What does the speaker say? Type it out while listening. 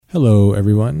Hello,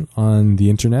 everyone on the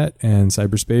internet and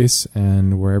cyberspace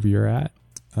and wherever you're at.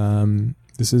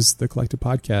 This is the Collective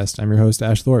Podcast. I'm your host,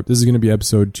 Ash Thorpe. This is going to be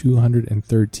episode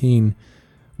 213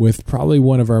 with probably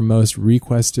one of our most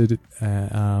requested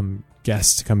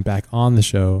guests to come back on the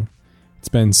show. It's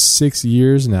been 6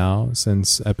 years now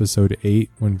since episode 8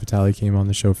 when Vitaly came on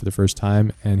the show for the first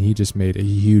time, and he just made a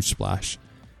huge splash.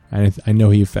 And I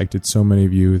know he affected so many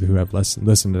of you who have listened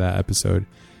to that episode.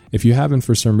 If you haven't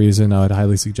for some reason, I would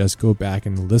highly suggest go back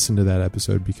and listen to that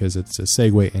episode because it's a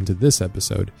segue into this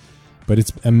episode. But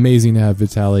it's amazing to have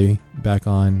Vitaly back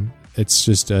on. It's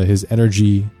just his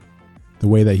energy, the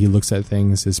way that he looks at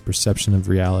things, his perception of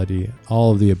reality,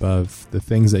 all of the above, the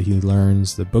things that he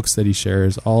learns, the books that he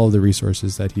shares, all of the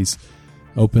resources that he's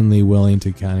openly willing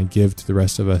to kind of give to the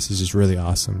rest of us is just really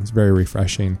awesome. It's very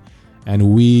refreshing.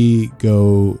 And we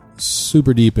go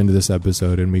super deep into this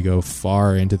episode and we go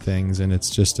far into things. And it's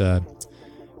just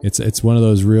it's one of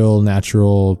those real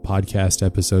natural podcast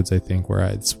episodes, I think,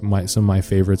 where some of my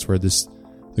favorites where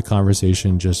the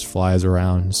conversation just flies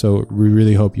around. So we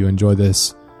really hope you enjoy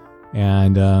this.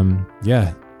 And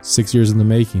 6 years in the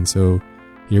making. So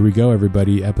here we go,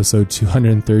 everybody. Episode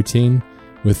 213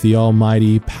 with the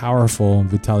almighty, powerful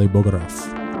Vitaly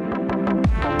Bulgarov.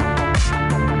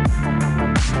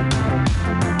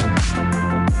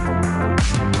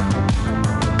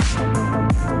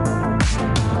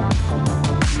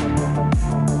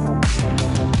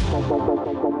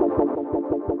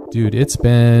 Dude, it's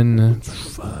been,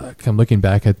 I'm looking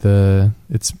back at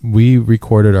we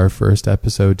recorded our first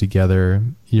episode together.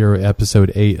 You're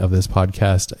episode 8 of this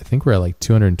podcast. I think we're at like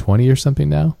 220 or something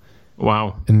now.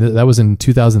 Wow. And that was in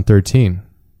 2013.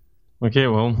 Okay,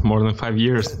 well, more than 5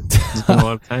 years. It's been a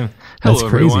lot of time. Hello, That's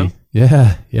crazy. Everyone.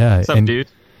 Yeah. What's up, dude?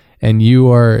 And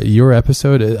your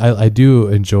episode, I do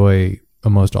enjoy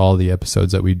almost all the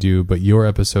episodes that we do, but your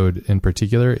episode in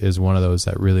particular is one of those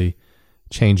that really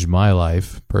changed my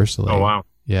life personally. Oh, wow.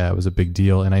 Yeah, it was a big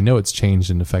deal. And I know it's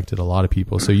changed and affected a lot of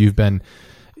people. So you've been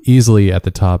easily at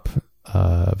the top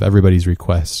of everybody's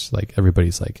requests. Like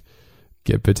everybody's like,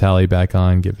 get Vitaly back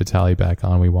on.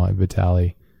 We want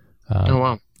Vitaly. Oh,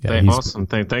 wow. Yeah, awesome.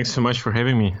 Thanks so much for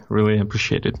having me. Really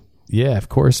appreciate it. Yeah, of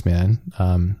course, man.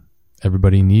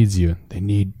 Everybody needs you. They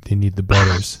need the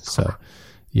brothers. So,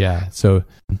 yeah. So,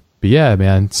 but yeah,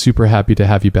 man, super happy to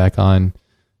have you back on.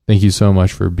 Thank you so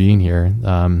much for being here.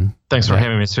 Thanks for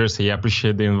having me. Seriously, I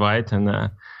appreciate the invite, and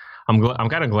I'm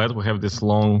kind of glad we have this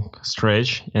long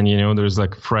stretch, and there's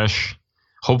like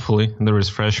hopefully there is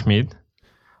fresh meat.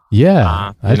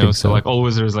 Yeah, I think so. So like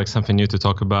always, there's like something new to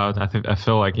talk about. I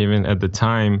feel like even at the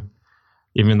time,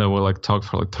 even though we like talked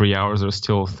for like 3 hours, there's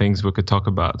still things we could talk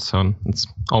about. So it's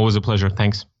always a pleasure.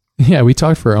 Thanks. Yeah, we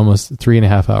talked for almost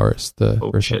 3.5 hours, the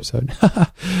first episode.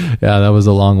 Yeah, that was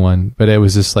a long one. But it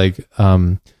was just like,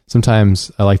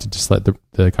 sometimes I like to just let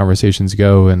the conversations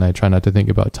go, and I try not to think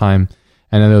about time.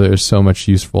 And I know there's so much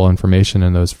useful information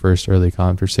in those first early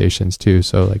conversations too.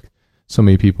 So like so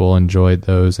many people enjoyed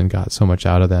those and got so much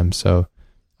out of them. So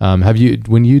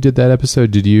when you did that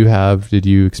episode, did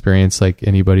you experience like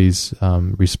anybody's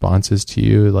responses to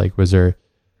you? Like, was there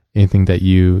anything that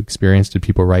you experienced? Did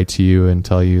people write to you and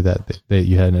tell you that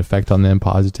you had an effect on them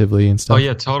positively and stuff? Oh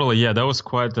yeah, totally. Yeah, that was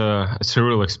quite a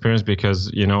surreal experience because,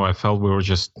 I felt we were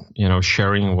just,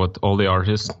 sharing what all the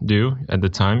artists do at the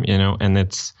time,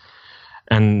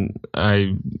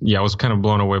 I was kind of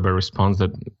blown away by response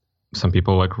that some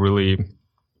people like really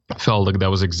felt like that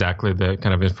was exactly the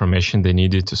kind of information they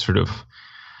needed to sort of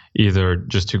either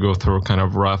just to go through a kind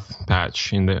of rough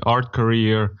patch in the art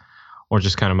career or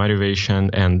just kind of motivation.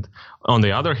 And on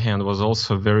the other hand, it was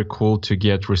also very cool to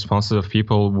get responses of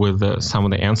people with some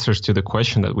of the answers to the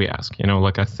question that we asked.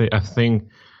 Like I think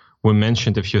we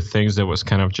mentioned a few things that was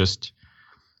kind of just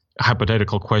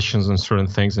hypothetical questions on certain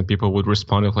things, and people would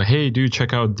respond like, "Hey, do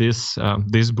check out this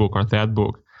book or that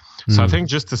book." So I think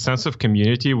just the sense of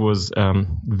community was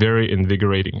very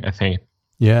invigorating. I think.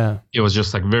 Yeah, it was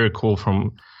just like very cool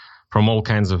from all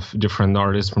kinds of different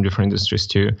artists from different industries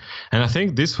too. And I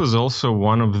think this was also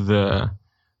one of the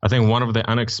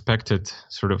unexpected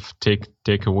sort of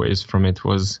takeaways from it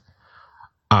was,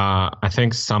 I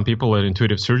think some people at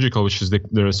Intuitive Surgical, which is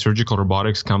the surgical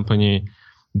robotics company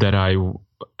that I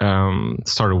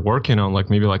started working on like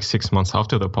maybe like 6 months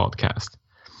after the podcast.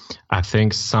 I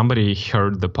think somebody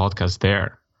heard the podcast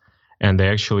there and they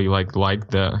actually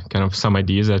liked the kind of some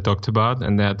ideas I talked about,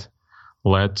 and that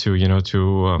led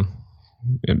to,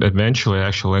 eventually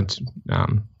actually went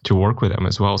to work with them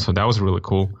as well. So that was really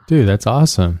cool. Dude, that's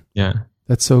awesome. Yeah.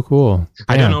 That's so cool.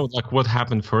 I don't Damn. know like what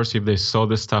happened first, if they saw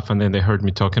this stuff and then they heard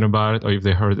me talking about it, or if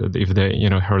they heard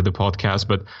the podcast,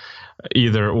 but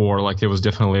either or, like it was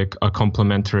definitely a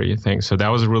complementary thing. So that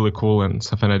was really cool and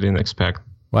something I didn't expect.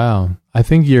 Wow. I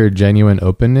think your genuine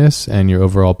openness and your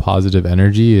overall positive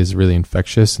energy is really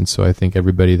infectious. And so I think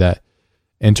everybody that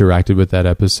interacted with that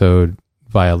episode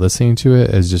via listening to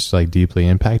it is just like deeply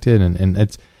impacted.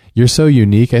 And you're so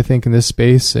unique, I think, in this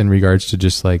space in regards to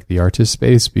just like the artist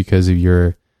space, because of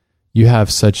you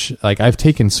have such, like, I've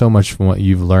taken so much from what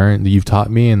you've learned, that you've taught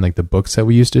me, and like the books that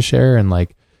we used to share. And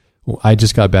like, I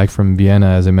just got back from Vienna,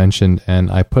 as I mentioned,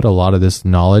 and I put a lot of this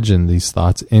knowledge and these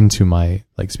thoughts into my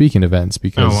like speaking events,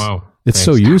 because it's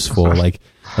so useful. like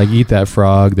Eat That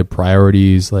Frog, the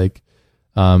priorities, like,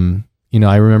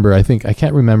 I remember, I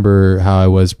can't remember how I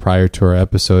was prior to our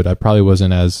episode. I probably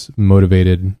wasn't as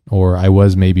motivated, or I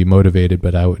was maybe motivated,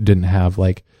 but I didn't have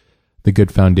like the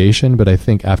good foundation. But I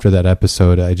think after that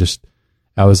episode,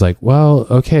 I was like, well,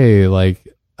 okay, like,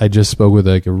 I just spoke with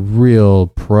like a real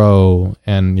pro,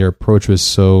 and your approach was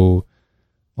so,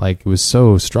 like, it was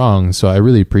so strong. So I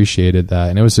really appreciated that.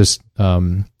 And it was just,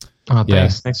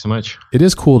 thanks so much. It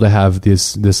is cool to have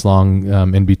this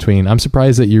long in between. I'm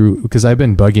surprised that because I've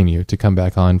been bugging you to come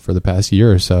back on for the past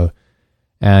year or so,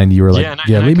 and you were like,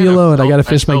 leave me alone. I got to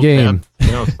finish my game.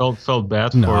 Felt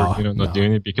bad for not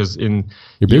doing it, because you're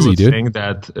busy, dude. Saying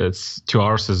that it's 2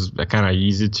 hours is kind of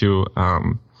easy to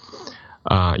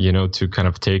to kind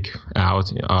of take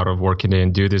out of working day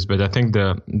and do this. But I think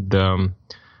the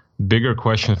bigger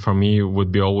question for me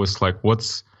would be always like,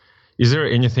 is there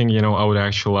anything, I would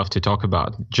actually love to talk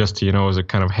about, just, as a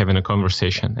kind of having a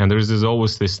conversation? And there's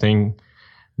always this thing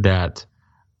that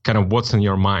kind of what's in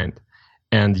your mind.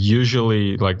 And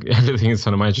usually, like, everything is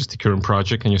on the mind, just the current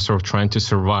project, and you're sort of trying to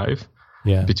survive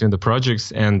between the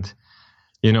projects. And,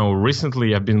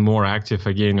 recently I've been more active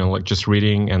again, like just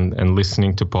reading and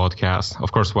listening to podcasts,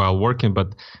 of course, while working.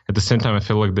 But at the same time, I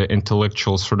feel like the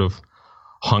intellectual sort of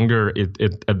hunger,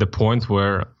 it at the point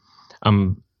where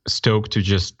I'm stoked to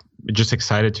just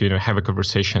excited to, have a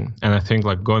conversation. And I think,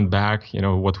 like, going back,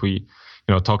 what we,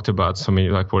 talked about so many,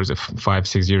 like,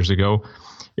 5-6 years ago,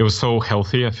 it was so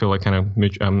healthy. I feel like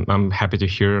I'm happy to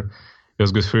hear it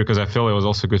was good for you, because I feel it was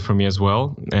also good for me as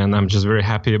well. And I'm just very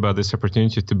happy about this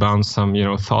opportunity to bounce some,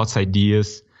 thoughts,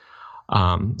 ideas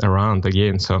around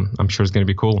again. So I'm sure it's going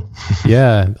to be cool.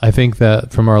 Yeah. I think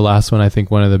that from our last one, I think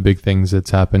one of the big things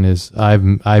that's happened is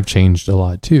I've changed a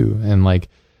lot too. And like,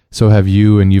 so have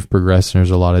you, and you've progressed, and there's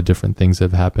a lot of different things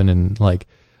that have happened. And like,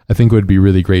 I think what would be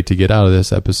really great to get out of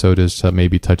this episode is to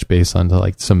maybe touch base on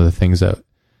like some of the things that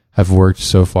have worked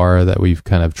so far that we've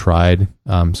kind of tried,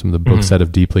 some of the books that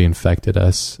have deeply affected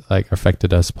us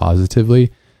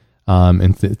positively.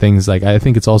 And things like, I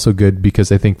think it's also good, because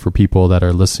I think for people that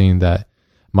are listening that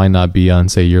might not be on,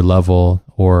 say, your level,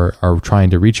 or are trying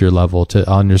to reach your level, to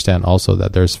understand also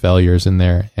that there's failures in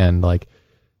there, and like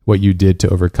what you did to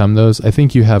overcome those. I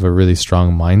think you have a really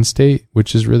strong mind state,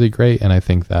 which is really great. And I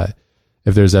think that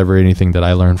if there's ever anything that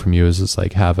I learned from you, is just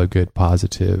like have a good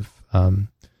positive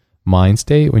mind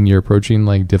state when you're approaching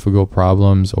like difficult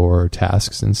problems or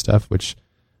tasks and stuff, which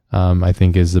I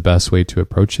think is the best way to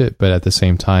approach it. But at the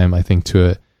same time, I think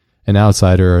to an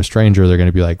outsider or a stranger, they're going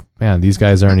to be like, man, these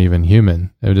guys aren't even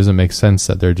human. It doesn't make sense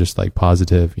that they're just like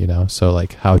positive, So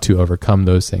like how to overcome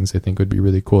those things, I think would be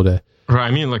really cool to. Right.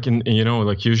 I mean, like,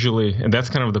 like usually, and that's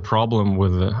kind of the problem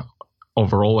with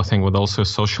overall, I think, with also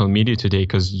social media today,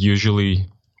 because usually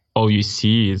all you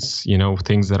see is,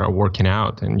 things that are working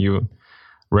out, and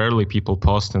rarely people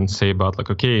post and say about like,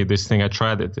 okay, this thing I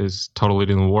tried, it is totally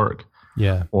didn't work.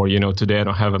 Yeah. Or, today I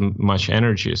don't have much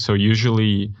energy. So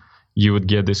usually you would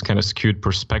get this kind of skewed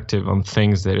perspective on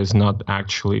things that is not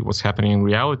actually what's happening in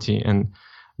reality. And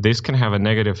this can have a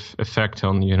negative effect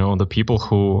on, the people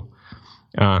who,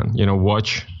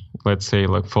 watch, let's say,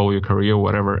 like, follow your career or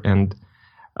whatever. And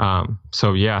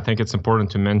so, yeah, I think it's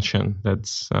important to mention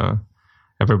that's,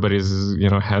 everybody's,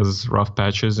 has rough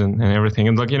patches and everything.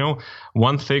 And like,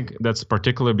 one thing that's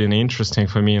particularly been interesting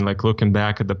for me, and like looking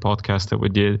back at the podcast that we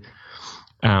did,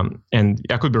 and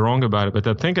I could be wrong about it, but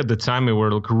I think at the time we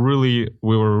were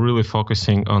really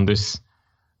focusing on this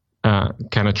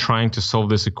kind of trying to solve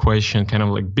this equation, kind of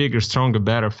like bigger, stronger,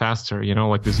 better, faster,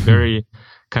 like this very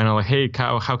kind of like, hey,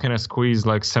 how can I squeeze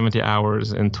like 70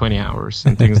 hours in 20 hours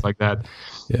and things like that.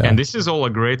 Yeah. And this is all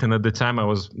great. And at the time I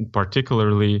was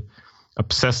particularly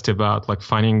obsessed about like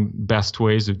finding best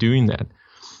ways of doing that.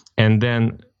 And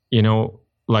then,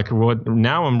 like what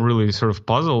now I'm really sort of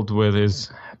puzzled with is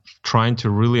trying to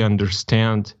really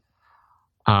understand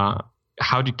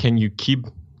can you keep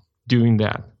doing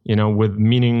that with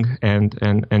meaning and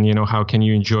how can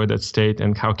you enjoy that state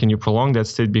and how can you prolong that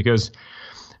state? Because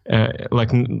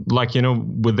like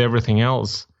with everything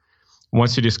else,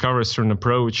 once you discover a certain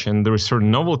approach and there is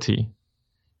certain novelty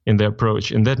in the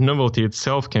approach, and that novelty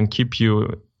itself can keep you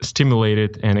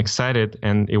stimulated and excited,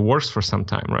 and it works for some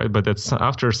time, right? But that's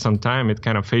after some time, it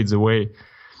kind of fades away.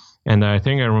 And I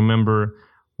think I remember,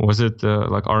 was it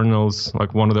like Arnold's,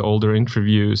 like one of the older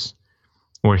interviews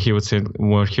where he was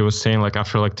saying like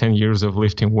after like 10 years of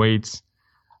lifting weights,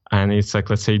 and it's like,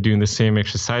 let's say doing the same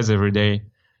exercise every day,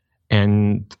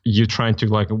 and you're trying to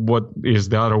like, what is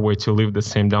the other way to lift the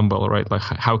same dumbbell, right? Like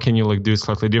how can you like do it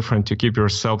slightly different to keep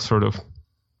yourself sort of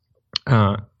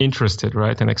interested,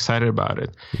 right, and excited about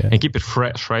it, and keep it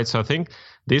fresh, right? So I think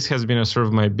this has been a sort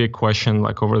of my big question,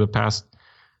 like over the past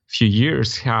few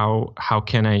years, how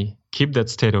can I keep that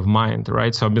state of mind,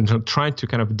 right? So I've been trying to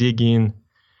kind of dig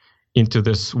into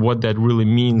this, what that really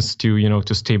means to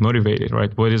stay motivated,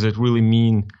 right? What does it really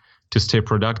mean to stay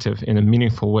productive in a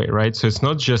meaningful way, right? So it's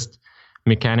not just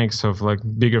mechanics of like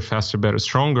bigger, faster, better,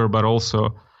 stronger, but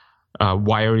also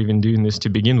why are you even doing this to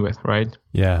begin with, right?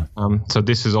 Yeah. So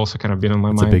this has also kind of been on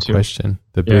my mind too. That's a big question.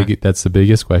 That's the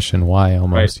biggest question. Why,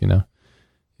 almost, right.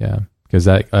 Yeah. Because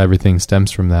that everything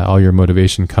stems from that. All your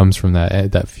motivation comes from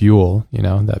that fuel,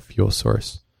 that fuel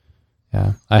source.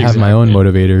 Yeah. I have my own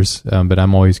motivators, but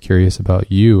I'm always curious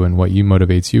about you and what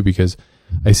motivates you, because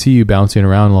I see you bouncing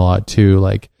around a lot too.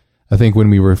 Like, I think when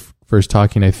we were first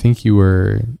talking, I think you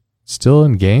were still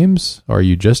in games, or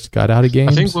you just got out of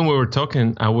games? I think when we were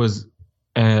talking, I was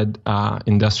at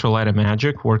Industrial Light and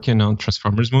Magic working on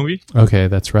Transformers movie. Okay,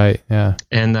 that's right. Yeah.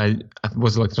 And I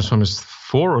was like Transformers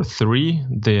 4 or 3,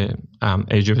 the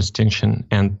Age of Extinction.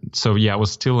 And so, I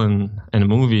was still in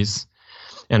movies.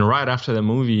 And right after the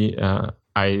movie,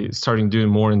 I started doing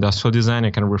more industrial design.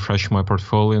 I kind of refreshed my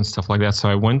portfolio and stuff like that. So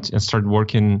I went and started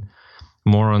working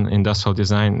more on industrial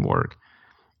design work.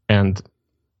 And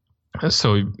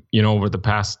so, over the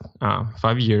past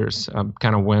 5 years, I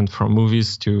kind of went from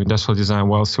movies to industrial design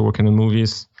while still working in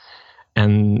movies.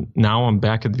 And now I'm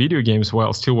back at video games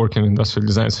while still working in industrial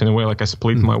design. So in a way, like I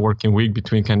split my working week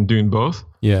between kind of doing both.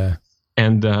 Yeah.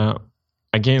 And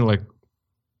again, like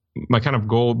my kind of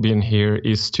goal being here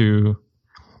is to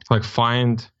like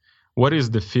find what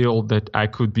is the field that I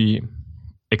could be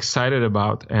excited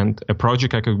about and a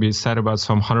project I could be excited about.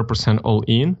 So I'm 100% all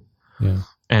in. Yeah.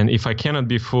 And if I cannot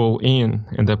be full in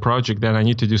the project, then I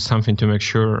need to do something to make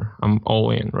sure I'm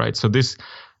all in, right? So this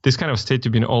kind of state to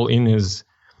being all in is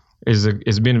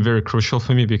been very crucial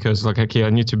for me, because like, okay, I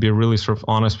need to be really sort of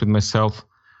honest with myself.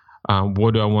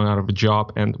 What do I want out of a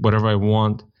job? And whatever I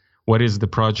want, what is the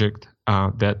project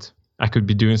that I could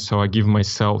be doing? So I give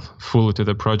myself fully to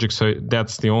the project. So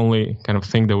that's the only kind of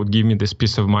thing that would give me this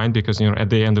peace of mind, because, at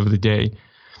the end of the day,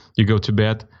 you go to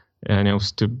bed and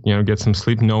to get some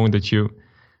sleep knowing that you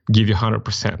give you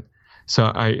 100%. So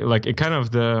I like it kind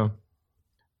of the,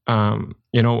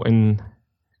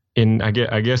 in I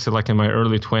guess like in my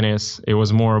early 20s, it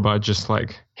was more about just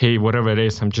like, hey, whatever it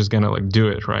is, I'm just gonna like do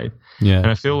it, right? Yeah. And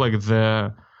I feel like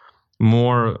the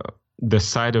more the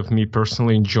side of me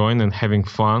personally enjoying and having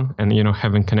fun and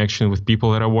having connection with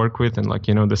people that I work with, and like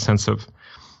the sense of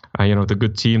the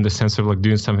good team, the sense of like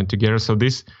doing something together. So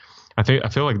this, I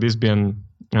feel like this been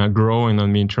growing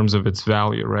on me in terms of its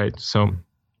value, right? So.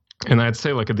 And I'd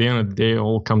say like at the end of the day, it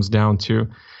all comes down to,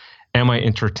 am I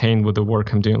entertained with the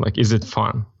work I'm doing? Like, is it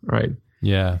fun, right?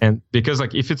 Yeah. And because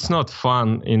like if it's not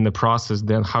fun in the process,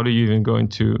 then how do you even going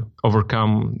to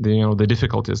overcome the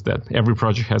difficulties that every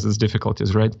project has its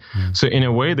difficulties, right? Mm. So in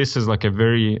a way, this is like a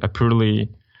purely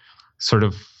sort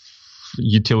of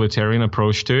utilitarian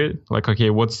approach to it. Like,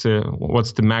 okay, what's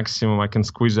the maximum I can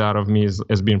squeeze out of me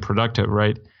as being productive,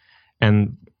 right?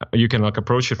 And you can like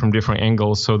approach it from different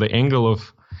angles. So the angle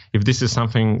of, if this is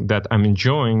something that I'm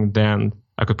enjoying, then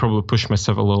I could probably push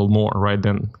myself a little more, right,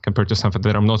 than compared to something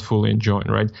that I'm not fully enjoying,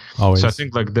 right? Always. So I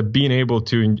think like the being able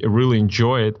to really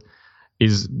enjoy it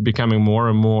is becoming more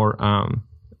and more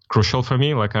crucial for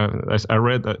me. Like I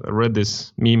read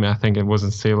this meme, I think it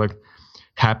wasn't say like,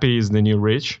 happy is the new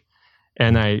rich.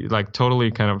 And I like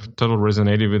totally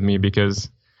resonated with me, because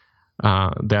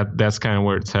that's kind of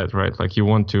where it's at, right? Like you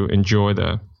want to enjoy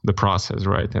the process,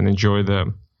 right? And enjoy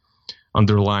the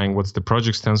underlying what's the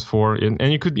project stands for,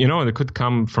 and you could it could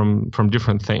come from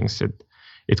different things.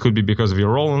 It could be because of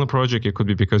your role in the project. It could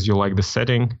be because you like the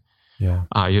setting. Yeah.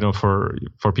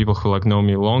 For people who like know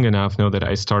me long enough, know that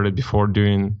I started before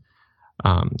doing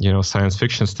science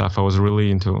fiction stuff. I was really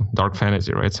into dark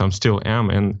fantasy, right? So I'm still am,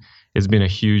 and it's been a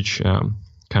huge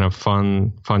kind of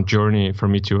fun journey for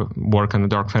me to work on a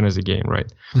dark fantasy game,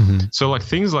 right? So like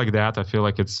things like that, I feel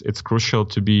like it's crucial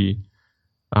to be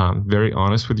very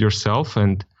honest with yourself.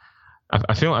 And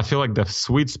I feel like the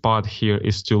sweet spot here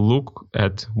is to look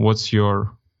at what's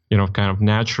your, kind of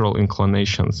natural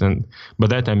inclinations. And by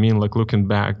that, I mean like going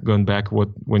back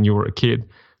when you were a kid,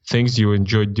 things you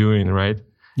enjoyed doing, right?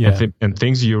 Yeah. And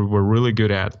things you were really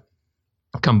good at,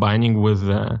 combining with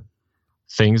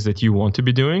things that you want to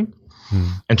be doing,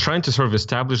 and trying to sort of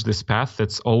establish this path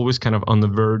that's always kind of on the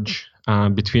verge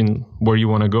between where you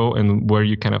want to go and where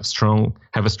you kind of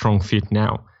have a strong fit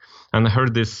now. And I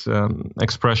heard this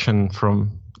expression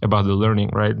about the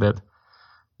learning, right? That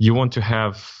you want to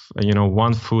have,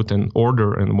 1 foot in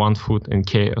order and 1 foot in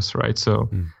chaos, right? So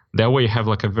that way you have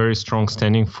like a very strong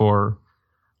standing for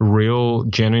real,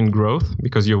 genuine growth,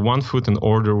 because your 1 foot in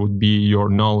order would be your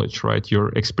knowledge, right?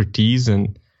 Your expertise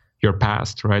and your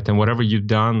past, right? And whatever you've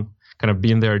done, kind of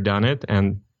been there, done it,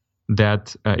 and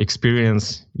that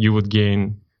experience, you would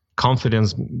gain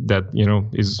confidence that,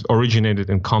 is originated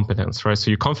in competence, right?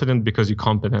 So you're confident because you're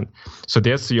competent. So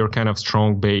that's your kind of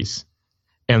strong base.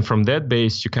 And from that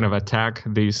base, you kind of attack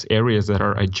these areas that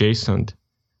are adjacent,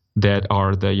 that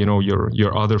are the,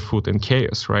 your other foot in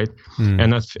chaos, right?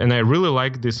 And I really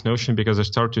like this notion, because I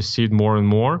start to see it more and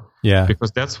more. Yeah.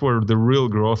 Because that's where the real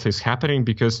growth is happening.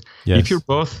 Because if you're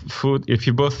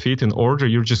both feet in order,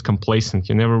 you're just complacent.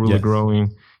 You're never really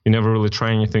growing. You never really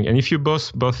try anything. And if you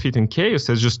both feet in chaos,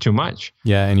 that's just too much.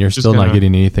 Yeah, and you're still not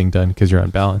getting anything done because you're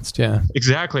unbalanced. Yeah,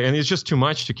 exactly. And it's just too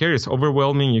much to carry. It's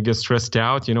overwhelming. You get stressed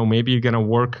out. Maybe you're gonna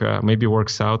work. Maybe it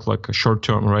works out like a short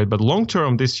term, right? But long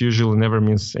term, this usually never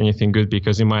means anything good,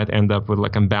 because you might end up with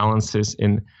like imbalances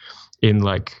in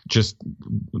like just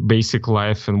basic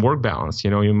life and work balance.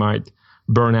 You might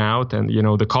burn out, and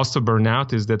the cost of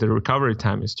burnout is that the recovery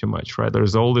time is too much, right?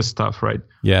 There's all this stuff, right?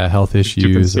 Yeah, health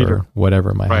issues or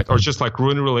whatever might happen. Or just like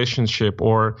ruin relationship,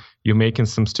 or you're making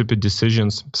some stupid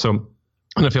decisions. So,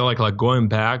 and I feel like going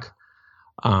back,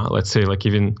 let's say like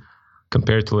even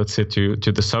compared to, let's say, to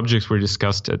the subjects we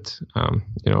discussed at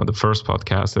the first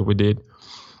podcast that we did,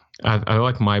 I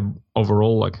like my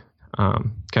overall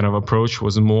kind of approach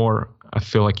was more, I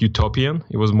feel like, utopian.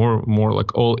 It was more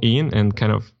like all in and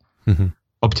kind of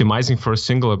optimizing for a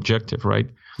single objective, right?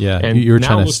 Yeah, and you're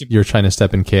trying to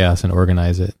step in chaos and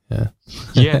organize it. Yeah,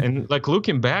 yeah, and like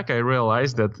looking back, I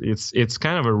realized that it's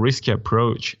kind of a risky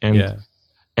approach, and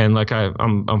like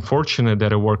I'm fortunate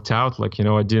that it worked out. Like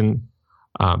I didn't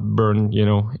burn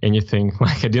anything.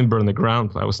 Like I didn't burn the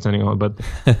ground I was standing on, but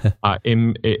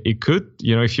it could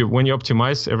when you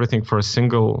optimize everything for a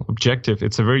single objective,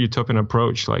 it's a very utopian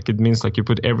approach. Like it means like you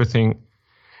put everything.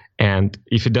 And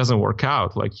if it doesn't work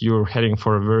out, like you're heading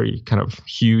for a very kind of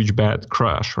huge bad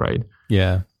crash, right?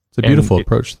 Yeah. It's a beautiful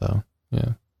approach though. Yeah.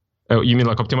 Oh, you mean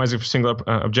like optimizing for single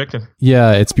objective?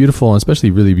 Yeah, it's beautiful, and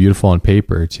especially really beautiful on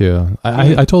paper too.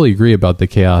 I totally agree about the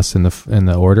chaos and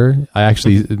the order. I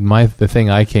actually, the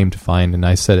thing I came to find, and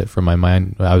I said it from my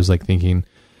mind, I was like thinking,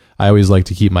 I always like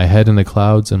to keep my head in the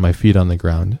clouds and my feet on the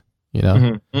ground.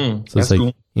 So it's like,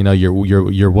 cool.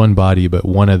 You're one body, but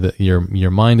one of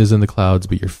your mind is in the clouds,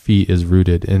 but your feet is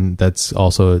rooted, and that's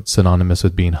also synonymous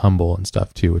with being humble and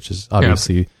stuff too, which is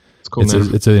obviously it's cool,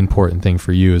 it's an important thing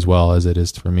for you as well as it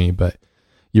is for me. But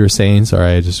you were saying,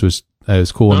 sorry, it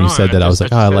was cool when you said that. I was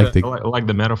like, I like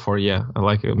the metaphor. Yeah, I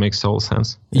like it. It makes total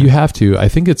sense. You have to. I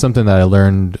think it's something that I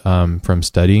learned from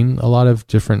studying a lot of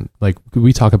different. Like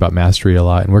we talk about mastery a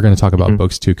lot, and we're going to talk about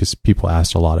books too, because people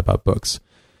asked a lot about books,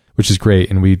 which is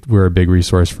great. And we're a big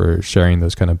resource for sharing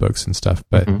those kind of books and stuff.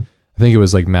 But I think it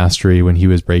was like mastery when he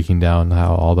was breaking down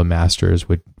how all the masters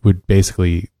would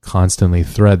basically constantly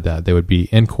thread that. They would be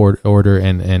in order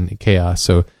and chaos.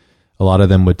 So a lot of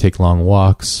them would take long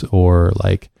walks, or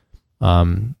like,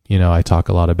 I talk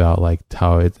a lot about like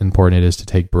how important it is to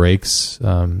take breaks,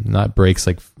 not breaks,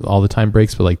 like all the time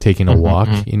breaks, but like taking a walk,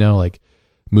 like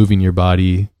moving your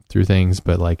body through things,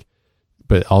 but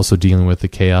also dealing with the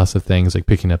chaos of things, like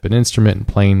picking up an instrument and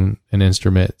playing an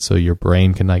instrument so your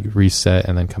brain can like reset,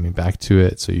 and then coming back to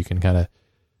it so you can kind of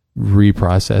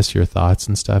reprocess your thoughts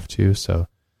and stuff too. So,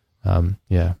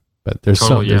 but there's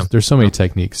so many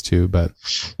techniques too, but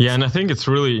and I think it's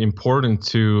really important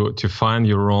to find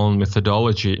your own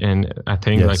methodology. And I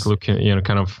think like looking,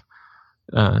 kind of,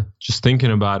 just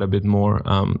thinking about it a bit more,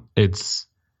 it's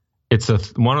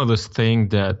one of those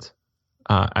things that,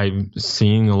 I've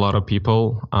seen a lot of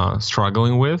people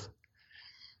struggling with,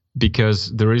 because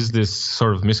there is this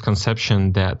sort of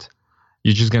misconception that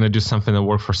you're just going to do something that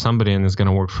works for somebody and it's going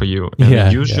to work for you. And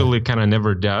it usually kind of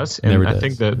never does. And I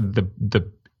think that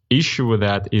the issue with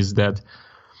that is that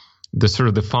the sort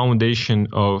of the foundation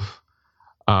of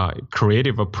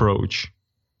creative approach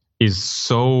is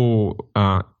so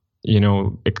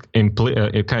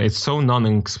it's so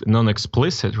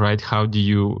non-explicit, right? How do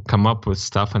you come up with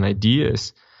stuff and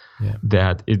ideas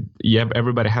that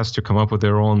everybody has to come up with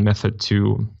their own method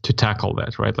to tackle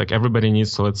that, right? Like everybody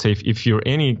needs to, let's say, if you're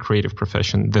any creative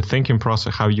profession, the thinking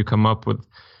process, how you come up with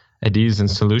ideas and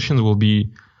solutions will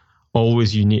be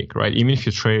always unique, right? Even if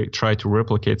you try to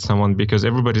replicate someone, because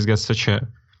everybody's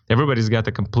got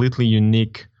a completely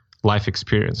unique life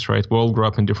experience, right? We all grew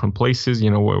up in different places,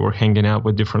 where we're hanging out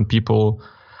with different people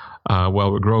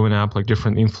while we're growing up, like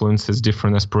different influences,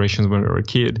 different aspirations when we were a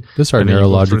kid. Just our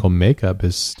neurological makeup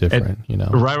is different,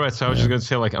 Right. So I was just going to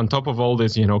say, like, on top of all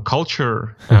this,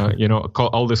 culture,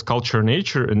 all this culture,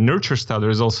 nature, and nurture stuff, there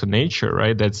is also nature,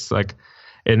 right? That's like,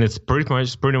 and it's pretty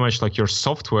much like your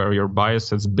software, your bias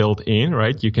that's built in,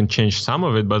 right? You can change some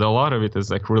of it, but a lot of it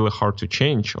is like really hard to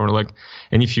change, and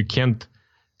if you can't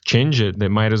change it, they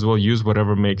might as well use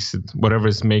whatever makes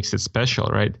it special,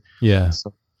 right? Yeah.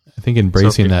 So, I think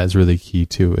embracing that is really key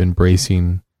too.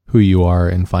 Embracing who you are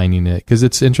and finding it, because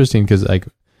it's interesting. Because like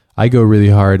I go really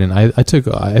hard, and I think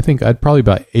I'd probably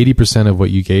about 80% of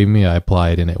what you gave me I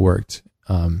applied and it worked.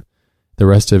 The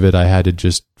rest of it I had to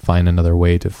just find another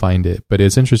way to find it. But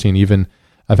it's interesting. Even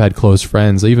I've had close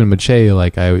friends, even Maciej,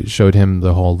 like I showed him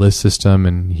the whole list system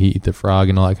and he eat the frog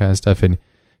and all that kind of stuff, and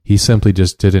he simply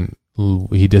just didn't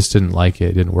like it.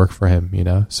 It didn't work for him,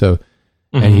 So,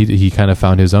 and he kind of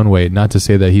found his own way. Not to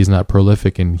say that he's not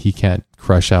prolific and he can't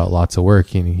crush out lots of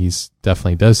work, and he's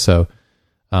definitely does so.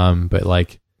 But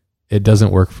like, it doesn't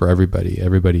work for everybody.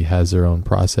 Everybody has their own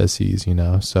processes,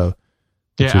 So,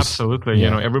 yeah, absolutely.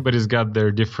 Everybody's got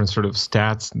their different sort of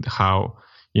stats. How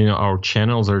our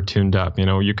channels are tuned up.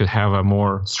 You could have a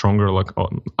more stronger like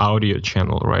audio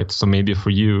channel, right? So maybe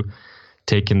for you,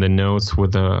 taking the notes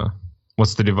with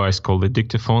what's the device called? The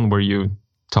dictaphone, where you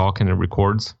talk and it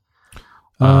records.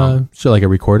 So like a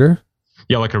recorder?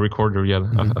 Yeah, like a recorder. Yeah,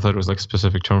 I thought it was like a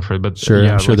specific term for it, but sure,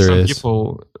 yeah, I'm sure like there is.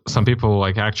 Some people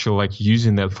like actually like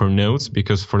using that for notes,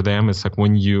 because for them it's like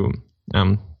when you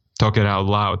talk it out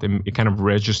loud, it kind of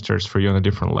registers for you on a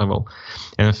different level.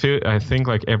 And I think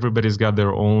like everybody's got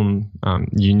their own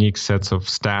unique sets of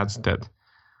stats that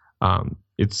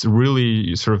it's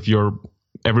really sort of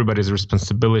everybody's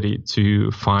responsibility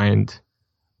to find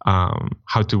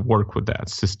how to work with that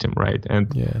system, right?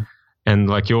 And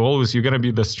like you're always going to be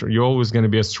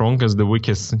as strong as the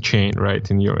weakest chain, right?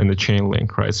 In the chain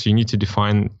link, right? So you need to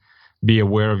be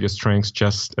aware of your strengths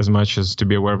just as much as to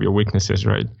be aware of your weaknesses,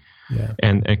 right? Yeah.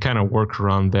 And kind of work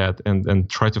around that and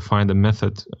try to find a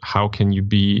method. How can you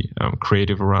be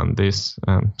creative around this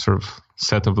sort of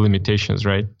set of limitations,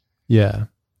 right? Yeah.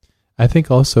 I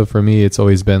think also for me, it's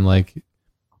always been like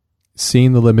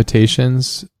seeing the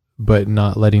limitations, but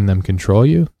not letting them control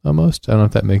you almost. I don't know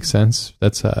if that makes sense.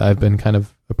 That's how I've been kind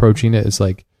of approaching it. It's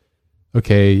like,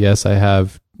 okay, yes, I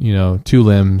have, 2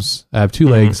 limbs. I have 2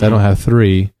 legs. I don't have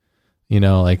 3.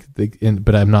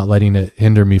 But I'm not letting it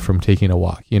hinder me from taking a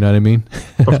walk. You know what I mean?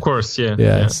 Of course, yeah.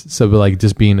 Yeah. So, but like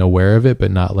just being aware of it, but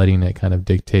not letting it kind of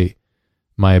dictate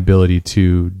my ability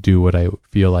to do what I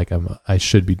feel like I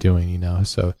should be doing.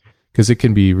 So, because it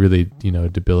can be really,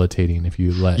 debilitating if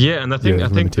you let. Yeah, and I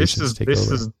think this is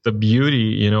the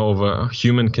beauty, of a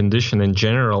human condition in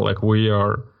general. Like we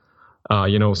are,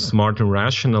 smart and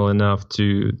rational enough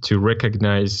to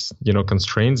recognize,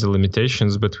 constraints and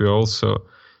limitations, but we're also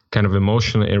kind of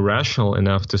emotionally irrational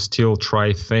enough to still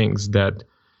try things that,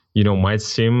 might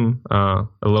seem a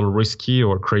little risky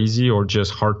or crazy or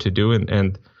just hard to do,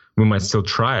 and we might still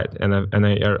try it.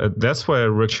 And that's why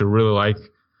I actually really like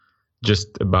just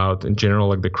about in general,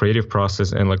 like the creative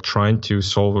process and like trying to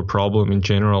solve a problem in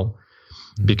general,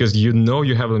 because you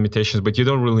have limitations, but you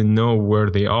don't really know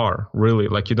where they are really.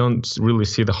 Like you don't really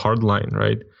see the hard line,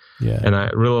 right? Yeah. And I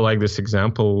really like this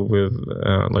example with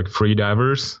like free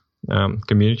divers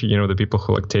community, the people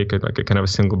who like take it like a kind of a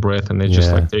single breath and they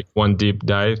just like take one deep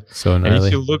dive. So gnarly. And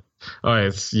if you look,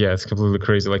 it's completely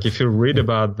crazy. Like if you read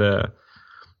about the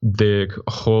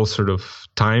whole sort of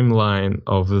timeline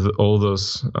of all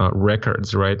those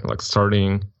records, right? Like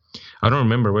starting, I don't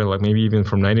remember where, like maybe even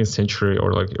from 19th century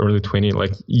or like early 20th,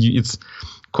 like it's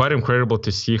quite incredible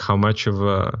to see how much of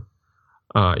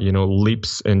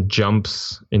leaps and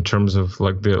jumps in terms of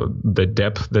like the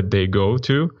depth that they go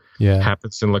to.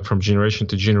 Happens in like from generation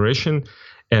to generation.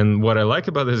 And what I like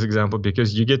about this example,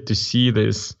 because you get to see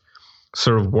this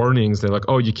sort of warnings. They're like,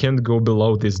 oh, you can't go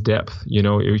below this depth.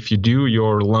 If you do,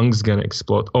 your lungs gonna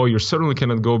explode. Oh, you certainly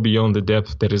cannot go beyond the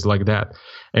depth that is like that.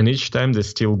 And each time they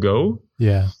still go.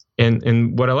 Yeah.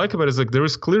 And what I like about it is like there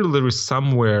is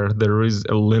somewhere there is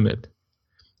a limit.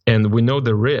 And we know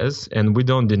there is, and we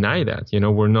don't deny that.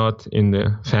 We're not in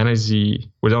the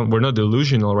fantasy. We're not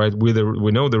delusional, right? We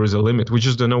know there is a limit. We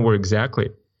just don't know where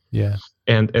exactly. Yeah.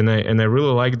 And I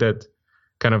really like that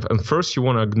kind of. And first, you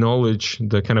want to acknowledge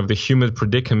the kind of the human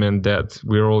predicament that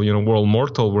we're all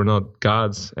mortal. We're not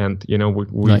gods, and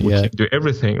we can't do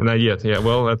everything. Not yet. Yeah.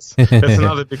 Well, that's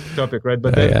another big topic, right?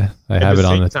 But I have it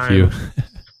on a few.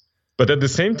 But at the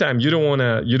same time, you don't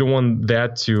want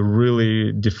that to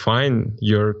really define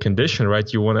your condition,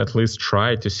 right? You want to at least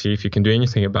try to see if you can do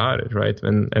anything about it, right?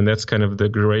 And that's kind of the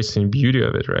grace and beauty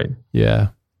of it, right? Yeah,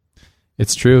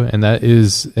 it's true. And that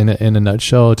is, in a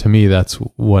nutshell, to me, that's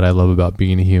what I love about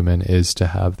being a human, is to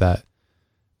have that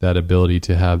ability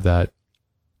to have that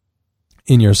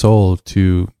in your soul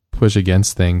to push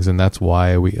against things. And that's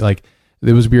why it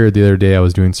was weird. The other day I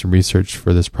was doing some research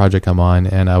for this project I'm on,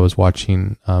 and I was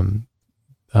watching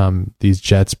these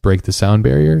jets break the sound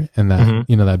barrier, and that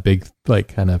that big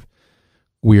kind of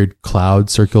weird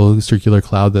circular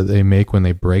cloud that they make when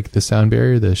they break the sound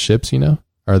barrier, the ships, or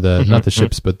not the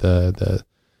ships, but the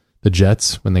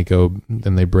jets, when they go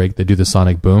and they break, they do the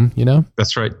sonic boom,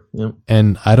 That's right. Yep.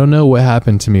 And I don't know what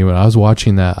happened to me when I was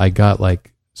watching that. I got I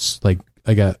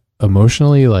got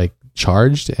emotionally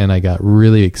charged, and I got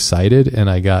really excited, and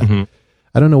I got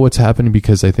I don't know what's happening,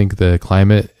 because I think the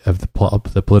climate of the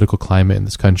political climate in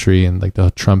this country, and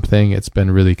the Trump thing, it's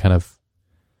been really kind of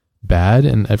bad.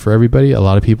 And for everybody, a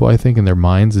lot of people, I think, in their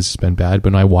minds, it's just been bad.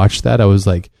 But when I watched that, I was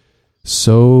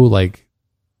so I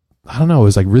don't know, I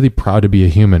was really proud to be a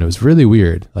human. It was really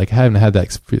weird. I haven't had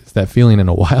that feeling in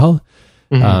a while.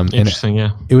 Interesting.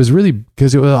 Yeah. It was really,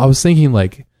 because I was thinking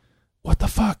what the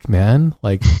fuck, man?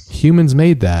 Humans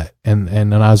made that. And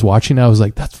when I was watching, I was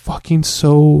like, that's fucking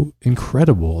so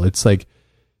incredible. It's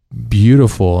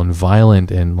beautiful and violent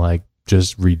and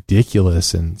just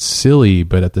ridiculous and silly,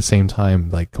 but at the same time,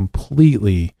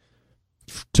 completely,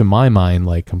 to my mind,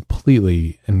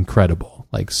 completely incredible.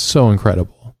 So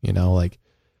incredible,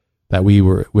 that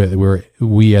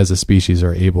we as a species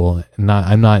are able,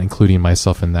 I'm not including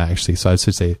myself in that, actually. So I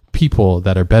should say people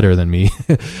that are better than me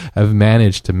have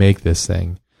managed to make this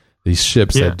thing, these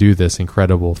ships that do this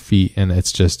incredible feat. And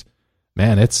it's just,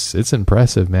 man, it's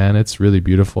impressive, man. It's really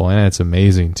beautiful, and it's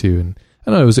amazing too. And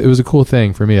I don't know, it was a cool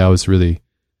thing for me. I was really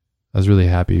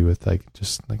happy with I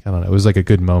don't know, it was a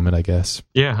good moment, I guess.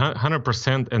 Yeah,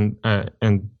 100%.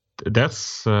 And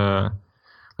that's,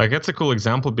 that's a cool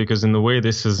example, because in a way,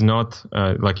 this is not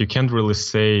you can't really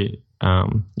say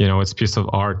it's a piece of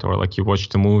art, or you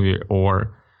watched a movie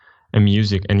or a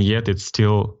music, and yet it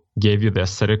still gave you the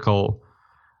aesthetical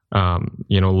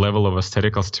level of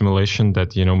aesthetical stimulation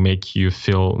that make you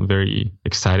feel very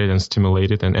excited and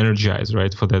stimulated and energized,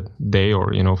 right, for that day,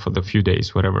 or for the few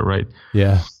days, whatever, right?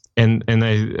 Yeah. And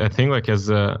I think as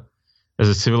a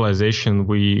civilization,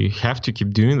 we have to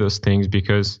keep doing those things,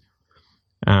 because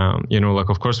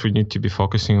of course we need to be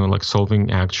focusing on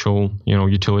solving actual,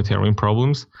 utilitarian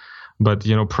problems, but,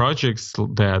 projects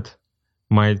that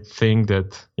might think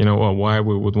that, why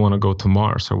we would want to go to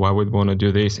Mars, or why we'd want to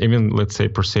do this, even let's say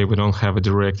per se, we don't have a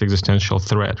direct existential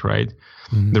threat, right?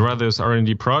 Mm-hmm. There are those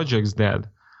R&D projects that,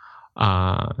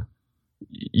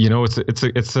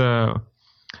 it's to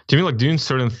me, doing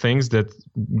certain things that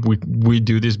we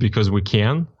do this because we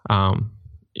can,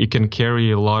 it can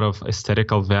carry a lot of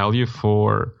aesthetical value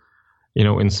for,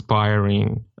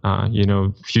 inspiring,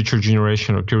 future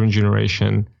generation or current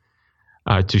generation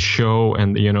to show,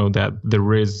 and, that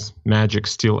there is magic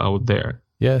still out there.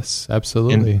 Yes,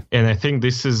 absolutely. And I think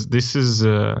this is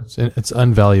it's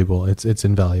invaluable. It's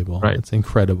invaluable. Right. It's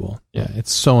incredible. Yeah.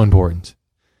 It's so important.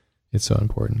 It's so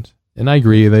important. And I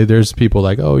agree. There's people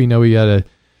we got to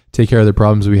take care of the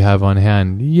problems we have on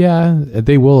hand. Yeah,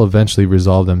 they will eventually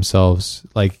resolve themselves.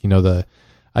 I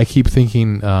keep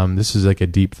thinking, this is a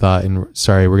deep thought, and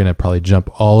sorry, we're going to probably jump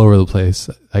all over the place.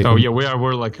 We are.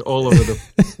 We're all over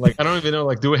the, I don't even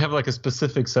know, do we have a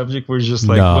specific subject? We're just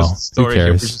no, what's the story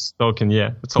here? We're just talking.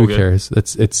 Yeah, it's all who good. Who cares?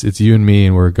 It's you and me,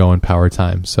 and we're going power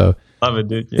time. So love it,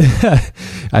 dude. Yeah.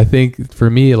 I think for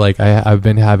me, I've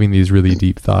been having these really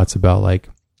deep thoughts about I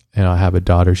have a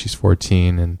daughter, she's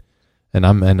 14, and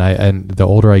the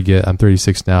older I get, I'm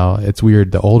 36 now. It's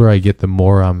weird. The older I get, the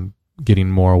more I'm getting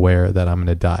more aware that I'm going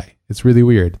to die. It's really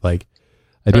weird. I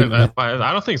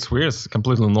don't think it's weird. It's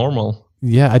completely normal.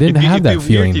 Yeah, I didn't have that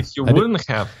feeling. If you wouldn't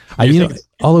have. All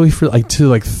the way to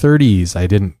 30s, I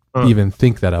didn't even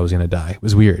think that I was going to die. It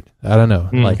was weird. I don't know.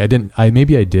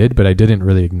 Maybe I did, but I didn't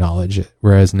really acknowledge it.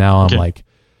 Whereas now I'm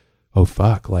oh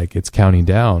fuck, it's counting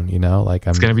down,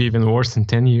 it's going to be even worse in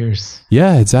 10 years.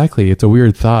 Yeah, exactly. It's a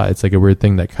weird thought. It's a weird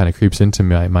thing that kind of creeps into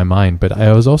my mind. But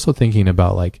I was also thinking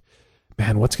about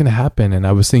man, what's going to happen? And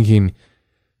I was thinking,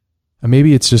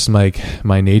 maybe it's just like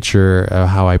my nature,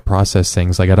 how I process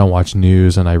things. Like I don't watch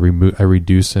news, and I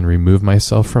reduce and remove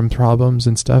myself from problems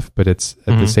and stuff. But it's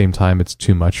at the same time, it's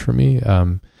too much for me.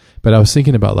 But I was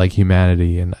thinking about like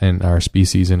humanity and our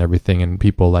species and everything, and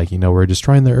people like, we're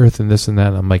destroying the earth and this and that.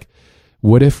 And I'm like,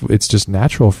 what if it's just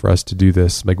natural for us to do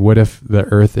this? Like, what if the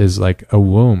earth is like a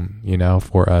womb,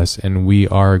 for us, and we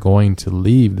are going to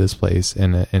leave this place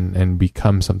and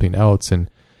become something else? And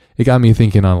it got me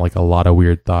thinking on like a lot of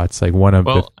weird thoughts. Like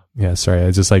it's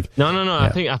just like no.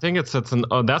 Yeah. I think that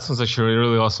sounds actually a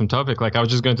really awesome topic. Like I was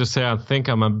just going to say, I think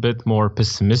I'm a bit more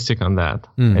pessimistic on that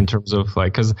in terms of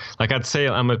like, because like I'd say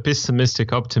I'm a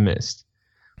pessimistic optimist.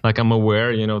 Like I'm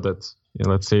aware, that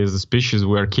let's say as a species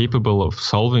we are capable of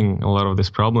solving a lot of these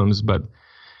problems, but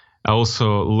I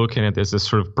also looking at it as a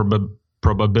sort of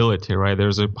probability, right?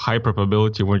 There's a high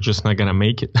probability we're just not going to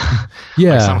make it.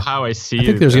 Yeah. Like somehow I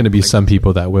think there's going to be some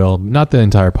people that will, not the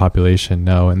entire population,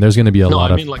 no. And there's going to be a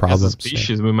lot of problems. As a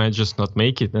species, we might just not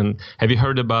make it. And have you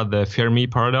heard about the Fermi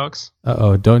paradox?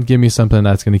 Don't give me something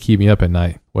that's going to keep me up at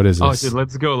night. What is this? Oh, dude,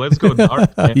 let's go dark.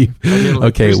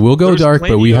 Okay, we'll go dark,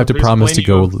 but we have to promise to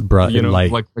go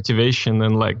light. Like motivation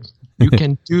and like, you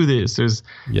can do this.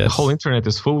 The whole internet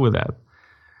is full with that.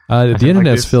 The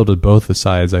internet's filled with both the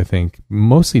sides, I think.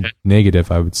 Mostly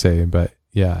negative, I would say, but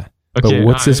yeah. Okay,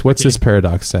 but what's this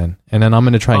paradox then? And then I'm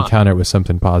going to try and counter it with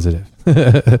something positive.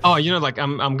 Like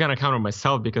I'm going to counter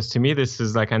myself, because to me this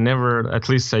is like I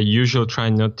usually try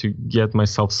not to get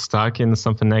myself stuck in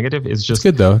something negative. It's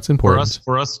good though. It's important.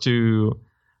 For us to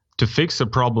fix a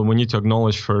problem, we need to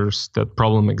acknowledge first that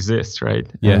problem exists, right?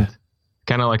 Yeah. And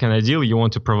kind of like an ideal, you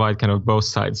want to provide kind of both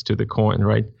sides to the coin,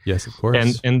 right? Yes, of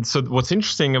course. And so what's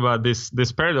interesting about this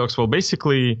paradox, well,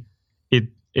 basically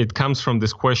it comes from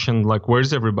this question, like,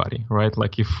 where's everybody, right?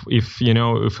 Like if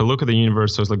I look at the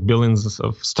universe, there's like billions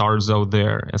of stars out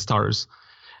there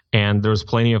and there's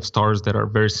plenty of stars that are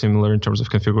very similar in terms of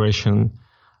configuration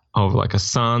of like a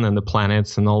sun and the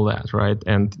planets and all that, right?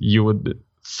 And you would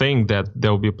think that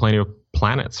there will be plenty of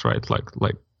planets, right?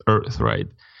 Like Earth, right?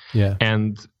 Yeah.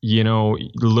 And,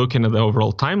 looking at the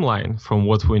overall timeline from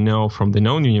what we know from the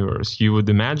known universe, you would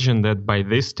imagine that by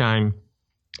this time,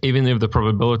 even if the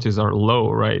probabilities are low,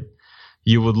 right,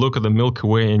 you would look at the Milky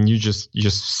Way and you just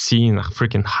seeing a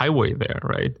freaking highway there,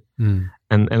 right?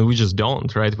 And we just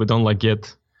don't, right? We don't like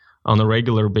get on a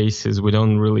regular basis. We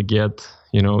don't really get,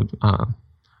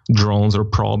 drones or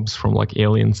probes from like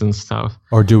aliens and stuff.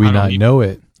 Or do we not know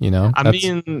it?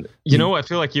 I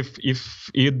feel like if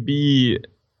it'd be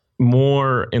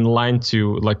more in line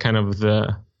to like kind of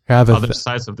the other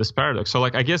sides of this paradox. So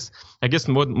like I guess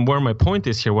where my point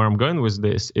is here, where I'm going with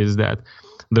this is that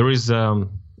there is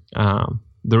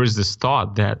this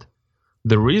thought that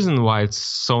the reason why it's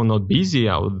so not busy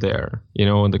out there,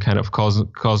 in the kind of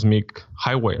cosmic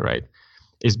highway, right,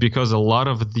 is because a lot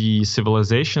of the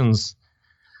civilizations,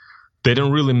 they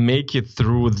don't really make it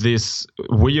through this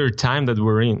weird time that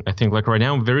we're in. I think like right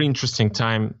now, very interesting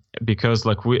time, because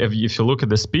like if you look at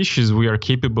the species, we are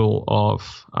capable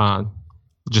of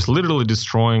just literally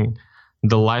destroying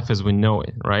the life as we know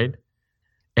it, right?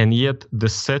 And yet the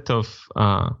set of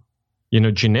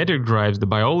genetic drives, the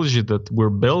biology that we're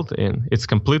built in, it's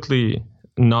completely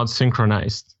not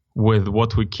synchronized with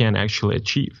what we can actually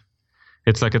achieve.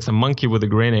 It's like it's a monkey with a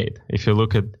grenade. If you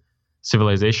look at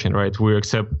civilization, right, we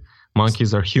accept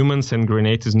monkeys are humans and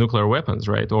grenade is nuclear weapons,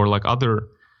 right? Or like other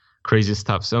crazy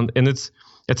stuff. So, and it's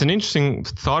an interesting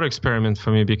thought experiment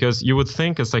for me, because you would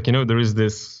think it's like, there is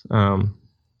this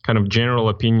kind of general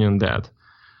opinion that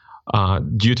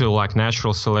due to like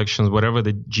natural selections, whatever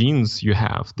the genes you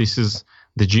have, this is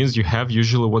the genes you have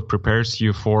usually what prepares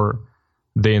you for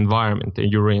the environment that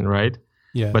you're in, right?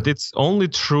 Yeah. But it's only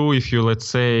true if you, let's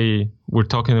say, we're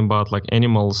talking about like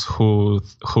animals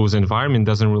whose environment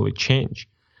doesn't really change.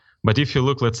 But if you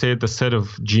look, let's say, at the set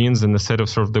of genes and the set of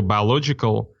sort of the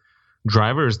biological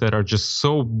drivers that are just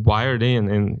so wired in,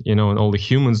 and and all the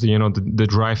humans, the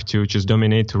drive to just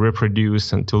dominate, to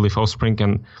reproduce, and to leave offspring,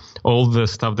 and all the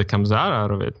stuff that comes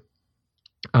out of it,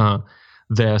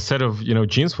 the set of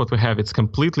genes what we have, it's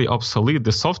completely obsolete.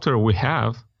 The software we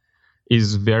have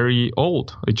is very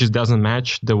old. It just doesn't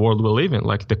match the world we live in.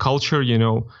 Like the culture,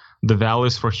 the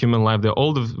values for human life,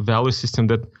 all the value system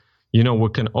that we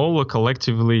can all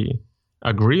collectively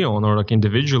agree on, or like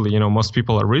individually, most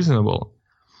people are reasonable.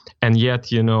 And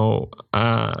yet,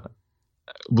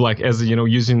 like as,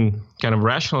 using kind of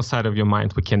rational side of your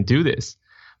mind, we can do this.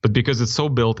 But because it's so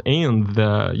built in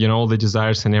all the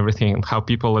desires and everything, and how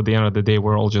people at the end of the day,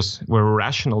 we're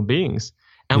rational beings.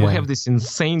 And we have these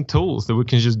insane tools that we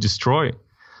can just destroy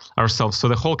ourselves. So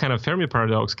the whole kind of Fermi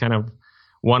paradox kind of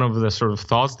one of the sort of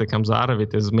thoughts that comes out of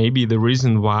it is maybe the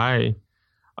reason why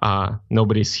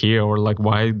nobody's here, or like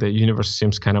why the universe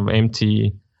seems kind of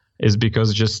empty, is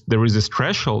because just there is this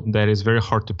threshold that is very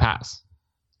hard to pass.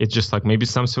 It's just like maybe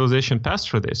some civilization passed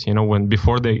through this, when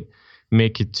before they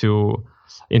make it to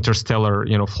interstellar,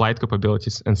 flight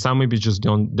capabilities, and some maybe just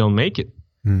don't make it.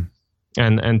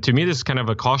 And to me, this is kind of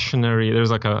a cautionary.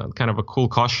 There's like a kind of a cool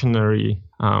cautionary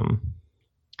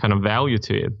kind of value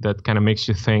to it that kind of makes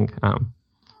you think.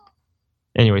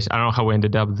 Anyways, I don't know how we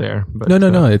ended up there. But,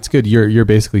 no, it's good. You're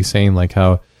basically saying like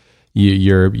how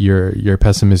your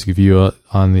pessimistic view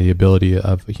on the ability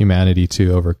of humanity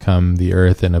to overcome the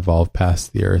Earth and evolve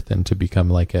past the Earth and to become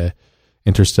like a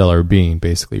interstellar being,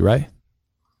 basically, right?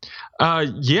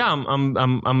 Yeah,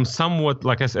 I'm somewhat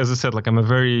like as I said, like I'm a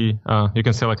very you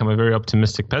can say like I'm a very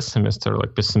optimistic pessimist or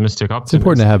like pessimistic optimist. It's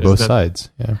important to have both sides.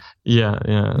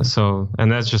 Yeah. So,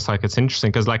 and that's just like it's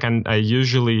interesting because like I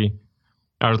usually,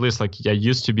 or at least like I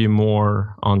used to be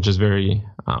more on just very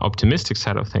optimistic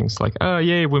side of things. Like, oh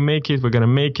yeah, we make it, we're gonna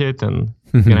make it, and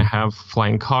we're gonna have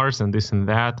flying cars and this and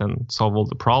that, and solve all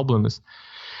the problems.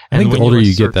 I think the older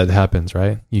you get, that happens,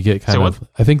 right? You get kind of.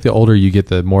 I think the older you get,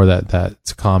 the more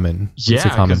that's common. Yeah,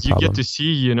 because you get to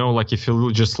see, like if you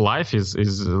look, just life is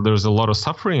there's a lot of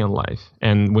suffering in life,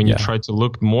 and when you try to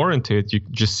look more into it, you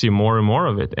just see more and more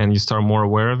of it, and you start more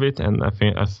aware of it. And I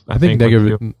think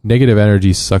negative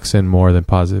energy sucks in more than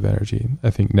positive energy. I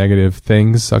think negative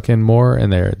things suck in more,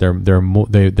 and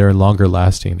they're longer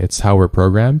lasting. It's how we're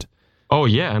programmed. Oh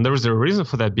yeah, and there was a reason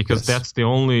for that because that's the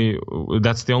only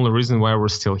reason why we're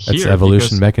still here. It's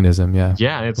evolution mechanism, yeah.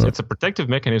 Yeah, it's a protective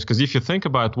mechanism because if you think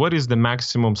about what is the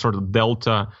maximum sort of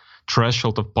delta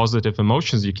threshold of positive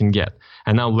emotions you can get,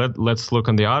 and now let's look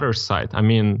on the other side. I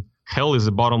mean, hell is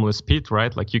a bottomless pit,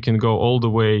 right? Like you can go all the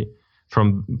way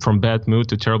from bad mood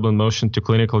to terrible emotion to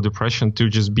clinical depression to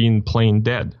just being plain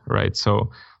dead, right? So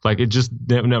like it just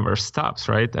never stops,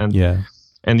 right? And yeah.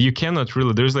 And you cannot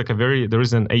really. There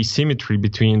is an asymmetry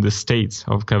between the states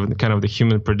of kind of the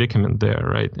human predicament there,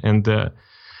 right? And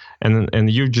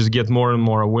you just get more and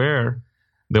more aware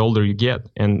the older you get.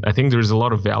 And I think there is a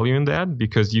lot of value in that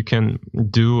because you can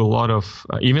do a lot of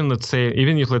even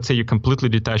if let's say you completely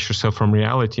detach yourself from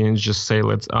reality and just say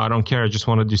I don't care, I just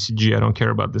want to do CG, I don't care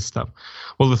about this stuff.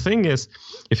 Well, the thing is,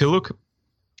 if you look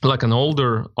like an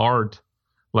older art,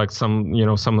 like some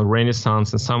of the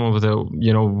Renaissance and some of the,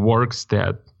 works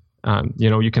that,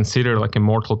 you consider like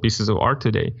immortal pieces of art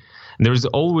today. And there is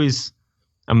always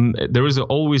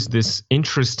this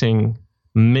interesting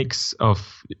mix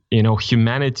of,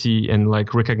 humanity and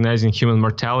like recognizing human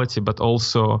mortality, but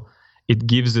also it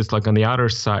gives it like on the other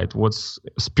side, what's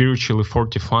spiritually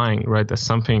fortifying, right? As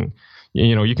something,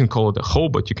 you can call it a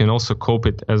hope, but you can also cope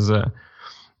it as a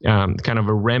kind of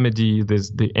a remedy,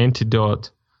 the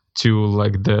antidote to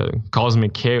like the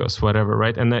cosmic chaos, whatever,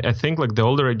 right? And I think like the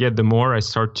older I get, the more I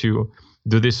start to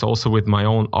do this also with my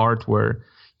own art, where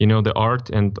the art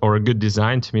or a good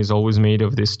design to me is always made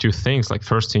of these two things. Like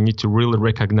first, you need to really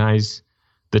recognize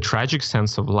the tragic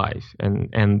sense of life,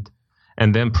 and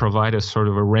then provide a sort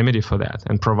of a remedy for that,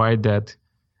 and provide that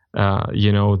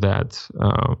kind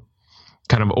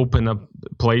of open up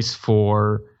place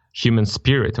for human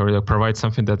spirit, or provide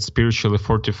something that's spiritually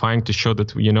fortifying to show that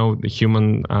the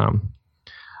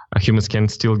humans can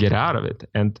still get out of it.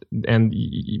 And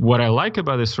what I like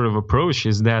about this sort of approach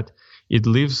is that it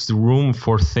leaves room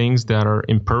for things that are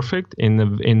imperfect in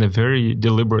a very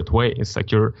deliberate way. It's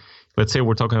like let's say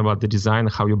we're talking about the design,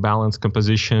 how you balance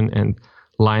composition and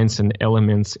lines and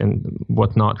elements and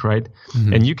whatnot, right?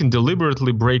 Mm-hmm. And you can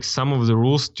deliberately break some of the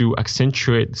rules to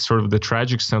accentuate sort of the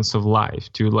tragic sense of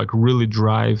life, to like really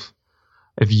drive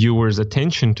a viewer's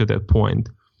attention to that point.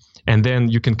 And then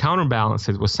you can counterbalance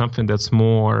it with something that's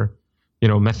more,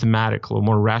 mathematical or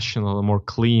more rational or more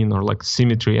clean or like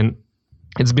symmetry. And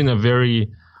it's been a very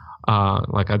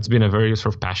sort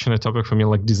of passionate topic for me,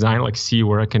 like design, like see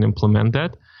where I can implement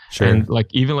that. Sure. And like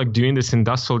even like doing this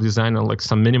industrial design or like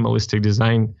some minimalistic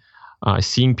design,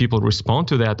 seeing people respond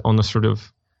to that on a sort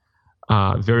of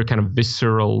very kind of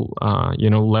visceral,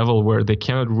 level where they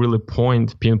cannot really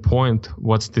pinpoint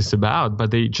what's this about,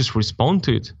 but they just respond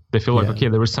to it. They feel like, okay,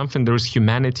 there is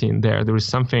humanity in there. There is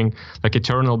something like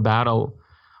eternal battle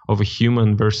of a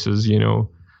human versus,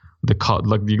 the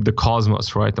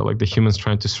cosmos, right? Or like the humans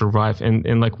trying to survive.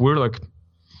 And like we're like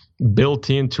built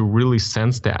in to really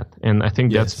sense that. And I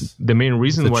think that's the main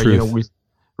reason why, we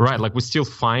still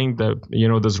find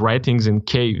those writings in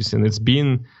caves, and it's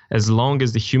been as long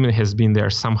as the human has been there.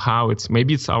 Somehow it's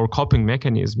our coping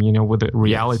mechanism, with the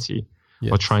reality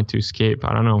or trying to escape.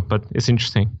 I don't know, but it's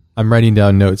interesting. I'm writing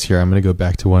down notes here. I'm going to go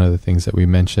back to one of the things that we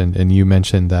mentioned, and you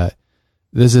mentioned that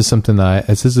this is something that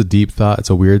this is a deep thought. It's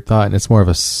a weird thought, and it's more of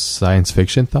a science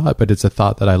fiction thought, but it's a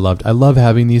thought that I loved. I love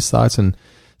having these thoughts, and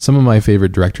some of my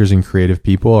favorite directors and creative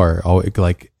people are all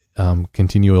like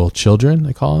continual children,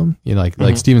 I call them. You know,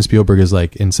 like Steven Spielberg is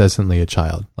like incessantly a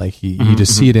child. Like he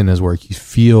just see it in his work. You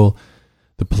feel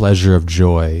the pleasure of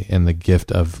joy and the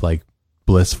gift of like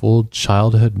blissful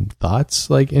childhood thoughts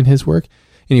like in his work.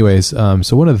 Anyways,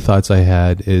 so one of the thoughts I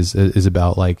had is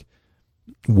about like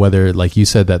whether, like you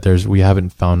said, that we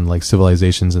haven't found like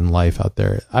civilizations and life out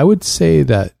there. I would say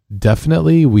that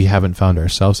definitely we haven't found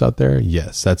ourselves out there.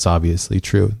 Yes, that's obviously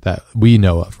true that we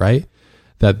know of, right?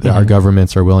 That our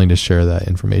governments are willing to share that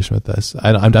information with us.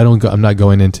 I'm not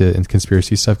going into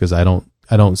conspiracy stuff because I don't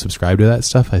subscribe to that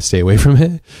stuff. I stay away from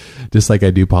it, just like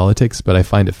I do politics. But I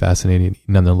find it fascinating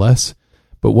nonetheless.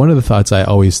 But one of the thoughts I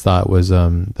always thought was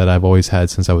that I've always had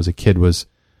since I was a kid was,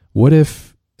 what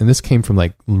if? And this came from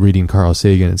like reading Carl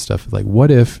Sagan and stuff. Like,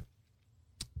 what if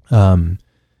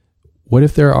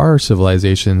there are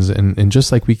civilizations and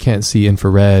just like we can't see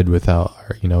infrared without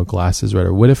our, glasses, right?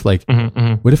 Or what if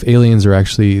what if aliens are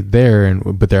actually there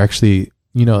but they're actually,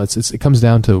 it comes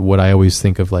down to what I always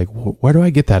think of, like, where do I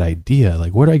get that idea?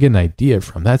 Like, where do I get an idea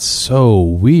from? That's so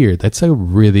weird. That's a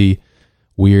really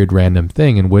weird, random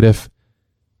thing. And what if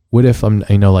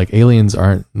like aliens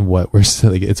aren't what we're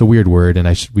like, it's a weird word, and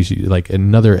we should like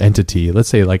another entity. Let's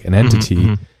say like an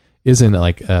entity isn't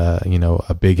like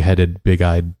a big-headed,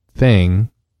 big-eyed thing,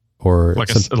 or like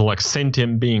like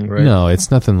sentient being, right? No,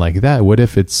 it's nothing like that. What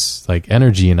if it's like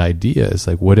energy and ideas?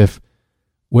 Like what if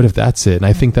that's it? And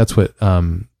I think that's what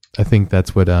Stanley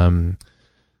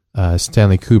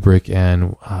Kubrick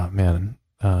and I'm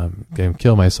gonna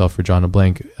kill myself for drawing a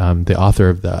blank. The author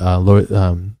of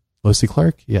the Lucy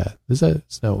Clark? Yeah.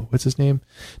 What's his name?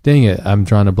 Dang it. I'm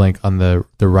drawing a blank on the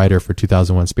writer for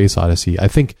 2001 Space Odyssey. I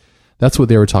think that's what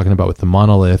they were talking about with the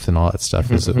monolith and all that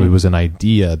stuff. It was an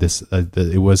idea.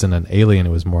 It wasn't an alien. It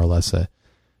was more or less a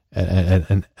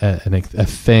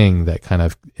thing that kind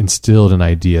of instilled an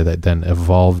idea that then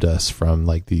evolved us from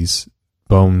like these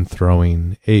bone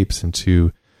throwing apes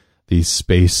into these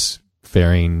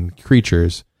space-faring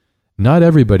creatures. Not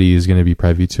everybody is going to be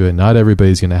privy to it. Not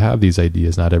everybody's going to have these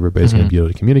ideas. Not everybody's going to be able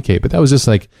to communicate. But that was just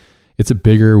like, it's a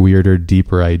bigger, weirder,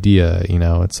 deeper idea.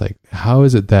 It's like, how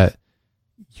is it that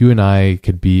you and I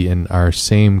could be in our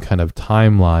same kind of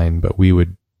timeline, but we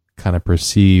would kind of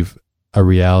perceive a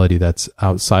reality that's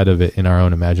outside of it in our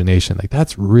own imagination? Like,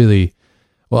 that's really,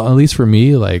 well, at least for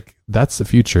me, like, that's the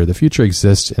future. The future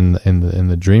exists in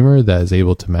the dreamer that is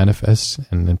able to manifest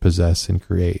and possess and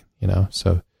create,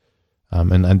 so.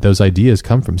 And those ideas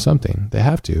come from something. They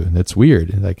have to, and it's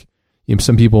weird. Like,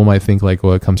 some people might think like,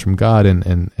 well, it comes from God,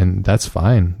 and that's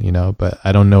fine, but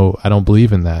I don't know. I don't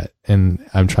believe in that, and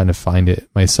I'm trying to find it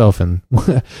myself, and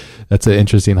that's an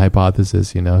interesting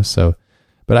hypothesis, So,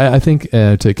 but I think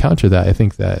to counter that, I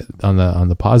think that on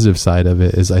the positive side of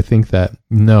it is, I think that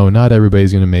no, not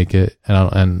everybody's going to make it,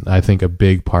 and I think a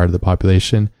big part of the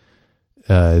population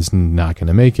is not going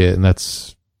to make it, and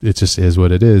it just is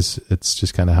what it is. It's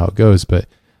just kind of how it goes. But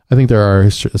I think there are a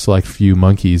select few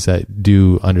monkeys that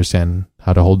do understand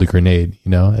how to hold the grenade,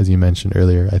 as you mentioned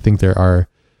earlier. I think there are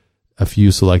a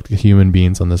few select human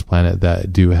beings on this planet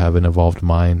that do have an evolved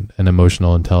mind and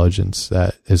emotional intelligence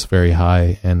that is very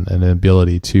high, and an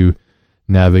ability to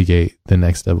navigate the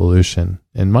next evolution.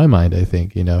 In my mind, I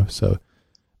think, so.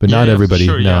 But not everybody.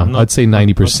 Sure, no, I'd say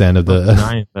 90% of the.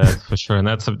 Denying that for sure, and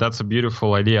that's a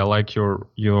beautiful idea. I like your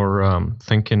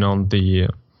thinking on the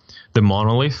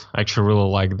monolith. I actually really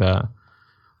like the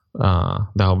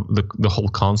whole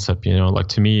concept. Like,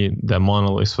 to me, the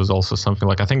monolith was also something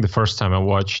like, I think the first time I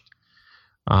watched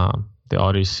the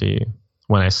Odyssey,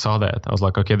 when I saw that, I was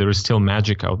like, okay, there is still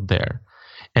magic out there.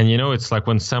 And it's like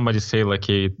when somebody say like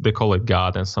they call it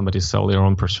God, and somebody sell their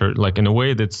own pursuit. Like, in a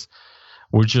way,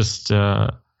 we're just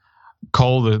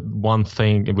call the one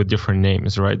thing with different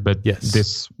names, right? But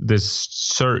yes, this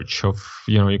search of,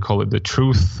 you call it the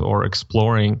truth or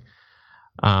exploring,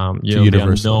 the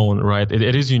unknown, right?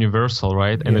 It is universal,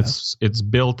 right? And it's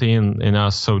built in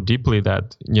us so deeply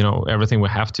that, everything we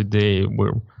have today,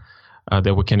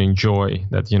 that we can enjoy,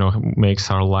 that, makes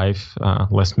our life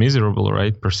less miserable,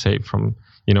 right? Per se, from,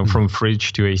 from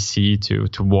fridge to AC to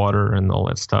water and all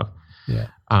that stuff. Yeah.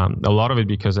 A lot of it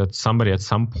because somebody at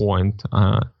some point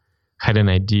had an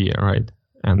idea, right?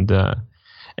 And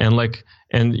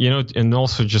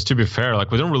also, just to be fair, like,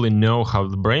 we don't really know how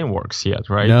the brain works yet,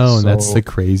 right? No, and that's the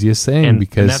craziest thing,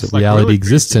 because reality really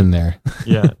exists in there.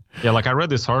 Yeah. Like, I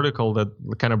read this article that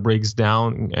kind of breaks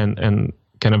down and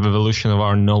kind of evolution of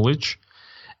our knowledge,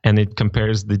 and it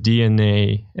compares the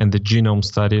DNA and the genome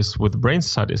studies with brain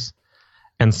studies.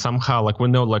 and somehow we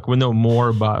know more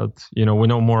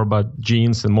about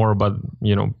genes and more about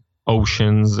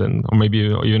oceans, and or maybe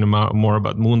even more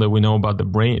about moon than we know about the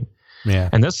brain. Yeah.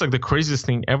 And that's like the craziest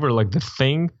thing ever. Like the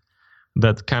thing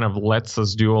that kind of lets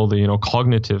us do all the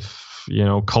cognitive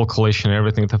calculation and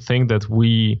everything. The thing that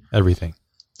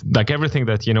everything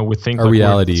that we think our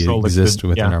reality exists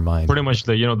within our mind. Pretty much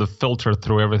the filter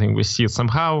through everything we see.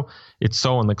 Somehow it's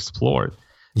so unexplored.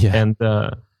 Yeah.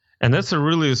 And that's a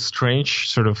really strange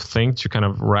sort of thing to kind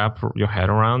of wrap your head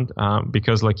around,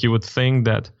 because like you would think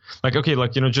that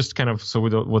just kind of, so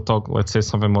we'll talk, let's say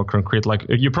something more concrete. Like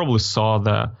you probably saw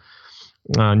the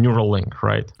neural link,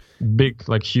 right? Big,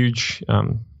 like huge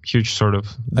sort of.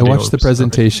 I watched the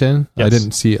presentation. Yes. I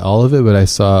didn't see all of it, but I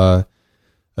saw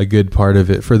a good part of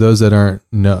it. For those that aren't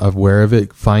aware of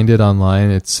it, find it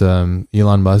online. It's Elon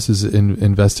Musk is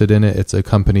invested in it. It's a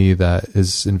company that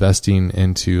is investing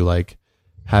into like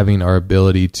having our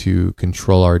ability to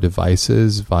control our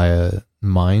devices via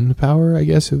mind power, I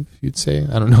guess, if you'd say.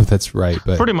 I don't know if that's right,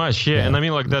 but pretty much, yeah. And I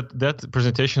mean, like that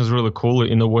presentation is really cool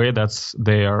in a way. That's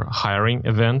their hiring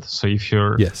event. So if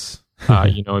you're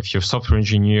if you're a software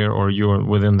engineer or you're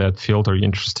within that field or you're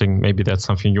interested, maybe that's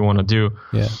something you want to do.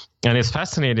 Yeah. And it's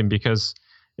fascinating because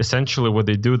essentially what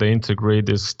they do, they integrate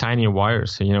these tiny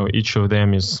wires. Each of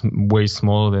them is way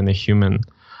smaller than a human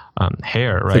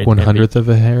hair, right? Like 1/100th of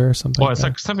a hair or something. Well, it's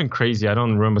like something crazy. I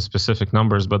don't remember specific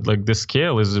numbers, but like the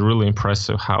scale is really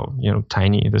impressive how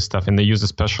tiny this stuff. And they use a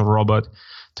special robot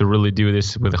to really do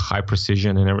this with a high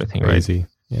precision and everything. Crazy,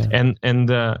 right? Yeah. And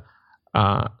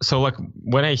so like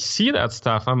when I see that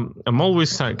stuff, I'm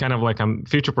always kind of like I'm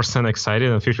 50% excited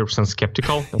and 50%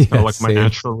 skeptical. That's kind of like my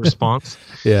natural response.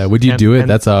 Yeah. Would you do it?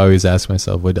 That's how I always ask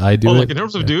myself. Would I do it? Like in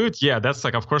terms of do it, yeah. That's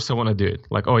like, of course I want to do it.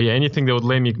 Like, oh yeah, anything that would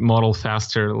let me model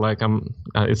faster. Like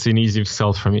it's an easy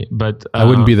sell for me. But I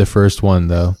wouldn't be the first one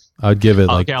though. I would give it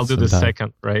I'll do the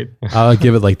second, right? I'll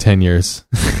give it like 10 years.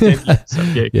 10 years.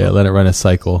 Okay, yeah, cool. let it run a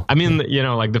cycle. I mean,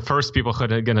 like the first people who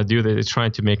are going to do that is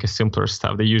trying to make a simpler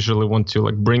stuff. They usually want to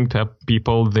like bring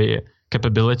people the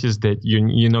capabilities that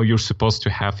you're supposed to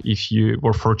have if you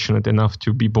were fortunate enough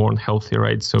to be born healthy,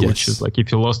 right? So which is like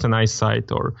if you lost an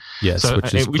eyesight or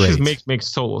which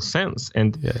makes total sense.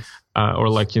 And or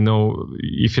like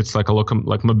if it's like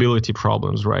like mobility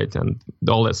problems, right? And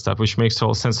all that stuff, which makes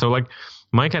total sense. So like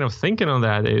my kind of thinking on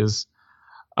that is,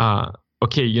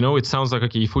 okay, it sounds like,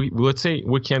 okay, if let's say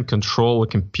we can't control a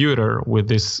computer with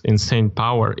this insane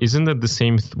power, isn't that the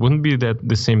same? Wouldn't be that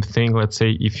the same thing? Let's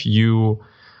say if you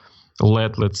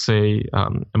let's say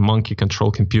a monkey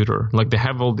control computer, like they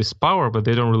have all this power, but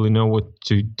they don't really know what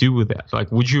to do with that.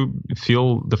 Like, would you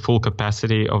feel the full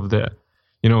capacity of the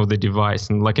the device?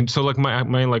 And like, so like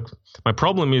my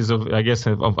problem is of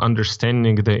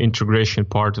understanding the integration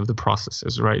part of the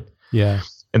processes, right? Yeah.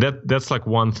 And that's like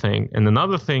one thing. And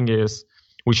another thing is,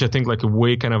 which I think like a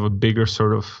way kind of a bigger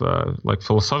sort of like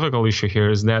philosophical issue here,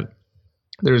 is that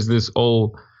there's this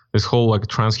whole like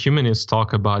transhumanist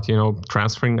talk about,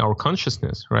 transferring our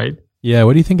consciousness, right? Yeah.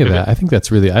 What do you think of that? I think that's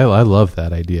really, I love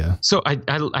that idea. So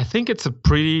I think it's a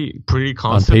pretty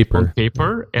concept on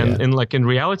paper. And like in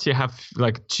reality, I have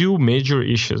like two major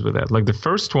issues with that. Like the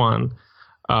first one,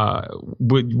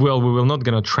 we will not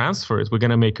going to transfer it. We're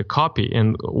going to make a copy.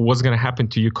 And what's going to happen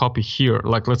to your copy here?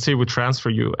 Like, let's say we transfer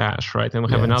you Ash, right? And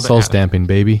we have another soul Ash. Stamping,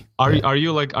 baby. Are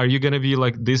you going to be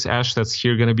like this Ash that's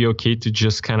here going to be okay to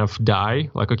just kind of die?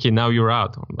 Like, okay, now you're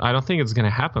out. I don't think it's going to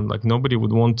happen. Like nobody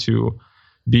would want to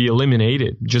be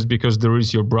eliminated just because there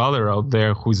is your brother out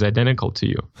there who's identical to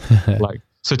you. Like,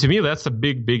 so to me, that's a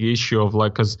big issue of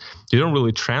like, because you don't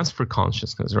really transfer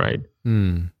consciousness, right?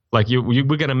 Like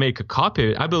we're gonna make a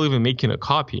copy. I believe in making a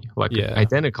copy, like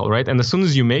identical, right? And as soon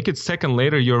as you make it, second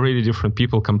later, you're already different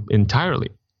people entirely,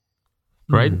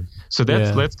 right? So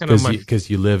that's kind of because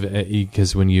you live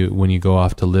because when you go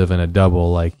off to live in a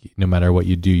double, like no matter what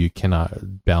you do, you cannot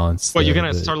balance. Well, you're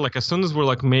gonna start like as soon as we're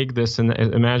like make this and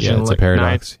imagine like a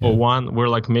paradox, 901, we're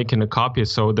like making a copy,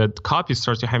 so that copy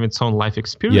starts to have its own life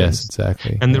experience. Yes,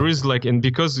 exactly. And there is like, and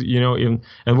because and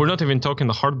we're not even talking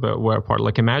the hardware part.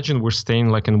 Like imagine we're staying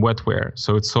like in wetware,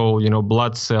 so it's all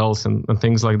blood cells and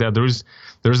things like that. There's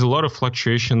a lot of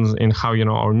fluctuations in how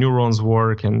our neurons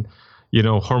work and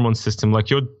hormone system. Like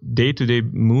your day-to-day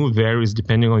mood varies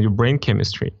depending on your brain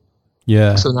chemistry.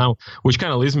 Yeah. So now, which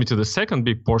kind of leads me to the second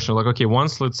big portion. Like, okay,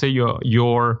 once let's say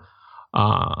your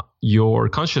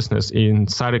consciousness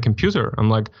inside a computer, I'm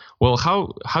like, well,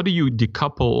 how do you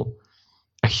decouple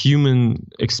a human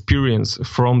experience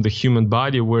from the human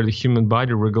body, where the human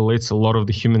body regulates a lot of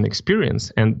the human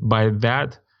experience, and by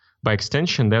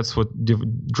extension, that's what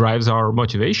drives our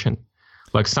motivation.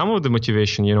 like some of the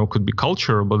motivation, could be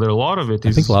culture, but there are a lot of it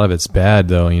is. I think a lot of it's bad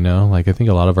though, like I think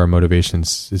a lot of our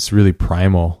motivations is really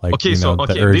primal, like,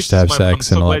 the urge to have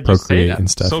sex and all that, procreate and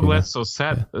stuff. So glad, so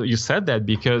sad you said that,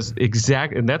 because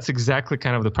and that's exactly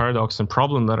kind of the paradox and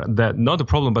problem that not the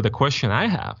problem, but the question I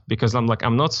have, because I'm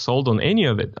not sold on any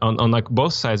of it on like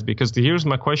both sides, because here's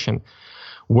my question.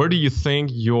 Where do you think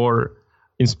your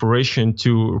inspiration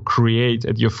to create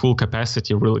at your full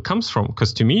capacity really comes from?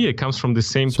 Because to me, it comes from the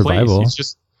same survival. place. It's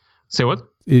just, say what?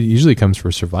 It usually comes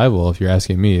for survival. If you're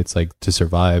asking me, it's like to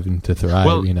survive and to thrive,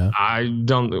 I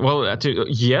don't,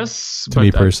 yes, to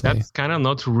me personally, that's kind of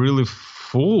not really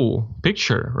full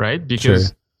picture, right?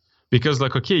 Because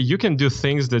like, okay, you can do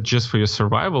things that just for your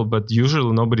survival, but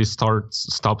usually nobody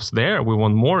stops there. We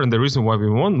want more. And the reason why we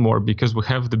want more, because we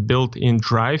have the built-in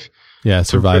drive. Yeah,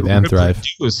 survive and thrive.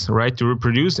 Right? To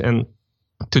reproduce and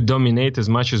to dominate as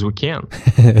much as we can.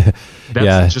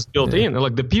 That's just built in.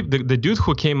 Like the dude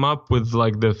who came up with,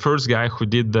 like, the first guy who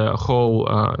did the whole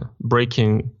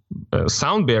breaking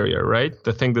sound barrier, right?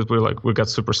 The thing that we got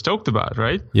super stoked about,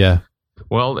 right? Yeah.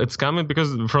 Well, it's coming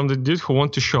because from the dude who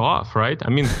wants to show off, right? I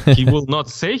mean, he will not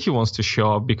say he wants to show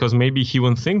off, because maybe he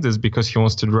won't think this because he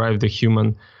wants to drive the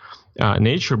human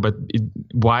nature. But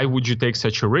why would you take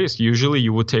such a risk? Usually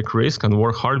you would take risk and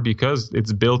work hard because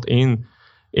it's built in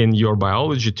your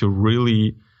biology to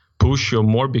really push you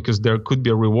more, because there could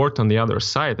be a reward on the other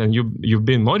side, and you've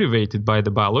been motivated by the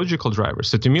biological driver.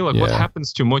 So to me, what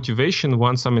happens to motivation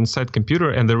once I'm inside computer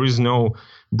and there is no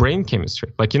brain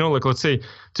chemistry? Like, let's say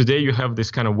today you have this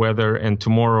kind of weather and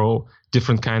tomorrow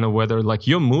different kind of weather, like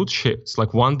your mood shifts.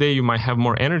 Like one day you might have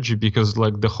more energy because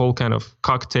like the whole kind of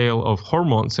cocktail of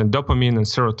hormones and dopamine and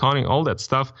serotonin, all that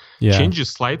stuff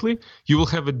changes slightly. You will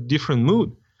have a different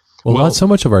mood. Well, not so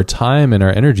much of our time and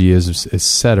our energy is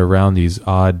set around these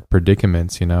odd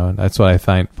predicaments, That's what I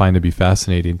find to be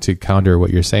fascinating. To counter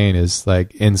what you're saying is,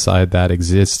 like, inside that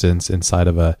existence, inside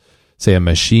of a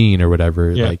machine or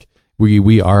whatever, like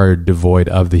we are devoid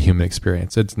of the human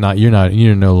experience. It's not,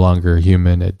 you're no longer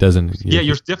human. It doesn't.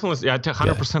 You're definitely, I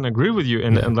 100% agree with you.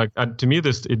 And like, to me,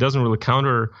 it doesn't really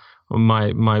counter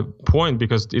my point,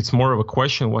 because it's more of a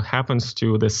question, what happens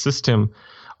to the system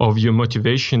of your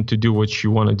motivation to do what you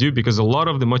want to do? Because a lot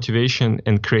of the motivation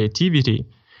and creativity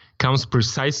comes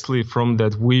precisely from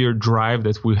that weird drive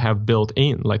that we have built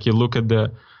in. Like you look at the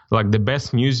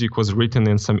best music was written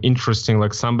in some interesting,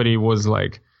 like somebody was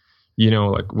like,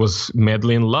 was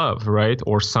madly in love, right?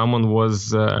 Or someone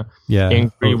was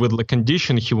angry with the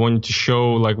condition. He wanted to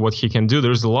show like what he can do.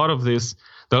 There's a lot of this,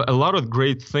 a lot of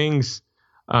great things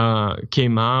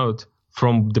came out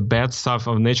from the bad stuff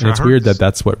of nature. And it's weird that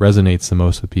that's what resonates the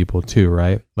most with people too,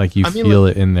 right? Like you feel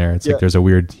it in there. It's like there's a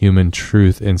weird human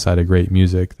truth inside of great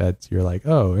music that you're like,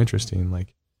 oh, interesting.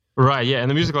 Like, right, yeah.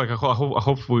 And the music, like, I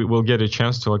hope we will get a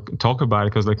chance to like talk about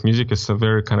it, because like music is a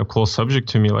very kind of close subject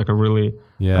to me. Like a really,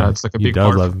 it's like a big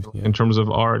part in terms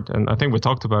of art. And I think we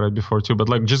talked about it before too. But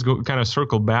like, just go kind of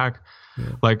circle back. Yeah.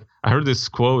 Like I heard this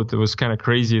quote. It was kind of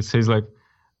crazy. It says like,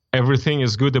 everything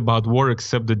is good about war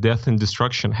except the death and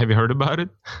destruction. Have you heard about it?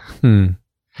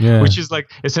 Yeah. Which is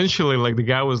like essentially like the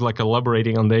guy was like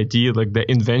elaborating on the idea, like the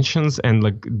inventions and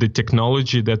like the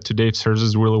technology that today serves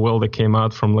us really well, that came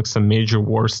out from like some major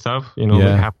war stuff,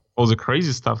 like all the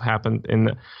crazy stuff happened in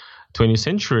the 20th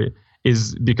century,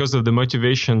 is because of the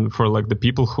motivation for like the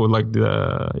people who like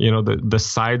the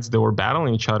sides that were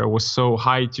battling each other was so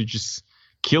high to just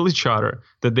kill each other,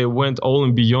 that they went all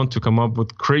and beyond to come up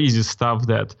with crazy stuff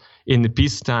that in the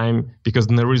peacetime, because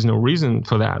there is no reason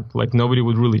for that, like nobody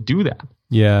would really do that.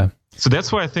 Yeah. So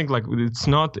that's why I think like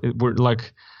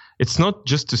it's not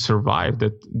just to survive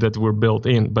that we're built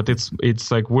in, but it's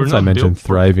like we're not. I mentioned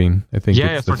thriving. I think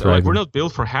we're not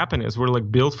built for happiness. We're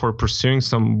like built for pursuing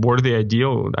some worthy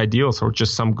ideals or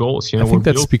just some goals. I think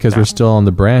that's because we're still on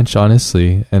the branch,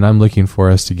 honestly, and I'm looking for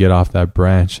us to get off that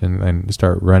branch and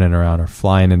start running around or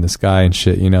flying in the sky and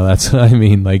shit. That's what I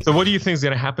mean. Like, so what do you think is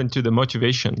going to happen to the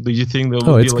motivation? Do you think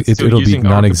it'll be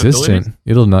non-existent?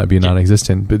 It'll not be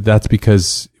non-existent, but that's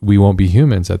because we won't be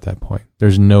humans at that point.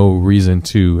 There's no reason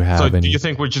to have any. Do you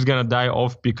think we're just going to die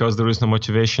off because there is no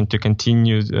motivation to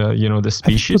continue, the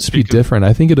species? Let's be different.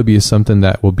 I think it'll be something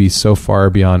that will be so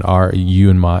far beyond you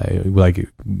and my,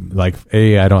 like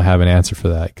A, I don't have an answer for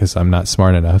that because I'm not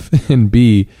smart enough. And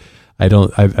B, I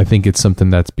think it's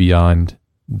something that's beyond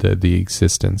the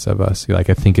existence of us. Like,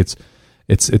 I think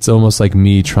it's almost like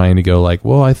me trying to go like,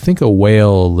 well, I think a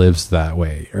whale lives that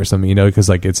way or something, because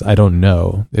like I don't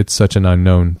know. It's such an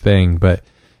unknown thing. But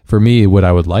for me, what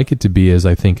I would like it to be is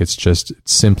I think it's just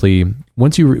simply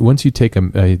once you take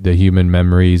the human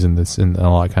memories and this and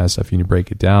all that kind of stuff and you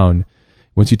break it down,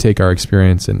 once you take our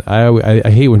experience, and I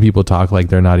hate when people talk like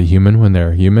they're not a human when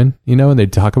they're human, and they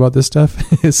talk about this stuff.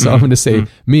 So I'm going to say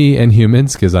me and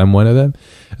humans, because I'm one of them.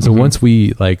 So once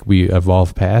we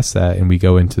evolve past that and we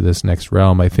go into this next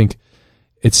realm, I think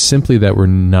it's simply that we're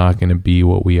not going to be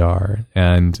what we are,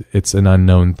 and it's an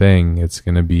unknown thing. It's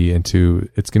going to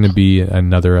be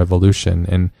another evolution,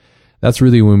 and that's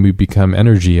really when we become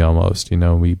energy almost.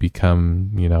 We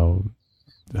become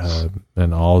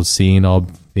an all-seeing,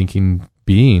 all-thinking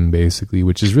being, basically,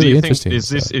 which is really interesting.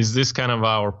 Is this kind of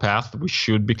our path? We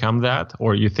should become that,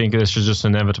 or you think this is just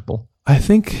inevitable? I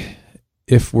think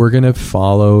if we're going to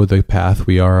follow the path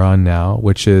we are on now,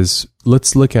 which is,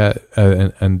 let's look at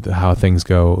and how things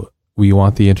go. We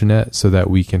want the internet so that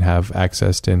we can have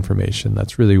access to information.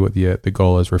 That's really what the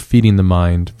goal is. We're feeding the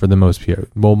mind for the most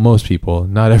people,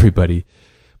 not everybody,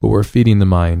 but we're feeding the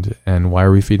mind. And why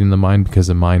are we feeding the mind? Because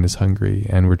the mind is hungry,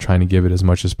 and we're trying to give it as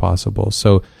much as possible.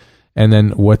 So, and then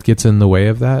what gets in the way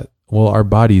of that? Well, our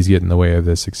bodies get in the way of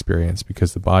this experience,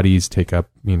 because the bodies take up,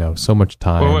 so much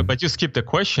time. Wait, but you skipped the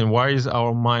question. Why is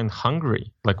our mind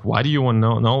hungry? Like, why do you want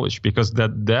knowledge? Because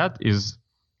that is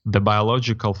the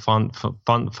biological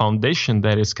foundation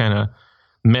that is kind of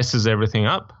messes everything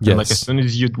up. Yes. And like, as soon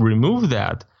as you remove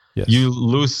that, yes, you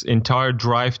lose entire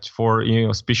drive for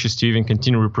species to even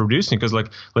continue reproducing. Because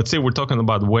like, let's say we're talking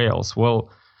about whales. Well,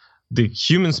 the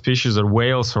human species or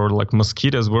whales or like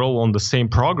mosquitoes, we're all on the same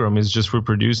program, is just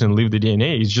reproduce and leave the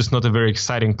DNA. It's just not a very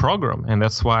exciting program. And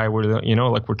that's why we're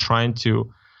trying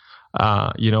to,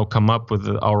 come up with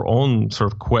our own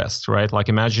sort of quest, right? Like,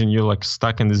 imagine you're like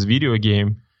stuck in this video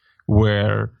game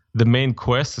where the main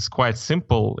quest is quite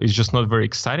simple. It's just not a very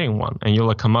exciting one. And you'll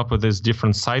like come up with this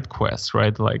different side quests,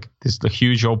 right? Like the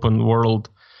huge open world,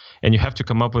 and you have to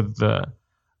come up with the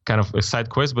kind of a side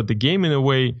quest, but the game in a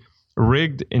way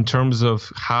rigged in terms of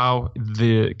how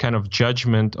the kind of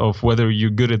judgment of whether you're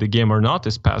good at the game or not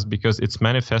is passed, because it's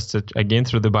manifested again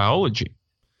through the biology.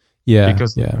 Yeah.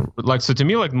 Because like, so to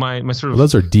me, like my sort of,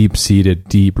 those are deep-seated,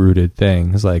 deep-rooted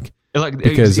things. Like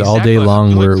because exactly, all day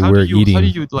long we're eating. How do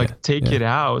you take it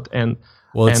out and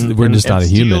we're just not a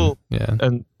human. Yeah.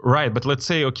 And right, but let's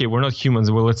say, okay, we're not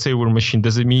humans. Well, let's say we're a machine.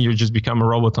 Does it mean you just become a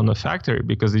robot on the factory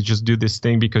because they just do this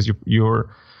thing because you're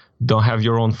don't have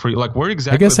your own free, like, where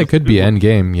exactly? I guess that could be end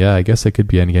game. Yeah, I guess that could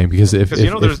be end game, because if there's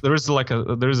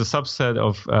a subset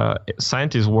of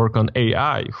scientists work on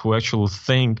AI who actually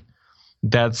think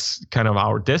that's kind of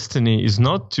our destiny, is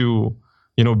not to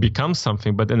become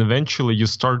something, but then eventually you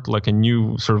start like a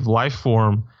new sort of life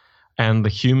form, and the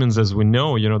humans as we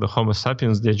know, the Homo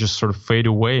sapiens, they just sort of fade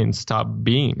away and stop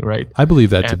being, right? I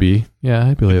believe that to be. Yeah,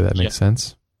 I believe that makes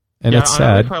sense. And it's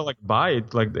sad. If I like buy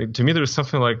it, like to me there's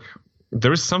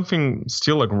something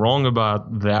still like wrong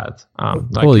about that.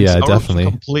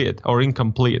 Definitely.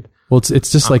 Incomplete. Well,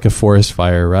 it's just like a forest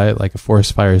fire, right? Like a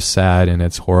forest fire is sad and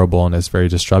it's horrible and it's very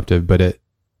disruptive, but it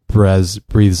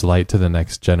breathes light to the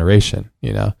next generation,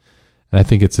 And I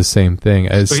think it's the same thing,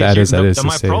 as sad as that is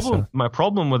to say. My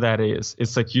problem with that is,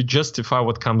 it's like you justify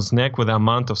what comes next with the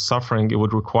amount of suffering it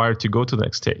would require to go to the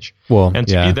next stage. Well, and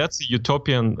to me, that's a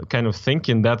utopian kind of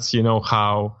thinking. That's,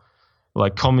 how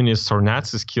like communists or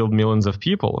Nazis killed millions of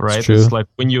people, right? It's like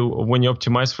when you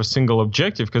optimize for a single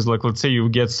objective, because like, let's say you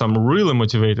get some really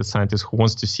motivated scientist who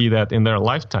wants to see that in their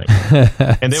lifetime,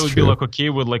 and they would be like okay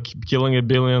with like killing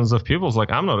billions of people. It's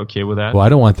like, I'm not okay with that. Well, I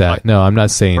don't want that. Like, no, I'm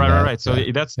not saying that. Right. So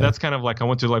that's kind of like, I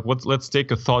want to like, let's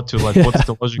take a thought to like, what's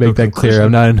the logical make that conclusion? clear.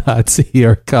 I'm not a Nazi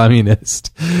or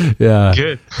communist. Yeah.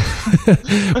 Good.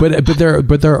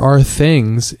 but there are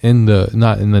things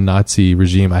not in the Nazi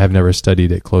regime. I have never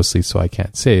studied it closely, so I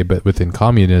can't say, but within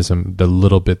communism, the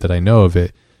little bit that I know of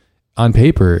it, on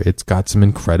paper, it's got some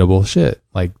incredible shit.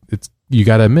 Like, you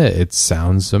got to admit, it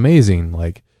sounds amazing.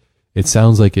 Like, it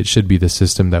sounds like it should be the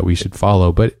system that we should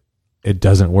follow, but it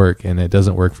doesn't work, and it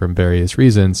doesn't work for various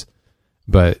reasons.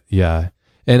 But yeah.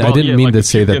 And I didn't mean to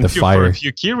say that the fire. For a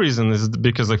few key reasons is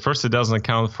because, like, first, it doesn't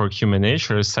account for human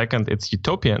nature. Second, it's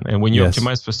utopian. And when you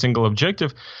optimize for a single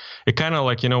objective, it kind of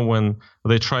like, when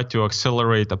they try to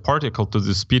accelerate a particle to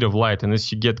the speed of light, and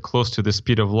as you get close to the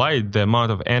speed of light, the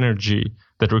amount of energy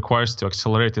that requires to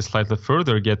accelerate it slightly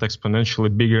further get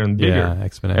exponentially bigger and bigger. Yeah,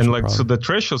 exponential. And like, so the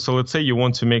threshold, so let's say you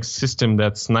want to make a system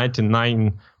that's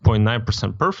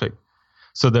 99.9% perfect.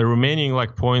 So the remaining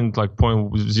like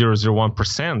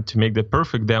 0.001% to make that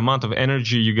perfect, the amount of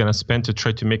energy you're going to spend to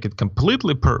try to make it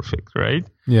completely perfect, right?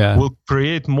 Yeah. Will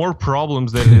create more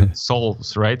problems than it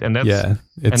solves, right? And that's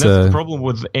the problem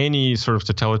with any sort of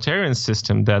totalitarian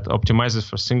system that optimizes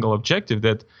for a single objective,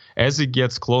 that as it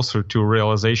gets closer to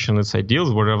realization its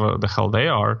ideals, whatever the hell they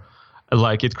are,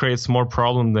 like it creates more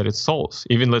problem than it solves.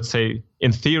 Even let's say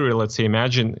in theory, let's say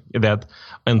imagine that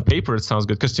on paper it sounds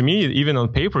good, because to me even on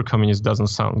paper communist doesn't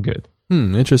sound good.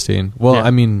 Interesting. Well,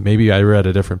 I mean, maybe I read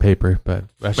a different paper, but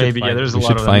maybe there's a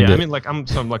lot of them. Yeah, I mean, like I'm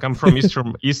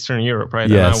from Eastern Europe, right?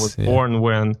 Yes, and I was born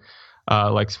when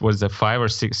was it 5 or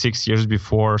 6 years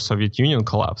before Soviet Union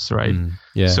collapsed, right?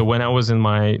 Yeah. So when I was in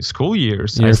my school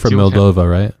years, you're from Moldova,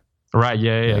 right? Right.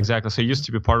 Yeah, exactly. So it used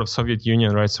to be part of Soviet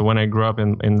Union, right? So when I grew up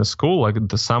in the school, like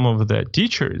some of the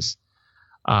teachers,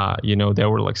 they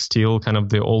were like still kind of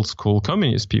the old school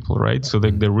communist people, right? So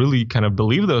they really kind of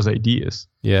believe those ideas.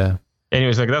 Yeah.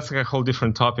 Anyways, like that's like a whole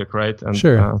different topic, right? And,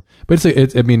 sure. But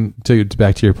I mean, to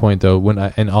back to your point though,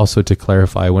 and also to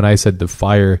clarify, when I said the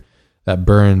fire that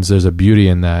burns, there's a beauty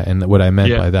in that. And what I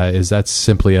meant by that is that's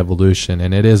simply evolution.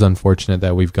 And it is unfortunate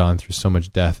that we've gone through so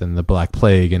much death and the Black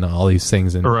Plague and all these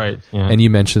things. And, right. Yeah. And you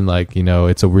mentioned like,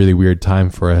 it's a really weird time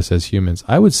for us as humans.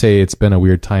 I would say it's been a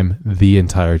weird time the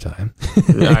entire time.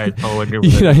 Yeah, I totally agree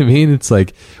with You know what I mean? It's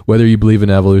like, whether you believe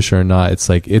in evolution or not, it's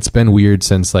like, it's been weird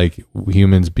since like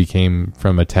humans became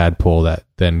from a tadpole that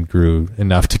then grew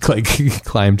enough to like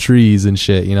climb trees and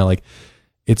shit, like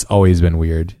it's always been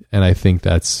weird. And I think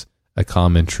that's a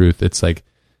common truth. It's like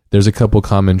there's a couple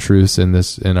common truths in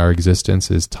our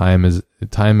existence. Is time is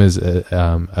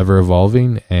ever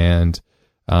evolving, and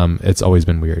it's always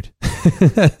been weird.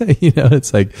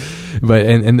 It's like, but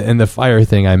and the fire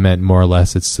thing I meant more or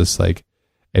less. It's just like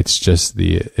it's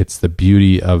the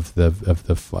beauty of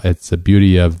the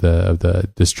beauty of the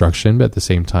destruction, but at the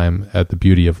same time at the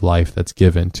beauty of life that's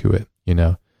given to it.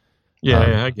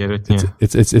 Yeah, I get it. Yeah.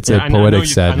 It's a poetic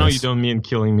sadness. I know you don't mean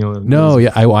killing millions. No,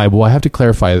 yeah, I have to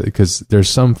clarify it because there's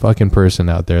some fucking person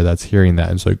out there that's hearing that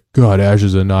and it's like, God, Ash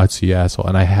is a Nazi asshole,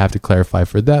 and I have to clarify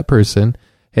for that person,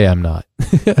 hey, I'm not.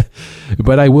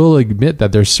 But I will admit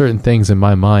that there's certain things in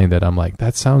my mind that I'm like,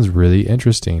 that sounds really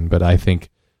interesting, but I think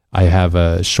I have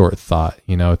a short thought.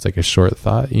 It's like a short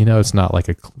thought. It's not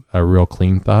like a real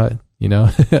clean thought.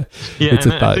 Yeah, it's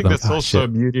and I think that's also a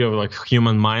beauty of like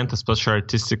human mind, especially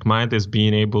artistic mind, is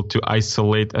being able to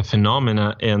isolate a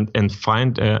phenomena and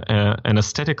find an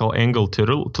aesthetical angle to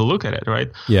look at it, right?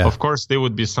 Yeah. Of course, there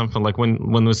would be something like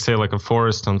when we say like a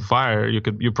forest on fire,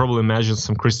 you probably imagine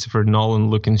some Christopher Nolan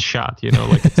looking shot,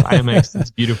 like it's IMAX, it's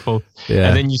beautiful,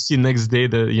 and then you see next day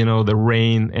the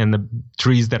rain and the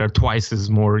trees that are twice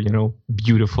as more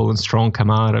beautiful and strong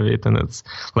come out of it, and it's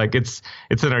like it's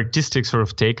an artistic sort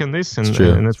of take on this. And, it's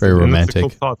true. And it's very romantic. And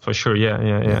that's a cool thought for sure.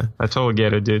 Yeah. I totally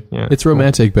get it, dude. Yeah. It's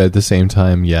romantic, but at the same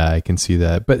time, I can see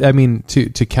that. But I mean,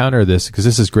 to counter this, because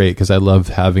this is great, because I love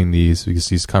having these, because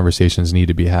these conversations need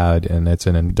to be had, and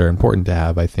they're important to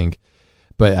have, I think.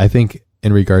 But I think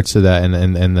in regards to that, and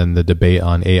then the debate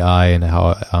on AI and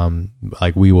how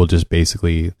like we will just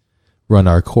basically run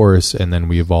our course and then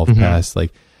we evolve past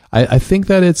like. I think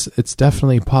that it's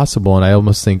definitely possible, and I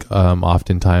almost think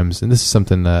oftentimes, and this is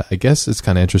something that I guess is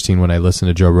kind of interesting when I listen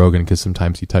to Joe Rogan, because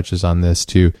sometimes he touches on this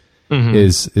too,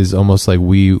 is almost like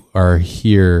we are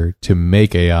here to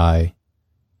make AI,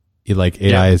 like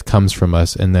AI comes from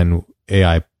us, and then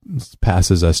AI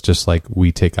passes us just like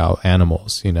we take out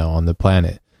animals, on the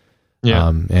planet. Yeah.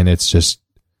 And it's just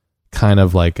kind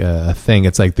of like a thing.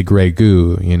 It's like the gray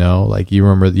goo, like you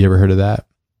ever heard of that?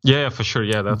 Yeah, for sure.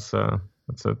 Yeah, that's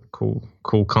a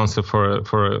cool concept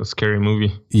for a scary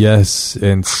movie. Yes,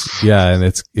 and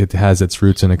it has its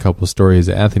roots in a couple of stories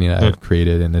that Anthony and I have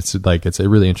created, and it's a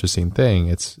really interesting thing.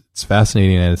 It's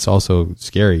fascinating, and it's also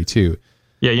scary too.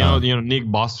 Yeah, Nick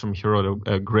Bostrom, he wrote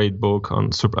a great book on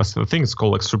I think it's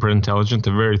called like Super Intelligent,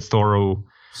 a very thorough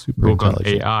book on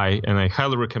AI, and I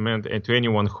highly recommend it to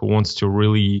anyone who wants to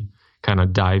really kind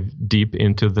of dive deep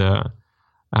into the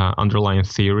underlying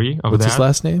theory of What's his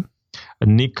last name?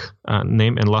 Nick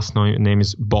name and last name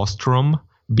is Bostrom,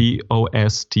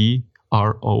 Bostrom.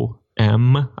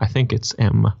 I think it's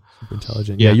M. Super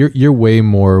intelligent. Yeah, you're way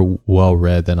more well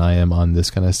read than I am on this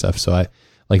kind of stuff. So I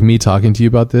like me talking to you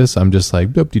about this. I'm just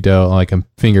like doop-de-do, like I'm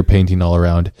finger painting all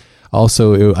around.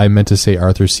 Also, I meant to say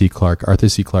Arthur C. Clarke. Arthur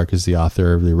C. Clarke is the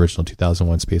author of the original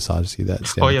 2001: Space Odyssey.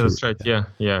 That's right.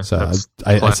 Yeah. So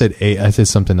I said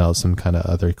something else, some kind of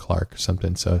other Clark or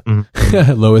something. So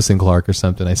Lois and Clark or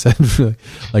something. I said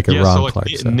like a wrong Clark.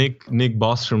 Nick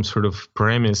Bostrom's sort of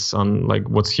premise on like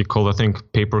what's he called? I think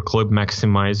paperclip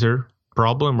maximizer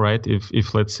problem, right?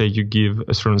 If let's say you give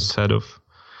a certain set of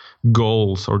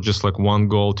goals or just like one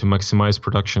goal to maximize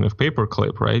production of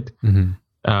paperclip, right?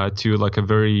 To like a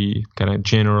very kind of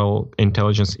general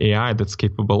intelligence AI that's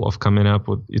capable of coming up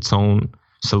with its own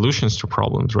solutions to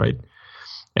problems, right?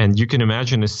 And you can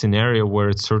imagine a scenario where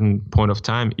at a certain point of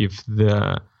time, if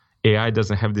the AI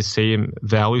doesn't have the same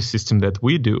value system that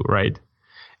we do, right?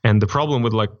 And the problem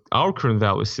with like our current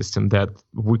value system, that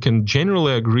we can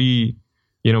generally agree,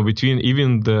 between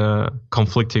even the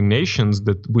conflicting nations,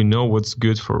 that we know what's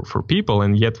good for people,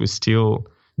 and yet we still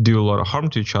do a lot of harm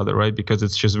to each other, right? Because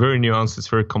it's just very nuanced, it's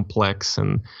very complex,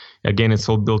 and again, it's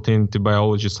all built into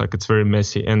biology. It's like it's very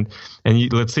messy. And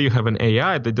let's say you have an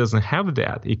AI that doesn't have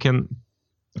that. It can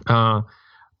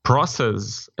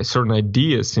process certain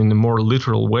ideas in a more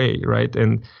literal way, right?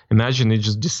 And imagine it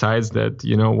just decides that,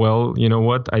 well, you know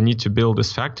what, I need to build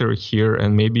this factory here,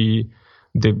 and maybe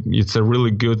it's a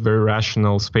really good, very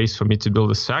rational space for me to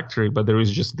build this factory, but there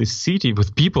is just this city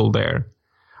with people there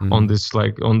on this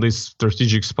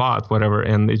strategic spot, whatever,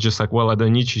 and it's just like, well, I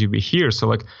don't need you to be here. So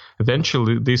like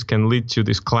eventually this can lead to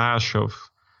this clash of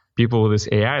people with this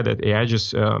AI, that AI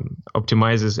just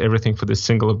optimizes everything for the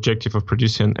single objective of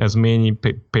producing as many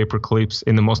paper clips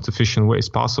in the most efficient way as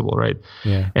possible, right?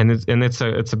 Yeah. And it's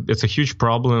a huge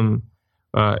problem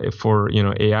for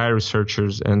AI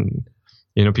researchers and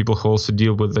people who also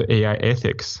deal with the AI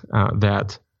ethics,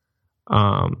 that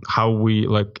how we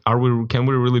can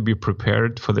we really be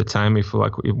prepared for the time if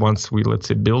once we, let's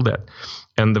say, build that.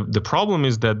 And the problem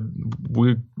is that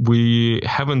we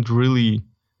haven't really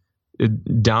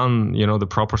done the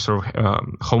proper sort of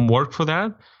homework for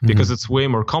that, because it's way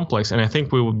more complex. And I think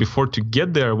before to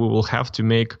get there, we will have to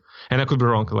make, and I could be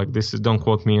wrong, like this is, don't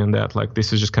quote me on that, like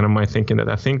this is just kind of my thinking, that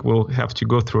I think we'll have to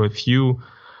go through a few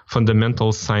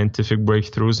fundamental scientific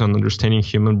breakthroughs on understanding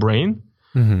human brain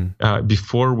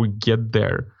before we get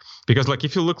there. Because like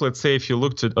if you look, let's say,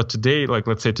 today, like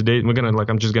let's say today,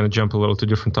 I'm just gonna jump a little to a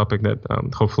different topic that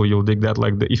hopefully you'll dig that.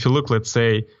 Like if you look, let's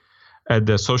say, at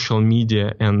the social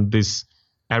media and this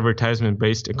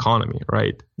advertisement-based economy,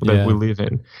 right, that we live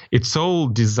in, it's all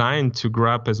designed to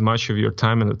grab as much of your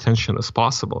time and attention as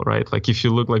possible, right? Like if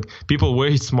you look, like people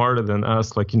way smarter than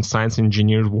us, like in science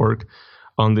engineers, work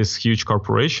on these huge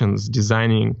corporations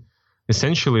designing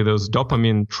essentially those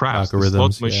dopamine traps,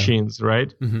 slot machines,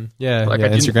 right? Yeah, like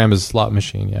Instagram is a slot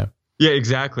machine, Yeah,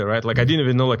 exactly, right? Like I didn't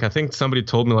even know, like I think somebody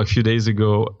told me like a few days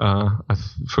ago, I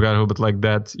forgot who, but like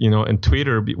that, and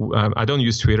Twitter, I don't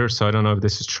use Twitter, so I don't know if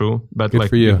this is true, but good like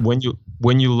for you.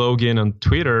 when you log in on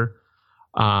Twitter,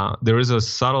 there is a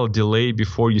subtle delay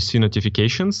before you see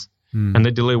notifications. And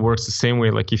the delay works the same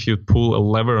way, like if you pull a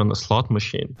lever on a slot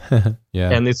machine.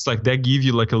 And it's like that give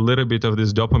you like a little bit of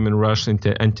this dopamine rush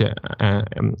into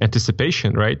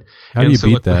anticipation, right? How do you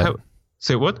beat that?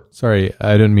 Say what? Sorry,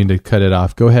 I didn't mean to cut it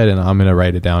off. Go ahead, and I'm going to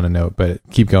write it down a note, but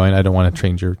keep going. I don't want to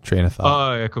change your train of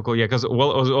thought. Oh, yeah, cool. Yeah, because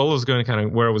all I was going to kind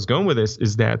of where I was going with this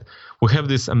is that we have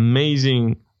this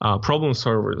amazing problem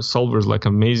solvers, like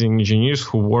amazing engineers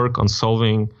who work on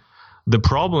solving the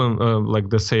problem, like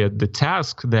they say, the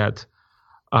task that,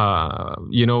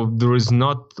 there is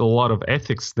not a lot of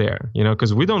ethics there,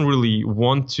 because we don't really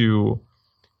want to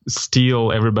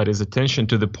steal everybody's attention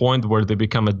to the point where they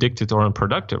become addicted or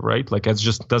unproductive, right? Like it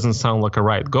just doesn't sound like a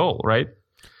right goal, right?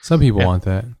 Some people want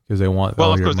that because they want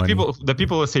all your money. Well, of course, the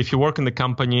people, let's say, if you work in the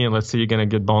company and let's say you're going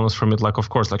to get bonus from it, like, of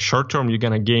course, like short term, you're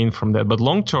going to gain from that. But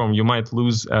long term, you might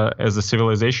lose as a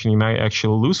civilization, you might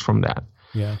actually lose from that.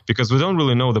 Yeah. Because we don't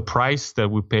really know the price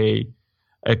that we pay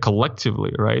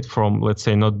collectively, right? From, let's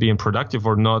say, not being productive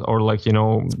or not, or like,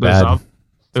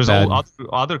 there's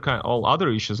all other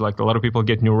issues. Like a lot of people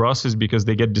get neurosis because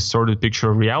they get distorted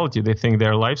picture of reality. They think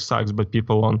their life sucks, but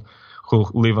people who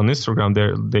live on Instagram,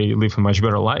 they live a much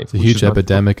better life. It's a huge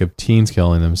epidemic of teens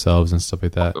killing themselves and stuff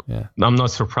like that. Yeah. I'm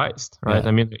not surprised, right? Yeah.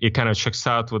 I mean, it kind of checks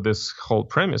out with this whole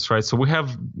premise, right? So we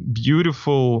have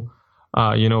beautiful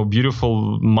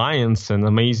minds and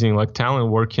amazing like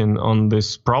talent working on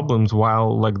these problems,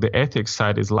 while like the ethics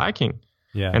side is lacking.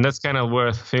 Yeah. And that's kind of where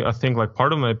I think like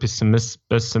part of my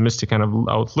pessimistic kind of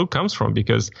outlook comes from,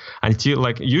 because until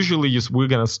like usually we're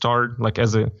going to start like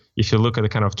if you look at the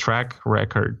kind of track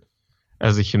record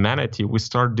as a humanity, we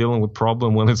start dealing with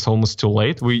problem when it's almost too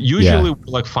late. We usually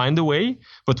like find a way,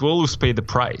 but we always pay the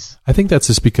price. I think that's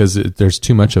just because there's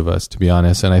too much of us, to be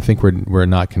honest. And I think we're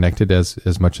not connected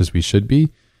as much as we should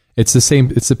be. It's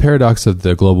the paradox of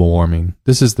the global warming.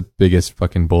 This is the biggest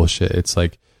fucking bullshit. It's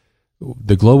like,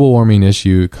 the global warming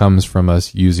issue comes from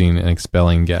us using and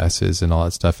expelling gases and all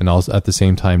that stuff, and also at the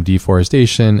same time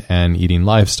deforestation and eating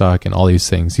livestock and all these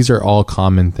things. These are all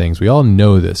common things. We all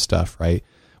know this stuff, right?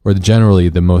 Or generally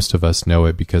the most of us know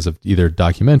it because of either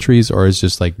documentaries or it's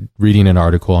just like reading an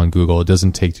article on Google. It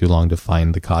doesn't take too long to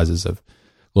find the causes of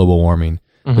global warming.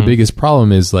 The biggest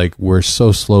problem is like we're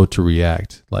so slow to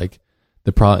react. Like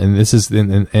the problem, and this is,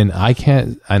 and I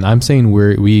can't, and I'm saying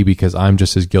we because I'm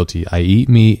just as guilty. I eat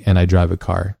meat and I drive a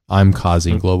car. I'm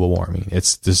causing global warming.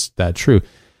 It's just that true.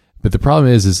 But the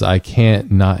problem is I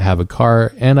can't not have a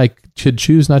car, and I should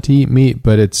choose not to eat meat,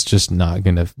 but it's just not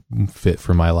going to fit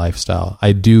for my lifestyle.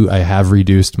 I have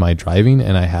reduced my driving,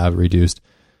 and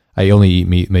I only eat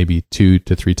meat maybe 2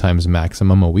 to 3 times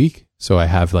maximum a week. So I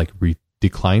have like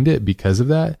declined it because of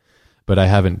that, but I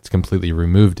haven't completely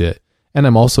removed it. And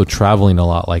I'm also traveling a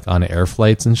lot, like on air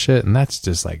flights and shit. And that's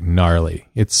just like gnarly.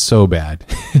 It's so bad.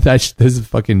 This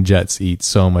fucking jets eat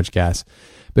so much gas.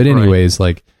 But anyways,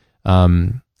 like,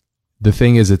 the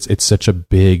thing is, it's such a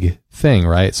big thing,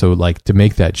 right? So like to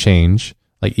make that change,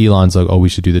 like Elon's like, oh, we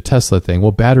should do the Tesla thing.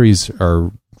 Well, batteries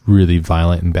are really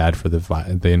violent and bad for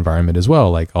the environment as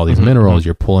well. Like all these minerals,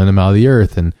 you're pulling them out of the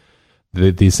earth, and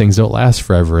these things don't last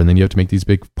forever. And then you have to make these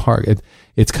big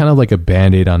it's kind of like a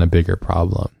Band-Aid on a bigger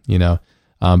problem, you know?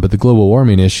 But the global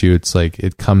warming issue, it's like,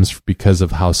 it comes because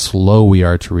of how slow we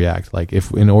are to react. Like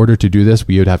if in order to do this,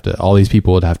 all these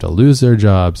people would have to lose their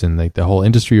jobs, and like the whole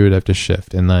industry would have to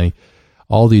shift. And like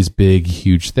all these big,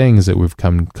 huge things that we've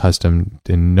come accustomed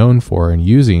and known for and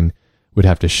using would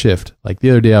have to shift. Like the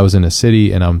other day I was in a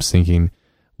city and I'm thinking,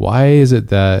 why is it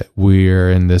that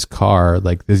we're in this car?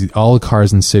 Like all the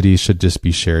cars in cities should just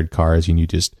be shared cars, and you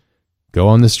just go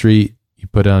on the street, you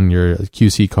put on your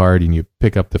QC card, and you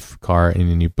pick up the car, and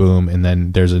then you boom, and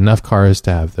then there's enough cars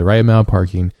to have the right amount of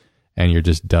parking, and you're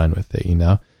just done with it, you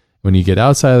know? When you get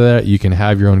outside of that, you can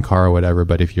have your own car or whatever,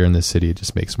 but if you're in the city, it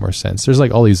just makes more sense. There's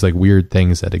like all these like weird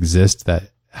things that exist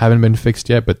that haven't been fixed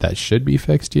yet, but that should be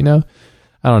fixed, you know?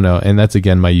 I don't know. And that's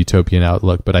again my utopian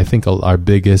outlook, but I think our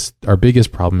biggest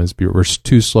problem is we're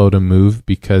too slow to move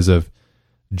because of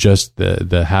just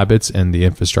the habits and the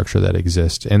infrastructure that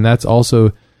exist. And that's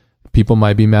also, people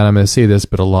might be mad I'm going to say this,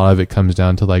 but a lot of it comes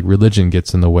down to like religion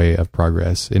gets in the way of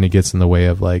progress, and it gets in the way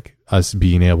of like us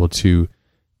being able to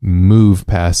move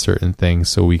past certain things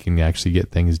so we can actually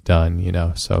get things done, you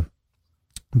know? So,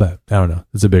 but I don't know.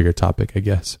 It's a bigger topic, I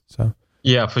guess. So.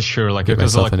 Yeah, for sure. Like,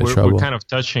 because like we're kind of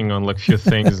touching on like a few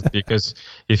things, because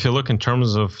if you look in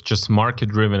terms of just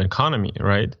market-driven economy,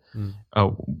 right?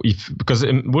 Because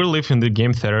we live in the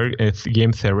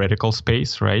game theoretical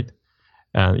space, right?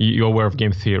 You're aware of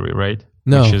game theory, right?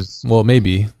 No. Well,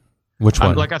 maybe. Which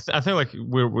one? Like I think like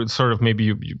we're sort of maybe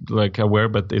you like aware,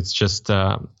 but it's just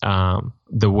the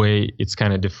way it's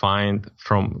kind of defined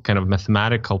from kind of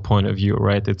mathematical point of view,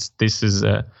 right? This is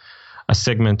a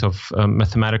segment of a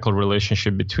mathematical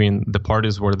relationship between the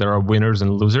parties where there are winners and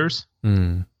losers.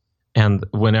 And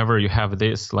whenever you have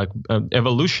this, like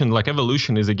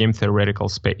evolution is a game theoretical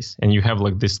space, and you have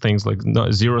like these things like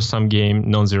zero-sum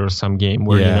game, non-zero sum game,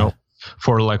 where you know,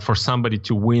 for somebody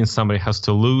to win, somebody has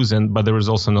to lose, but there is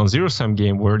also non-zero sum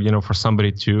game where, you know, for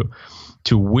somebody to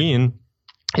win,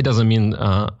 it doesn't mean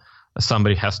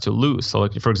somebody has to lose. So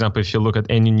like, for example, if you look at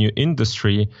any new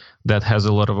industry that has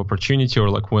a lot of opportunity, or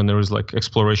like when there is like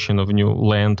exploration of new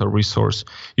land or resource,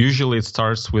 usually it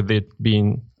starts with it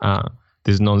being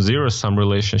this non-zero sum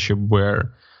relationship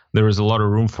where there is a lot of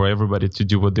room for everybody to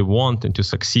do what they want and to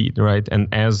succeed, right? And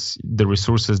as the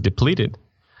resources depleted,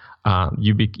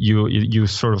 you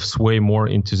sort of sway more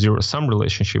into zero-sum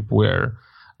relationship where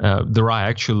there are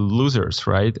actually losers,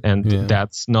 right? And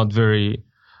that's not very,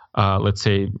 let's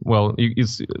say, well,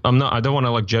 I don't want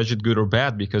to like judge it good or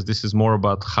bad, because this is more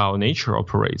about how nature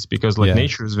operates, because like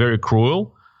nature is very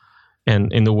cruel.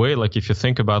 And in a way, like if you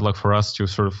think about like for us to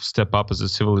sort of step up as a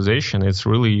civilization, it's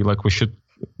really like we should,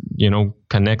 you know,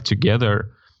 connect together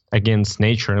against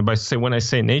nature. And when I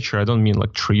say nature, I don't mean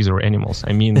like trees or animals.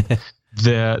 I mean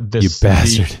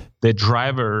the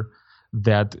driver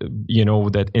that, you know,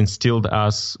 that instilled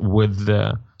us with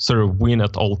the sort of win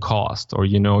at all cost, or,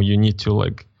 you know, you need to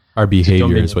like our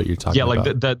behavior is what you're talking about.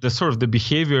 Yeah, like the sort of the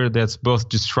behavior that's both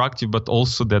destructive but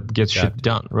also that gets shit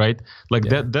done, right? Like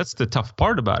that's the tough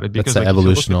part about it, because that's the like,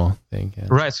 evolutional thing. Yeah.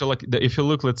 Right. So like if you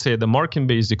look, let's say the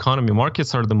market-based economy,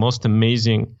 markets are the most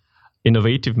amazing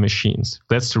innovative machines.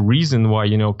 That's the reason why,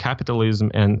 you know,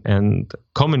 capitalism and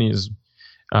communism,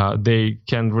 they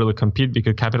can really compete,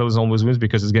 because capitalism always wins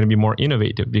because it's going to be more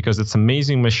innovative, because it's an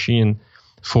amazing machine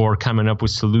for coming up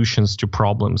with solutions to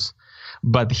problems.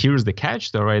 But here's the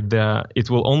catch, though, right? It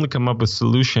will only come up with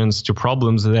solutions to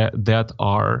problems that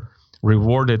are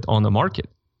rewarded on the market.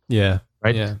 Yeah.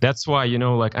 Right. Yeah. That's why, you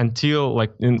know, like until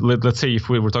like let's say if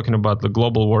we were talking about the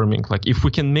global warming, like if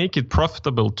we can make it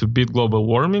profitable to beat global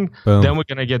warming, then we're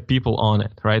gonna get people on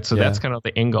it, right? So that's kind of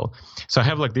the angle. So I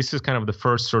have like, this is kind of the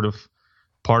first sort of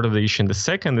part of the issue. And the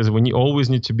second is when you always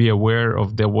need to be aware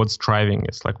of what's driving.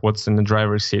 It's like what's in the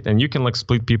driver's seat, and you can like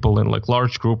split people in like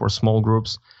large group or small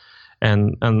groups.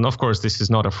 And of course, this is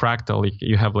not a fractal.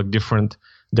 You have like different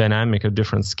dynamic or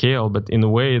different scale, but in a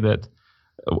way that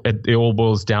it all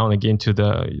boils down again to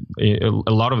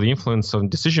a lot of the influence on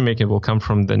decision making will come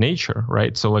from the nature,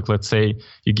 right? So like, let's say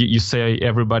you say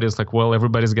everybody's like, well,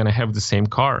 everybody's going to have the same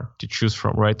car to choose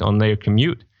from, right, on their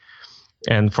commute.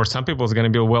 And for some people, it's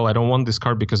going to be, well, I don't want this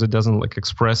car because it doesn't like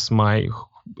express my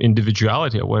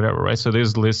individuality or whatever, right? So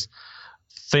there's this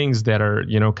things that are,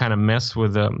 kind of mess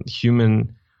with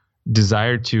human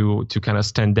desire to kind of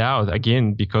stand out,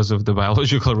 again, because of the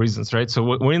biological reasons, right?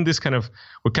 So we're in this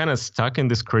we're kind of stuck in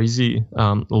this crazy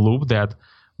loop that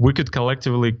we could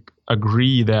collectively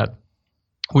agree that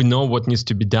we know what needs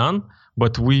to be done,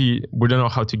 but we don't know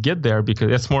how to get there, because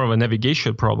that's more of a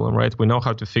navigation problem, right? We know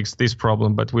how to fix this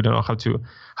problem, but we don't know how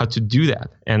to do that.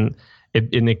 And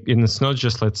it's not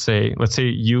just, let's say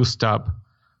you stop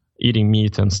eating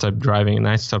meat and stop driving, and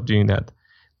I stop doing that.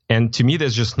 And to me,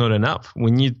 that's just not enough.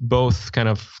 We need both kind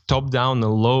of top down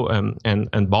and low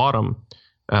and bottom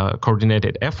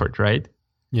coordinated effort, right?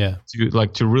 Yeah.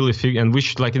 To really figure, and we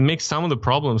should it makes some of the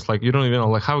problems you don't even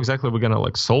know how exactly we're gonna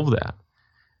solve that.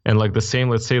 And the same,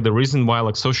 let's say the reason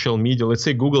why social media, let's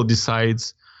say Google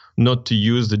decides not to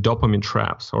use the dopamine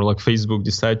traps, or Facebook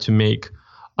decide to make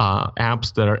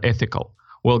apps that are ethical.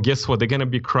 Well, guess what? They're gonna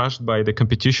be crushed by the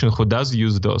competition who does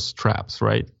use those traps,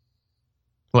 right?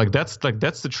 That's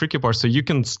the tricky part. So you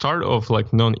can start off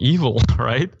non-evil,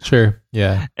 right? Sure.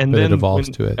 Yeah. And but then it evolves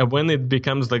to it. When it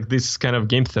becomes this kind of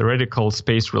game theoretical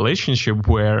space relationship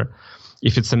where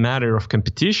if it's a matter of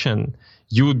competition,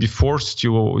 you would be forced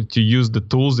to use the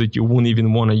tools that you wouldn't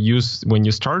even want to use when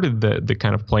you started the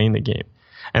kind of playing the game.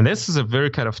 And this is a very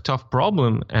kind of tough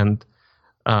problem. And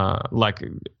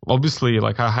obviously,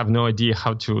 I have no idea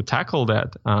how to tackle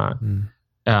that.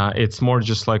 It's more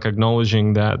just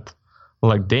acknowledging that,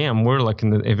 damn, we're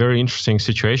in a very interesting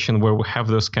situation where we have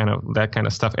that kind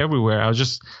of stuff everywhere. I was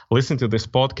just listening to this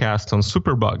podcast on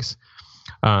superbugs.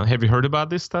 Have you heard about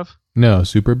this stuff? No,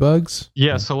 superbugs?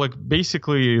 Yeah, so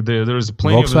basically there's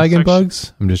plenty Volkswagen of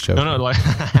bugs? I'm just joking. No,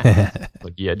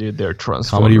 yeah, dude, they're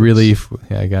transformers. Comedy relief.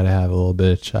 Yeah, I gotta have a little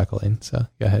bit of chuckling. So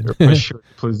go ahead. For sure,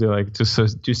 please do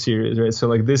too serious, right?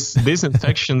 So these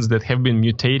infections that have been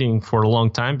mutating for a long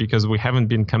time because we haven't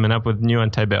been coming up with new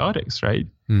antibiotics, right?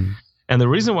 And the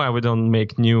reason why we don't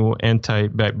make new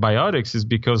antibiotics is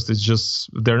because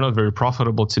they're not very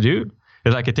profitable to do.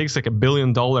 It takes $1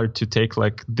 billion to take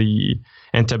the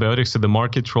antibiotics to the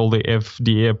market, through all the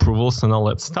FDA approvals and all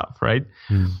that stuff, right?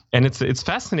 And it's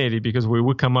fascinating because we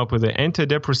would come up with the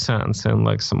antidepressants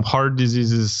and some heart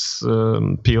diseases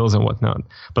pills and whatnot,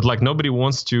 but nobody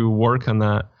wants to work on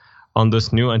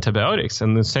those new antibiotics.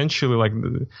 And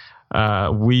essentially,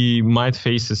 we might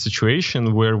face a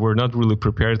situation where we're not really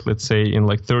prepared, let's say in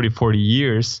 30, 40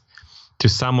 years, to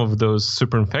some of those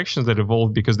super infections that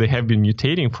evolved because they have been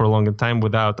mutating for a longer time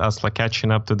without us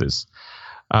catching up to this,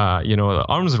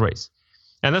 arms race.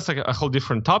 And that's a whole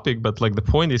different topic. But the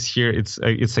point is here, it's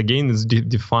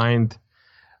defined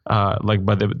by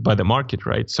the market,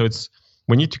 right? So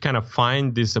we need to kind of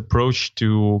find this approach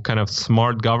to kind of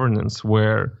smart governance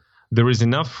where there is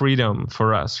enough freedom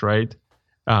for us, right?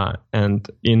 And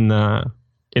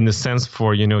in the sense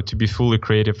for, to be fully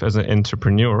creative as an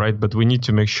entrepreneur, right? But we need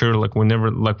to make sure we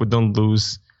don't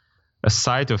lose a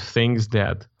sight of things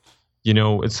that,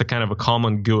 it's a kind of a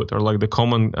common good, or the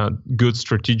common good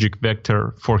strategic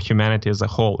vector for humanity as a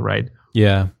whole, right?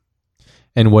 Yeah.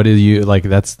 And what do you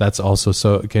that's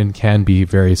also can be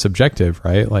very subjective,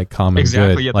 right? Common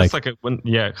exactly, good.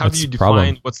 Yeah, how do you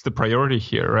define what's the priority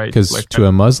here, right? Because to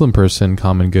a Muslim person,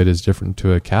 common good is different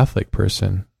to a Catholic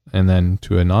person. And then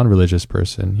to a non-religious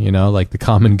person, the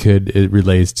common good, it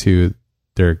relates to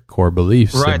their core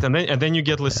beliefs. Right, and then you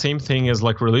get the same thing as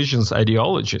religions,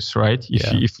 ideologies, right?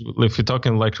 If you're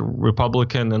talking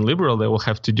Republican and liberal, they will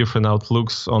have two different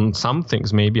outlooks on some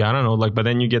things, maybe, I don't know, but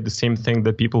then you get the same thing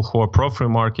that people who are pro-free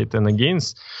market and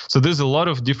against. So there's a lot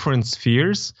of different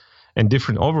spheres and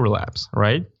different overlaps,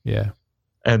 right? Yeah.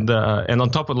 And on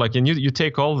top of and you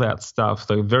take all that stuff,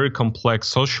 the very complex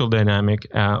social dynamic,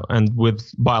 and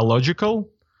with biological,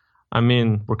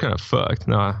 we're kind of fucked.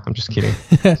 No, I'm just kidding.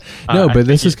 No, but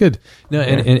this is good. No,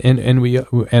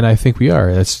 and I think we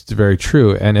are. That's very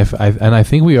true. And I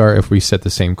think we are if we set the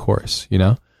same course,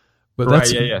 But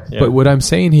that's right, yeah. But what I'm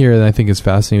saying here, and I think is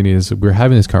fascinating, is we're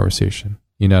having this conversation.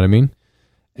 You know what I mean?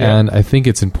 Yeah. And I think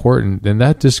it's important, and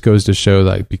that just goes to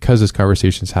show because this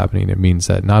conversation is happening, it means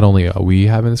that not only are we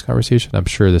having this conversation, I'm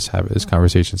sure this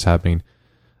conversation is happening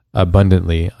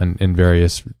abundantly in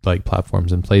various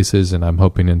platforms and places, and I'm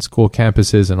hoping in school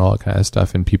campuses and all that kind of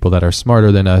stuff, and people that are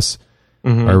smarter than us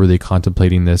are really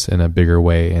contemplating this in a bigger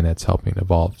way, and it's helping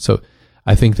evolve. So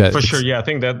I think that for sure, yeah, I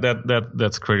think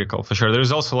that's critical for sure.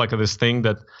 There's also this thing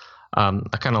that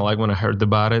I kind of like when I heard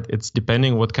about it. It's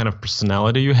depending what kind of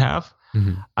personality you have,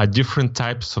 different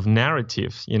types of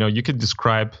narrative. You could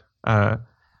describe a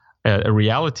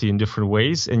reality in different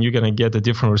ways, and you're going to get a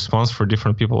different response for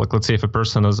different people. Like, let's say if a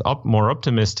person is more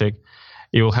optimistic,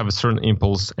 it will have a certain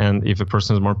impulse, and if a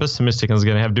person is more pessimistic, it's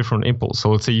going to have different impulse. So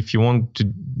let's say if you want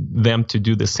them to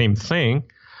do the same thing,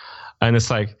 and it's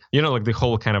like, like the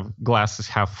whole kind of glass is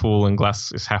half full and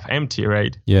glass is half empty,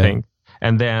 right? Yeah. Thing.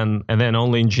 And then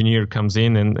only engineer comes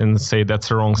in and say that's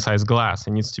the wrong size glass.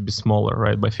 It needs to be smaller,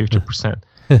 right, by 50%.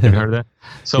 Have you heard that?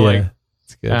 So yeah,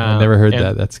 it's good. I never heard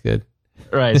that. That's good.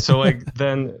 Right. So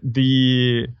then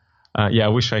I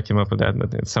wish I came up with that,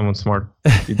 but it's someone smart.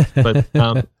 But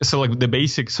so the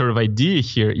basic sort of idea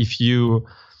here, if you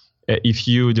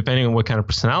depending on what kind of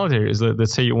personality it is,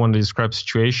 let's say you want to describe a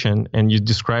situation and you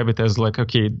describe it as like,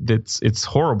 okay, it's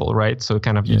horrible, right? So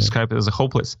kind of you describe it as a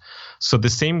hopeless. So the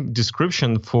same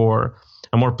description for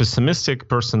a more pessimistic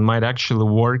person might actually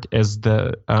work as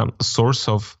the source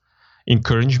of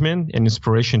encouragement and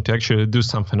inspiration to actually do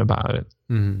something about it.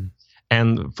 Mm-hmm.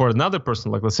 And for another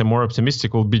person, like let's say more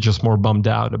optimistic, will be just more bummed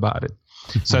out about it.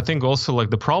 So I think also like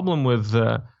the problem with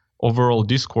overall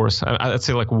discourse, I'd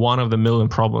say like one of the million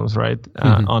problems, right,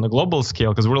 on a global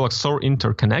scale, because we're like so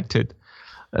interconnected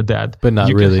that. But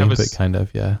not really, but kind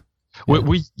of, yeah.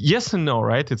 We yes and no,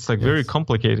 right? It's like very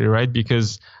complicated, right?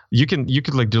 Because you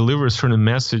could like deliver a certain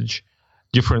message,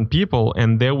 different people,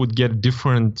 and they would get a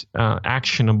different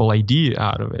actionable idea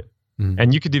out of it.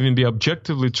 And you could even be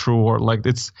objectively true, or like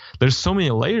there's so many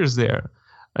layers there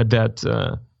that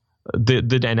the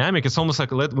dynamic, it's almost like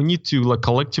we need to like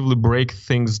collectively break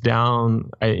things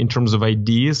down in terms of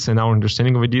ideas and our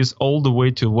understanding of ideas all the way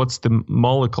to what's the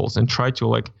molecules and try to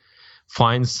like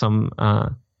find some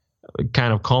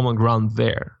kind of common ground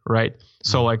there, right?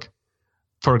 So like,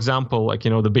 for example, like,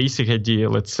 the basic idea,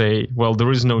 let's say, well,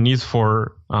 there is no need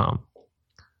for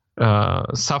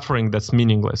suffering that's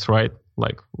meaningless, right?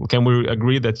 Like, can we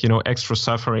agree that, extra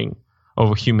suffering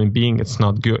of a human being, it's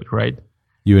not good, right?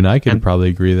 You and I could probably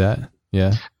agree that,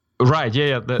 yeah. Right,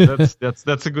 yeah.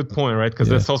 That's a good point, right? Because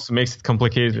that also makes it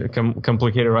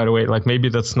complicated right away. Like maybe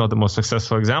that's not the most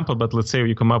successful example, but let's say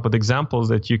you come up with examples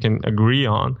that you can agree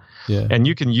on, and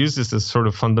you can use this as sort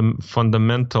of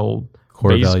fundamental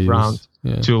core base values. Ground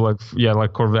to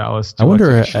like core values. I wonder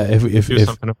if do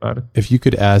something about it. If you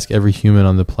could ask every human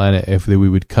on the planet if we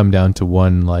would come down to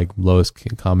one like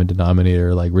lowest common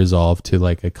denominator, like resolve to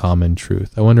like a common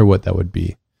truth. I wonder what that would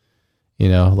be.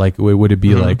 Like would it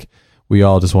be like we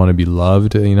all just want to be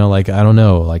loved? Like I don't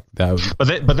know, like that.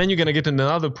 But then you're gonna get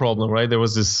another problem, right? There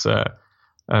was this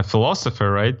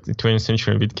philosopher, right, in 20th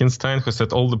century, Wittgenstein, who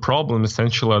said all the problems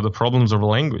essentially are the problems of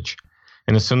language.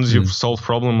 And as soon as you solve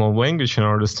problem of language and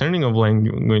our understanding of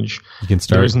language, you can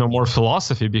start. There is no more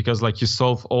philosophy because like you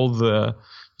solve all the,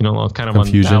 kind of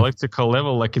confusion. On dialectical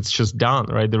level, like it's just done,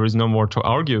 right? There is no more to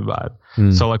argue about.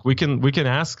 So like we can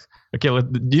ask, okay,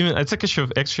 it's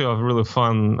actually a really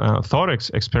fun thought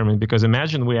experiment, because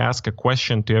imagine we ask a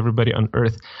question to everybody on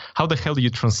Earth. How the hell do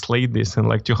you translate this in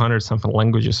like 200 something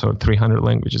languages or 300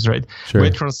 languages, right? Sure. By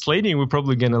translating, we're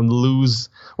probably going to lose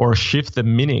or shift the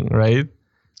meaning, right?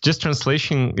 Just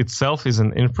translation itself is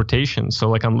an interpretation. So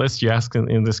like unless you ask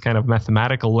in this kind of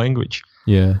mathematical language,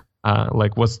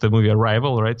 like what's the movie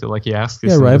Arrival, right? Like you ask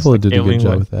this, Arrival like did a good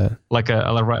job with that.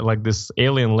 Like this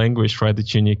alien language, right?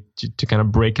 That you need to kind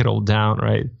of break it all down,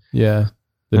 right? Yeah,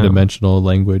 the dimensional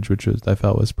language, which I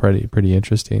felt was pretty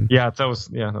interesting. Yeah, that was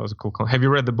a cool. Have you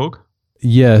read the book?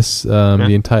 Yes, the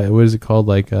entire, what is it called?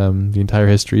 Like the entire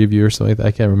history of you or something like that.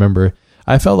 I can't remember.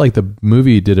 I felt like the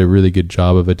movie did a really good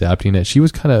job of adapting it. She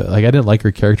was kind of like, I didn't like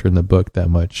her character in the book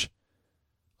that much.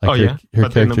 Like her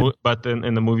character, but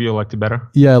in the movie you liked it better?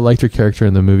 Yeah, I liked her character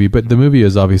in the movie, but the movie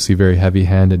is obviously very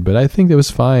heavy-handed, but I think it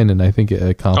was fine, and I think it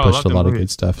accomplished a lot of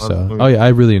good stuff. So, I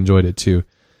really enjoyed it too.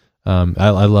 I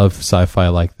love sci-fi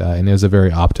like that, and it was a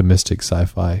very optimistic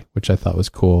sci-fi, which I thought was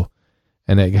cool.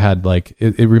 And it had like,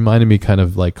 it reminded me kind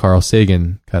of like Carl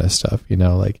Sagan kind of stuff,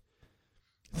 like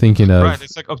thinking of... Right,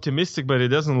 it's like optimistic, but it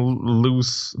doesn't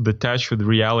lose the touch with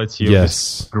reality of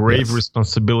this grave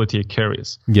responsibility it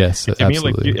carries. Yes, to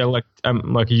absolutely. Me,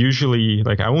 I'm usually,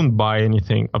 I won't buy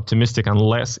anything optimistic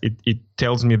unless it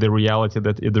tells me the reality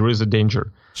that there is a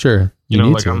danger. Sure,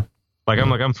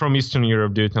 I'm from Eastern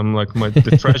Europe, dude. I'm like,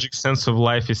 the tragic sense of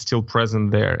life is still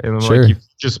present there. And I'm like, you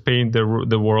just paint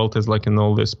the world as like in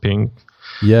all this pink.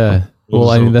 Yeah. Well,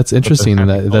 I mean, that's interesting, and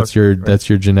that's your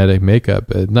genetic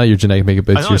makeup. Not your genetic makeup,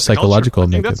 but it's your psychological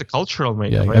makeup. I think that's a cultural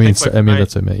makeup. Yeah, I mean, that's what I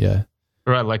meant. Yeah.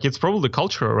 Right, like it's probably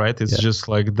cultural, right? It's just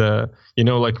like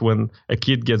like when a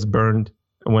kid gets burned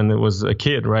when it was a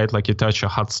kid, right? Like you touch a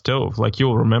hot stove, like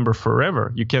you'll remember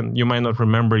forever. You might not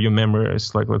remember your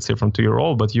memories, like let's say from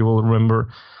 2-year-old, but you will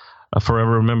remember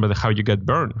forever remember how you got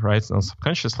burned, right? On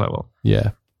subconscious level.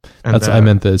 Yeah. And That's I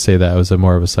meant to say that it was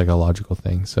more of a psychological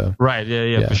thing. So right,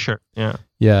 yeah, for sure, yeah.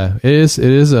 Yeah, it is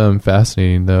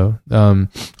fascinating though.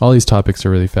 All these topics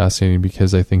are really fascinating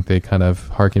because I think they kind of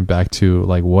harken back to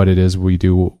like what it is we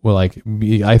do. Well, I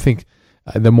think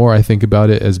the more I think about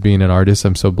it as being an artist,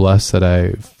 I'm so blessed that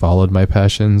I followed my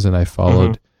passions and I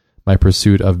followed my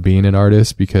pursuit of being an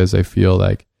artist, because I feel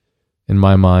like in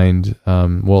my mind,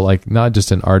 like not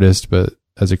just an artist, but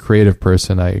as a creative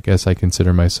person, I guess I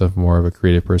consider myself more of a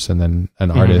creative person than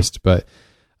an artist, but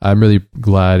I'm really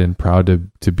glad and proud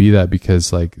to be that,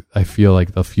 because like I feel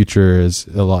like the future is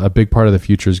a big part of the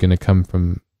future is going to come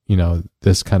from,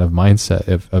 this kind of mindset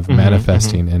of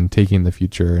manifesting and taking the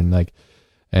future and like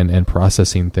and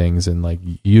processing things and like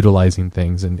utilizing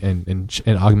things and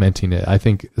augmenting it. I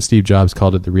think Steve Jobs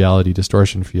called it the reality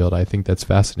distortion field. I think that's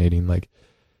fascinating, like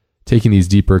taking these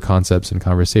deeper concepts and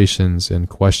conversations and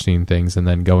questioning things and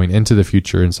then going into the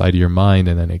future inside of your mind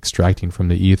and then extracting from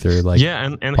the ether like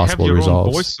and possible have your results.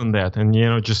 Own voice on that, and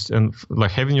and like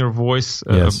having your voice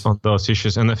on those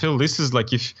issues. And I feel this is like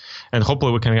and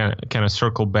hopefully we can kind of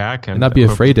circle back and not be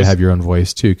afraid to have your own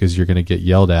voice too, because you're going to get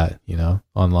yelled at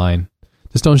online.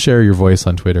 Just don't share your voice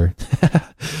on Twitter.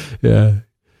 Yeah.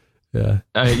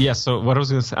 So what I was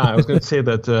going to say,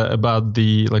 that about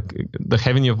the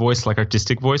having your voice, like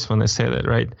artistic voice, when I say that,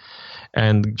 right?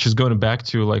 And just going back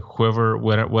to like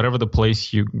whatever the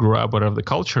place you grew up, whatever the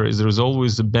culture is, there's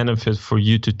always a benefit for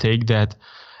you to take that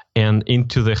and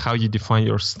into how you define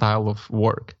your style of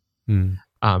work.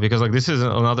 Because like this is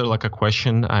another like a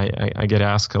question I get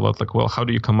asked a lot, like, well, how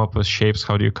do you come up with shapes?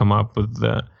 How do you come up with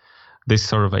this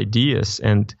sort of ideas?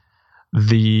 And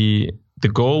the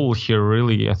goal here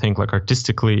really, I think, like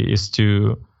artistically, is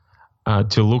to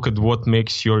look at what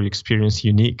makes your experience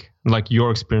unique, like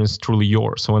your experience truly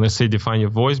yours. So when I say define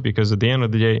your voice, because at the end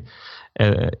of the day,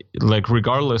 like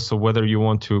regardless of whether you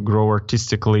want to grow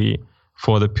artistically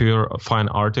for the pure fine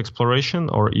art exploration,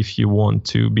 or if you want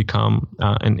to become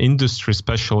an industry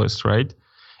specialist, right?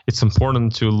 It's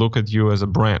important to look at you as a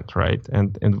brand, right?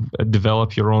 And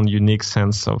develop your own unique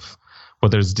sense of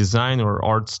whether it's design or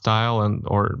art style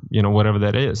or whatever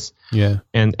that is. Yeah.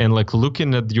 And like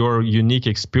looking at your unique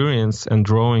experience and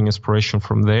drawing inspiration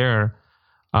from there,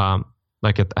 I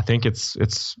think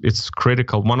it's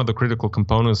critical. One of the critical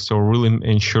components to really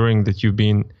ensuring that you're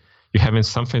having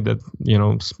something that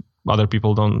other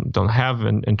people don't have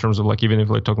in terms of like, even if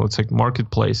we're talking, let's say,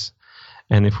 marketplace,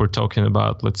 and if we're talking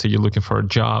about, let's say, you're looking for a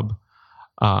job,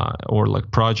 or like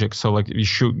projects. So like you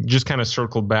should just kind of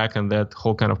circle back on that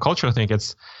whole kind of culture. I think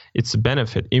it's a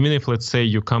benefit. Even if, let's say,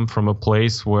 you come from a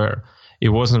place where it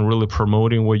wasn't really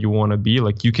promoting where you want to be,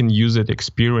 like you can use it,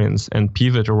 experience, and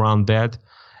pivot around that,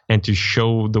 and to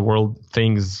show the world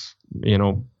things,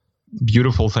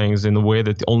 beautiful things in a way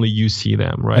that only you see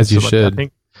them, right? As you should. I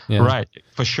think, right,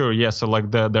 for sure, yeah. So like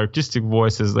the artistic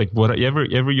voice is like whatever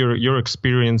your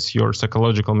experience, your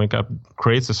psychological makeup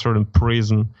creates a certain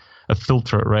prism, a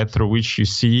filter, right, through which you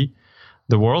see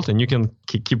the world, and you can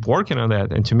keep working on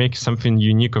that and to make something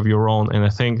unique of your own. And I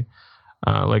think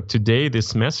like today,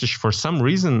 this message, for some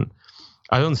reason,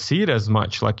 I don't see it as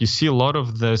much. Like you see a lot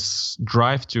of this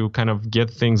drive to kind of get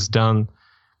things done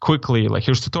quickly. Like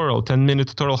here's tutorial, 10-minute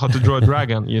tutorial how to draw a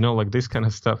dragon, like this kind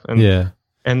of stuff. And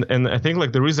and I think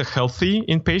like there is a healthy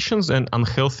impatience and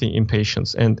unhealthy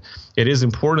impatience, and it is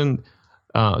important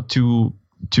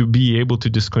to be able to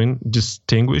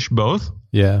distinguish both.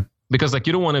 Yeah. Because like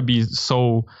you don't want to be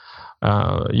so,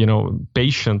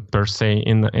 patient per se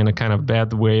in a kind of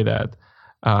bad way that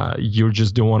you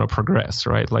just don't want to progress,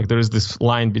 right? Like there is this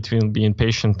line between being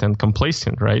patient and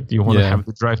complacent, right? You want to have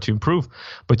the drive to improve,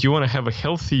 but you want to have a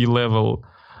healthy level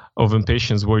of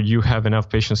impatience where you have enough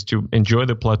patience to enjoy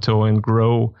the plateau and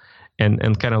grow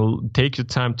and kind of take your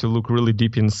time to look really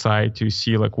deep inside to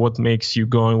see like what makes you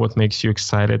going, what makes you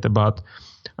excited about,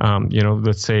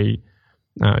 let's say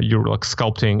you're like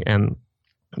sculpting, and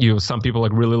some people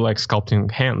like really like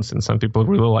sculpting hands, and some people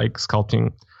really like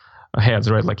sculpting heads,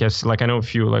 right? Like yes, like I know a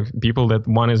few like people that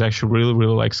one is actually really,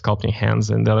 really like sculpting hands,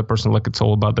 and the other person like it's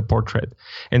all about the portrait.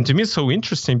 And to me, it's so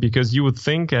interesting because you would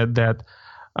think that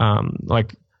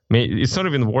it's not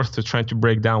even worth to try to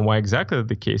break down why exactly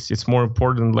the case. It's more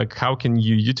important like how can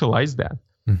you utilize that?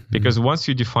 Mm-hmm. Because once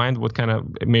you define what kind of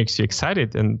makes you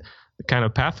excited, and the kind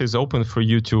of path is open for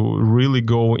you to really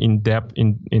go in depth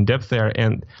there.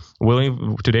 And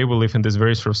today we live in this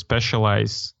very sort of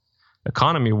specialized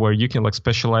economy where you can like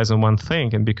specialize in one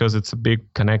thing, and because it's a big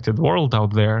connected world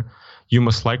out there, you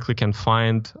most likely can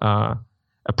find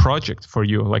a project for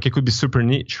you. Like it could be super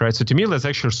niche, right? So to me, that's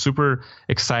actually a super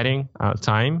exciting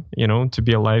time, to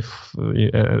be alive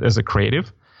as a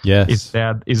creative. Yes,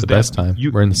 is the best time.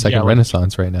 We're in the second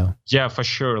renaissance right now. Yeah, for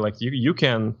sure. Like you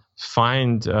can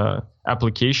find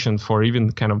application for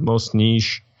even kind of most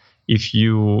niche if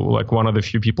you like one of the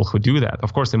few people who do that.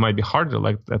 Of course, it might be harder.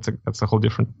 Like that's a whole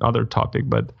different other topic,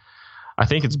 but I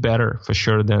think it's better for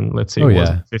sure than, let's say, it was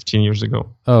 15 years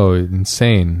ago. Oh,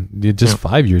 insane. Just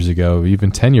 5 years ago,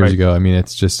 even 10 years ago. I mean,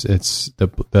 it's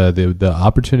the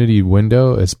opportunity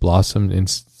window has blossomed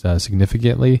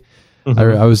significantly. Mm-hmm.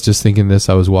 I was just thinking this.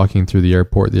 I was walking through the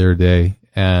airport the other day,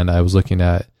 and I was looking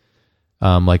at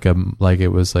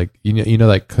it was like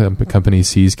that company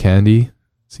See's Candy.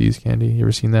 See's Candy. You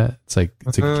ever seen that? It's like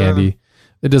a candy.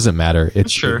 It doesn't matter. It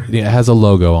has a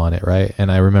logo on it, right?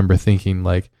 And I remember thinking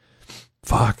like,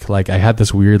 fuck, like I had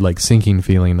this weird like sinking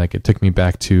feeling. Like it took me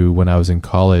back to when I was in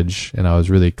college and I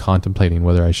was really contemplating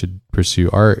whether I should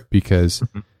pursue art because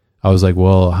I was like,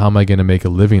 well, how am I going to make a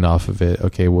living off of it?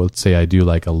 Okay, well, let's say I do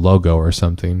like a logo or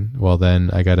something. Well, then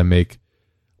I got to make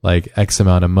like X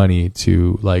amount of money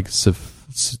to like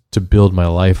to build my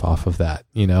life off of that,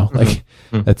 like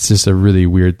that's just a really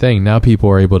weird thing. Now people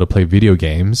are able to play video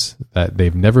games that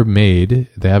they've never made.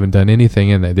 They haven't done anything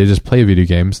and they just play video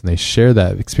games and they share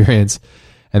that experience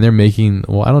and they're making,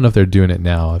 well, I don't know if they're doing it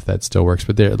now, if that still works,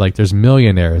 but they're like, there's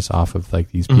millionaires off of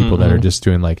like these people that are just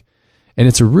doing like, and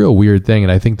it's a real weird thing.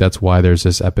 And I think that's why there's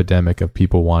this epidemic of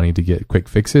people wanting to get quick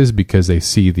fixes because they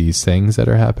see these things that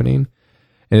are happening.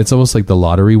 And it's almost like the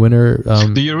lottery winner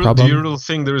problem. Do you really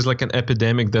think there is like an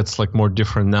epidemic that's like more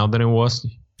different now than it was?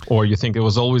 Or you think it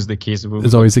was always the case?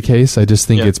 It's always the case. I just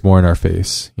think it's more in our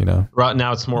face, Right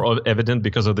now it's more evident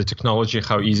because of the technology,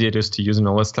 how easy it is to use and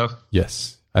all that stuff?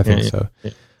 Yes, I think so.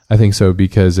 Yeah. I think so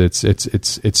because it's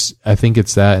I think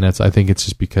it's that, and I think it's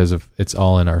just because of it's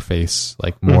all in our face,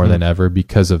 like more than ever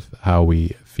because of how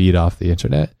we feed off the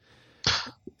internet.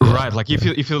 Right, like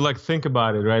if you like think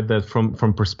about it, right? That from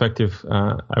perspective,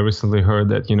 I recently heard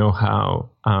that how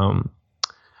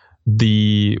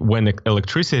when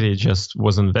electricity just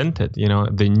was invented,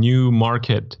 the new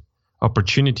market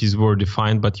opportunities were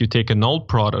defined. But you take an old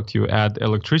product, you add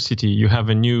electricity, you have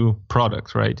a new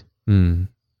product, right?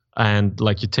 And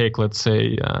like you take, let's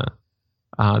say,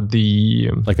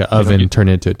 like an oven turn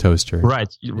into a toaster,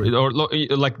 right? Or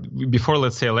like before,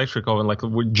 let's say electric oven, like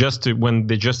when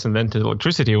they just invented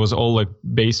electricity, it was all like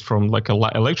based from like a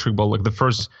electric bulb. Like the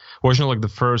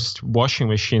first washing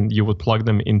machine, you would plug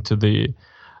them into the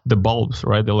bulbs,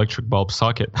 right? The electric bulb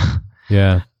socket.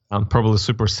 Yeah. Probably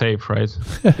super safe, right?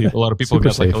 A lot of people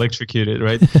got like electrocuted,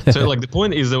 right? So like the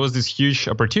point is there was this huge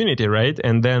opportunity, right?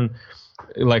 And then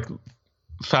like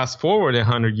fast forward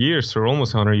 100 years or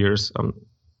almost 100 years,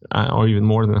 or even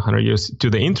more than 100 years to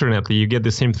the internet, you get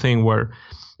the same thing where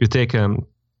you take an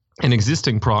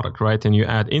existing product, right? And you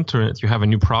add internet, you have a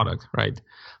new product, right?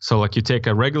 So like you take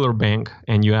a regular bank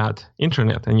and you add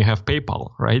internet and you have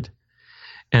PayPal, right?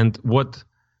 And what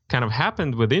kind of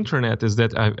happened with internet is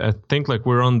that I think like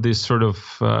we're on this sort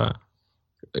of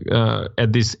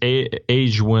at this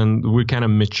age when we kind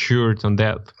of matured on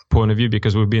that point of view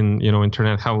because we've been,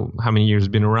 internet, how many years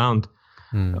been around?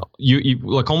 You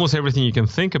like almost everything you can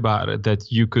think about it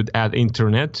that you could add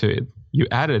internet to it, you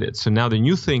added it. So now the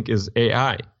new thing is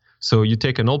AI. So you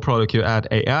take an old product, you add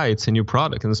AI, it's a new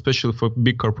product. And especially for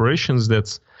big corporations,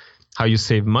 that's how you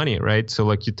save money, right? So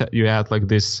like you add like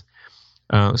this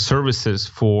services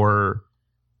for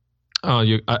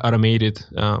you automated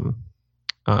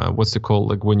what's it called?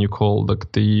 Like when you call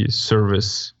like the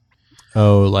service.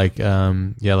 Oh, like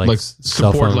like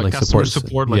support, like customer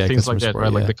support, like things like that, right?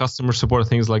 Like the customer support,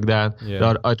 things like that.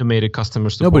 The automated customer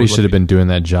support. Nobody should have been doing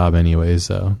that job anyways,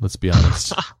 though. Let's be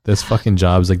honest. Those fucking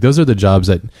jobs, like those are the jobs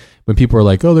that when people are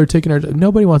like, "Oh, they're taking our,"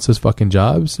 nobody wants those fucking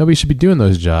jobs. Nobody should be doing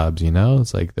those jobs.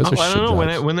 It's like those are. I don't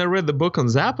know. When I read the book on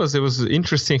Zappos, it was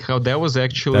interesting how that was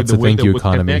actually that's the way that would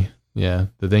economy. Connect. Yeah,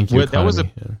 the thank you economy.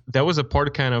 That was a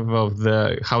part kind of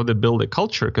the how they build a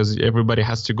culture because everybody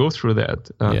has to go through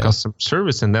that customer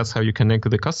service, and that's how you connect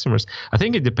with the customers. I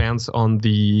think it depends on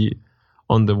the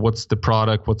what's the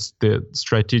product, what's the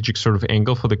strategic sort of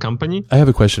angle for the company. I have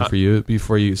a question for you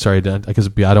before you. Sorry, because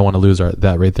I don't want to lose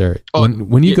that right there.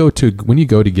 When you go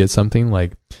to get something,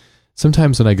 like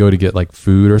sometimes when I go to get like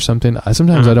food or something, I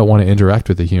don't want to interact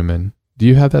with a human. Do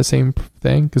you have that same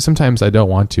thing? Because sometimes I don't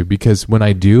want to, because when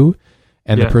I do,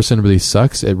 and the person really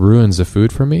sucks, it ruins the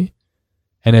food for me,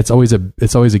 and it's always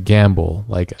a gamble.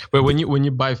 Like, but when you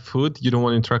buy food, you don't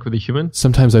want to interact with a human.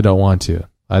 Sometimes I don't want to.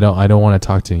 I don't want to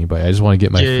talk to anybody. I just want to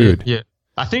get my food. Yeah,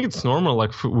 I think it's normal.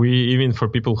 Like even for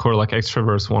people who are like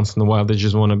extroverts, once in a while they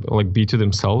just want to like be to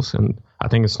themselves, and I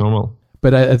think it's normal.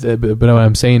 But what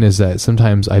I'm saying is that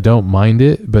sometimes I don't mind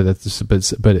it, but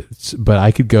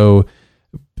I could go.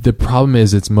 The problem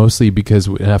is it's mostly because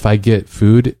if I get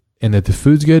food and if the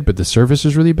food's good but the service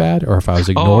is really bad, or if I was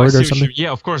ignored or something.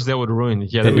 Yeah, of course that would ruin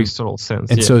it. Yeah, that makes total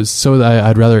sense. And so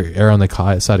I'd rather err on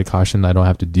the side of caution. I don't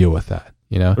have to deal with that.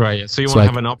 You know? Right. Yeah. So you want to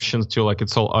have an option to like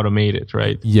it's all automated,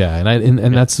 right? Yeah,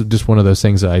 and that's just one of those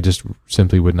things that I just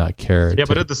simply would not care. Yeah,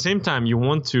 but at the same time, you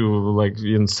want to, like,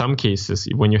 in some cases,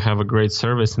 when you have a great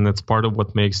service, and that's part of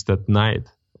what makes that night.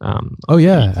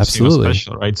 Absolutely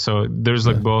special, right? So there's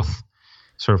like both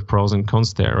sort of pros and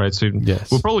cons there, right? So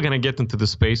we're probably going to get into the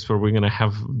space where we're going to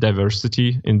have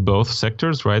diversity in both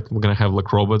sectors, right? We're going to have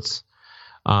like robots,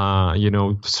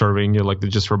 serving you, like the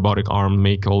just robotic arm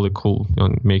make all the cool,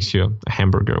 makes you a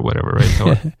hamburger or whatever, right?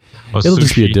 Or it'll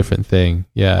just be a different thing.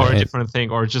 Yeah. Or a different thing,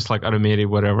 or just like automated,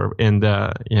 whatever. And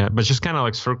but just kind of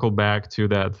like circle back to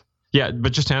that. Yeah,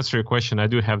 but just to answer your question, I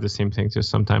do have the same thing too.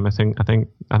 Sometimes I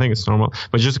think it's normal,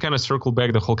 but just to kind of circle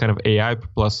back the whole kind of AI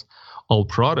plus all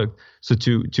product. So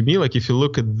to me, like if you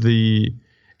look at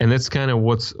and that's kind of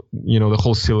what's, the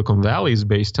whole Silicon Valley is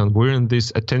based on. We're in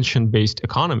this attention-based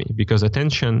economy because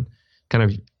attention, kind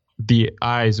of the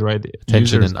eyes, right?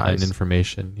 Attention and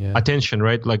information. Yeah. Attention,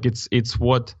 right? Like it's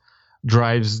what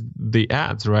drives the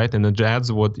ads, right? And the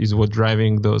ads what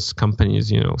driving those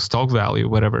companies, stock value,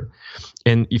 whatever.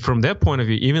 And from that point of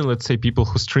view, even let's say people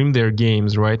who stream their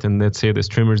games, right? And let's say the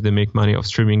streamers, they make money off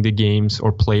streaming the games,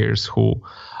 or players who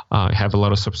have a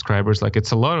lot of subscribers. Like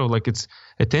it's a lot of it's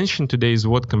attention today is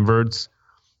what converts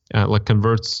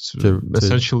to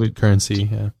essentially currency,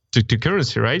 to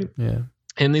currency, right? Yeah.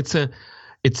 And it's a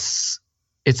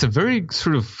very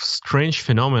sort of strange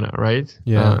phenomena, right?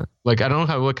 Yeah. I don't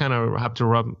have to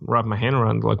wrap my hand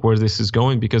around like where this is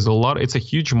going, because it's a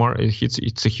huge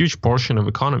it's a huge portion of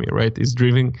economy, right? It's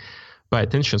driven by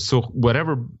attention. So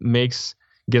whatever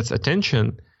gets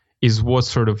attention is what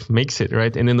sort of makes it,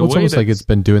 right? And in it's almost like it's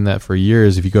been doing that for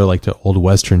years. If you go like to old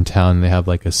Western town, and they have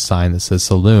like a sign that says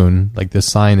saloon, like the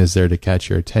sign is there to catch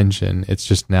your attention. It's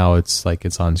just now it's like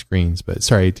it's on screens. But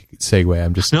sorry to segue.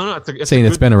 I'm just saying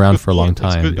it's been around for a long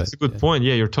time. It's a good point.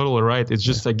 Yeah, you're totally right. It's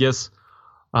just, I guess,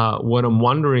 what I'm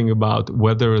wondering about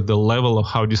whether the level of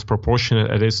how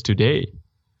disproportionate it is today.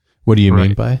 What do you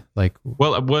mean by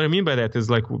Well, what I mean by that is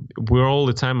like we're all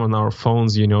the time on our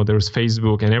phones. There's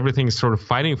Facebook, and everything is sort of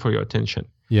fighting for your attention.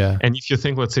 Yeah. And if you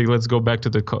think, let's go back to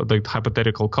the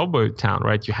hypothetical cowboy town,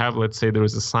 right? You have, let's say, there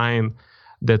is a sign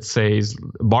that says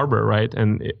barber, right?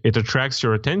 And it attracts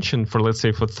your attention for, let's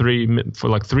say, for 3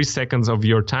 seconds of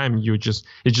your time. It just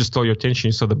stole your attention.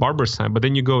 You saw the barber sign, but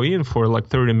then you go in for like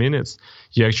 30 minutes,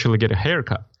 you actually get a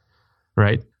haircut,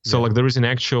 right? So there is an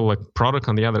actual product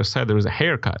on the other side. There is a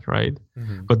haircut, right?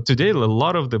 Mm-hmm. But today, a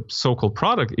lot of the so-called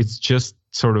product, it's just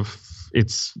sort of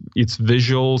it's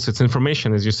visuals, it's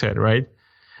information, as you said, right?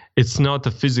 It's not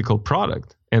a physical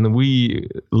product, and we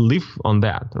live on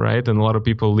that, right? And a lot of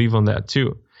people live on that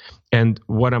too. And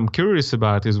what I'm curious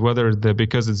about is whether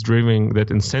because it's driving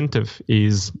that incentive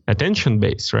is attention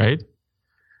based, right?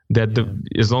 That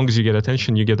as long as you get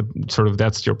attention, you get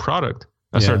that's your product.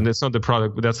 Sorry, that's not the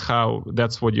product, but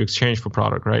that's what you exchange for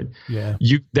product, right? Yeah.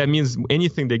 That means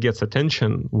anything that gets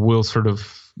attention will sort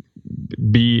of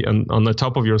be on the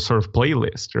top of your sort of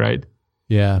playlist, right?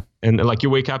 Yeah. And like you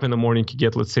wake up in the morning, you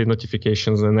get, let's say,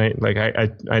 notifications, and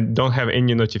I don't have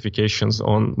any notifications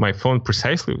on my phone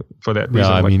precisely for that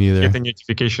reason. No, me neither. I get a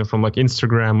notification from like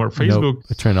Instagram or Facebook. Nope,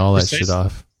 I turn all that shit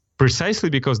off. Precisely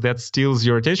because that steals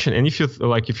your attention. And if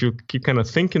you keep kind of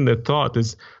thinking that thought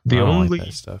is the only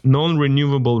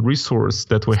non-renewable resource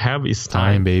that we have is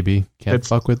time, baby. Can't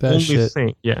fuck with that shit.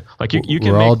 Thing. Yeah, like you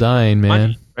can. We're all dying, man.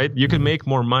 Money, right? You can make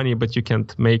more money, but you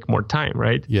can't make more time,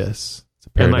 right? Yes, it's a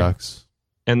paradox.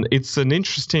 And it's an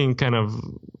interesting kind of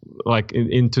like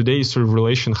in today's sort of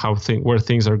relation where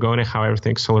things are going and how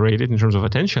everything's accelerated in terms of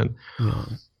attention. Yeah.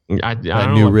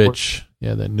 That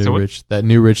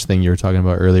new rich thing you were talking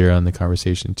about earlier on the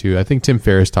conversation too. I think Tim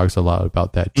Ferriss talks a lot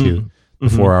about that too.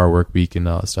 Mm-hmm. 4-hour work week and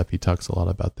all that stuff. He talks a lot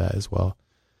about that as well.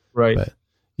 Right. But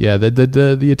yeah,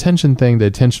 the attention thing, the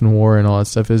attention war and all that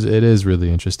stuff is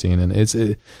really interesting. And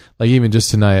like even just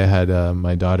tonight I had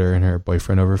my daughter and her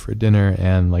boyfriend over for dinner,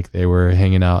 and like they were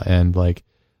hanging out, and like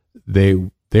they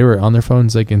were on their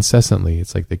phones like incessantly.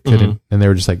 It's like they couldn't, and they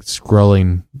were just like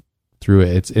scrolling through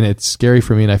it. It's scary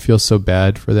for me, and I feel so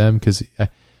bad for them because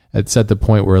it's at the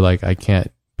point where like I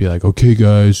can't be like, okay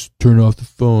guys, turn off the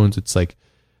phones. It's like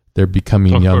they're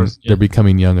becoming young. They're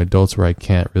becoming young adults where I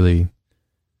can't really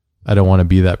I don't want to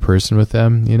be that person with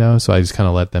them, you know? So I just kind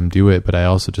of let them do it. But I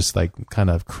also just like kind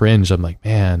of cringe. I'm like,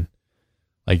 man,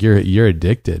 like you're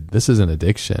addicted. This is an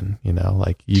addiction, you know,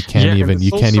 like you can't even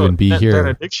be here. That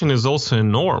addiction is also a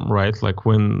norm, right? Like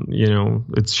when, you know,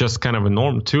 it's just kind of a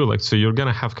norm too. Like, so you're going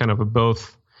to have kind of a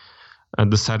both at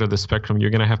the side of the spectrum. You're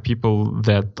going to have people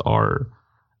that are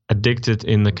addicted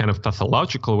in the kind of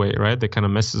pathological way, right? That kind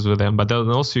of messes with them. But then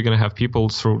also you're going to have people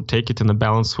sort of take it in a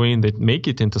balanced way and they make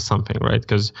it into something, right?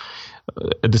 Because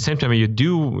at the same time,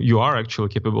 you are actually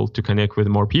capable to connect with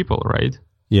more people, right?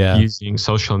 Yeah. Using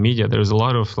social media. There's a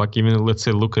lot of like, even let's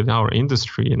say, look at our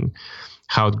industry and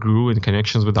how it grew in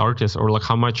connections with artists, or like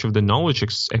how much of the knowledge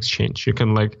exchange. You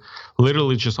can like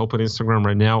literally just open Instagram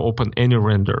right now, open any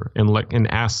render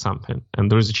and ask something. And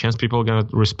there's a chance people are going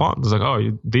to respond. It's like,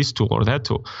 oh, this tool or that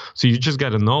tool. So you just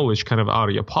got a knowledge kind of out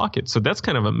of your pocket. So that's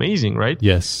kind of amazing, right?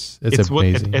 Yes. It's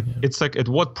amazing. It's like at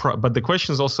what but the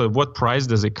question is also at what price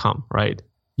does it come, right?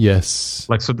 Yes.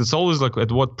 Like, so it's always like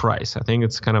at what price? I think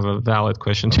it's kind of a valid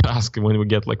question to ask when we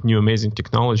get like new amazing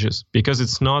technologies, because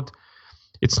it's not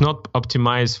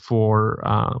optimized for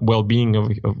well-being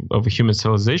of a human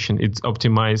civilization. It's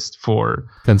optimized for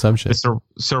consumption, the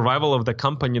survival of the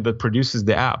company that produces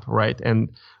the app, right? And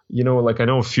you know, like I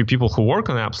know a few people who work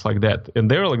on apps like that,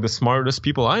 and they're like the smartest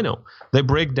people I know. They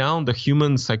break down the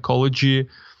human psychology.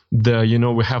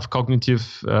 We have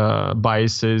cognitive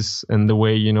biases and the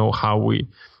way, you know, how we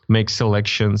make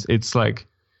selections. It's like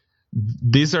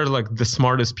these are like the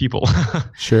smartest people.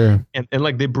 Sure. And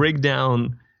like they break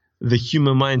down the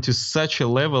human mind to such a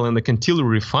level, and they continue to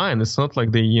refine. It's not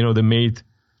like they made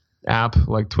app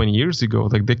like 20 years ago.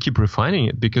 Like they keep refining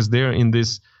it because they're in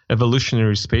this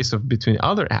evolutionary space of between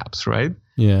other apps, right?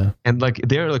 Yeah. And like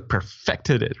they're like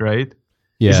perfected it, right?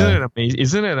 Yeah.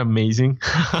 Isn't it amazing?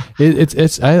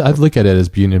 I look at it as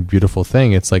being a beautiful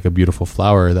thing. It's like a beautiful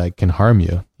flower that can harm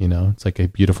you. You know, it's like a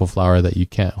beautiful flower that you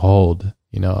can't hold.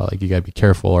 You know, like you gotta be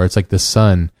careful. Or it's like the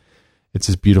sun. It's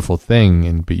this beautiful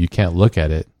thing, but you can't look at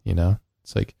it. You know,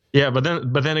 it's like, yeah. But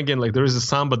then again, like there is a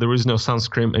sun, but there is no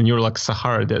sunscreen, and you're like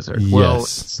Sahara Desert. Yes, well,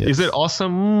 yes. Is it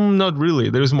awesome? Not really.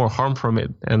 There's more harm from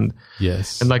it. And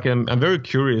yes, and like I'm very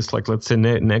curious. Like let's say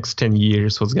next 10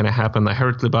 years, what's gonna happen? I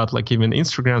heard about like even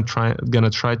Instagram gonna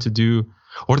try to do,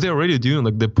 or they're already doing,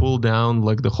 like they pull down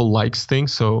like the whole likes thing.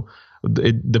 So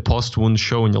the post won't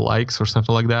show in your likes or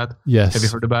something like that. Yes. Have you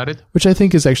heard about it? Which I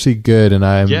think is actually good, and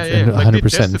I'm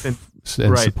 100%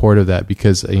 in support of that,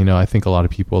 because you know I think a lot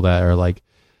of people that are like,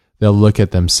 they'll look at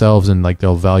themselves and like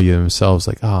they'll value themselves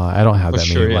like, oh, I don't have that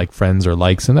many like friends or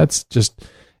likes, and that's just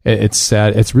it's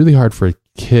sad. It's really hard for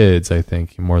kids, I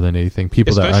think, more than anything.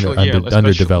 People especially, that are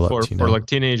underdeveloped. For like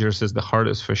teenagers is the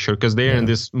hardest for sure, because they're in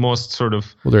this most sort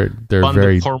of they're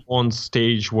very hormone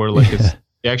stage where like it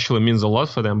actually means a lot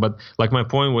for them. But like my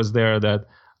point was there that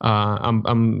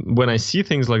I'm when I see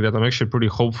things like that, I'm actually pretty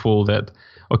hopeful that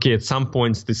okay, at some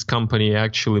points this company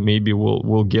actually maybe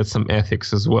will get some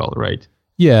ethics as well, right?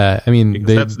 Yeah, I mean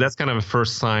that's kind of a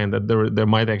first sign that there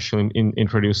might actually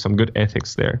introduce some good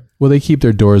ethics there. Well, they keep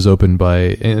their doors open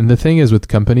and the thing is with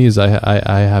companies,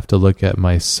 I have to look at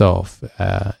myself,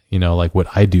 you know, like would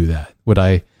I do that?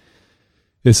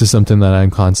 This is something that I'm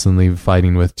constantly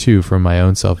fighting with too for my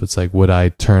own self. It's like, would I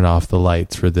turn off the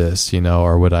lights for this, you know,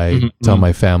 or would I tell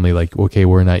my family like, okay,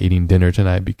 we're not eating dinner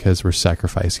tonight because we're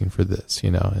sacrificing for this, you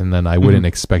know, and then I wouldn't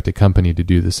expect a company to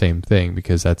do the same thing,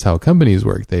 because that's how companies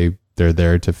work. They're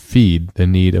there to feed the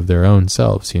need of their own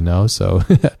selves, you know, so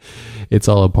it's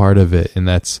all a part of it. And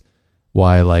that's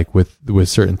why, like with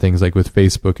certain things, like with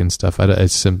Facebook and stuff, I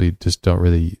simply just don't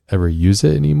really ever use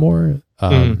it anymore.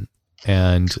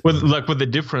 And with the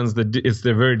difference that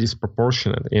they're very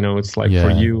disproportionate, you know, it's like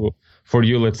for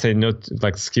you, let's say not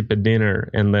like skip a dinner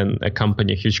and then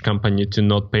a huge company to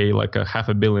not pay like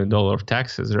 $500 million of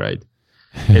taxes, right?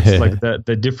 It's like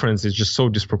the difference is just so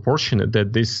disproportionate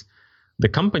that the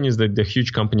companies, the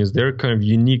huge companies, they're kind of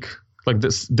unique. Like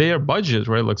this, their budget,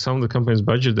 right? Like some of the companies'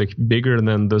 budget like bigger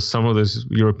than some of those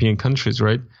European countries,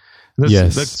 right?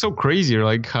 That's so crazy,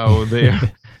 like how they're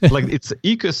like it's an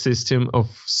ecosystem of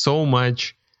so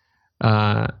much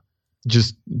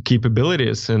just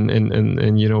capabilities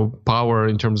and you know power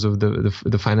in terms of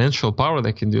the financial power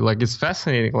they can do. Like it's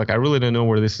fascinating. Like I really don't know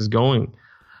where this is going.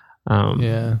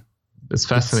 It's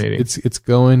fascinating. It's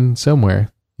going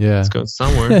somewhere. Yeah. It's going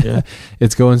somewhere. Yeah.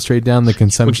 It's going straight down the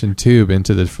consumption tube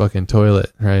into the fucking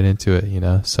toilet, right into it, you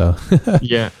know? So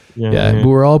yeah. But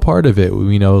we're all part of it.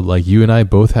 We know, like you and I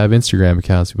both have Instagram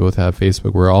accounts. We both have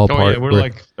Facebook. We're all part.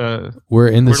 Yeah, we're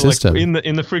in the system. Like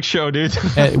in the freak show, dude.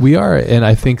 And we are. And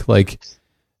I think like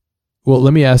Well,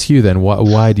 let me ask you then.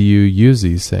 Why do you use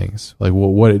these things? Like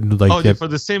what like? For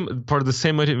the same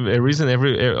reason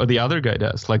the other guy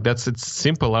does. Like it's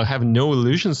simple. I have no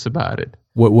illusions about it.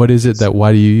 What is it that?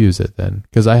 Why do you use it then?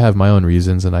 Because I have my own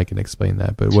reasons and I can explain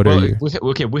that. But what are you?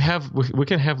 We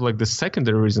can have like the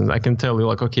secondary reasons. I can tell you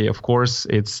like, okay, of course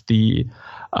it's the,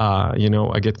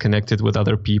 I get connected with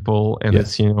other people, and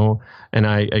it's and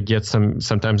I get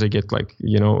sometimes I get like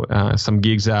some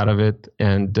gigs out of it,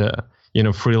 and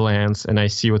freelance, and I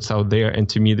see what's out there, and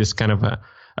to me this kind of a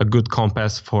good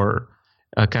compass for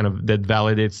kind of that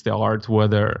validates the art,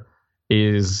 whether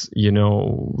is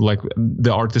like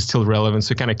the art is still relevant,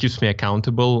 so it kind of keeps me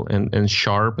accountable and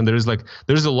sharp, and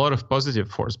there's a lot of positive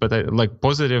force, but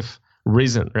positive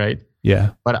reason, right?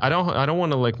 Yeah. But I don't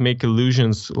want to like make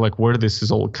illusions like where this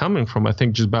is all coming from. I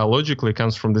think just biologically it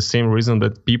comes from the same reason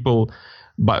that people,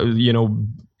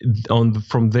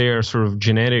 from their sort of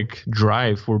genetic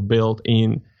drive, were built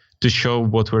in to show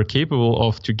what we're capable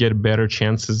of, to get better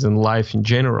chances in life in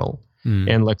general.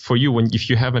 And like for you, if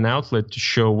you have an outlet to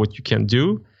show what you can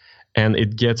do, and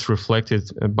it gets reflected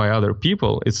by other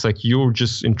people, it's like you're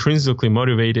just intrinsically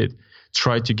motivated,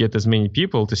 try to get as many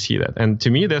people to see that. And to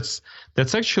me, that's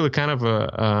actually kind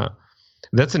of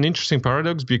that's an interesting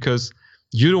paradox, because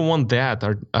you don't want that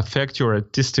to affect your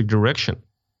artistic direction.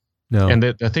 No. And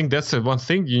I think that's the one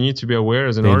thing you need to be aware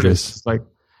as an artist. It's like,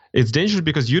 it's dangerous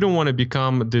because you don't want to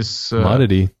become this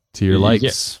commodity to your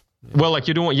likes. Well, like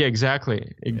you don't want,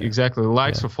 exactly.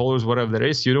 Likes or followers, whatever that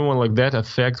is, you don't want like that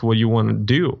affect what you want to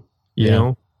do, you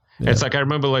know? Yeah. It's like, I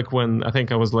remember like when I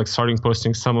think I was like starting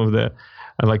posting some of the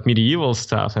like medieval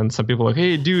stuff, and some people like,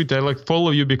 hey dude, I like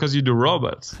follow you because you do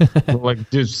robots. I'm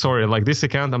like, dude, sorry, like this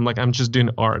account, I'm just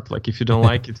doing art. Like if you don't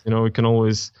like it, we can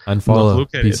always unfollow,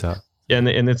 look at peace it. out. And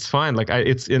it's fine. Like I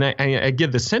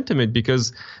get the sentiment,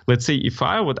 because let's say if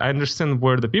I understand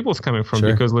where the people's coming from,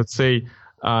 because let's say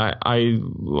I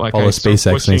follow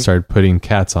SpaceX and they started putting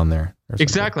cats on there.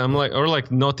 Exactly. I'm like, or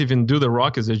like not even do the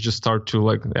rockets, they just start to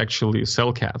like actually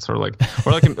sell cats, or like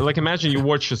imagine you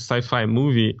watch a sci-fi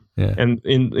movie and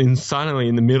in suddenly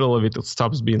in the middle of it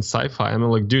stops being sci-fi. I'm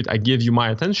like, dude, I give you my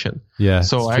attention. Yeah.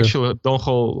 So I actually don't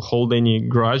hold any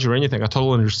grudge or anything. I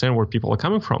totally understand where people are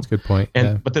coming from. That's a good point.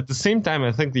 But at the same time,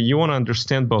 I think that you want to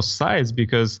understand both sides,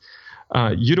 because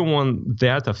you don't want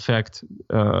that affect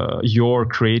your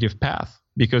creative path,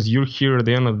 because you're here at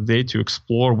the end of the day to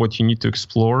explore what you need to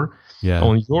explore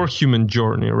on your human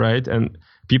journey, right? And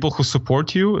people who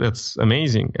support you, that's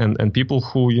amazing. And people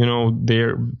who, they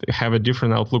have a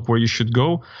different outlook where you should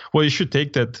go, well, you should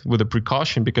take that with a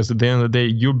precaution, because at the end of the day,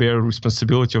 you bear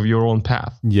responsibility of your own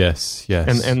path. Yes.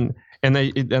 And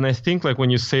I think like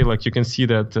when you say like you can see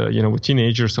that, with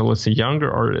teenagers or let's say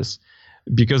younger artists,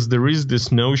 because there is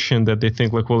this notion that they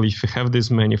think like, well, if you have this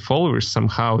many followers,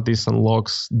 somehow this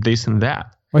unlocks this and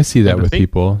that. I see that with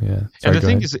people. Yeah. Sorry, and the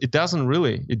thing is, it doesn't.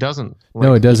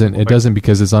 No, it doesn't. It doesn't,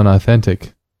 because it's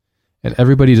unauthentic. And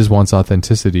everybody just wants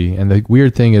authenticity. And the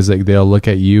weird thing is like they'll look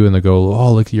at you and they'll go,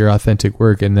 oh, look at your authentic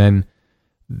work. And then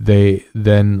they'll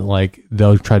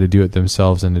try to do it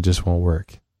themselves and it just won't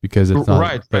work. Because it's not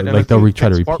right. Like they'll try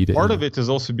to repeat it. Part of it is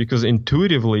also because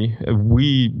intuitively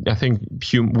we know.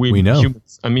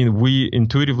 Humans, we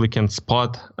intuitively can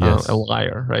spot a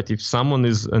liar, right? If someone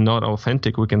is not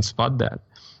authentic, we can spot that.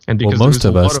 And because most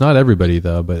of us, not everybody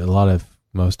though, but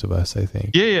most of us, I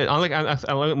think. Yeah.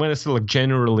 I when I say like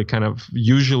generally, kind of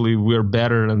usually we're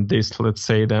better than this, let's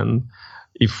say, than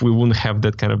if we wouldn't have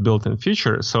that kind of built-in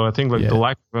feature. So I think like the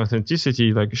lack of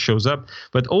authenticity like shows up,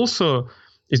 but also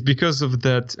it's because of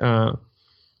that.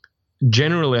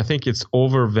 Generally, I think it's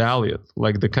overvalued,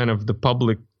 like the kind of the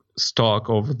public stock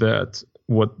of that,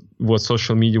 what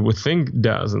social media we think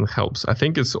does and helps. I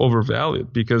think it's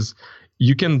overvalued, because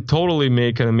you can totally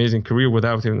make an amazing career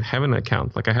without even having an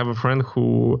account. Like I have a friend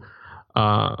who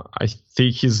I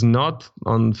think he's not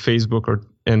on Facebook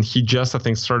and he just, I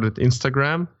think, started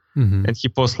Instagram, and he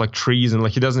posts like trees and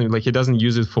like he doesn't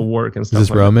use it for work and stuff. Is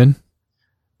this Roman?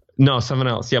 No, someone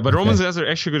else. Yeah, but Roman's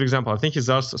actually a good example. I think he's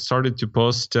also started to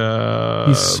post.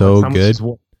 He's so good.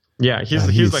 Yeah, he's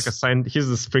like he's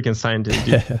this freaking scientist.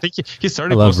 Dude. I think he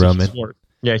started posting his work.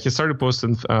 Yeah, he started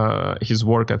posting his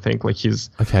work. I think like he's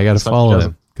okay. I got to follow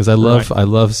him because I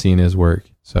love seeing his work.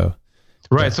 So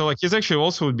right, so like he's actually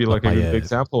also would be like a good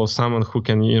example of someone who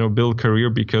can build career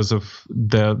because of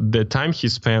the time he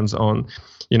spends on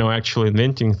actually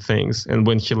inventing things, and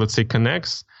when he, let's say,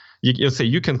 connects. Let's say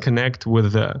you can connect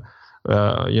with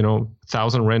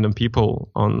 1,000 random people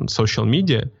on social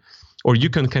media, or you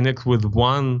can connect with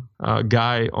one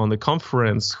guy on the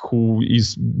conference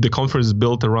the conference is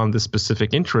built around this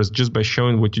specific interest just by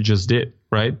showing what you just did,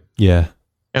 right? Yeah.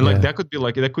 And like that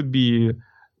could be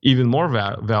even more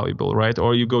valuable, right?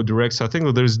 Or you go direct. So I think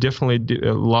that there's definitely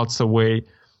lots of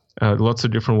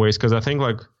different ways. Because I think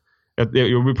like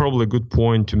it would be probably a good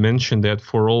point to mention that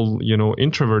for all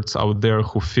introverts out there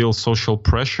who feel social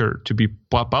pressure to be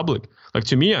public. Like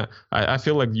to me, I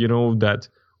feel like that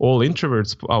all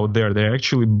introverts out there, they're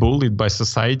actually bullied by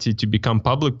society to become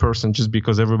public person just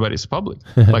because everybody's public.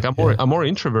 Like I'm more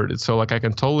introverted, so like I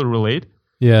can totally relate.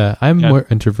 Yeah, I'm more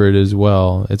introverted as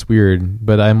well. It's weird,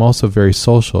 but I'm also very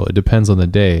social. It depends on the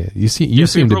day. You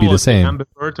seem to be the same.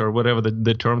 Ambivert or whatever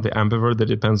the term, the ambivert, that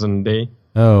depends on the day.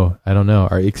 Oh, I don't know.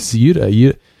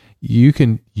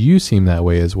 You seem that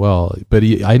way as well. But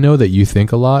I know that you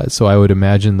think a lot, so I would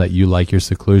imagine that you like your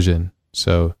seclusion.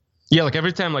 So yeah, like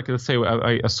every time, like let's say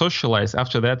I socialize.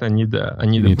 After that, I need a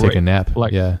break. Take a nap.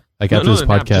 Like Like after this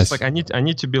podcast, just like I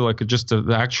need to be like just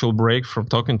the actual break from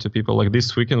talking to people. Like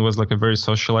this weekend was like a very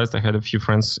socialized. I had a few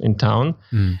friends in town,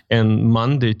 and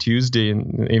Monday, Tuesday,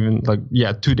 and even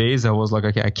 2 days, I was like,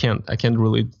 okay, I can't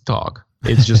really talk.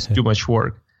 It's just too much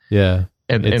work. Yeah,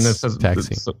 and it's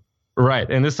taxing. Right,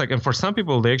 and it's like, and for some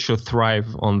people, they actually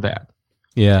thrive on that.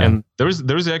 Yeah, and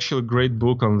there's actually a great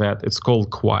book on that. It's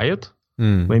called Quiet.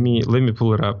 Let me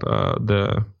pull it up.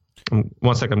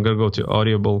 1 second, I'm gonna go to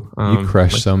Audible. You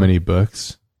crush so many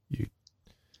books.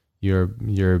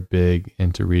 You're big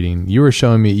into reading. You were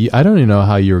showing me. I don't even know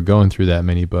how you were going through that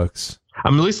many books.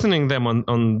 I'm listening them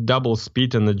on double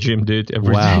speed in the gym, dude.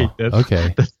 Every day.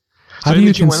 Okay. How do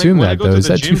you consume that though? Is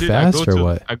that too fast or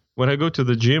what? When I go to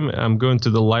the gym, I'm going to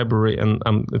the library, and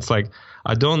it's like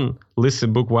I don't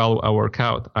listen book while I work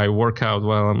out. I work out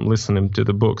while I'm listening to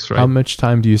the books. Right. How much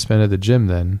time do you spend at the gym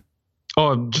then?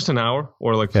 Oh, just an hour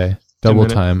or like double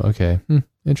time. Okay,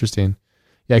 interesting.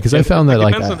 Yeah, because I found that it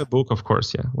depends on the book, of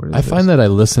course. Yeah, I find that I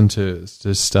listen to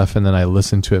stuff and then I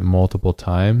listen to it multiple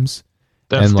times.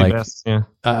 That's the best. Yeah,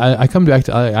 I come back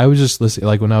to. I was just listening.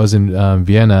 Like when I was in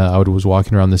Vienna, I was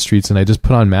walking around the streets and I just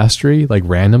put on Mastery like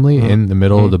randomly in the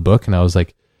middle of the book, and I was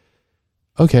like,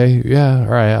 okay, yeah, all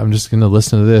right, I'm just gonna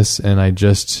listen to this, and I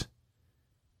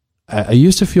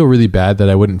used to feel really bad that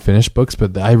I wouldn't finish books,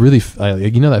 but I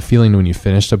that feeling when you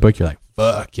finished a book, you're like,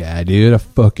 fuck yeah, dude, I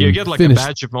fucking you get like finished. a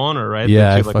badge of honor, right?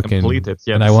 Yeah, I fucking complete it.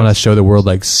 Yeah, and I want to show the world,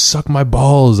 like, suck my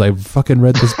balls, I fucking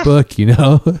read this book,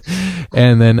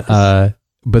 and then,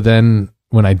 but then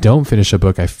when I don't finish a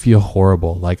book, I feel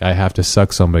horrible. Like I have to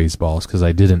suck somebody's balls because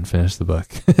I didn't finish the book.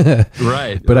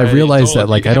 Right. But I've realized that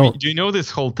like do you know this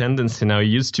whole tendency now? It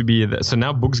used to be so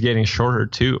now books getting shorter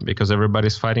too because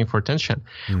everybody's fighting for attention.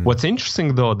 What's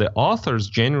interesting though, the authors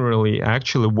generally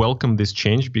actually welcome this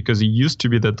change because it used to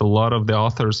be that a lot of the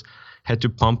authors had to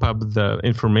pump up the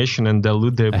information and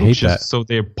dilute their books just so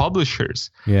their publishers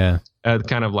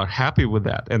kind of like happy with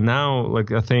that. And now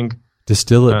like I think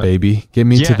distill it, baby. Get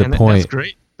me to the point. That's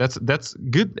great. That's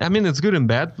good. I mean, it's good and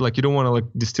bad. Like you don't want to like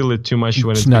distill it too much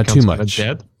when it's not too much.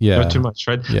 Dead. Yeah, not too much,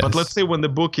 right? Yes. But let's say when the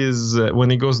book is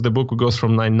the book goes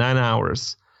from 9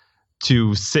 hours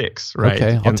to 6, right?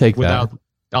 Okay, I'll take that.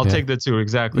 I'll take that too.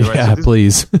 Exactly. Right. Yeah, so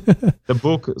please. The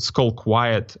book is called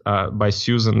Quiet by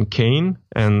Susan Cain,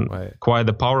 and Quiet: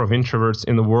 The Power of Introverts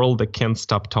in the World That Can't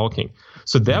Stop Talking.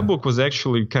 So that book was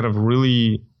actually kind of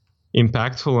really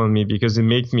impactful on me because it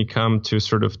made me come to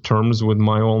sort of terms with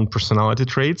my own personality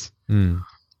traits.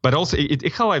 But also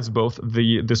it highlights both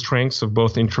the strengths of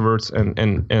both introverts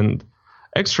and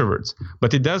extroverts.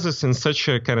 But it does this in such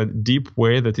a kind of deep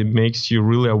way that it makes you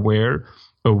really aware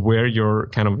of where your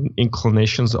kind of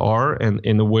inclinations are, and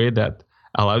in a way that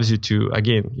allows you to,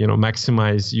 again,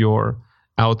 maximize your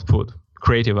output,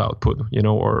 creative output,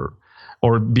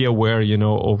 or be aware,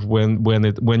 of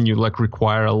when you like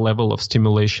require a level of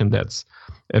stimulation that's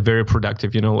very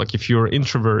productive. Like if you're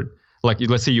introvert, like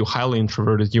let's say you're highly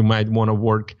introverted, you might want to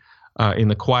work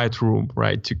in a quiet room,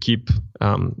 right, to keep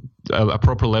a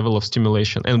proper level of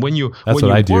stimulation. And that's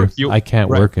what I do. I can't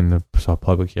work in the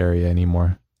public area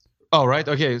anymore. Oh, right.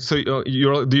 Okay. So do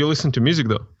you listen to music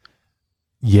though?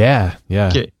 Yeah.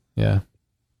 Okay. Yeah.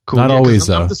 Cool. Not always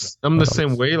though. I'm the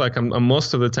same way. Like I'm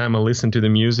most of the time I listen to the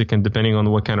music, and depending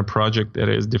on what kind of project it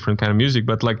is, different kind of music.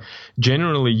 But like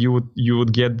generally, you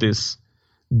would get this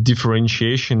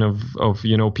differentiation of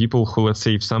people who, let's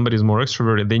say, if somebody's more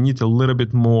extroverted, they need a little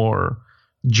bit more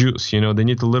juice. They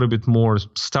need a little bit more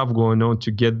stuff going on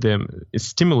to get them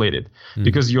stimulated,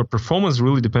 because your performance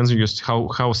really depends on just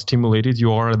how stimulated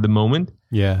you are at the moment.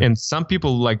 Yeah. And some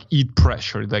people like eat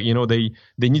pressure, that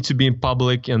they need to be in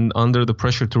public and under the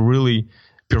pressure to really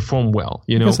perform well.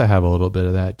 I guess I have a little bit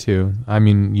of that too. I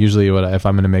mean, usually if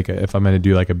I'm going to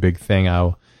do like a big thing, if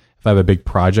I have a big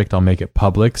project, I'll make it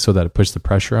public so that it puts the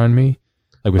pressure on me.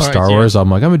 Like with Star Wars, I'm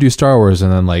like, I'm gonna do Star Wars,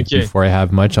 and then like before I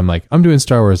have much, I'm like, I'm doing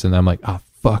Star Wars, and I'm like, oh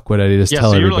fuck, what did I just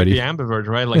tell everybody? You're like the ambivert,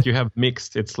 right? Like you have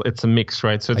mixed. It's a mix,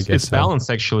 right? So it's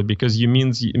balanced actually, because it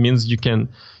means you can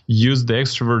use the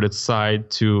extroverted side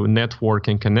to network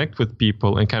and connect with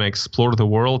people and kind of explore the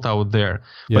world out there.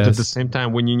 But at the same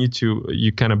time, when you need to,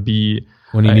 you kind of be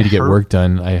when you need to get work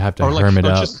done, I have to hermit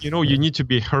out. Just, you need to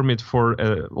be a hermit for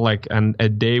a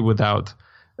day without.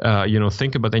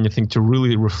 Think about anything, to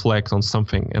really reflect on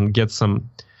something and get some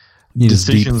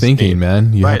decisions deep thinking, made.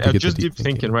 man. You right, have to get just deep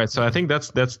thinking, right? So I think that's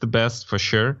the best for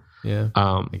sure. Yeah,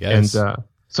 I guess. And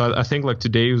so I think like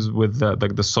today with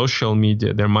the social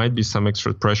media, there might be some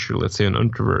extra pressure, let's say, on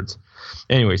introverts.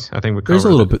 Anyways, I think we there's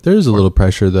a little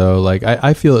pressure though. Like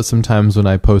I feel it sometimes when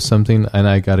I post something and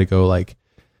I got to go like.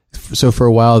 So for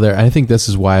a while there, I think this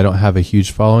is why I don't have a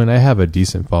huge following. I have a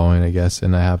decent following, I guess,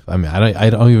 and I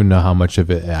don't even know how much of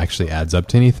it actually adds up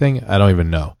to anything. I don't even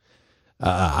know.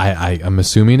 I'm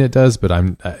assuming it does,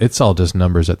 but it's all just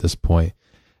numbers at this point.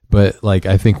 But like,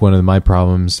 I think one of my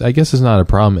problems, I guess it's not a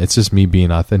problem. It's just me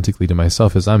being authentically to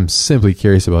myself, is I'm simply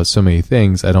curious about so many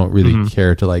things. I don't really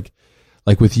care to like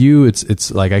with you,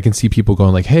 it's like, I can see people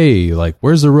going like, hey, like,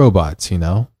 where's the robots?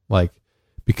 Like,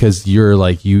 because you're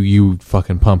like, you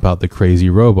fucking pump out the crazy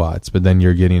robots, but then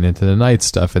you're getting into the night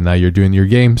stuff, and now you're doing your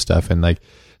game stuff. And like,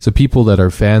 so people that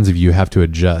are fans of you have to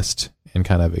adjust and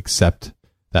kind of accept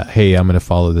that, hey, I'm going to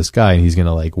follow this guy and he's going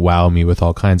to like wow me with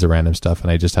all kinds of random stuff. And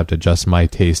I just have to adjust my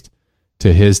taste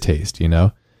to his taste,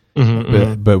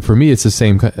 But for me, it's the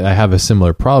same. I have a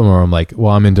similar problem where I'm like,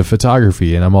 well, I'm into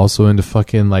photography and I'm also into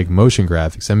fucking like motion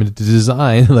graphics. I'm into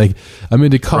design. Like I'm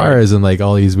into cars and like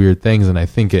all these weird things. And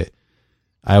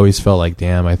I always felt like,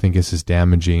 damn, I think this is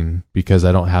damaging because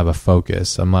I don't have a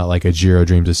focus. I'm not like a Jiro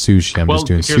dreams of sushi. I'm just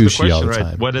doing sushi all the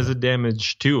time. What does it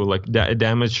damage to? Like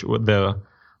damage with the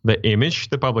image,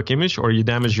 the public image, or you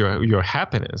damage your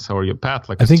happiness or your path?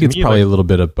 Like I think it's probably a little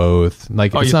bit of both.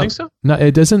 Like, you think so? No,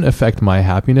 it doesn't affect my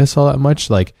happiness all that much.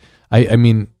 Like, I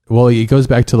mean, well, it goes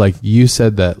back to like you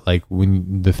said that like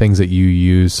when the things that you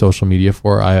use social media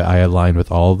for, I align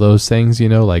with all of those things.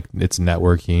 Like it's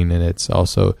networking and it's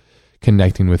also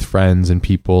connecting with friends and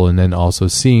people, and then also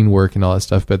seeing work and all that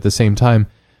stuff. But at the same time,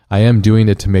 I am doing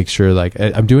it to make sure, like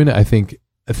I'm doing it. I think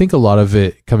a lot of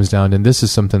it comes down, and this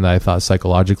is something that I thought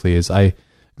psychologically, is I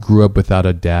grew up without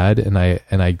a dad, and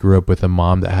I grew up with a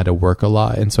mom that had to work a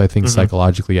lot. And so I think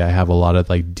psychologically I have a lot of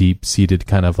like deep seated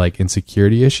kind of like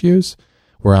insecurity issues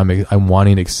where I'm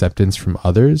wanting acceptance from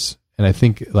others. And I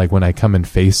think like when I come and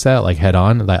face that like head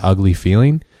on, that ugly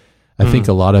feeling, I think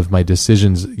a lot of my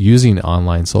decisions using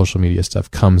online social media stuff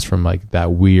comes from like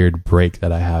that weird break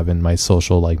that I have in my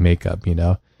social like makeup,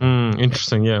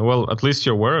 Interesting. Yeah. Well, at least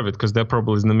you're aware of it, because that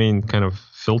probably is the main kind of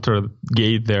filter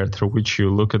gate there through which you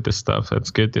look at this stuff.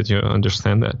 That's good that you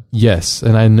understand that. Yes.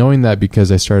 And I'm knowing that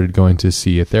because I started going to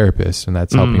see a therapist, and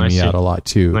that's helping me out a lot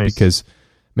too. Nice. Because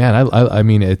man, I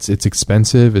mean, it's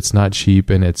expensive. It's not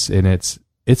cheap, and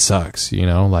it sucks,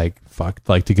 like fuck,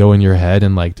 like to go in your head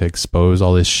and like to expose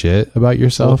all this shit about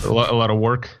yourself. A lot of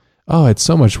work. Oh, it's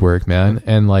so much work, man.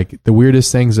 And like the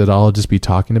weirdest things that I'll just be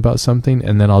talking about something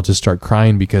and then I'll just start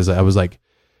crying because I was like,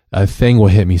 a thing will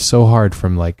hit me so hard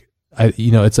from like,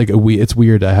 it's like it's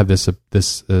weird. I have this,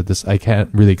 I can't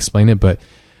really explain it, but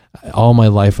all my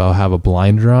life I'll have a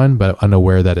blinder on, but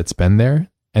unaware that it's been there.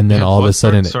 And then all of a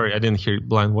sudden, sorry, I didn't hear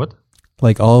blind. What?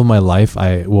 Like all of my life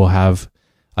I will have,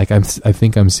 like I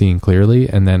think I'm seeing clearly,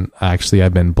 and then actually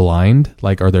I've been blind,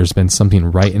 like, or there's been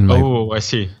something right in my, I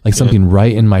see, like something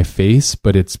right in my face,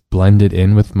 but it's blended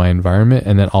in with my environment,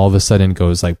 and then all of a sudden it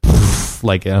goes like, poof,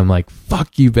 like, and I'm like,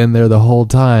 fuck, you've been there the whole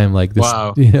time, like this.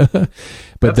 Wow.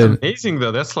 But that's amazing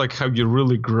though. That's like how you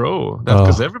really grow.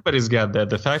 Because everybody's got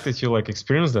that. The fact that you like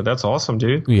experience that's awesome,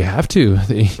 dude. You have to.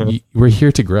 We're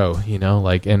here to grow,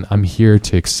 like, and I'm here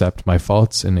to accept my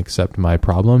faults and accept my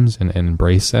problems and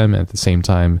embrace them, and at the same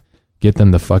time get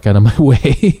them the fuck out of my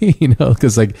way,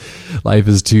 because like life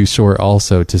is too short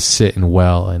also to sit and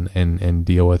well and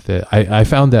deal with it. I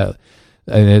found that,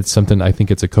 and it's something, I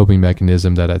think it's a coping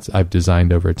mechanism that I've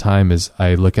designed over time, is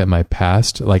I look at my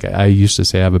past. Like I used to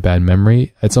say I have a bad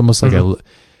memory. It's almost like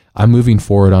I'm moving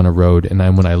forward on a road, and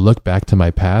when I look back to my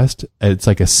past, it's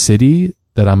like a city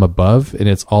that I'm above, and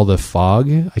it's all the fog.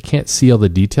 I can't see all the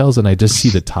details, and I just see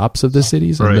the tops of the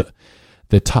cities. Right. And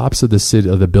the tops of the city,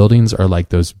 of the buildings, are like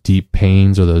those deep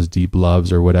pains or those deep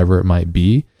loves or whatever it might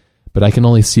be, but I can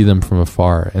only see them from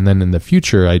afar. And then in the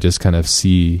future, I just kind of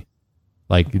see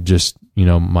like just,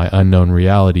 my unknown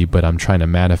reality, but I'm trying to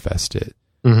manifest it.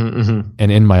 And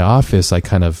in my office, I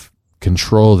kind of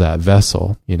control that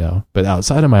vessel, but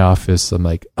outside of my office, I'm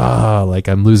like, like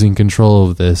I'm losing control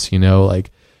of this,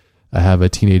 like I have a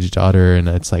teenage daughter, and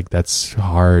it's like, that's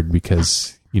hard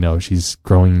because, she's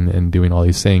growing and doing all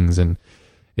these things, and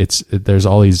there's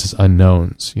all these just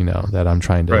unknowns, that I'm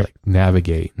trying to like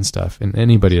navigate and stuff. And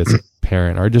anybody that's a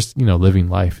parent or just, living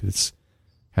life, it's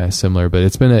kind of similar, but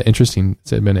it's been an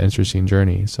interesting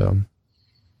journey. So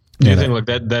do you think like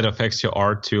that affects your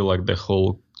art too? Like the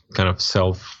whole kind of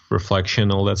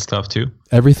self-reflection, all that stuff too?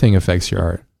 Everything affects your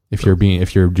art if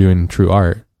you're doing true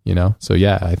art, So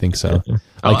yeah, I think so.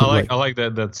 I like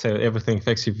that everything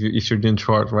affects you if you're doing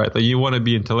true art, right? Like you want to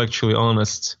be intellectually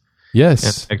honest.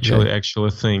 Yes. And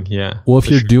actually think, yeah. Well, if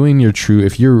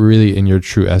you're really in your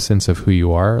true essence of who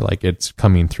you are, like it's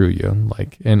coming through you.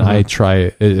 Like, and I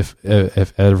try, if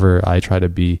ever I try to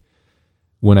be,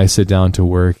 when I sit down to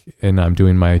work and I'm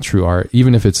doing my true art,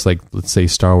 even if it's like, let's say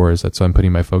Star Wars, that's what I'm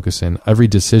putting my focus in. Every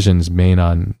decision is made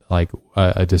on like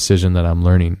a decision that I'm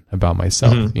learning about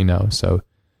myself, So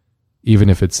even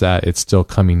if it's that, it's still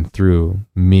coming through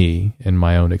me and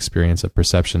my own experience of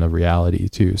perception of reality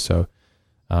too. So,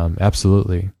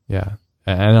 absolutely. Yeah.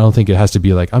 And I don't think it has to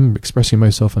be like, I'm expressing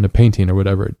myself in a painting or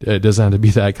whatever. It doesn't have to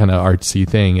be that kind of artsy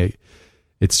thing.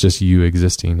 It's just you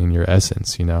existing in your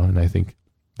essence, and I think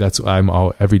that's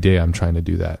every day I'm trying to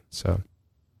do that. So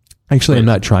actually I'm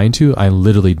not trying to, I'm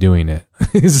literally doing it.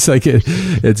 It's like,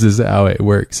 it's just how it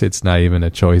works. It's not even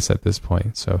a choice at this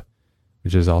point. So,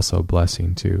 which is also a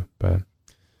blessing too. But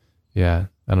yeah,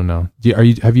 I don't know.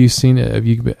 Have you seen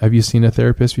a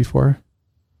therapist before?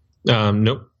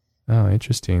 Nope. Oh,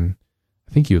 interesting.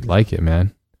 I think you'd like it,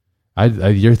 man.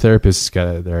 Your therapist's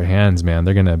got their hands, man.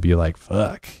 They're gonna be like,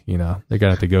 "Fuck," They're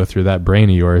gonna have to go through that brain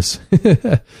of yours.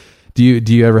 Do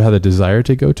you ever have the desire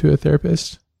to go to a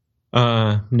therapist?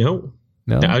 No.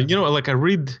 Like I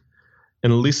read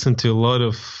and listen to a lot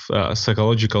of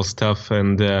psychological stuff,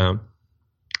 and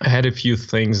I had a few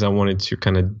things I wanted to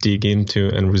kind of dig into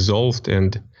and resolved,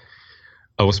 and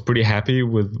I was pretty happy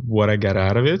with what I got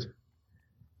out of it.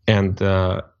 And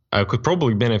I could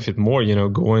probably benefit more,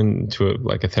 going to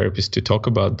a therapist to talk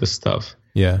about this stuff.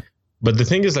 Yeah. But the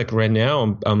thing is, like right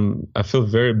now, I feel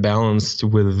very balanced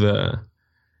with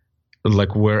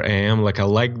like where I am. Like I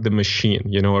like the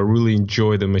machine, I really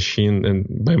enjoy the machine, and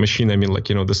by machine I mean like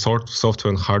the sort of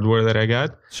software and hardware that I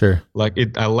got. Sure. Like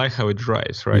I like how it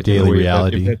drives, right? Your daily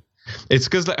reality. It's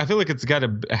because I feel like it's got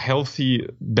a healthy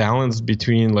balance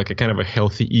between like a kind of a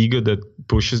healthy ego that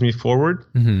pushes me forward.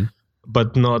 Mm-hmm.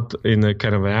 But not in a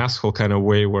kind of an asshole kind of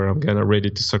way where I'm kind of ready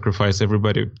to sacrifice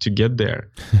everybody to get there.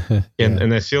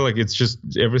 And I feel like it's just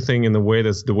everything in the way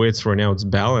it's right now, it's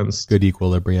balanced. Good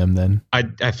equilibrium then.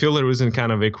 I feel there isn't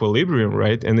kind of equilibrium,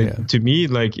 right? And to me,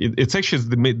 like it's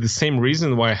actually the same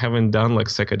reason why I haven't done like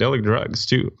psychedelic drugs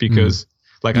too, because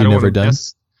like I don't want to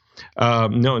mess.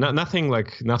 No,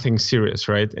 nothing serious,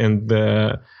 right? And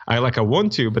I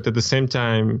want to, but at the same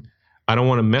time, I don't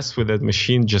want to mess with that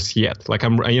machine just yet. Like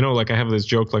I have this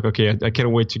joke, like, okay, I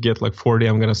can't wait to get like 40.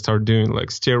 I'm going to start doing like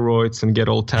steroids and get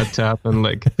all tap and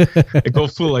like go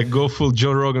full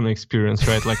Joe Rogan experience,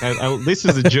 right? Like this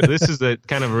is a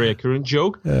kind of a recurrent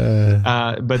joke.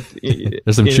 But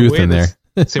there's some truth in there.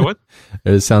 Say what?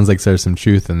 It sounds like there's some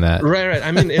truth in that. Right.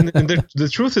 I mean, and the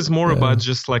truth is more about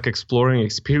just like exploring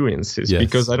experiences,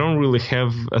 because I don't really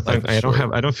have a thing. I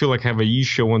don't feel like I have a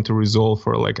issue I want to resolve.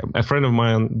 For like a friend of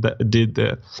mine that did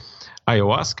the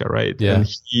ayahuasca, right? Yeah. And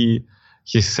he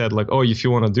said like, oh, if you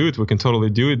want to do it, we can totally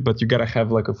do it, but you gotta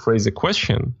have like a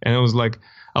question. And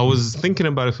I was thinking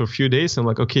about it for a few days. I'm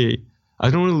like, okay, I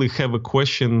don't really have a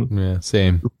question. Yeah,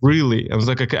 same. Really, I was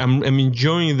like, okay, I'm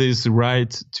enjoying this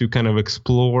ride to kind of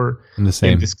explore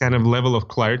this kind of level of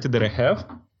clarity that I have.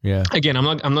 Yeah. Again,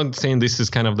 I'm not saying this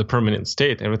is kind of the permanent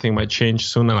state. Everything might change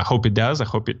soon, and I hope it does. I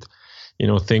hope it,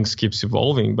 things keeps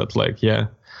evolving. But like, yeah,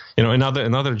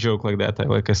 another joke like that.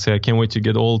 Like I say, I can't wait to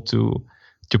get old to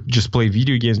just play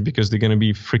video games, because they're going to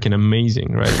be freaking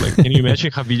amazing, right? Like, can you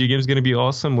imagine how video games going to be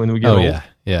awesome when we get old?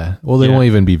 Yeah. Well, they won't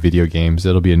even be video games.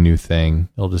 It'll be a new thing.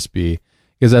 It'll just be,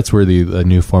 because that's where the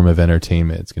new form of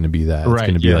entertainment is going to be that. It's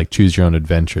going to be like choose your own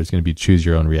adventure. It's going to be choose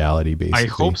your own reality, basically. I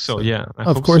hope so, yeah.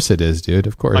 Of course it is, dude.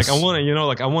 Of course. Like, I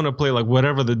want to play like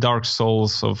whatever the Dark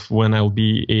Souls of when I'll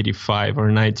be 85 or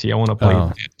 90. I want to play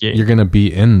that game. You're going to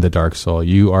be in the Dark Soul.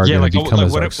 You are going to become a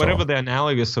Dark Soul. Whatever the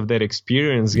analogous of that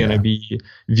experience is going to be,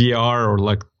 VR or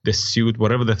like the suit,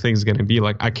 whatever the thing's going to be,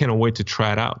 like I can't wait to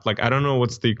try it out. Like I don't know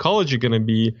what's the ecology going to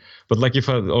be, but like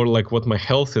or like what my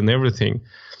health and everything.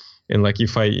 And like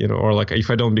if I, or like if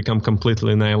I don't become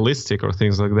completely nihilistic or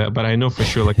things like that, but I know for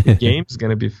sure like the game's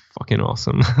gonna be fucking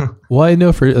awesome. Well, I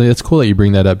know it's cool that you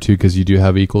bring that up too, because you do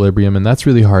have equilibrium, and that's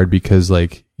really hard because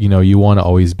like you want to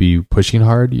always be pushing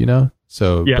hard,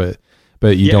 So, yeah.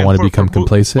 but you don't want to become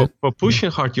complacent. For pushing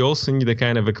hard, you also need a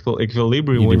kind of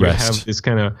equilibrium when you have this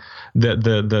kind of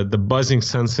the buzzing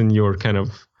sense in your kind of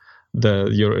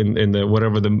you're in the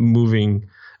whatever the moving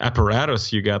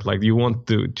apparatus you got. Like you want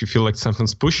to feel like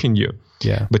something's pushing you.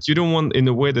 Yeah. But you don't want in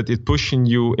a way that it's pushing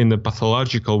you in a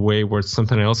pathological way where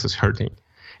something else is hurting.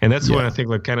 And that's when I think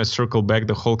like kind of circle back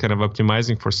the whole kind of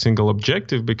optimizing for single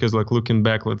objective, because like looking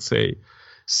back, let's say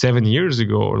 7 years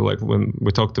ago, or like when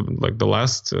we talked to like the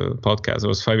last podcast, it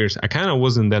was 5 years, I kind of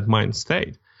was in that mind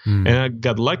state. And I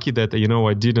got lucky that,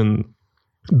 I didn't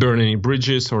burn any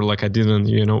bridges, or like I didn't,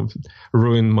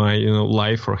 ruin my,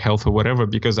 life or health or whatever,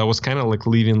 because I was kind of like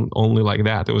living only like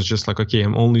that. It was just like, okay,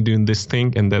 I'm only doing this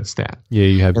thing and that's that. Yeah,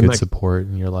 you have good support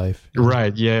in your life.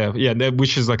 Right. Yeah. That,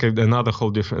 which is like another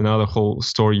whole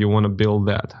story. You want to build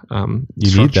that. You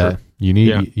structure. Need that. You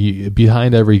need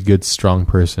behind every good strong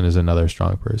person is another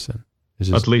strong person.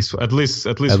 Just, at least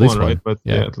one, right? But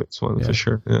at least one for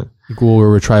sure. Yeah. Well,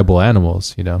 we're tribal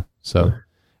animals, so.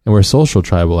 And we're social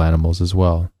tribal animals as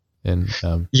well. And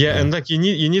and like you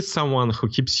need someone who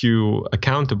keeps you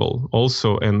accountable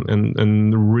also,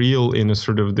 and real in a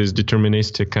sort of this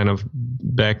deterministic kind of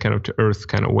back kind of to earth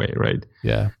kind of way, right?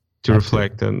 Yeah. To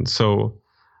reflect. And so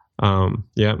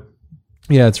yeah,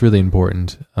 it's really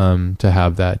important to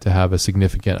have that, to have a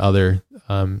significant other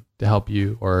to help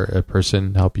you, or a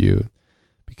person help you,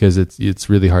 because it's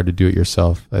really hard to do it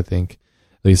yourself. I think,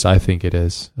 at least I think it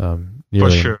is.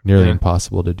 Nearly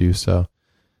impossible to do so.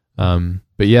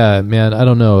 But yeah, man, I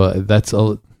don't know. That's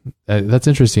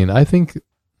interesting. I think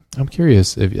I'm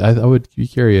curious if I would be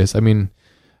curious. I mean,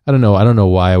 I don't know. I don't know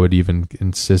why I would even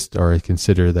insist or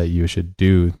consider that you should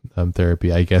do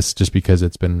therapy. I guess just because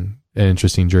it's been an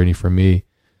interesting journey for me.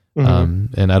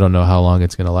 And I don't know how long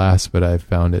it's going to last, but I've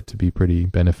found it to be pretty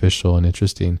beneficial and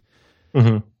interesting.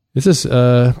 It's just,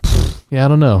 I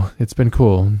don't know. It's been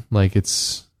cool. Like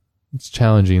it's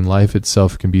challenging. Life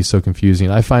itself can be so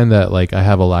confusing. I find that like I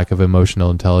have a lack of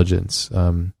emotional intelligence.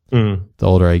 The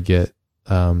older I get,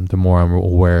 the more I'm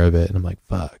aware of it, and I'm like,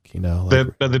 fuck, Like,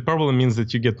 but the problem means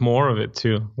that you get more of it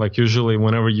too. Like usually,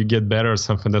 whenever you get better or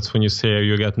something, that's when you say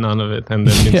you got none of it, and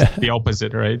then it's the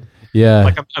opposite, right? Yeah.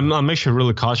 Like I'm actually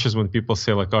really cautious when people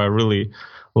say like, oh, I really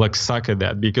like suck at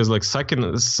that, because like sucking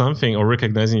at something or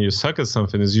recognizing you suck at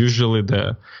something is usually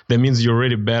that means you're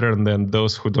already better than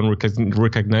those who don't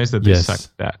recognize that they suck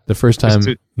at that. The first time,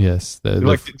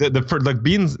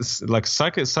 being like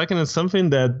sucking at something,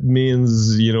 that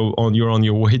means you're on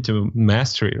your way to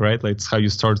mastery, right? Like it's how you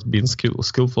start being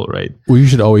skillful, right? Well, you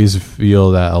should always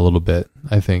feel that a little bit.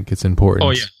 I think it's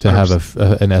important to have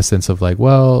an essence of like,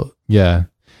 well, yeah.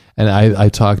 And I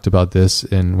talked about this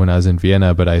when I was in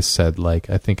Vienna, but I said like,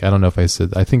 I think I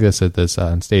said this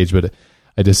on stage, but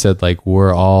I just said like,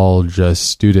 we're all just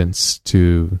students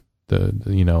to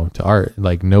to art.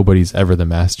 Like nobody's ever the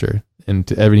master, and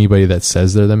to anybody that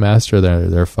says they're the master,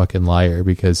 they're a fucking liar,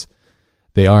 because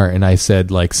they aren't. And I said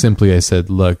like, simply, I said,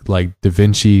 look, like Da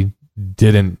Vinci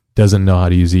doesn't know how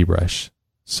to use ZBrush.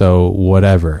 So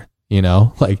whatever.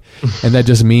 Like, and that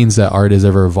just means that art is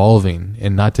ever evolving,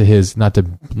 and not to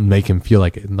make him feel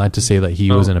like, not to say that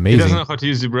he wasn't amazing. He doesn't know how to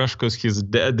use the brush because he's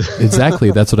dead.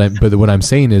 Exactly. But what I'm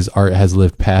saying is art has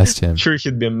lived past him. Sure,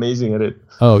 he'd be amazing at it.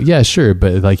 Oh yeah, sure.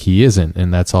 But like he isn't,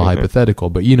 and that's all hypothetical.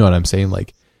 But you know what I'm saying?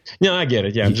 Like, no, I get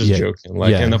it. Yeah, I'm just joking.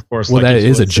 Like, and of course, well, that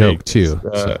is a joke too.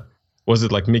 Was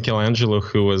it like Michelangelo,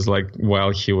 who was like,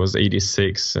 while he was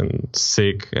 86 and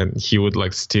sick, and he would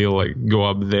like still like go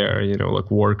up there, like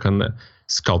work on the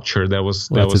sculpture. That's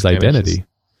his identity.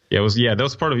 That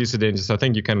was part of his identity. So I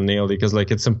think you kind of nailed it, because like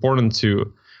it's important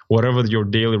to, whatever your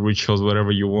daily rituals,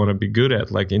 whatever you want to be good at,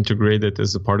 like integrate it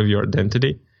as a part of your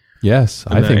identity. Yes,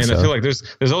 I think so. And I feel like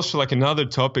there's also like another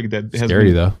topic that has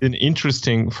been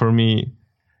interesting for me,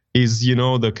 is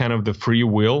the kind of the free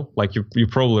will. Like you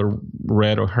probably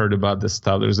read or heard about this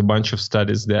stuff. There's a bunch of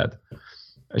studies that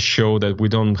show that we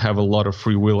don't have a lot of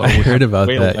free will. I heard about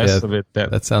that. Less of it.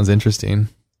 That sounds interesting.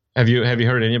 Have you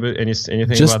heard anything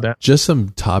about that? Just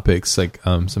some topics, like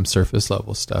some surface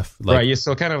level stuff. Like, right. Yeah.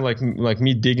 So kind of like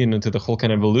me digging into the whole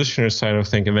kind of evolutionary side of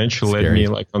thing eventually led me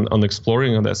like on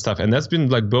exploring all that stuff, and that's been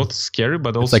like both scary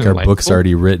but also it's like our book's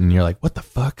already written. You're like, what the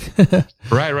fuck?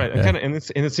 Right. Yeah. And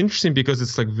it's interesting because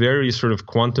it's like very sort of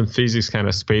quantum physics kind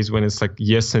of space, when it's like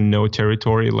yes and no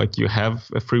territory. Like you have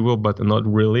a free will, but not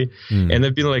really. And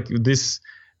I've been like this.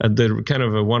 at the kind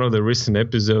of one of the recent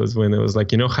episodes when it was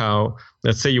like, how,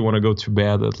 let's say you want to go to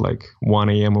bed at like 1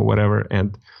 a.m. or whatever.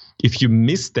 And if you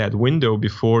miss that window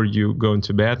before you go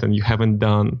into bed and you haven't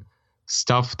done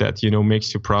stuff that,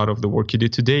 makes you proud of the work you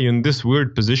did today, you're in this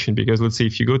weird position because let's say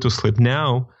if you go to sleep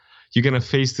now, you're going to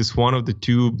face this one of the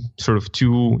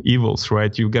two evils,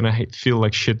 right? You're going to feel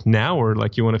like shit now, or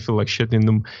like you want to feel like shit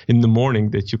in the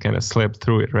morning that you kind of slept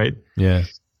through it, right? Yeah.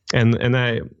 And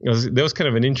that was kind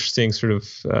of an interesting sort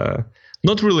of,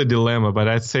 not really dilemma, but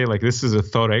I'd say like this is a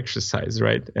thought exercise,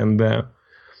 right? And,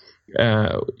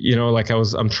 like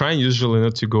I'm trying usually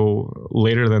not to go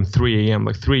later than 3 a.m.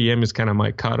 Like 3 a.m. is kind of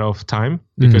my cutoff time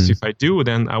because if I do,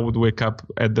 then I would wake up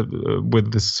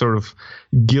with this sort of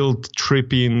guilt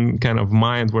tripping kind of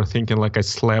mind where thinking like I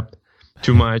slept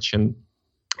too much and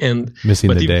missing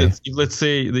the day. Let's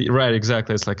say right,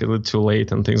 exactly. It's like a little too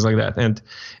late and things like that. And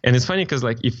it's funny because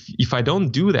like if I don't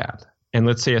do that, and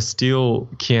let's say I still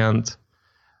can't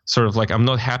sort of like I'm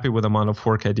not happy with the amount of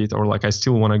work I did, or like I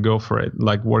still want to go for it,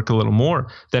 like work a little more,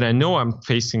 then I know I'm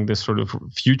facing this sort of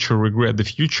future regret. The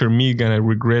future me gonna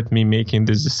regret me making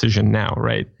this decision now,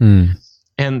 right?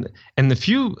 And a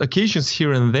few occasions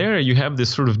here and there, you have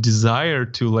this sort of desire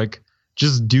to like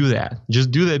just do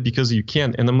that because you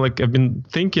can. And I'm like, I've been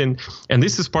thinking, and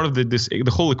this is part of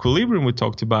the whole equilibrium we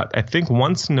talked about. I think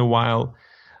once in a while,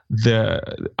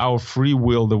 our free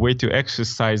will, the way to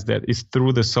exercise that is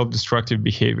through the self-destructive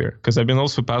behavior. Because I've been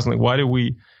also puzzling,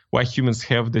 why humans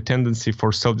have the tendency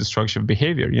for self-destructive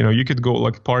behavior. You could go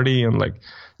like party and like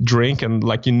drink and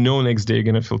like next day you're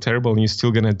gonna feel terrible and you're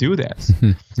still gonna do that.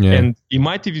 Yeah. And it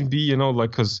might even be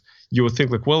like because you would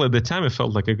think like, well, at the time it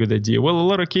felt like a good idea. Well, a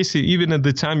lot of cases, even at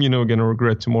the time, gonna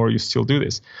regret tomorrow, you still do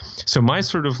this. So my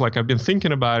sort of like, I've been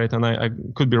thinking about it, and I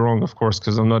could be wrong, of course,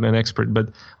 because I'm not an expert, but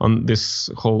on this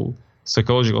whole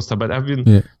psychological stuff, but I've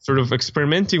been sort of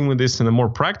experimenting with this in a more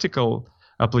practical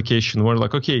application where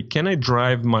like, okay, can I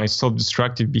drive my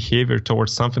self-destructive behavior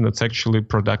towards something that's actually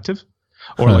productive?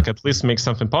 Or like at least make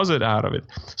something positive out of it.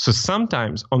 So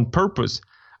sometimes on purpose,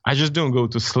 I just don't go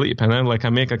to sleep. And then like I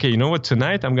make, okay, you know what,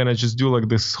 tonight I'm going to just do like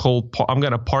this I'm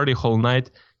going to party whole night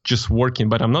just working,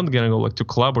 but I'm not going to go like to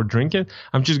club or drink it.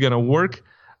 I'm just going to work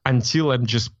until I'm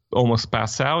just almost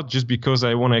pass out just because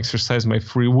I want to exercise my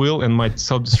free will and my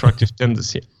self-destructive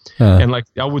tendency. And like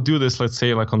I would do this, let's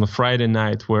say like on a Friday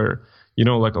night where,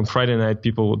 like on Friday night,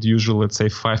 people would usually, let's say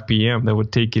 5 p.m., they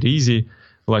would take it easy,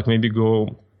 like maybe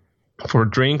go for a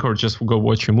drink or just go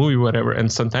watch a movie, whatever.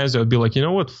 And sometimes I'll be like, you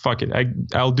know what, fuck it.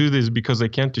 I'll do this because I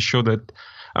can, to show that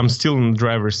I'm still in the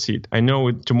driver's seat. I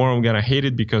know tomorrow I'm going to hate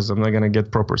it because I'm not going to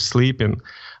get proper sleep and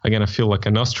I'm going to feel like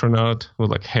an astronaut with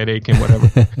like headache and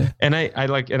whatever. And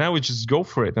I would just go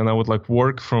for it. And I would like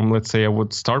work from, let's say I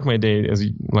would start my day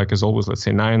as always, let's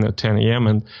say 9 or 10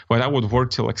 a.m. But I would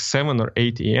work till like 7 or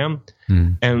 8 a.m.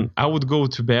 And I would go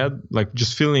to bed like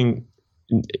just feeling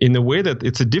in a way that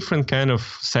it's a different kind of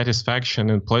satisfaction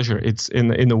and pleasure. It's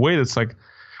in a way that's like,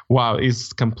 wow,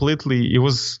 it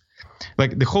was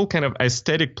like the whole kind of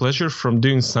aesthetic pleasure from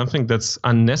doing something that's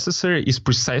unnecessary is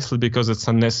precisely because it's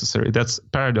unnecessary. That's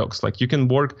paradox. Like you can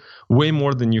work way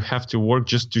more than you have to work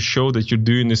just to show that you're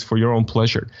doing this for your own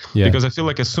pleasure. Yeah. Because I feel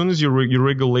like as soon as you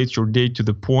regulate your day to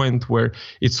the point where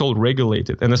it's all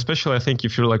regulated, and especially I think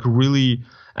if you're like really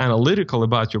analytical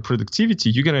about your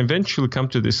productivity, you're going to eventually come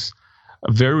to this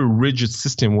a very rigid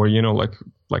system where,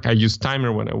 like I use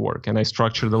timer when I work and I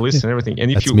structure the list and everything.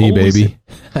 And if that's me, baby.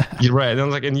 You're right.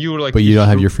 And like, and you're like, but you don't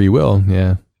have your free will.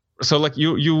 Yeah. So like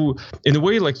you, in a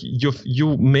way, like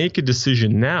you make a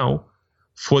decision now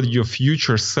for your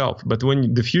future self. But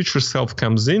when the future self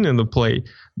comes in the play,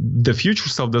 the future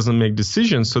self doesn't make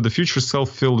decisions. So the future self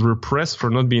feels repressed for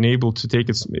not being able to take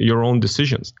your own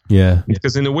decisions. Yeah.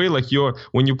 Because in a way, like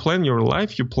when you plan your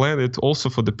life, you plan it also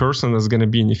for the person that's going to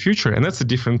be in the future. And that's a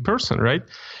different person, right?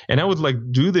 And I would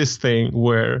like do this thing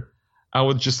where I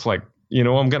would just like,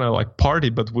 I'm going to like party,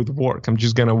 but with work. I'm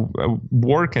just going to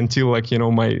work until like,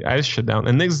 my eyes shut down.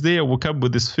 And next day I woke up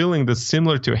with this feeling that's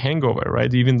similar to a hangover,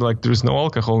 right? Even like there's no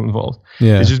alcohol involved.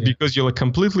 Yeah. It's just because you're like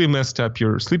completely messed up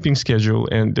your sleeping schedule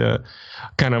and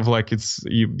kind of like it's,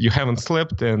 you haven't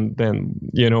slept. And then,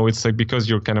 it's like because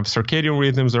your kind of circadian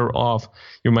rhythms are off,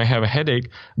 you might have a headache.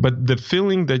 But the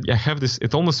feeling that I have this,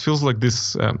 it almost feels like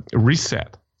this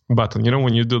reset button,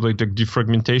 when you do like the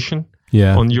defragmentation.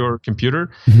 Yeah. On your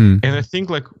computer. Mm-hmm. And I think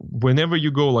like whenever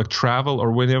you go like travel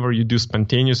or whenever you do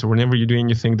spontaneous or whenever you do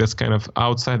anything that's kind of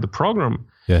outside the program,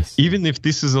 yes, even if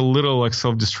this is a little like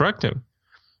self-destructive,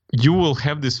 you will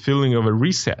have this feeling of a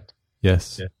reset.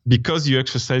 Yes. Because you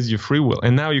exercise your free will.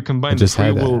 And now you combine the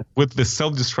free will with the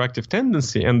self-destructive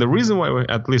tendency. And the reason why,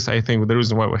 at least I think the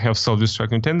reason why we have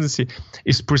self-destructive tendency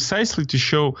is precisely to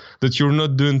show that you're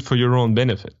not doing it for your own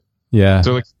benefit. Yeah.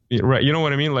 So like, right. You know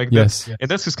what I mean? Like yes. And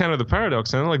that's just kind of the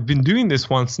paradox. And I've like been doing this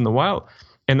once in a while.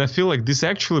 And I feel like this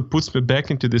actually puts me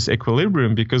back into this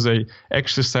equilibrium because I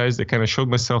exercised, I kind of showed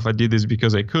myself I did this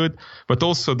because I could, but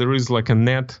also there is like a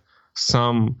net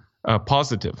sum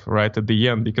positive right at the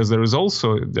end, because I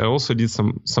also did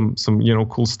some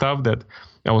cool stuff that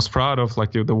I was proud of,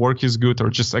 like the work is good, or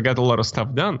just I got a lot of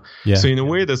stuff done. Yeah. So in a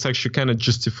way that's actually kind of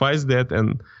justifies that,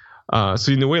 and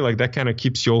so in a way like that kind of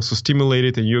keeps you also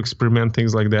stimulated and you experiment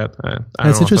things like that.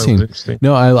 That's interesting.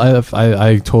 No,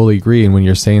 I totally agree. And when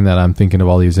you're saying that, I'm thinking of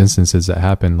all these instances that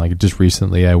happened. Like just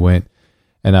recently I went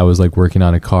and I was like working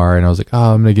on a car and I was like,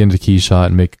 oh, I'm going to get into KeyShot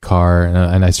and make a car.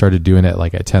 And I started doing it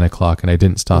like at 10 o'clock and I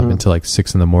didn't stop until like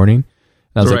 6 a.m. And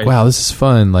I was like, wow, this is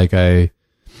fun. Like I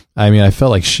felt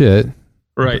like shit.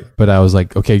 Right. But I was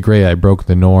like, okay, great. I broke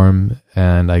the norm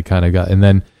and I kind of got, and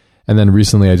then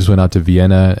recently I just went out to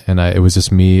Vienna and it was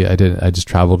just me. I just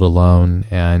traveled alone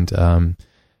and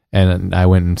I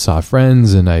went and saw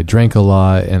friends and I drank a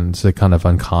lot, and it's kind of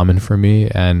uncommon for me.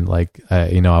 And like,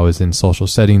 I was in social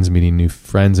settings, meeting new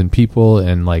friends and people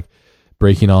and like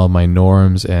breaking all of my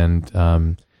norms.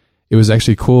 And, it was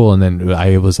actually cool. And then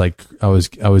I was like, I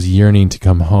was yearning to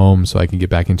come home so I can get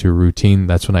back into a routine.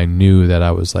 That's when I knew that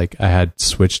I was like, I had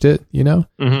switched it,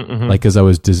 like, cause I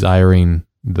was desiring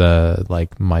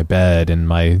my bed and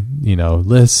my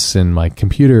lists and my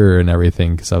computer and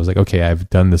everything, because I was like, okay, I've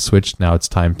done the switch, now it's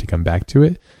time to come back to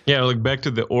it. Yeah, like back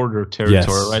to the order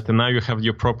territory. Right? And now you have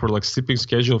your proper like sleeping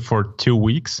schedule for 2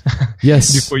 weeks.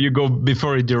 Yes.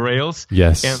 before it derails.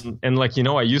 Yes. And like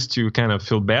I used to kind of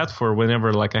feel bad for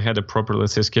whenever like I had a proper,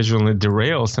 let's say, schedule and it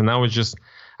derails, and now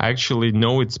I actually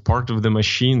know it's part of the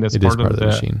machine. That's part of the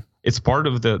machine. It's part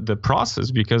of the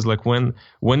process, because like when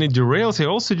it derails, it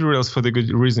also derails for the good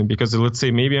reason, because let's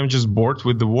say maybe I'm just bored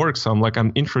with the work. So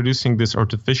I'm introducing this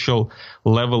artificial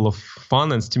level of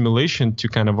fun and stimulation to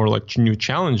kind of, or like new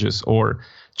challenges, or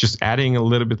just adding a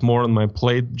little bit more on my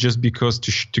plate just because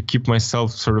to keep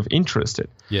myself sort of interested.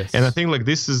 Yes. And I think like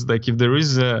this is like, if there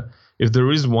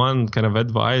is one kind of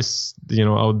advice,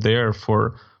 out there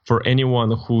for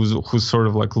anyone who's sort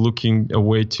of like looking a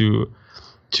way to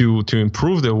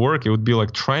improve their work, it would be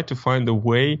like try to find a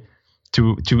way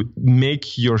to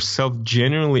make yourself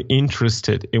genuinely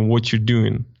interested in what you're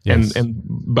doing. Yes. And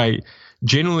by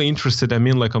genuinely interested, I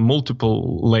mean like on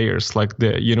multiple layers, like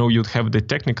you'd have the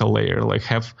technical layer, like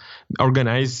have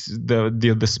organize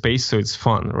the space so it's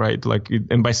fun, right? Like,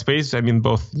 and by space I mean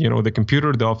both, the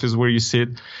computer, the office where you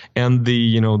sit, and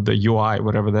the UI,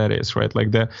 whatever that is, right?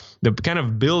 Like the kind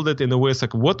of build it in a way, it's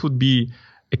like what would be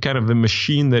a kind of a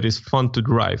machine that is fun to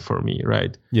drive for me,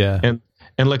 right? Yeah.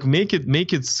 And like make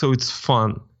it so it's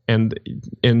fun, and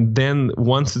then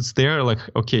once it's there, like,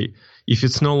 okay, if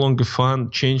it's no longer fun,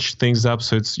 change things up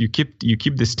so it's you keep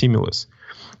the stimulus.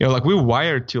 Like we're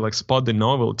wired to like spot the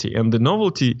novelty, and the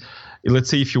novelty, let's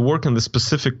say if you work on the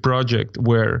specific project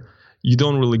where you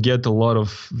don't really get a lot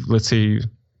of, let's say,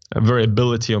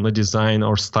 variability on the design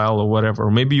or style or whatever,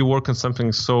 or maybe you work on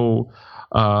something so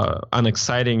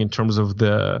unexciting in terms of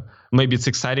maybe it's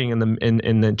exciting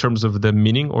in terms of the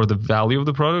meaning or the value of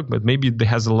the product, but maybe it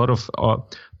has a lot of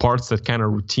parts that kind of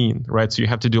routine, right? So you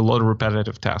have to do a lot of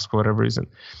repetitive tasks for whatever reason.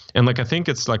 And like I think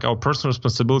it's like our personal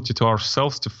responsibility to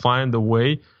ourselves to find a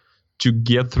way to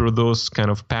get through those kind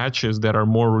of patches that are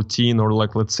more routine, or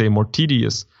like, let's say, more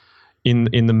tedious in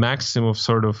the maximum of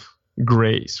sort of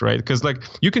grace, right? Because like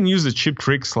you can use the cheap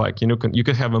tricks, like you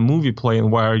could have a movie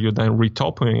playing while you're then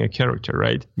retopping a character,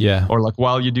 right? Yeah. Or like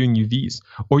while you're doing UVs,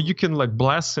 or you can like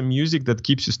blast some music that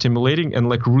keeps you stimulating and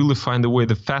like really find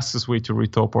the fastest way to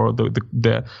retop, or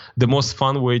the most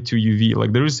fun way to UV.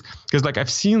 Like there is, because like I've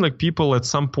seen like people at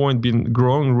some point been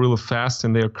growing really fast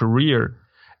in their career,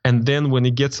 and then when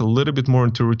it gets a little bit more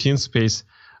into routine space,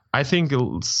 I think it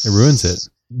ruins it.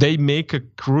 They make a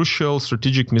crucial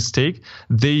strategic mistake.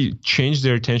 They change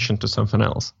their attention to something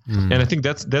else. And I think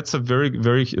that's a very,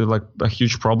 very like a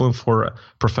huge problem for a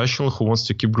professional who wants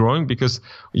to keep growing, because,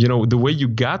 the way you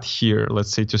got here,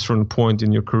 let's say to a certain point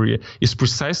in your career, is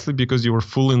precisely because you were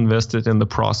fully invested in the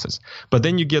process. But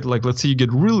then you get like, let's say you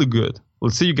get really good.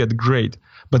 Let's say you get great.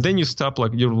 But then you stop,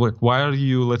 like you're like, why are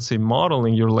you, let's say,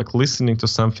 modeling? You're like listening to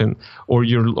something, or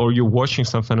you're watching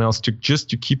something else to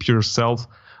keep yourself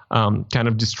kind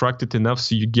of distracted enough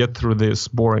so you get through this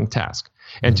boring task.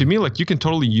 And to me, like you can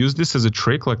totally use this as a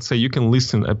trick. Like say you can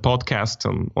listen a podcast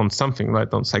on something,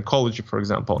 like on psychology, for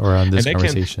example. Or on this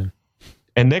conversation.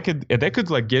 and that could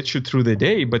like get you through the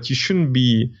day, but you shouldn't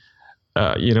be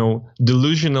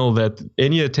delusional that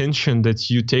any attention that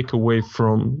you take away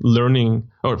from learning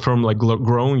or from like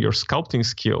growing your sculpting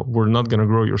skill, we're not going to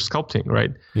grow your sculpting,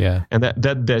 right? Yeah. And that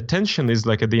the attention is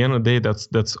like, at the end of the day,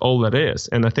 that's all that is.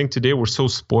 And I think today we're so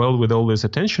spoiled with all these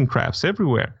attention traps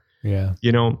everywhere. Yeah.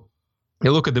 You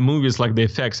look at the movies, like the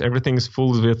effects, everything's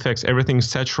full of effects, everything's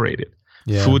saturated.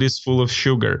 Yeah. Food is full of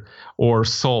sugar or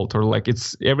salt, or like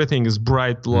everything is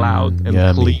bright, loud, and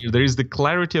yummy. clear. There is the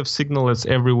clarity of signal that's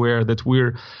everywhere, that we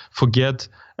forget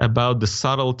about the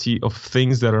subtlety of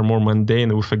things that are more mundane,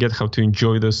 and we forget how to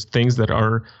enjoy those things that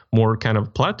are more kind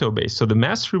of plateau based. So the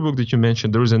mastery book that you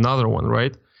mentioned, there is another one,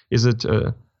 right? Is it?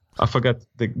 I forgot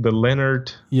the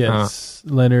Leonard. Yes,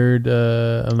 Leonard.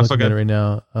 I'm looking at it right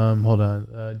now. Hold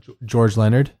on, George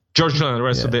Leonard. George Leonard,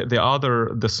 right? Yeah. So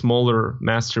the smaller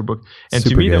master book, and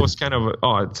Super to me good. That was kind of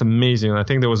it's amazing. I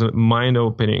think that was a mind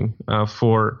opening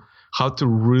for how to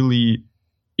really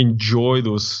enjoy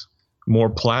those more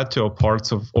plateau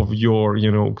parts of your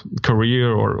career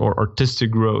or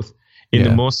artistic growth in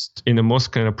the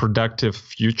most kind of productive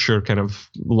future kind of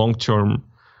long term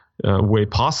way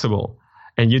possible.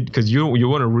 And because you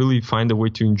want to really find a way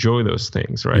to enjoy those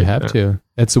things, right? You have to.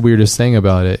 That's the weirdest thing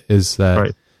about it is that.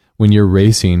 Right. When you're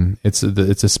racing, it's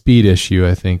a speed issue.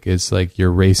 I think it's like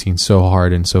you're racing so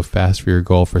hard and so fast for your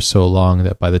goal for so long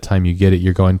that by the time you get it,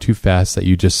 you're going too fast that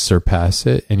you just surpass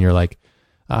it, and you're like,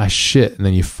 shit, and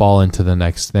then you fall into the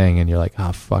next thing, and you're like,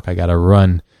 fuck, I gotta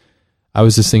run. I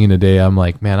was just thinking today, I'm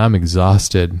like, man, I'm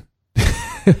exhausted,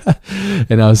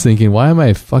 and I was thinking, why am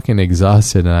I fucking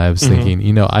exhausted? And I was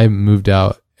thinking, I moved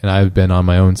out and I've been on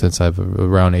my own since I've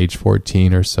around age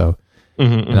 14 or so,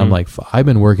 and I'm like, I've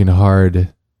been working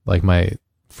hard. Like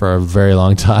for a very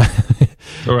long time.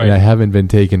 Right. And I haven't been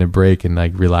taking a break and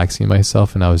like relaxing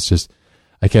myself. And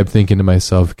I kept thinking to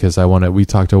myself, because we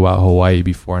talked about Hawaii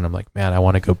before, and I'm like, man, I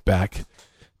want to go back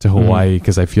to Hawaii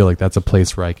because I feel like that's a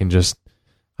place where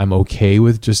I'm okay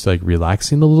with just like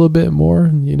relaxing a little bit more,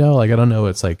 like, I don't know.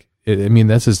 It's like,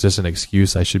 this is just an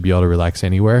excuse. I should be able to relax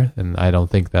anywhere. And I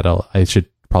don't think I should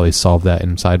probably solve that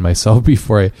inside myself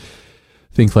before I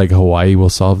think like Hawaii will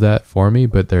solve that for me,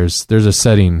 but there's a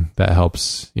setting that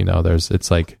helps, it's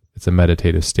a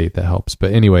meditative state that helps.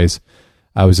 But anyways,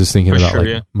 I was just thinking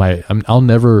I'll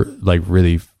never like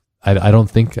really, I don't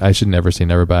think I should never say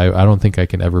never, but I don't think I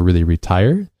can ever really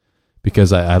retire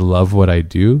because I love what I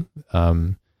do.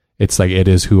 It's like, it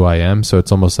is who I am. So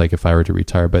it's almost like if I were to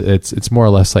retire, but it's more or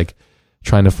less like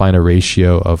trying to find a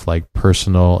ratio of like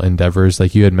personal endeavors.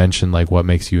 Like you had mentioned, like what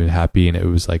makes you happy. And it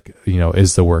was like,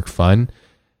 is the work fun?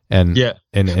 And yeah,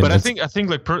 but I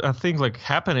think like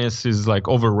happiness is like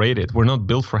overrated. We're not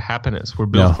built for happiness. We're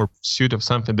built for pursuit of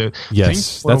something.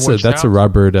 Yes, that's a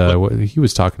Robert. He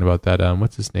was talking about that.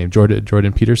 What's his name?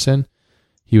 Jordan Peterson.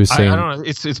 He was saying, I don't know.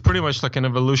 It's pretty much like an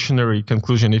evolutionary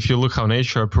conclusion. If you look how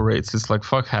nature operates, it's like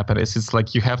fuck happiness. It's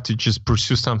like you have to just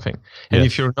pursue something. And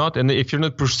if you're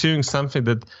not pursuing something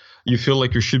that you feel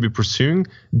like you should be pursuing,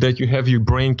 that you have your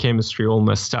brain chemistry all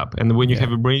messed up. And when you have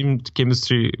your brain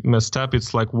chemistry messed up,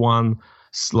 it's like one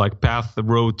the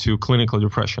road to clinical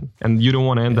depression, and you don't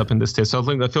want to end up in this state. So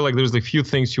I feel like there's a few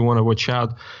things you want to watch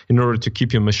out in order to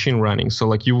keep your machine running. So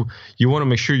like you want to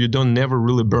make sure you don't never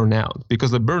really burn out,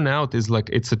 because the burnout is like,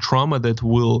 it's a trauma that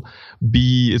will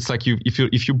be, it's like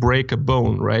if you break a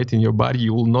bone, right, in your body,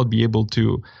 you will not be able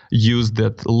to use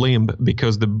that limb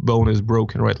because the bone is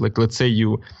broken, right? Like let's say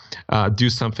you do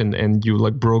something and you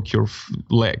like broke your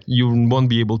leg, you won't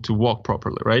be able to walk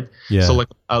properly, right? Yeah. So like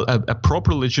a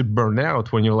proper legit burnout,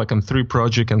 when you're like on 3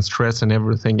 projects and stress and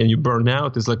everything, and you burn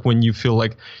out, is like when you feel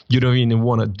like you don't even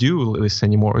want to do this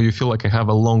anymore, or you feel like I have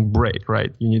a long break,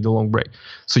 right? You need a long break.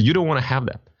 So you don't want to have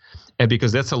that. And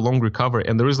because that's a long recovery,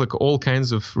 and there is like all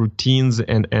kinds of routines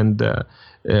and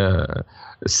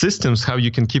systems how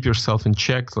you can keep yourself in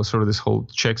check, so sort of this whole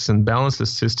checks and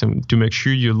balances system to make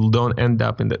sure you don't end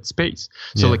up in that space.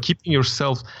 So like keeping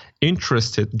yourself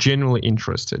interested, genuinely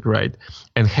interested, right?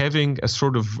 And having a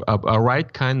sort of a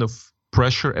right kind of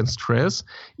pressure and stress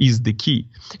is the key.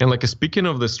 And like speaking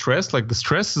of the stress, like the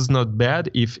stress is not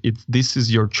bad if this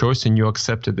is your choice and you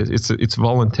accepted it. It's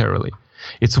voluntarily.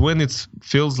 It's when it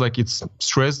feels like it's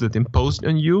stress that imposed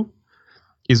on you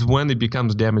is when it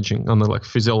becomes damaging on the like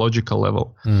physiological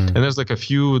level. And there's a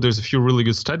few really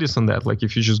good studies on that. Like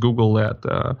if you just Google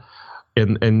that,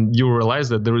 and you realize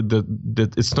that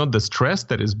that it's not the stress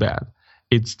that is bad.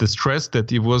 It's the stress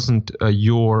that it wasn't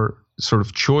your sort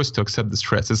of choice to accept the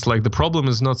stress. It's like the problem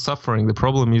is not suffering. The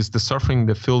problem is the suffering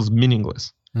that feels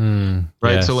meaningless. Right.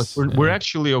 Yes, so like we're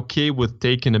actually okay with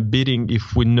taking a beating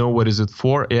if we know what is it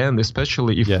for, and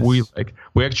especially if we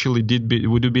actually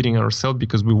we do beating ourselves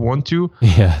because we want to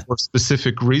for a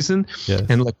specific reason.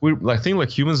 And like I think like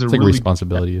humans are it's like really a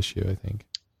responsibility issue, I think.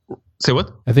 Say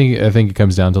what? I think it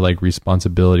comes down to like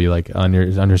responsibility, like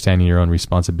understanding your own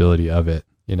responsibility of it,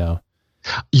 you know.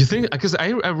 You think, because I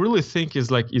really think it's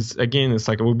like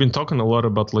we've been talking a lot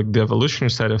about like the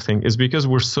evolutionary side of things, is because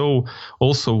we're so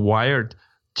also wired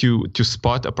to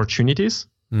spot opportunities,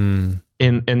 and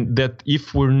that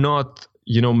if we're not,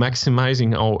 you know,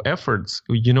 maximizing our efforts,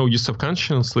 you know, you're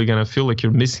subconsciously gonna feel like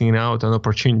you're missing out on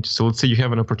opportunity. So let's say you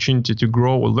have an opportunity to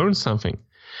grow or learn something,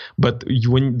 but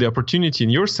when the opportunity in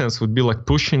your sense would be like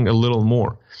pushing a little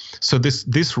more. So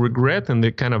this regret and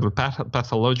the kind of a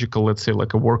pathological, let's say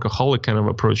like a workaholic kind of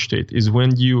approach to it, is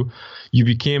when you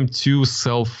became too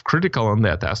self-critical on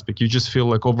that aspect. You just feel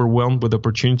like overwhelmed with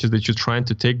opportunities that you're trying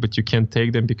to take, but you can't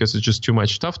take them because it's just too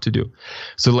much stuff to do.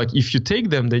 So like if you take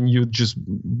them, then you just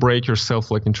break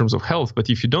yourself like in terms of health. But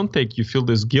if you don't take, you feel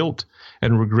this guilt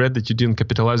and regret that you didn't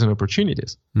capitalize on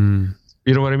opportunities.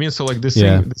 You know what I mean? So like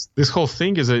this whole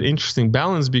thing is an interesting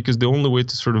balance, because the only way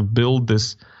to sort of build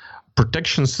this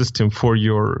protection system for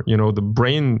your, you know, the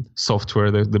brain software,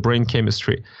 the brain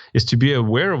chemistry, is to be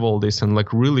aware of all this and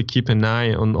like really keep an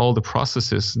eye on all the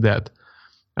processes that,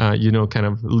 you know, kind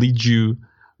of lead you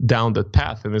down that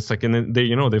path. And it's like, and then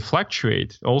they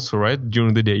fluctuate also, right?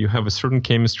 During the day, you have a certain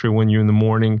chemistry when you're in the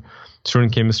morning, certain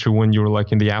chemistry when you're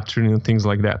like in the afternoon and things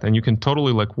like that. And you can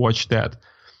totally like watch that,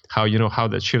 how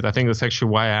that shift. I think that's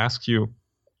actually why I asked you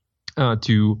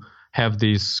to have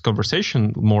this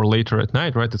conversation more later at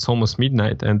night, right? It's almost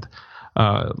midnight. And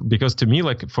because to me,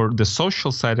 like for the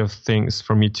social side of things,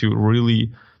 for me to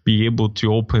really be able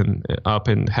to open up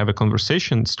and have a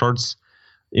conversation starts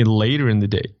later in the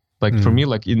day. Like for me,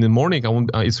 like in the morning,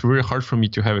 it's really hard for me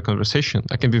to have a conversation.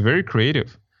 I can be very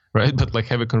creative, right? But like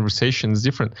have a conversation is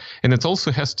different. And it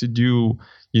also has to do,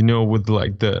 you know, with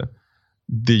like the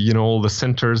you know, all the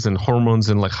centers and hormones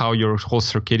and like how your whole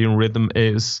circadian rhythm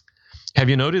is. Have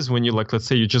you noticed when you like, let's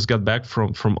say you just got back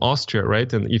from Austria,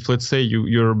 right? And if let's say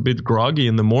you're a bit groggy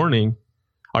in the morning,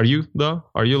 are you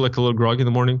like a little groggy in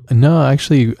the morning? No,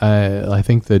 actually, I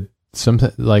think that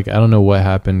sometimes, like, I don't know what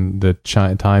happened, the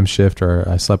time shift, or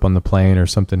I slept on the plane or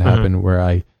something happened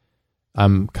where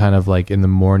I'm kind of like in the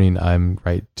morning, I'm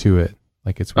right to it.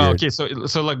 Like it's weird. Okay,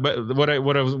 so like, but what I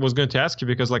was going to ask you,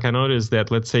 because like I noticed that,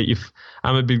 let's say if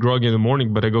I'm a bit groggy in the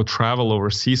morning, but I go travel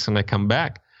overseas and I come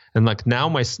back, and like now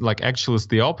my like actually it's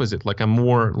the opposite. Like I'm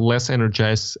less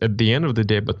energized at the end of the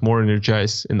day, but more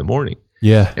energized in the morning.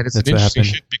 Yeah, and it's an interesting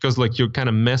shit, because like you kind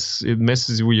of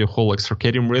messes with your whole like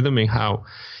circadian rhythm and how,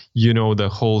 you know, the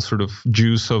whole sort of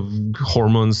juice of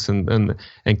hormones and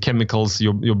chemicals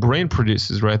your brain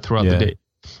produces right throughout the day.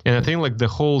 And I think like the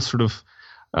whole sort of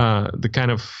the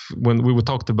kind of, when we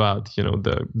talked about, you know,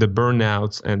 the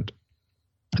burnouts and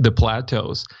the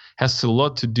plateaus, has a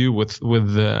lot to do with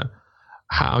the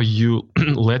how you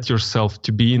let yourself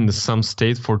to be in some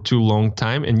state for too long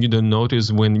time, and you don't notice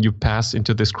when you pass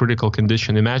into this critical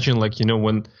condition. Imagine like, you know,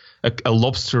 when a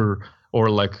lobster or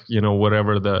like, you know,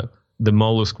 whatever the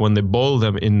mollusk, when they boil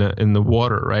them in the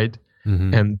water, right?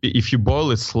 And if you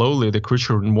boil it slowly, the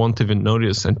creature won't even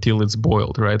notice until it's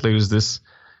boiled, right? There's this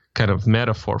kind of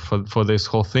metaphor for this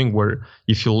whole thing, where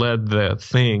if you let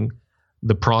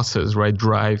the process, right,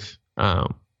 drive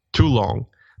too long,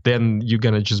 then you're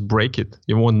gonna just break it.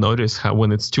 You won't notice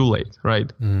when it's too late,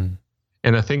 right? And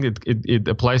I think it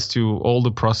applies to all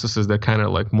the processes that kind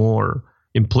of like more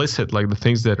implicit, like the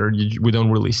things that we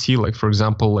don't really see. Like for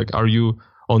example, like are you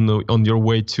on your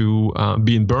way to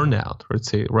being burnout, let's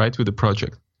say, right, with the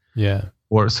project? Yeah.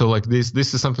 Or so like this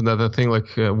is something that I think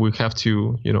like we have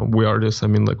to, you know, we artists, I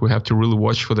mean, like we have to really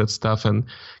watch for that stuff and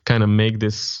kind of make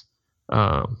this,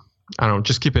 I don't know,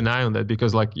 just keep an eye on that,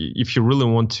 because like if you really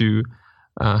want to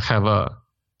have a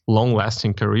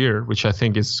long-lasting career, which I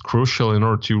think is crucial in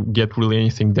order to get really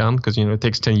anything done, because, you know, it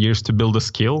takes 10 years to build a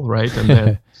skill, right? And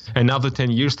then another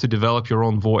 10 years to develop your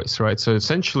own voice, right? So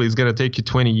essentially it's going to take you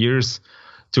 20 years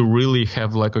to really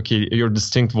have like, okay, your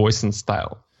distinct voice and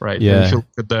style. Right. Yeah. And if you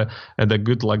look at the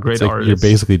good, like great artists,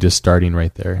 you're basically just starting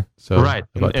right there. So right.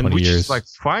 About and 20 which years. is like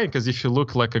fine, because if you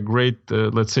look like a great,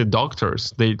 let's say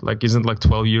doctors, they like, isn't like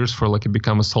 12 years for like to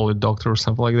become a solid doctor or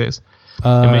something like this.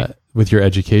 With your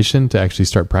education to actually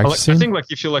start practicing? I think like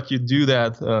if you do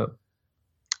that,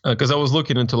 because I was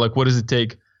looking into like what does it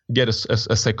take get a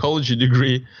psychology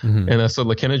degree. And I thought,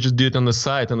 like, can I just do it on the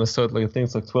side? And I thought, like, I think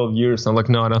it's like 12 years. I'm like,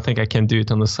 no, I don't think I can do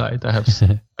it on the side.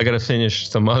 I got to finish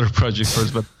some other project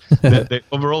first. But the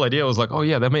overall idea was like, oh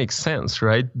yeah, that makes sense,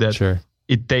 right? That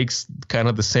it takes kind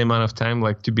of the same amount of time,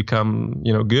 like, to become,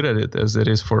 good at it as it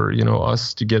is for,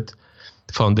 us to get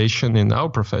foundation in our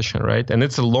profession, right? And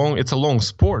it's a long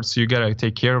sport, so you got to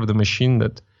take care of the machine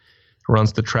that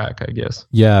runs the track, I guess.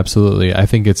 Yeah, absolutely. I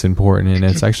think it's important, and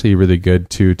it's actually really good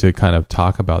to kind of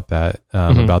talk about that,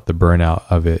 about the burnout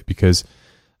of it, because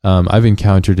I've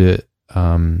encountered it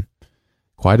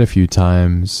quite a few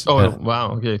times. Oh,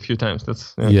 wow. Okay, a few times.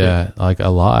 That's yeah, like a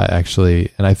lot,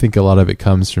 actually. And I think a lot of it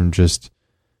comes from just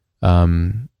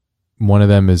one of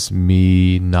them is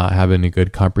me not having a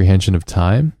good comprehension of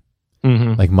time.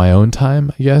 Like my own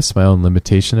time, I guess, my own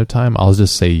limitation of time. I'll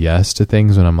just say yes to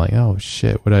things when I'm like, oh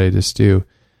shit, what did I just do?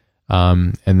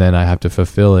 And then I have to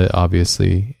fulfill it,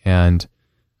 obviously. And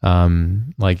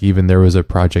like, even there was a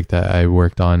project that I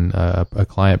worked on, a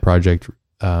client project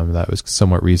that was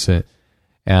somewhat recent.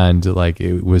 And like,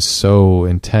 it was so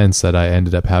intense that I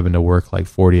ended up having to work like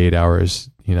 48 hours,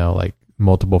 like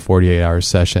multiple 48-hour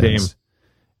sessions. Damn.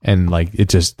 And like,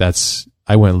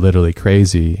 I went literally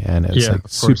crazy, and it was like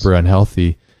super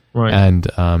unhealthy. Right. And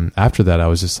after that, I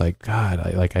was just like, God,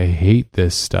 I hate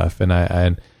this stuff. And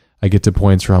I get to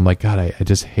points where I'm like, God, I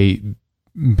just hate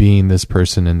being this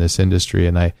person in this industry.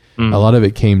 And a lot of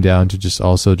it came down to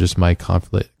just my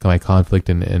conflict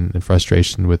and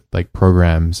frustration with like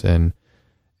programs and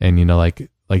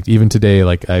like even today,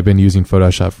 like I've been using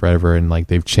Photoshop forever, and like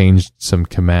they've changed some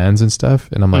commands and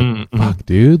stuff. And I'm like, fuck,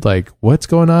 dude, like what's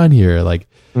going on here? Like,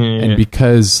 and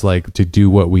because like to do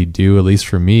what we do, at least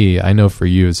for me, I know for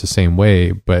you it's the same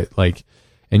way, but like,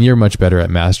 and you're much better at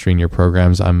mastering your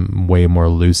programs. I'm way more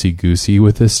loosey goosey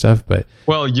with this stuff, but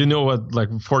well,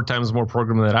 like 4 times more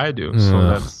programming than I do. So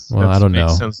that's I don't know.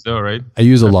 Makes sense though, right? I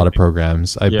use a lot of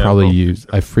programs.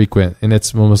 I frequent, and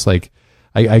it's almost like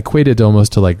I equate it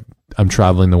almost to like I'm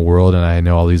traveling the world and I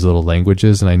know all these little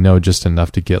languages, and I know just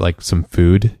enough to get like some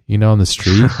food, on the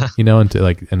street, and to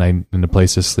like, and a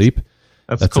place to sleep.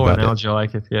 That's a cool analogy. I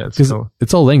like it. Yeah, it's cool.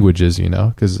 It's all languages,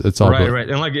 because it's all right.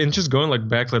 And just going like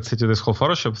back, let's say, to this whole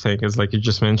Photoshop thing, is like you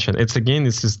just mentioned. It's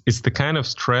the kind of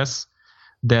stress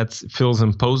that feels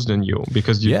imposed on you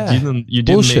because you didn't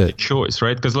make a choice,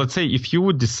 right? Because let's say if you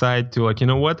would decide to like, you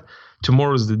know what,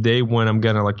 tomorrow's the day when I'm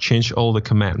gonna like change all the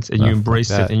commands, and you embrace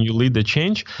it and you lead the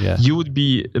change, you would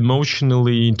be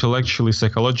emotionally, intellectually,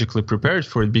 psychologically prepared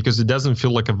for it, because it doesn't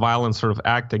feel like a violent sort of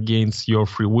act against your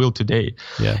free will today.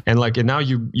 And now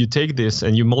you take this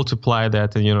and you multiply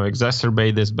that and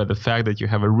exacerbate this by the fact that you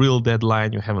have a real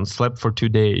deadline, you haven't slept for 2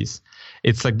 days.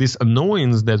 It's like this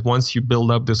annoyance that once you build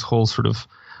up this whole sort of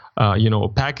a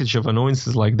package of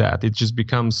annoyances like that, it just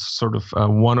becomes sort of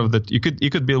one of the, you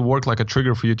could build work like a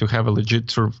trigger for you to have a legit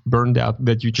sort of burned out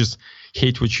that you just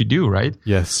hate what you do, right?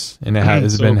 Yes. And it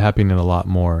has been happening a lot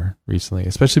more recently,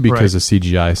 especially because of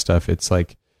CGI stuff. It's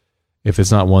like, if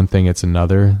it's not one thing, it's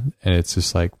another. And it's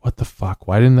just like, what the fuck?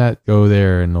 Why didn't that go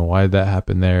there? And why did that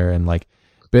happen there? And like,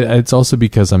 but it's also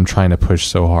because I'm trying to push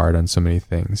so hard on so many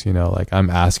things, like I'm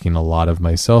asking a lot of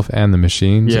myself and the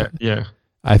machines. Yeah.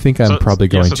 I think I'm probably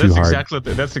going too hard.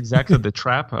 That's exactly the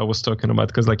trap I was talking about.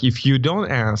 Because like, if you don't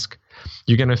ask,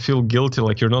 you're going to feel guilty,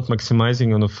 like you're not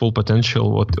maximizing on the full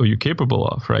potential what you're capable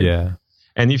of, right? Yeah.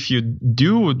 And if you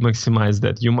do maximize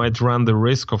that, you might run the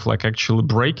risk of like actually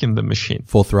breaking the machine.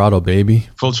 Full throttle, baby.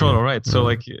 Full throttle, right? So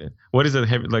like, what is it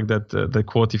like that? The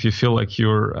quote: "If you feel like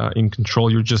you're in control,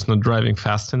 you're just not driving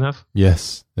fast enough."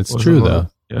 Yes, it's true though.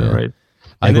 Yeah, right.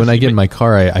 When I get in my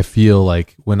car, I feel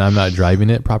like when I'm not driving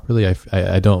it properly,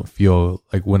 I don't feel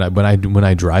like when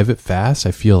I drive it fast,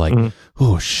 I feel like,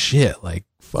 oh shit, like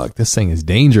fuck, this thing is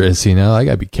dangerous, I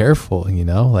gotta be careful,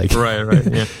 like right,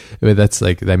 yeah. But that's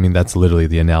like, that's literally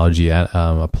the analogy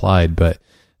applied, but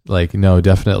like, no,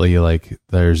 definitely, like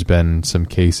there's been some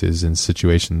cases and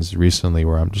situations recently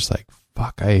where I'm just like,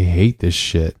 fuck, I hate this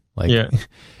shit. Like,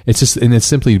 it's just, and it's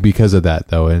simply because of that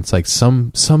though. And it's like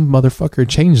some motherfucker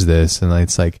changed this, and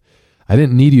it's like, I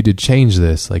didn't need you to change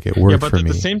this. Like, it worked for me.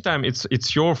 But at the same time,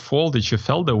 it's your fault that you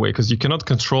felt that way, because you cannot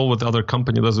control what other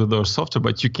company does with their software,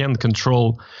 but you can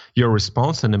control your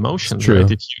response and emotions, right?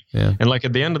 And like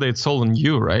at the end of the day, it's all on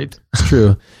you, right?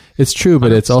 It's true,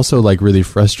 but it's also like really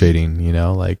frustrating,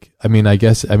 like,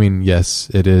 yes,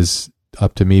 it is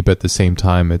up to me, but at the same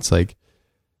time, it's like,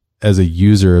 as a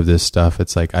user of this stuff,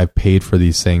 it's like I've paid for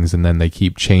these things, and then they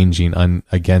keep changing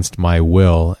against my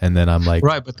will, and then I'm like,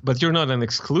 right, but you're not an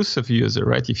exclusive user,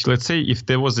 right? If let's say if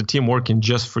there was a team working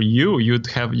just for you, you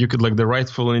could like the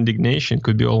rightful indignation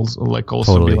could be also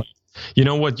totally. Be like you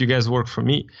know what, you guys work for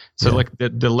me. So like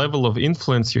the level of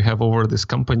influence you have over this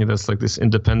company, that's like this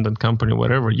independent company,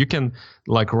 whatever, you can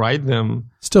like write them.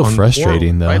 Still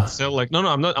frustrating though. Right? So like, no,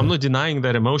 I'm not denying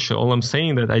that emotion. All I'm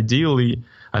saying that ideally,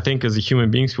 I think as a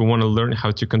human beings, we want to learn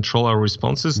how to control our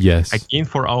responses. Yes. Again,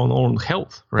 for our own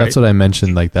health, right? That's what I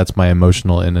mentioned. Like that's my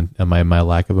emotional and my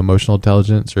lack of emotional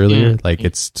intelligence earlier. Like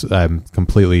I'm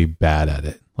completely bad at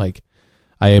it. Like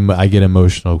I get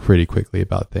emotional pretty quickly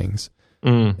about things.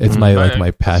 It's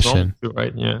my passion.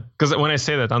 Right. Yeah. Because when I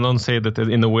say that, I don't say that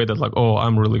in the way that like, oh,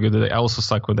 I'm really good at it. I also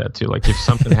suck with that too. Like if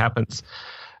something happens,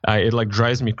 it like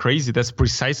drives me crazy. That's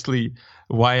precisely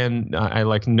why I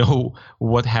like know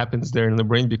what happens there in the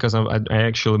brain, because I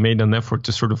actually made an effort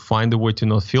to sort of find a way to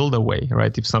not feel that way,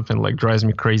 right? If something like drives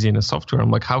me crazy in a software, I'm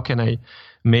like, how can I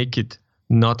make it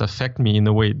not affect me in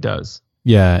the way it does?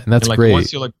 Yeah, and that's like great.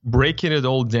 Once you're like breaking it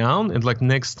all down, and like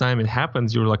next time it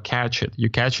happens, you're like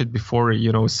you catch it before it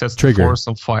sets the forest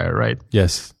on fire, right?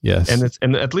 Yes.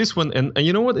 And at least and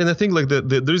you know what? And I think like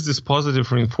there's this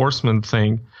positive reinforcement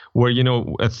thing where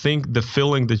I think the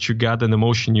feeling that you got and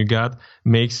emotion you got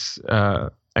makes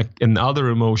another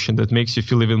emotion that makes you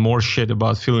feel even more shit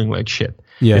about feeling like shit.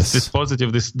 Yes. It's this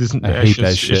positive, this I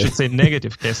should say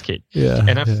negative cascade. Yeah.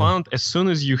 And I found as soon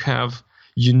as you have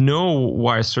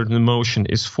why a certain emotion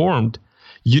is formed,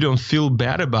 you don't feel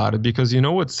bad about it, because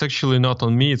it's actually not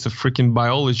on me. It's a freaking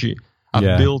biology. I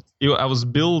was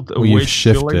built a way to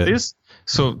feel like this.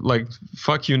 So like,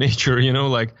 fuck you, nature.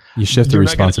 Like you shift the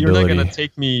responsibility.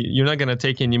 You're not gonna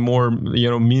take any more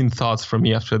mean thoughts from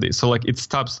me after this. So like it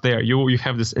stops there. You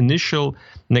have this initial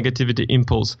negativity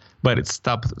impulse, but it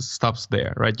stops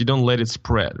there, right? You don't let it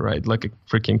spread, right? Like a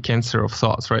freaking cancer of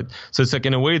thoughts, right? So it's like,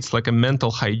 in a way, it's like a mental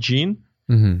hygiene.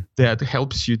 That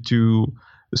helps you to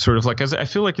sort of like, as I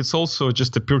feel like it's also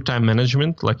just a pure time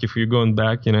management. Like if you're going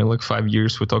back, like 5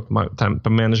 years, we talked about time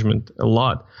management a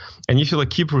lot. And if you like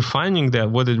keep refining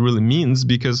that, what it really means,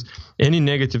 because any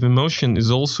negative emotion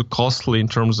is also costly in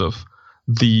terms of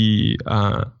the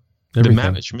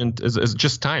management is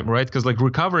just time, right? Because like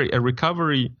a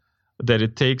recovery that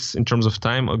it takes in terms of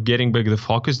time of getting back the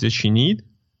focus that you need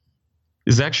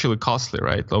is actually costly,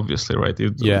 right? Obviously, right?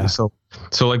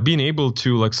 So like being able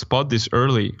to like spot this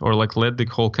early, or like let the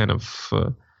whole kind of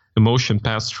emotion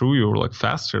pass through you, or like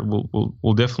faster,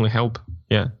 will definitely help.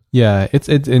 Yeah. Yeah, it's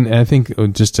and I think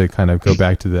just to kind of go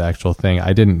back to the actual thing,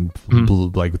 I didn't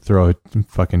like throw a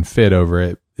fucking fit over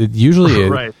it.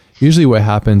 Usually what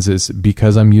happens is,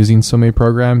 because I'm using so many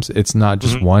programs, it's not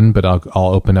just one, but I'll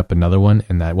open up another one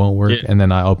and that won't work, and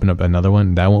then I open up another one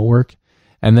and that won't work.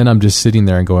 And then I'm just sitting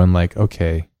there and going like,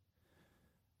 okay,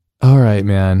 all right,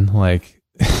 man. Like,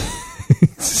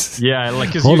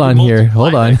 hold on.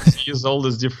 Use all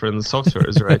these different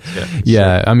softwares, right?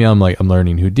 Yeah. I mean, I'm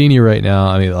learning Houdini right now.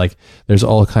 I mean, like, there's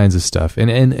all kinds of stuff,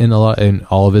 and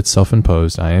all of it's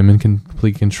self-imposed. I am in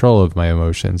complete control of my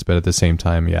emotions, but at the same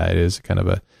time, it is kind of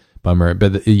a bummer.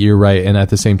 But you're right. And at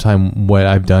the same time, what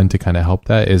I've done to kind of help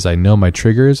that is I know my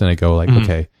triggers, and I go like,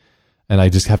 okay. And I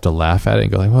just have to laugh at it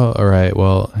and go like, well, all right,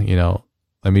 well,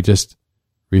 let me just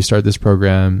restart this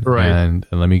program and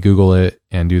let me Google it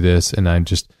and do this. And I'm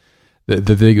just,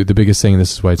 the biggest thing,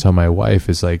 this is what I tell my wife,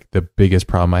 is like, the biggest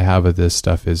problem I have with this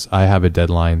stuff is I have a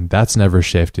deadline. That's never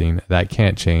shifting. That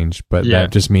can't change. But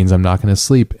that just means I'm not going to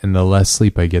sleep. And the less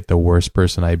sleep I get, the worse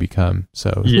person I become.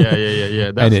 So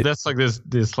yeah. That's like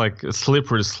this like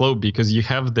slippery slope, because you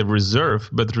have the reserve,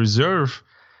 but the reserve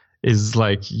is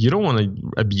like, you don't want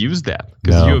to abuse that,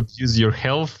 because you abuse your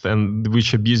health, and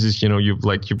which abuses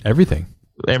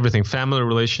everything, family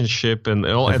relationship, and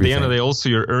at the end of the day also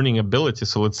your earning ability.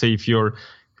 So let's say if your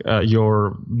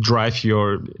drive,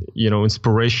 your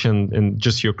inspiration, and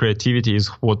just your creativity is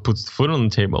what puts food on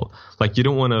the table, like you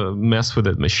don't want to mess with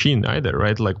that machine either,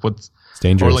 right? Like what's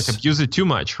dangerous, or like abuse it too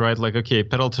much, right? Like, okay,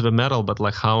 pedal to the metal, but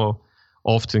like how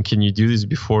often can you do this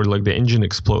before like the engine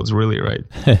explodes, really, right?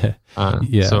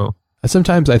 So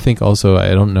sometimes I think also, I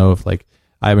don't know if like,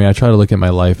 I mean, I try to look at my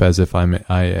life as if I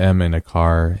am in a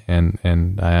car, and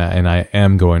I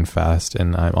am going fast,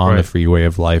 and I'm on the freeway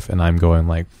of life, and I'm going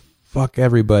like, fuck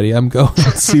everybody, I'm going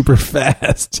super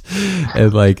fast,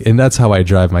 and that's how I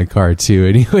drive my car too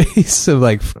anyway. So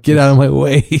like, get out of my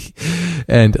way.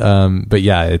 And but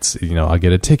yeah, it's I'll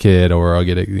get a ticket, or I'll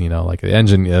get like an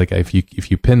engine, like if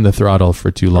you pin the throttle for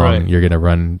too long, you're gonna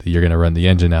run the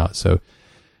engine out. So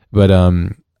but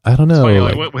I don't know.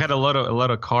 Funny, we had a lot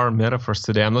of car metaphors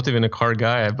today. I'm not even a car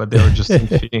guy, but they were just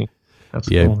fitting. That's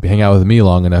cool. Hang out with me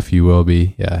long enough, you will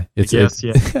be. Yeah,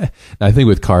 I think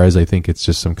with cars, I think it's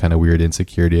just some kind of weird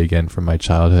insecurity again from my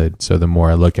childhood. So the more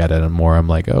I look at it, the more I'm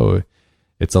like, oh,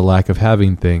 it's a lack of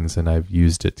having things, and I've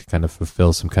used it to kind of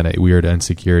fulfill some kind of weird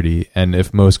insecurity. And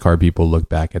if most car people look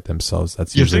back at themselves,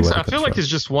 that's usually what I feel like it's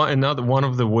just one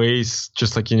of the ways,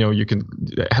 just like, you can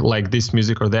like this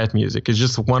music or that music. It's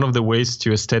just one of the ways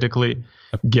to aesthetically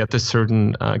get a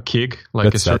certain kick,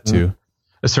 like that's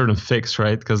a certain fix,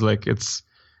 right? Because like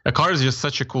a car is just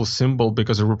such a cool symbol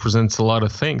because it represents a lot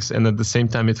of things, and at the same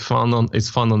time it's fun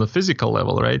on the physical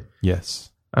level, right? Yes.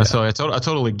 So I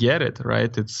totally get it,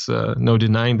 right? It's no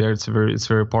denying there. It's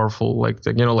very powerful. Like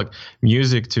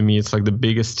music to me, it's like the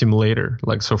biggest stimulator.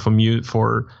 Like so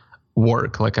for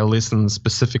work, like I listen to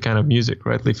specific kind of music,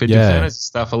 right? Like if I do fantasy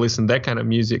stuff, I listen to that kind of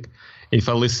music. If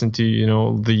I listen to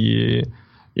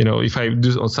if I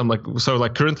do some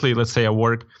like currently, let's say I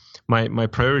work, my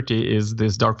priority is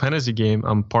this dark fantasy game.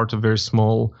 I'm part of a very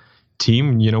small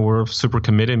team. We're super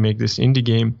committed, make this indie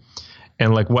game.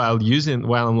 And like while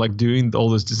I'm like doing all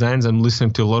those designs, I'm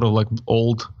listening to a lot of like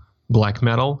old black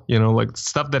metal, like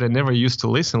stuff that I never used to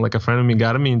listen. Like a friend of me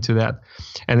got me into that,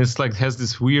 and it's like has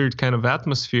this weird kind of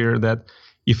atmosphere that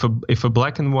if a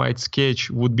black and white sketch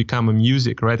would become a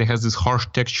music, right? It has this harsh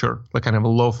texture, like kind of a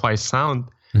lo-fi sound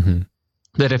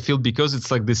that I feel because it's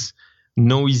like this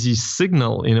noisy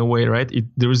signal in a way, right?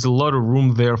 There is a lot of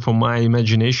room there for my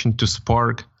imagination to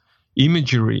spark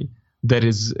imagery that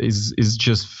is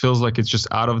just feels like it's just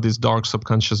out of this dark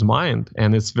subconscious mind,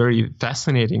 and it's very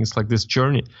fascinating. It's like this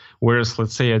journey. Whereas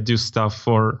let's say I do stuff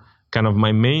for kind of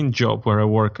my main job where I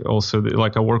work also,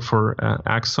 like I work for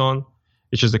Axon,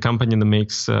 which is the company that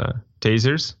makes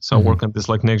tasers. So I work on this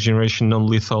like next generation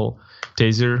non-lethal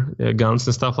taser guns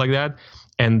and stuff like that.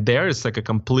 And there it's like a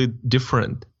complete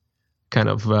different kind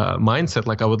of mindset.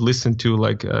 Like I would listen to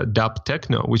like dub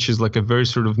techno, which is like a very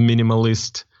sort of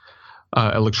minimalist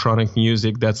electronic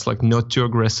music that's like not too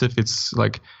aggressive. It's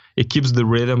like it keeps the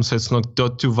rhythm, so it's not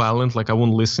too violent. Like I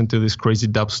wouldn't listen to this crazy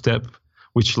dubstep,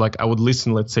 which like I would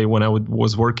listen, let's say when I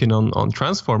was working on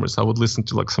Transformers, I would listen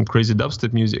to like some crazy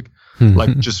dubstep music,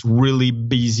 like just really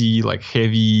busy, like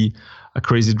heavy,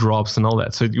 crazy drops and all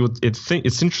that. So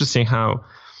it's interesting how,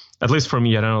 at least for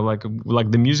me, I don't know,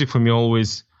 like the music for me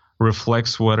always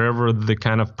reflects whatever the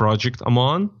kind of project I'm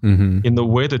on in the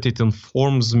way that it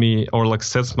informs me or like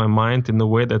sets my mind in the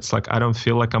way that's like I don't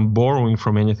feel like I'm borrowing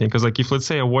from anything. Because like if let's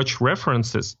say I watch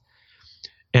references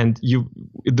and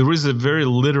there is a very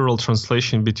literal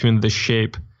translation between the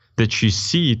shape that you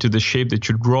see to the shape that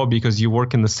you draw because you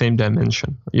work in the same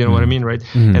dimension. You know what I mean, right?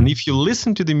 And if you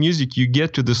listen to the music, you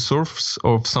get to the source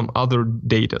of some other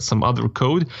data, some other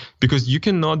code, because you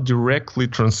cannot directly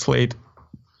translate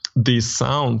the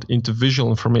sound into visual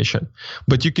information,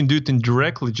 but you can do it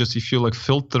indirectly just if you like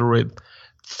filter it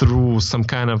through some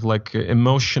kind of like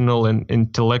emotional and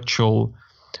intellectual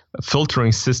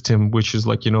filtering system, which is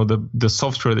like, the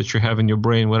software that you have in your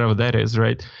brain, whatever that is,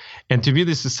 right? And to me,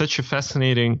 this is such a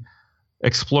fascinating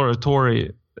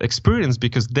exploratory experience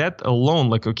because that alone,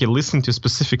 like, okay, listening to a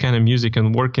specific kind of music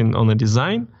and working on a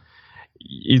design,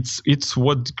 it's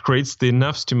what creates the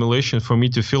enough stimulation for me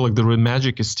to feel like the real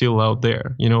magic is still out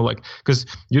there, like, because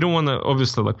you don't want to,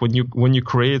 obviously, like when you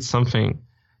create something,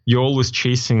 you're always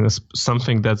chasing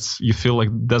something that's you feel like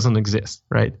doesn't exist,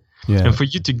 right? Yeah. And for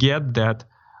you to get that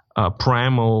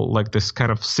primal, like this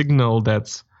kind of signal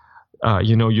that's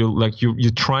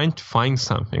you're trying to find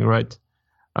something, right?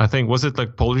 I think, was it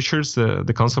like Paul Richards,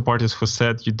 the concept artist, who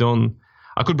said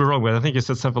I could be wrong, but I think he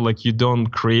said something like you don't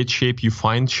create shape, you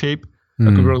find shape. I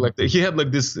could be wrong. Like he had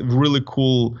like this really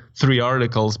cool 3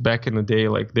 articles back in the day,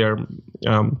 like they're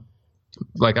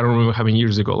like I don't remember how many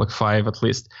years ago, like 5 at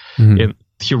least. And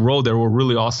he wrote they were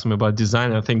really awesome about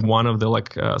design. I think one of the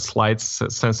like slides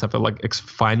says something like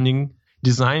finding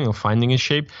design or finding a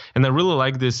shape. And I really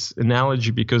like this analogy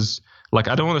because like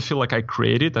I don't want to feel like I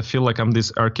created. I feel like I'm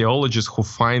this archaeologist who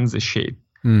finds a shape.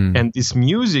 And this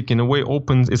music in a way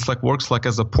opens, it's like works like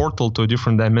as a portal to a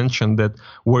different dimension that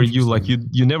where you like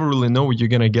you never really know what you're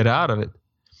gonna get out of it.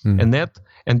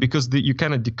 And because you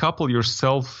kind of decouple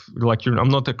yourself, like I'm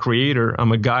not a creator,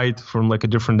 I'm a guide from like a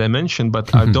different dimension,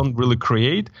 but I don't really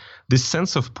create. This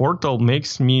sense of portal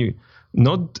makes me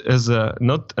not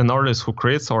an artist who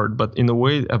creates art, but in a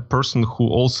way a person who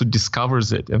also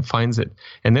discovers it and finds it.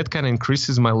 And that kind of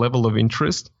increases my level of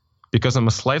interest, because I'm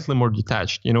a slightly more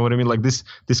detached. You know what I mean? Like this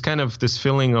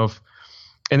feeling of,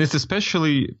 and it's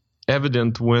especially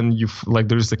evident when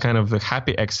there's the kind of the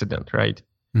happy accident, right?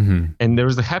 And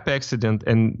there's the happy accident,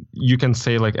 and you can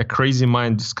say like a crazy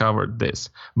mind discovered this,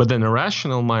 but then a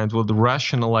rational mind will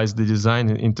rationalize the design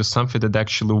into something that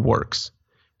actually works,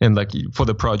 and like for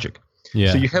the project.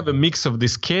 Yeah. So you have a mix of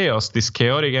this chaos, this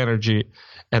chaotic energy,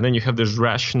 and then you have this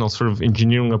rational sort of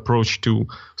engineering approach to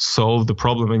solve the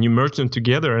problem, and you merge them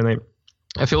together. And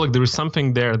I feel like there is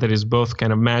something there that is both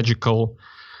kind of magical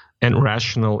and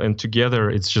rational, and together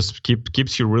it's just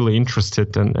keeps you really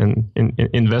interested and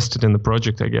invested in the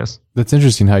project, I guess. That's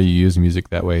interesting how you use music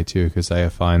that way too, because I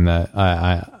find that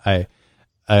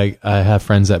I have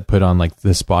friends that put on like the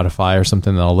Spotify or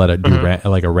something, and I'll let it do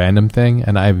like a random thing,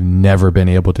 and I've never been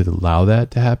able to allow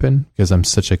that to happen because I'm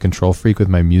such a control freak with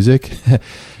my music.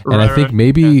 And I think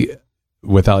maybe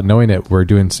without knowing it, we're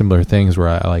doing similar things where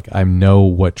I know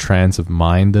what trance of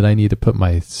mind that I need to put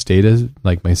my status,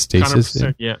 like my stasis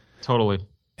in. Yeah, totally.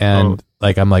 And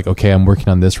like, I'm like, okay, I'm working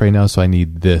on this right now, so I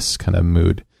need this kind of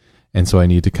mood. And so I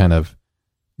need to kind of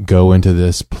go into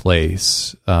this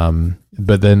place.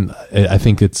 But then I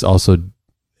think it also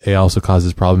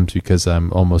causes problems because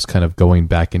I'm almost kind of going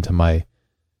back into my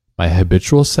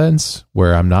habitual sense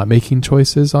where I'm not making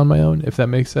choices on my own, if that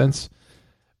makes sense.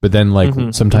 But then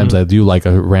like sometimes I do like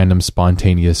a random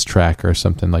spontaneous track or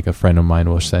something. Like a friend of mine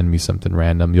will send me something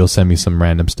random. You'll send me some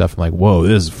random stuff. I'm like, whoa,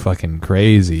 this is fucking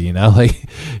crazy. You know, like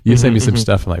you send me some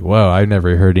stuff. I'm like, whoa, I've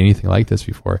never heard anything like this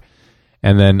before.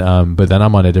 And then, but then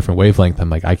I'm on a different wavelength. I'm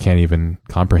like, I can't even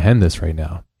comprehend this right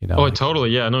now. You know? Oh,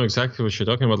 totally. Yeah, I know exactly what you're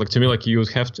talking about. Like to me, like I'd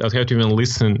have to even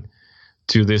listen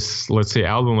to this, let's say,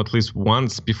 album at least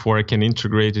once before I can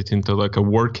integrate it into like a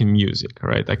working music,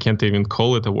 right? I can't even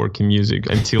call it a working music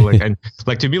until like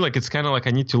like to me, like it's kind of like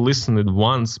I need to listen it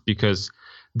once, because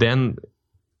then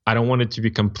I don't want it to be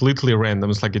completely random.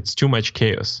 It's like it's too much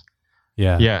chaos.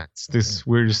 Yeah, it's this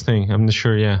weirdest thing. I'm not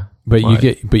sure. Yeah, but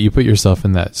you put yourself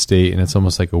in that state, and it's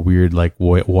almost like a weird like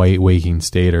white waking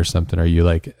state or something. Are you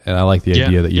like? And I like the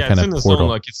idea that you kind of portal. Zone,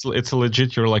 like it's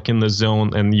legit. You're like in the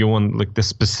zone, and you want like the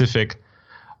specific.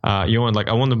 You want like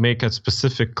I want to make a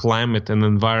specific climate and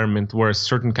environment where a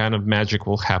certain kind of magic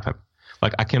will happen.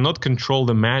 Like I cannot control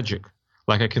the magic.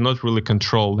 Like I cannot really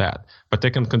control that, but I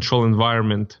can control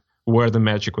environment where the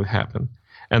magic would happen.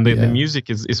 And the music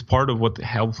is part of what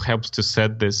helps to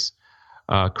set this,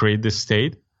 create this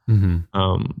state. And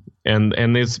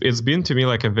it's been to me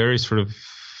like a very sort of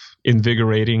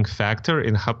invigorating factor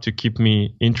in how to keep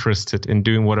me interested in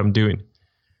doing what I'm doing.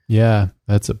 Yeah,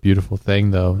 that's a beautiful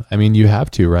thing though. I mean, you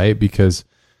have to, right? Because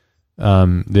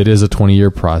it is a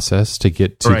 20-year process to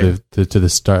get to the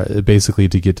start, basically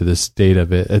to get to the state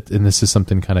of it. And this is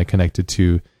something kind of connected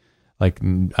to, like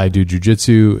I do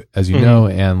jujitsu, as you know,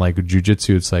 and like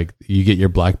jujitsu, it's like you get your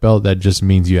black belt. That just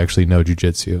means you actually know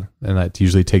jujitsu, and that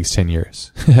usually takes 10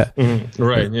 years.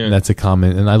 Right. Yeah. And that's a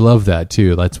common, and I love that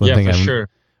too. That's one thing. Sure.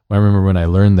 I remember when I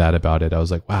learned that about it, I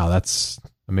was like, wow, that's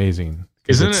amazing.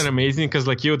 Isn't it amazing? Because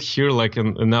like you would hear like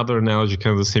another analogy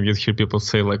kind of the same. You'd hear people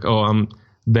say like, oh, I'm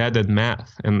bad at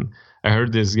math, and I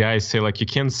heard this guy say like you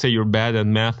can't say you're bad at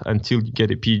math until you get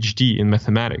a PhD in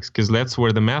mathematics, because that's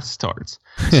where the math starts.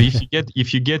 So if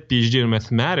you get PhD in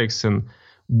mathematics, and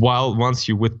once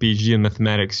you with PhD in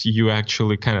mathematics you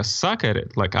actually kind of suck at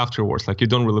it, like afterwards, like you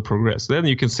don't really progress, then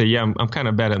you can say, yeah, I'm kind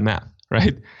of bad at math,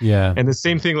 right? Yeah. And the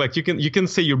same thing, like you can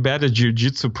say you're bad at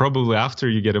jiu-jitsu probably after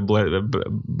you get a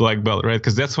black belt, right?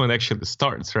 Because that's when it actually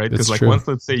starts, right? Because like true. Once,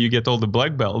 let's say you get all the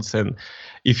black belts, and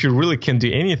if you really can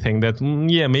do anything, that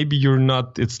maybe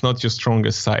it's not your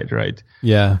strongest side, right?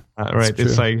 Yeah. Right.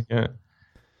 It's like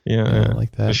yeah, I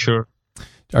like that for sure.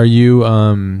 Are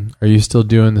you still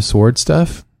doing the sword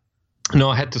stuff? No,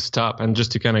 I had to stop. And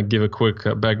just to kind of give a quick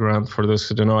background for those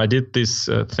who don't know, I did this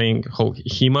thing called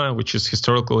HEMA, which is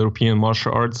Historical European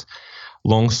Martial Arts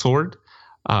Longsword,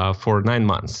 for 9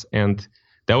 months. And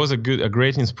that was a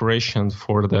great inspiration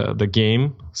for the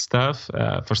game stuff,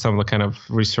 for some of the kind of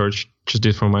research just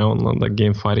did for my own, like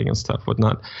game fighting and stuff,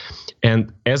 whatnot.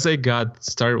 And as I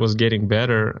was getting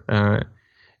better,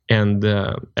 and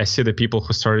I see the people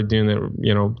who started doing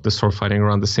the sword fighting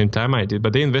around the same time I did,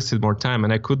 but they invested more time,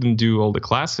 and I couldn't do all the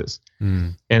classes.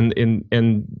 And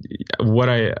what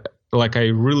I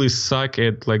really suck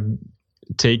at like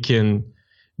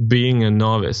being a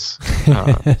novice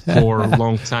for a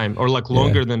long time, or like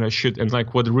longer than I should. And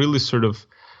like what really sort of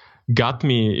got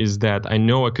me is that I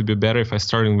know I could be better if I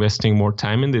started investing more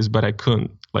time in this, but I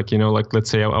couldn't. Like, like let's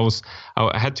say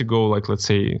I had to go, like, let's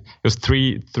say it was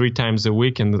three times a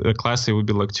week, and the class it would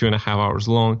be like 2.5 hours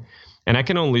long, and I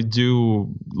can only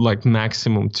do like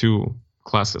maximum 2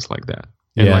 classes like that.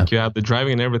 And like you have the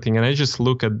driving and everything, and I just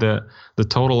look at the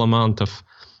total amount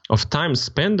of time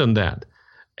spent on that.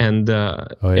 And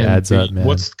adds up, man.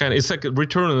 It's like a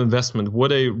return on investment.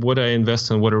 What I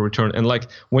invest and what I return. And like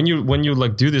when you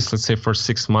like do this, let's say for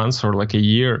 6 months or like a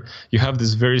year, you have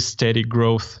this very steady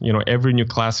growth. Every new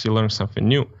class you learn something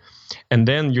new, and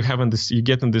then you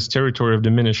get in this territory of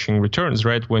diminishing returns,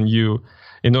 right?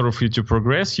 In order for you to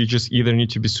progress, you just either need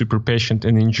to be super patient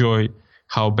and enjoy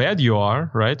how bad you are,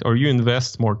 right? Or you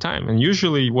invest more time. And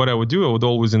usually what I would do, I would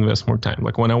always invest more time.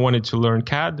 Like when I wanted to learn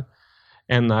CAD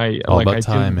and I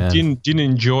didn't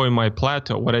enjoy my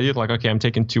plateau, what I did, like, okay, I'm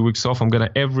taking 2 weeks off. I'm going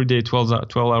to every day, 12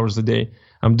 hours a day.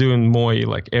 I'm doing Moi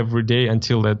like every day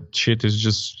until that shit is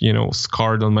just,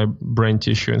 scarred on my brain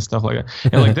tissue and stuff like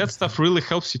that. And like that stuff really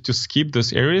helps you to skip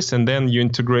those areas. And then you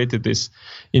integrated this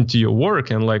into your work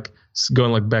and like,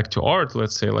 going like back to art,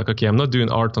 let's say like, okay, I'm not doing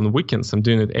art on weekends. I'm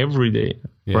doing it every day,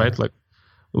 right? Like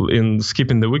in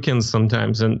skipping the weekends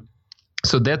sometimes. And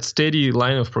so that steady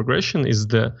line of progression is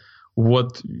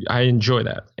what I enjoy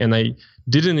that. And I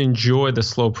didn't enjoy the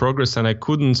slow progress and I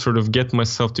couldn't sort of get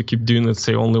myself to keep doing it,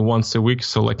 say only once a week.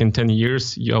 So like in 10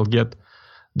 years, I'll get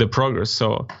the progress.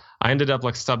 So I ended up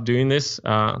like stop doing this.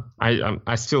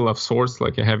 I still love swords.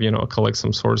 Like I have, collect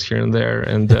some swords here and there.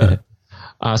 And,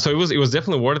 so it was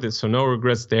definitely worth it. So no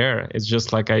regrets there. It's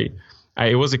just like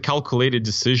it was a calculated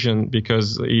decision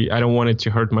because I don't want it to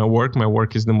hurt my work. My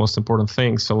work is the most important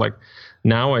thing. So like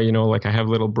now I have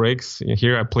little breaks.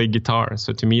 Here I play guitar.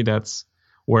 So to me, that's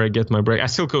where I get my break. I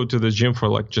still go to the gym for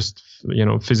like just,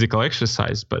 physical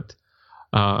exercise. But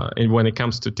and when it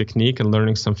comes to technique and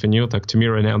learning something new, like to me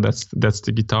right now, that's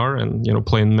the guitar and,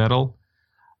 playing metal.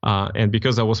 And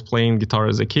because I was playing guitar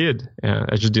as a kid,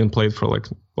 I just didn't play it for like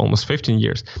almost 15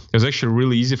 years. It was actually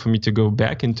really easy for me to go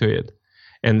back into it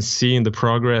and seeing the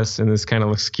progress and it's kind of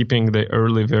like skipping the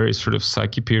early, very sort of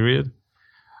sucky period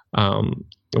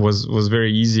was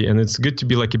very easy. And it's good to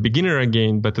be like a beginner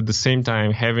again, but at the same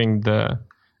time having a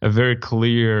very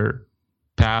clear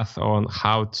path on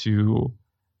how to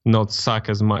not suck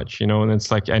as much, and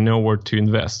it's like I know where to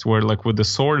invest. Where like with the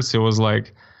swords, it was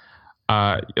like,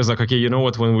 okay, you know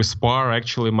what? When we spar,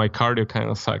 actually, my cardio kind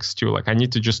of sucks too. Like I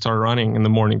need to just start running in the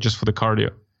morning just for the cardio.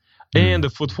 And the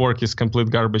footwork is complete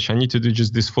garbage. I need to do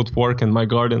just this footwork in my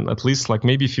garden at least like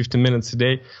maybe 15 minutes a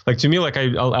day. Like to me, like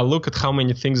I look at how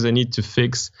many things I need to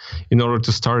fix in order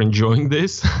to start enjoying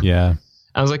this. Yeah.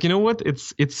 I was like, you know what?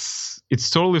 It's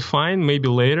totally fine. Maybe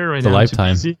later. Right it's now, a lifetime.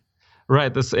 I'm too busy.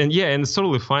 Right. And it's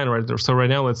totally fine right there. So right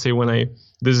now, let's say when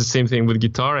this is the same thing with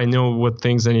guitar. I know what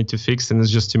things I need to fix, and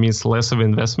it's just to me, it's less of an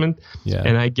investment. Yeah.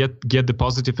 And I get the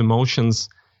positive emotions,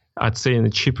 I'd say, in a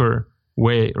cheaper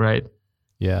way, right?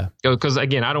 Yeah. Because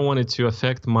again, I don't want it to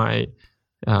affect my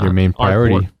your main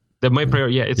priority. The main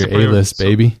priority, yeah, it's your a priority. A-list,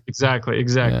 baby. Exactly.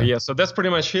 Yeah. So that's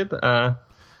pretty much it.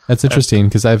 That's interesting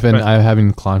because I'm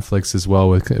having conflicts as well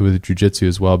with jiu-jitsu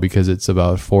as well because it's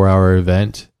about a 4-hour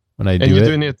event. When I do and you're it,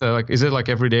 doing it is it like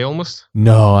every day almost?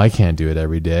 No, I can't do it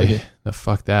every day. Okay.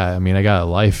 Fuck that. I mean, I got a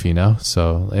life,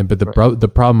 So, but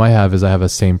the problem I have is I have the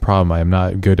same problem. I'm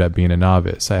not good at being a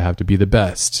novice. I have to be the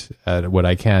best at what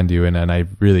I can do, and I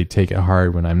really take it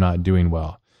hard when I'm not doing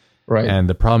well. Right. And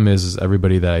the problem is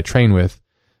everybody that I train with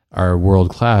are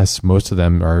world class. Most of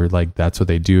them are like that's what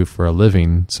they do for a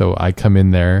living. So I come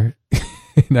in there.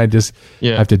 And I just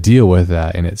have to deal with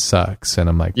that, and it sucks. And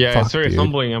I'm like, fuck, it's very dude.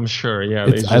 Humbling, I'm sure. Yeah,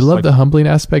 I love the humbling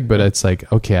aspect, but it's like,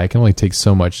 okay, I can only take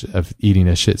so much of eating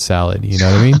a shit salad. You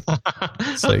know what I mean?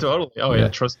 It's like, totally. Oh yeah,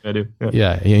 trust me, I do.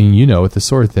 Yeah, and with the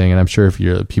sword thing, and I'm sure if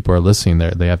people are listening,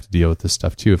 they have to deal with this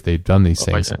stuff too if they've done these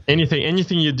things.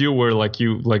 Anything you do where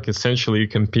you essentially you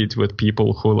compete with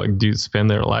people who do spend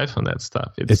their life on that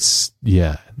stuff. It's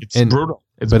brutal.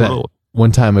 It's brutal.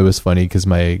 One time it was funny because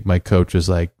my coach was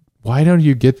like, why don't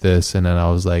you get this? And then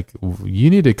I was like, you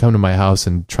need to come to my house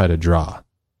and try to draw.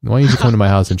 Why don't you come to my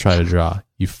house and try to draw,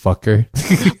 you fucker?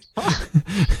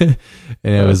 And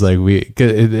it was like,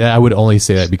 I would only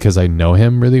say that because I know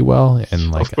him really well.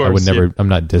 And I would never, I'm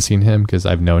not dissing him because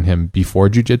I've known him before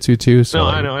jiu-jitsu too. So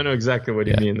I know exactly what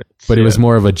you mean. But it was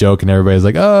more of a joke and everybody's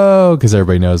like, oh, because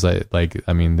everybody knows they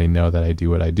know that I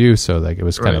do what I do. So it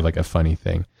was kind of like a funny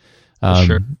thing.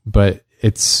 Sure. But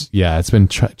it's been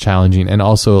challenging. And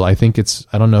also I think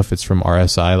I don't know if it's from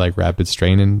RSI, like rapid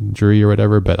strain injury or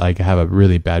whatever, but I have a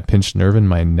really bad pinched nerve in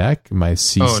my neck, my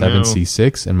C7,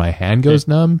 C6, and my hand goes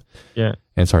numb. Yeah.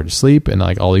 And it's hard to sleep. And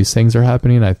all these things are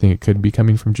happening. I think it could be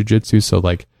coming from jiu-jitsu. So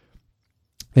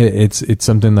it's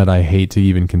something that I hate to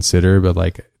even consider,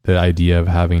 but the idea of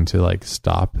having to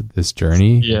stop this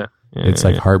journey, it's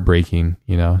heartbreaking,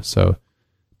 so,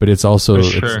 but it's also,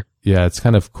 it's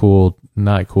kind of cool.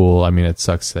 Not cool. I mean, it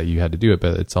sucks that you had to do it,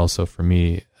 but it's also for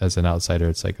me as an outsider,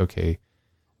 it's like, okay,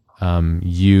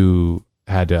 you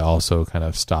had to also kind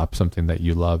of stop something that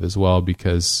you love as well,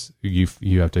 because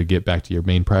you have to get back to your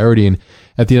main priority. And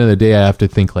at the end of the day, I have to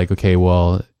think okay,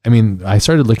 well, I mean, I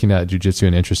started looking at jiu-jitsu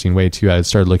in an interesting way too. I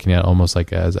started looking at almost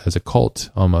as a cult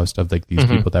almost of these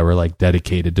people that were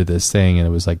dedicated to this thing. And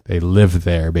it was they lived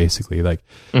there basically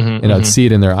and I'd see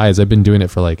it in their eyes. I've been doing it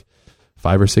for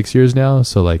 5 or 6 years now.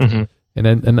 So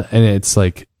and it's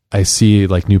like I see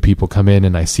like new people come in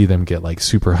and I see them get like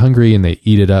super hungry and they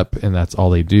eat it up and that's all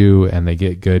they do and they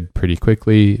get good pretty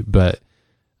quickly. But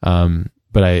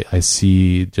I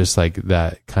see just like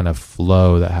that kind of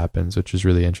flow that happens, which is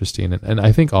really interesting. And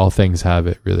I think all things have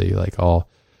it really, like all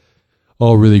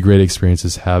really great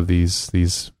experiences have these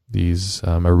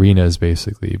arenas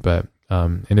basically. But,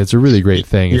 and it's a really great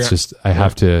thing. It's just, I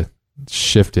have to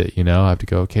shift it, I have to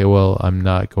go, okay, well, I'm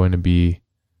not going to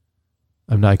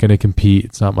compete.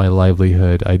 It's not my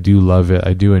livelihood. I do love it.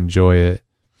 I do enjoy it.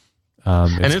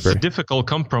 And it's a difficult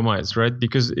compromise, right?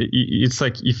 Because it's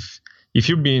like if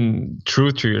you're being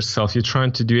true to yourself, you're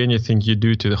trying to do anything you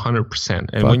do to the 100%.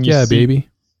 And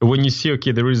when you see,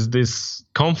 okay, there is this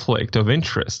conflict of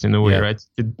interest in a way, right?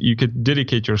 You could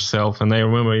dedicate yourself. And I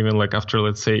remember even like after,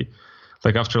 let's say,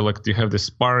 after you have the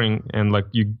sparring and like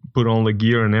you put on the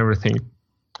gear and everything,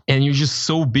 and you're just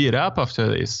so beat up after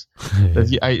this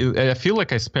that I feel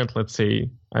like I spent, let's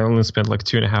say, I only spent like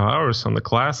 2.5 hours on the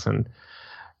class,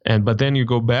 but then you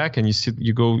go back and you sit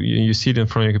in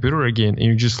front of your computer again, and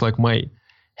you're just like, my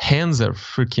hands are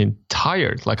freaking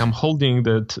tired. Like I'm holding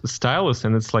the stylus,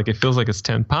 and it's like it feels like it's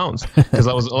 10 pounds because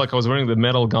I was wearing the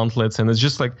metal gauntlets, and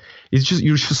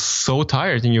you're just so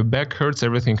tired, and your back hurts,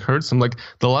 everything hurts. I'm like,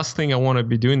 the last thing I want to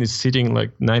be doing is sitting like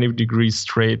 90 degrees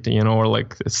straight, or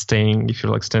like staying if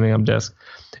you're like standing up desk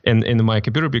and in my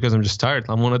computer because I'm just tired.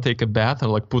 I want to take a bath or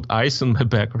like put ice on my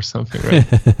back or something, right?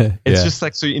 It's just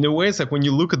like, so in a way, it's like when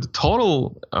you look at the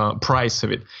total price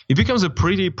of it, it becomes a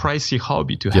pretty pricey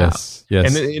hobby to have. Yes.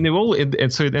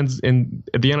 And so it ends, and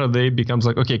at the end of the day, it becomes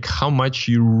like, okay, how much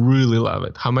you really love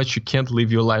it, how much you can't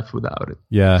live your life without it.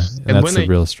 Yeah, and that's the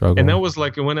real struggle. And that was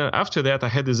like after that, I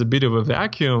had this a bit of a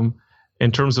vacuum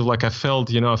in terms of like I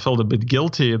felt a bit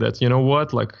guilty that,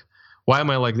 like, why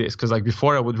am I like this? Because like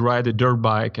before I would ride a dirt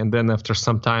bike, and then after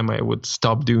some time I would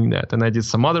stop doing that. And I did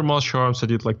some other martial arts. I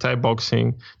did like Thai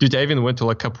boxing. I even went to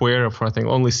like capoeira for I think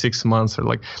only 6 months, or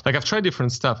like I've tried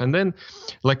different stuff. And then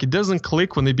like it doesn't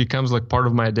click when it becomes like part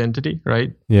of my identity,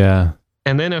 right? Yeah.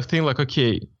 And then I think like,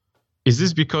 okay, is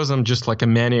this because I'm just like a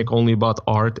maniac only about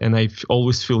art and I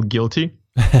always feel guilty?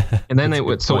 And then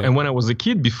and when I was a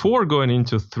kid, before going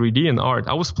into 3D and art,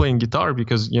 I was playing guitar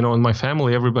because, in my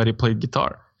family, everybody played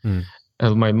guitar.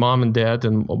 My mom and dad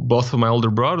and both of my older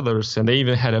brothers, and they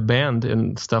even had a band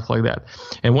and stuff like that.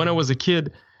 And when I was a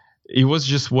kid, it was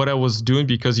just what I was doing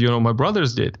because, my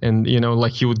brothers did. And,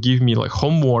 like he would give me like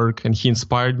homework, and he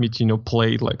inspired me to,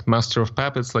 play like Master of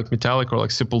Puppets, like Metallica or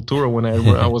like Sepultura when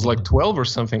I was like 12 or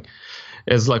something.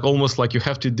 It's like almost like you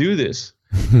have to do this.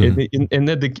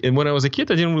 and when I was a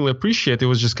kid, I didn't really appreciate it. It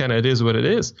was just kind of, it is what it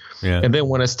is. Yeah. And then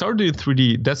when I started doing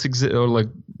 3D,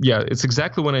 it's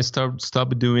exactly when I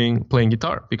stopped playing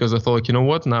guitar, because I thought, like, you know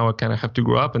what, now I kind of have to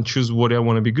grow up and choose what I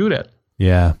want to be good at.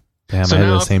 Yeah. Damn, so I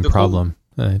had the same problem.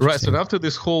 Right. So after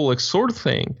this whole like sword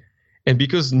thing, and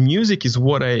because music is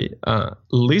what I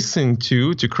listen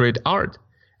to create art,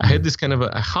 I had this kind of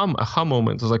a aha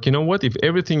moment. I was like, you know what, if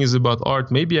everything is about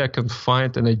art, maybe I can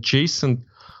find an adjacent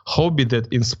hobby that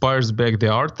inspires back the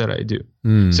art that I do.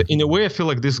 So in a way, I feel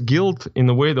like this guilt in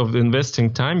the way of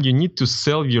investing time, you need to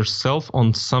sell yourself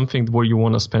on something where you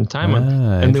want to spend time on.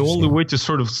 And the only way to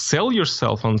sort of sell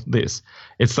yourself on this,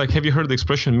 it's like, have you heard the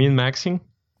expression min-maxing?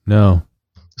 No.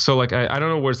 So like, I don't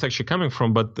know where it's actually coming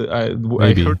from, but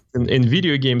I heard in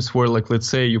video games where, like, let's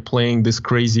say you're playing this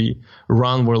crazy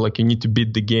run where like you need to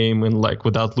beat the game and like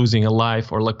without losing a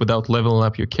life or like without leveling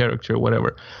up your character or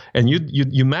whatever. And you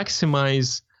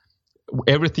maximize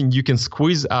everything you can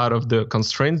squeeze out of the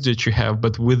constraints that you have,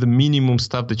 but with the minimum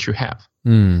stuff that you have.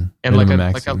 And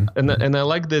I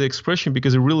like that expression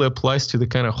because it really applies to the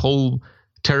kind of whole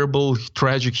terrible,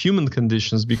 tragic human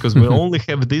conditions, because we only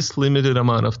have this limited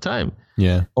amount of time.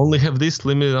 Yeah. Only have this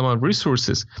limited amount of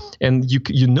resources. And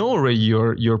you know already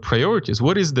your priorities.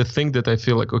 What is the thing that I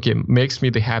feel like, okay, makes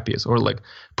me the happiest, or like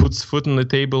puts food on the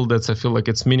table, that's I feel like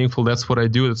it's meaningful, that's what I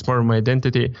do, that's part of my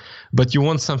identity. But you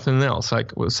want something else,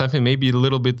 like something maybe a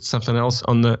little bit something else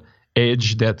on the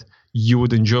edge that you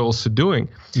would enjoy also doing.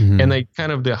 And I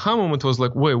kind of, the aha moment was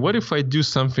like, wait, what if I do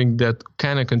something that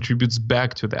kind of contributes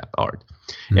back to that art?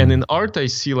 And in art, I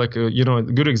see like, a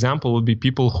good example would be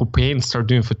people who paint start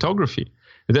doing photography.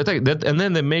 And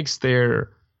then that makes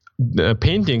their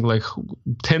painting like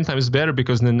 10 times better,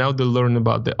 because now they learn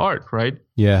about the art, right?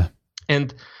 Yeah.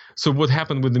 And so what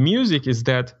happened with the music is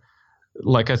that,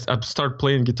 like, I start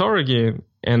playing guitar again,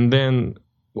 and then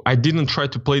I didn't try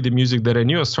to play the music that I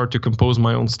knew. I started to compose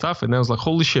my own stuff, and I was like,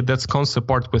 holy shit, that's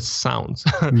concept art with sounds.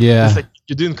 Yeah. It's like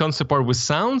you're doing concept art with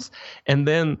sounds, and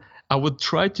then I would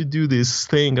try to do this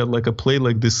thing at like a play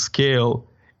like this scale,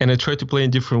 and I tried to play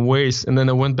in different ways. And then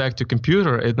I went back to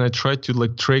computer and I tried to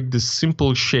like track the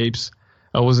simple shapes.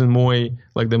 I was in Moy,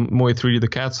 like the Moy 3D, the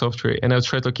CAD software, and I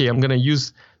tried, okay, I'm gonna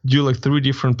do like 3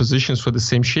 different positions for the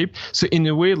same shape. So in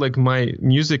a way, like my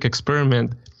music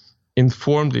experiment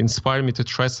inspired me to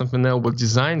try something else with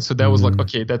design. So that was like,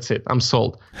 okay, that's it, I'm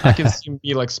sold. I can see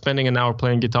me like spending an hour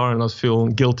playing guitar and not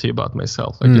feeling guilty about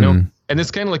myself, like you know. And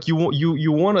it's kind of like you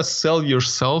want to sell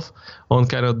yourself on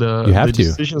kind of the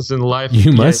decisions in life.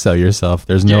 You must sell yourself.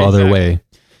 There's no other way.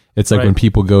 It's like when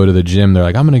people go to the gym, they're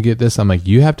like, I'm going to get this. I'm like,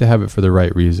 you have to have it for the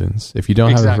right reasons. If you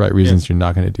don't have it for the right reasons, you're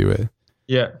not going to do it.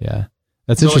 Yeah. Yeah.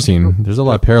 That's interesting. Like, there's a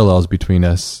lot of parallels between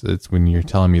us. It's when you're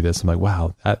telling me this, I'm like,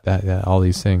 wow, that all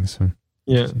these things.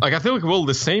 Yeah. Like I feel like we're all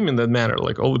the same in that manner.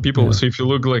 Like all the people. So if you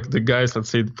look like the guys, let's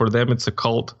say for them, it's a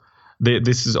cult.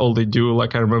 This is all they do.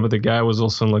 Like I remember the guy was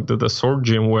also in like the sword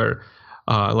gym where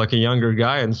like a younger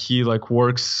guy, and he like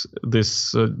works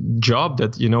this job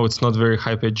that, you know, it's not very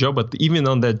high paid job, but even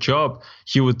on that job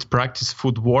he would practice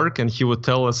footwork and he would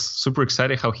tell us super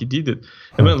excited how he did it.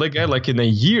 And then like guy, like in a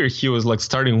year he was like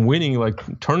starting winning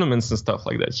like tournaments and stuff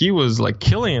like that. He was like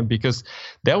killing it because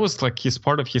that was like his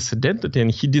part of his identity,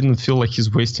 and he didn't feel like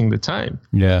he's wasting the time.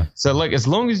 Yeah. So like as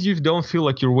long as you don't feel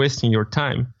like you're wasting your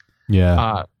time,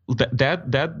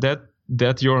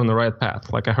 that you're on the right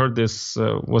path. Like I heard this,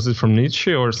 was it from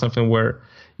Nietzsche or something, where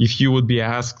if you would be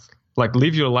asked, like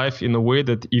live your life in a way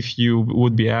that if you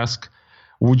would be asked,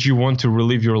 would you want to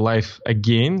relive your life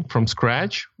again from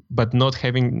scratch, but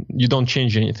you don't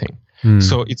change anything.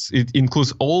 So it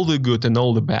includes all the good and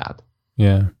all the bad.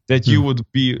 Yeah. That you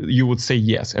would say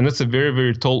yes. And that's a very,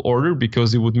 very tall order,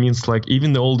 because it would mean like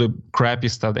even all the crappy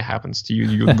stuff that happens to you,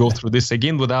 you would go through this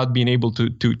again without being able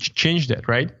to change that,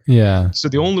 right? Yeah. So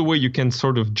the only way you can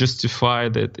sort of justify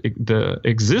that the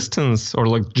existence, or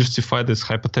like justify this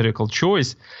hypothetical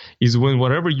choice, is when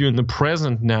whatever you're in the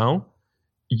present now,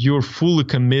 you're fully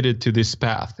committed to this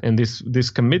path. And this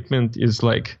commitment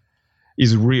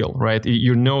is real, right?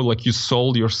 You know, like you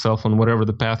sold yourself on whatever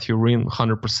the path you're in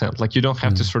 100%. Like you don't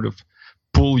have to sort of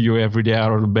pull you every day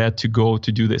out of the bed to go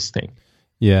to do this thing.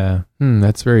 Yeah.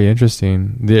 That's very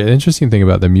interesting. The interesting thing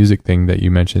about the music thing that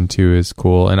you mentioned too is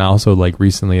cool. And also like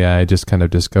recently I just kind of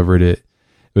discovered it.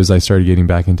 It was I started getting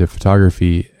back into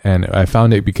photography, and I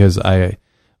found it because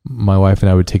my wife and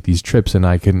I would take these trips and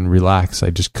I couldn't relax.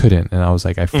 I just couldn't. And I was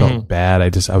like, I felt bad.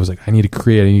 I was like, I need to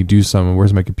create, I need to do something.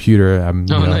 Where's my computer?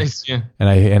 Nice. Yeah. And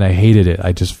I hated it.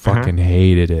 I just fucking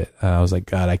hated it. I was like,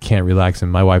 God, I can't relax.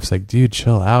 And my wife's like, dude,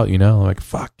 chill out. You know, I'm like,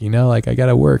 fuck, you know, like I got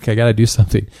to work. I got to do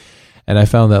something. And I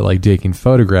found that like taking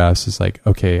photographs is like,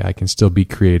 okay, I can still be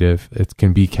creative. It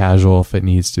can be casual if it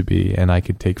needs to be, and I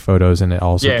could take photos, and it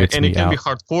also gets me out. Yeah, and it can be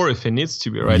hardcore if it needs to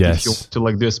be, right? Yes. If you want to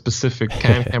like do a specific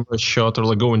camera shot, or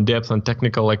like go in depth and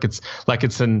technical, like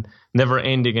it's a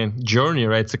never-ending journey,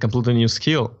 right? It's a completely new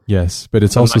skill. Yes, but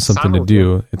it's also something to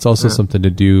do. It's also something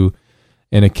to do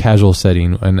in a casual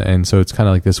setting, and so it's kind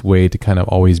of like this way to kind of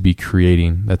always be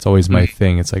creating. That's always my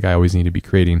thing. It's like I always need to be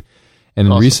creating. And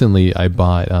recently I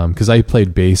bought, because I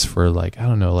played bass for like, I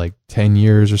don't know, like 10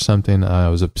 years or something. I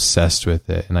was obsessed with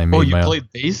it. And I made you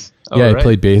played bass? Yeah, right. I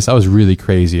played bass. I was really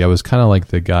crazy. I was kind of like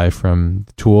the guy from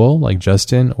Tool, like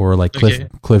Justin, or like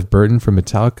Cliff Burton from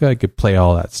Metallica. I could play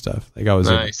all that stuff. Like I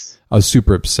was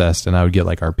super obsessed, and I would get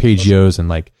like arpeggios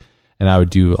and I would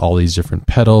do all these different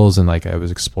pedals, and like I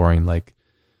was exploring like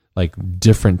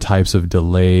different types of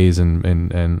delays and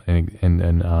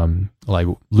like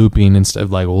looping and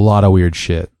stuff, like a lot of weird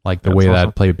shit. Like the way that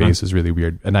I play bass is really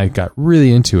weird. And I got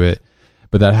really into it,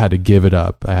 but I had to give it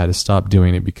up. I had to stop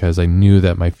doing it because I knew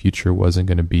that my future wasn't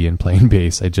going to be in playing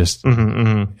bass. I just,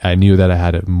 I knew that I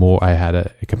had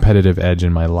a competitive edge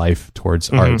in my life towards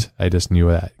art. I just knew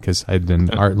that because I'd done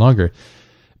art longer.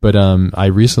 But, I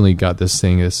recently got this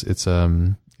thing. It's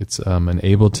an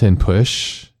Ableton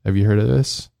Push. Have you heard of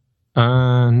this?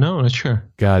 No, not sure.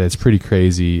 God, it's pretty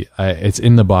crazy. It's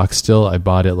in the box still. I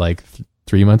bought it like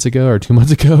 3 months ago or 2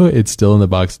 months ago. It's still in the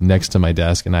box next to my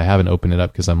desk, and I haven't opened it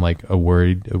up because I'm like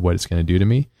worried of what it's going to do to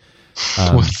me.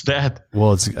 What's that?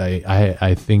 Well,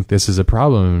 I think this is a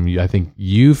problem. I think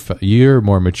you're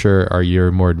more mature, or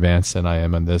you're more advanced than I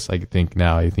am on this. I think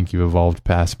you've evolved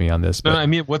past me on this. No, I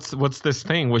mean, what's this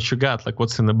thing? What you got? Like,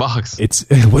 what's in the box? It's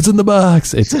what's in the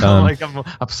box. It's like I'm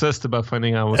obsessed about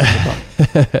finding out what's in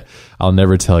the box. I'll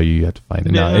never tell you. You have to find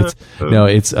it.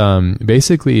 It's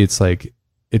basically it's like.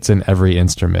 It's in every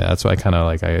instrument. That's what I kind of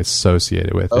like. I associate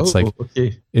it with.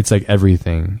 It's like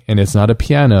everything, and it's not a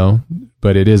piano,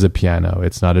 but it is a piano.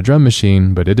 It's not a drum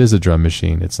machine, but it is a drum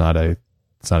machine. It's not a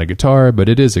guitar, but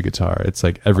it is a guitar. It's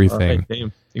like everything. Right,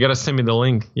 you gotta send me the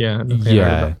link. Yeah.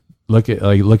 Yeah. look it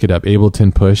up.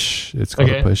 Ableton Push. It's called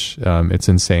a Push. It's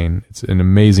insane. It's an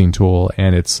amazing tool,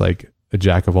 and it's like a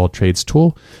jack of all trades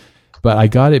tool. But I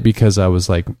got it because I was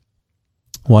like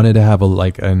wanted to have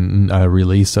a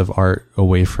release of art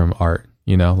away from art.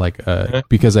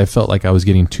 Because I felt like I was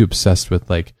getting too obsessed with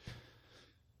like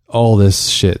all this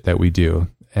shit that we do,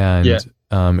 and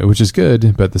which is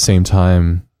good, but at the same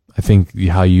time, I think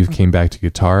how you came back to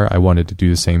guitar, I wanted to do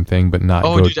the same thing, but not.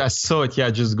 Oh, dude, I saw it. Yeah,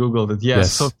 I just Googled it. Yeah, yes.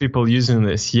 I saw people using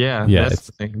this. Yeah, that's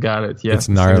the thing. Got it. Yeah, it's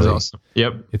gnarly. Awesome.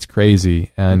 Yep, it's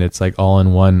crazy, and it's like all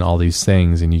in one, all these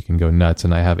things, and you can go nuts.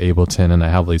 And I have Ableton, and I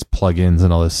have these plugins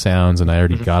and all this sounds, and I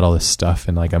already got all this stuff,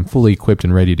 and like I'm fully equipped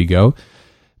and ready to go.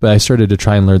 But I started to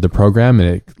try and learn the program,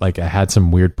 and I had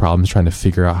some weird problems trying to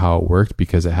figure out how it worked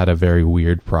because it had a very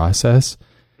weird process.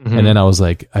 And then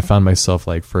I found myself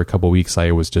like for a couple of weeks,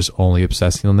 I was just only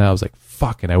obsessing on that. I was like,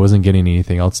 fuck, and I wasn't getting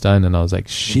anything else done. And I was like,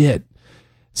 shit.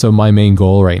 So my main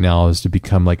goal right now is to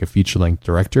become like a feature length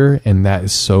director. And that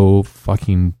is so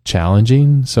fucking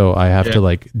challenging. So I have to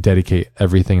like dedicate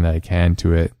everything that I can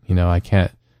to it. I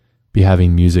can't be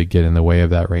having music get in the way of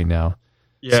that right now.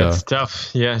 Yeah, so, it's tough.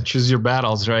 Yeah, choose your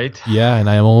battles, right? Yeah, and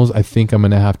I think I'm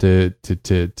gonna have to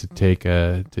take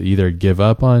to either give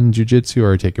up on jiu-jitsu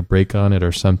or take a break on it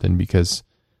or something, because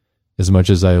as much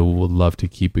as I would love to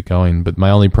keep it going, but my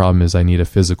only problem is I need a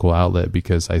physical outlet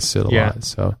because I sit a lot.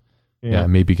 So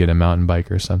maybe get a mountain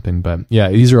bike or something. But yeah,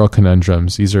 these are all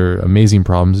conundrums. These are amazing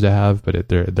problems to have, but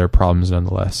they're problems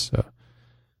nonetheless. So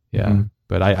yeah. Mm-hmm.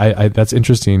 But I that's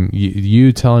interesting.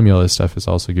 You telling me all this stuff is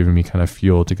also giving me kind of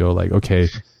fuel to go like, okay,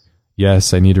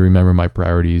 yes, I need to remember my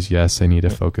priorities. Yes, I need to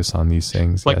focus on these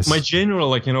things. Like yes. My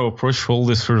general, approach for all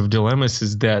this sort of dilemmas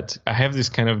is that I have this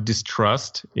kind of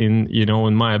distrust in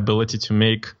my ability to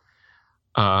make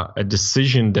a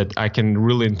decision that I can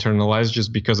really internalize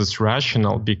just because it's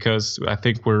rational, because I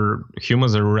think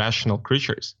humans are rational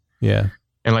creatures. Yeah.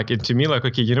 And to me,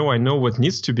 okay, I know what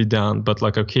needs to be done, but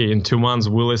okay, in 2 months,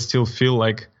 will I still feel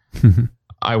like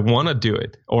I want to do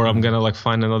it, or I'm gonna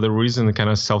find another reason to kind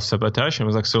of self-sabotage?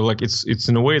 And it's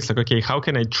in a way, it's okay, how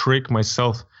can I trick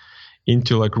myself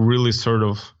into really sort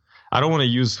of, I don't want to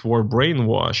use the word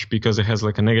brainwash because it has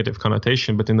a negative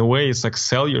connotation, but in a way, it's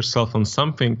sell yourself on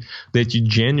something that you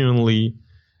genuinely,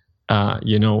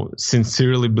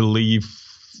 sincerely believe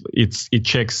it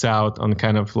checks out on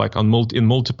kind of in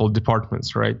multiple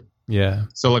departments, right? Yeah.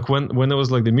 So when it was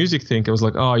the music thing, I was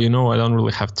I don't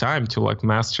really have time to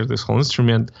master this whole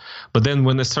instrument. But then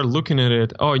when I started looking at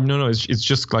it, no, it's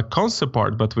just concept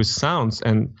art, but with sounds.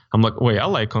 And I'm wait, I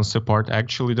like concept art. I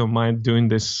actually don't mind doing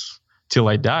this till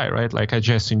I die, right? I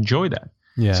just enjoy that.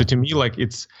 Yeah. So to me,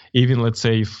 it's even, let's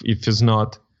say if it's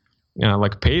not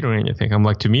paid or anything,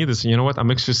 I'm to me, this,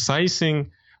 I'm exercising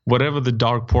whatever the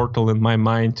dark portal in my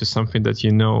mind to something that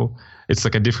it's a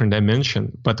different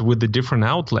dimension, but with a different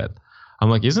outlet.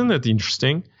 I'm isn't that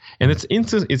interesting? And it's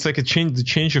the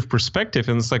change of perspective,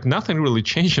 and it's nothing really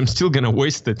changed. I'm still gonna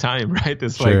waste the time, right?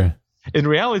 It's sure. In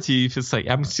reality, if it's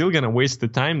I'm still gonna waste the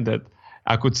time that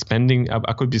I could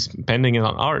be spending it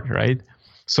on art, right?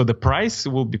 So the price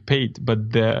will be paid, but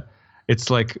it's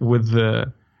with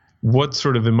the what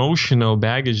sort of emotional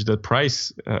baggage that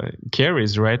price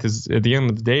carries, right? Is at the end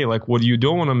of the day, what you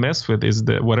don't want to mess with is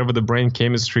whatever the brain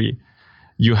chemistry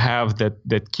you have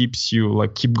that keeps you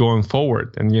keep going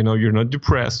forward, and you're not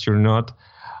depressed, you're not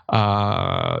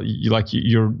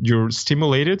you're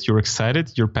stimulated, you're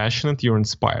excited, you're passionate, you're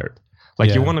inspired.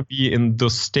 You want to be in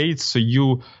those states, so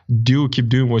you do keep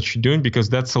doing what you're doing, because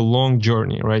that's a long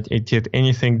journey, right? To get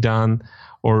anything done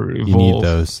or evolve, you need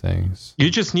those things.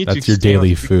 You just need that's your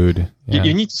daily food. Yeah.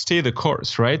 You need to stay the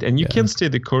course, right? And you can't stay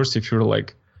the course if you're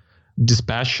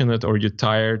dispassionate, or you're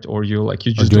tired, or you're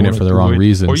just doing it for the wrong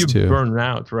reasons, or you too. burn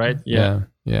out, right? Yeah.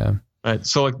 Right.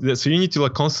 So so you need to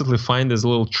constantly find these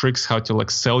little tricks how to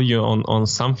sell you on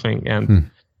something, and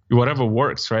whatever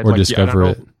works, right? Or discover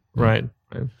it. Right.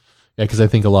 Yeah, because I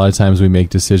think a lot of times we make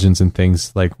decisions and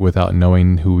things without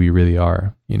knowing who we really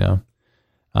are.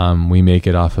 We make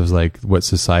it off of what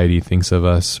society thinks of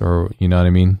us, or you know what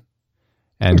I mean.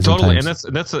 And totally, and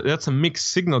that's a mixed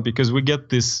signal, because we get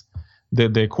this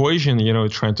the equation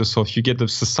trying to solve. You get the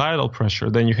societal pressure,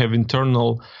 then you have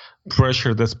internal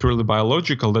pressure that's purely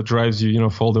biological that drives you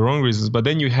for all the wrong reasons, but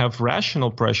then you have rational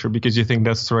pressure because you think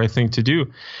that's the right thing to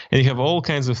do, and you have all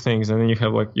kinds of things, and then you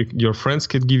have your friends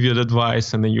could give you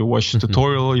advice, and then you watch a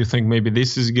tutorial, you think maybe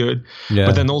this is good,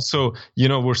 but then also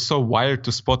we're so wired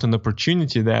to spot an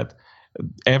opportunity that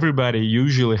everybody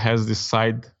usually has this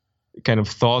side kind of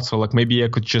thoughts, or maybe I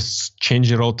could just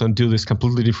change it all and do this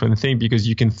completely different thing, because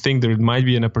you can think there might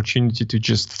be an opportunity to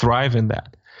just thrive in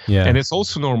that. Yeah. And it's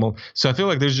also normal. So I feel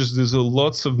like there's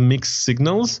lots of mixed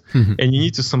signals, and you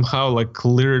need to somehow like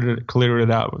clear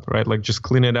it out, right? Like just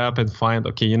clean it up and find,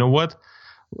 okay, you know what?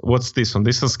 What's this one?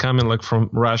 This is coming like from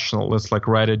rational. Let's like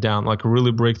write it down, like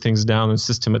really break things down and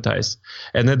systematize.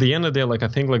 And at the end of the day, like I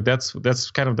think like that's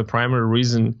kind of the primary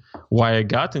reason why I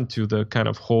got into the kind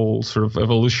of whole sort of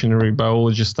evolutionary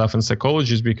biology stuff and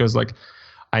psychology, is because like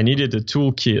I needed a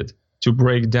toolkit to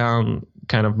break down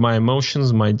kind of my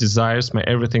emotions, my desires, my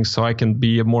everything, so I can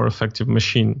be a more effective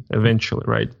machine eventually,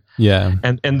 right? Yeah.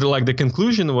 And like the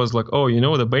conclusion was like, oh,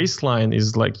 the baseline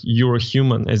is like you're a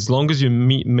human. As long as you're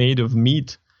made of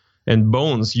meat and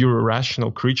bones, you're a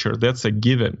rational creature. That's a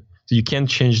given. So you can't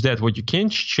change that. What you can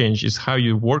change is how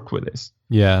you work with this.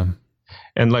 Yeah.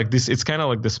 And like this, it's kind of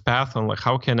like this path on like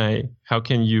how can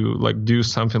you like do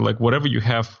something, like whatever you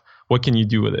have, what can you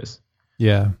do with this?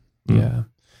 Yeah. Yeah.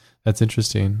 That's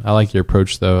interesting. I like your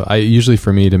approach though.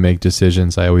 For me to make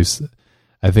decisions,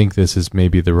 I think this is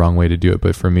maybe the wrong way to do it,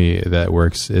 but for me that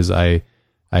works, is I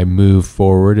move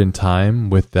forward in time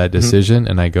with that decision,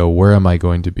 and I go, where am I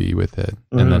going to be with it?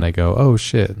 And then I go, oh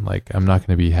shit, like I'm not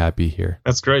going to be happy here.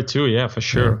 That's great too. Yeah, for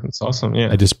sure. Yeah. It's awesome.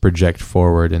 Yeah. I just project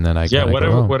forward, and then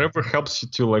whatever helps you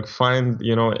to like find,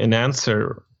 an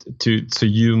answer so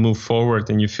you move forward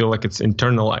and you feel like it's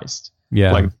internalized.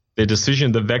 Yeah. Like the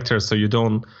decision, the vector, so you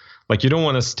don't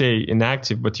want to stay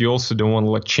inactive, but you also don't want to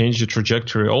like change your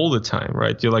trajectory all the time,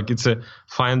 right? You're like, it's a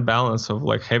fine balance of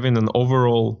like having an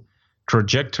overall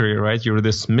trajectory, right? You're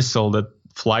this missile that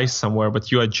flies somewhere,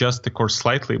 but you adjust the course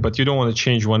slightly, but you don't want to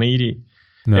change 180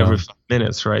 every 5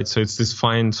 minutes, right? So it's this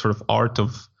fine sort of art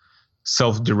of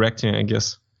self-directing, I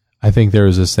guess. I think there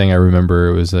was this thing I remember,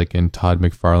 it was like in Todd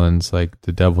McFarlane's like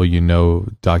The Devil You Know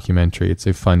documentary. It's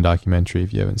a fun documentary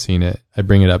if you haven't seen it. I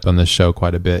bring it up on the show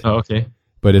quite a bit. Oh, okay.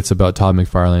 But it's about Todd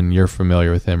McFarlane. You're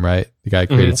familiar with him, right? The guy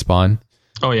who created Spawn.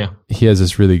 Oh yeah. He has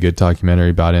this really good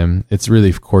documentary about him. It's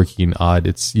really quirky and odd.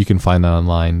 You can find that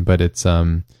online, but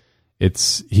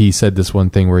he said this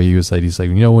one thing where he's like,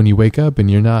 when you wake up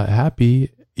and you're not happy,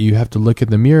 you have to look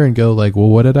in the mirror and go like, well,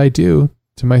 what did I do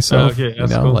to myself? Okay,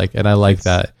 that's cool. Like, and I like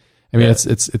that. I mean,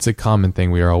 it's a common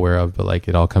thing we are aware of, but like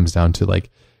it all comes down to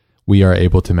like, we are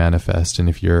able to manifest. And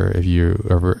if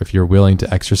you're willing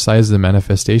to exercise the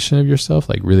manifestation of yourself,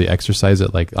 like really exercise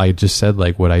it. Like I just said,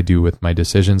 like what I do with my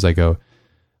decisions, I go,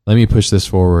 let me push this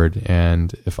forward.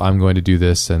 And if I'm going to do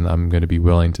this, and I'm going to be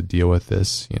willing to deal with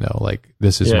this, like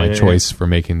this is my choice for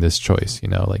making this choice,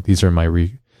 like these are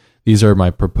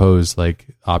my proposed like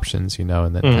options, and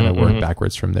then kind of work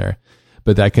backwards from there.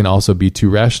 But that can also be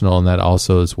too rational. And that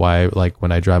also is why, like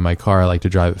when I drive my car, I like to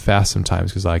drive it fast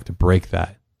sometimes, because I like to break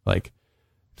that, like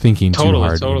thinking too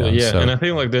hard. Totally. Yeah. So, and I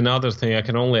think like another thing I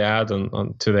can only add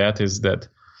on to that is that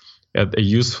a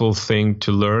useful thing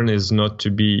to learn is not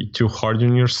to be too hard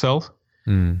on yourself,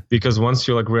 because once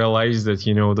you like realize that,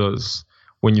 those,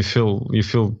 when you feel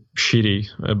shitty,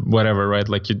 whatever, right?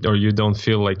 Like you don't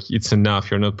feel like it's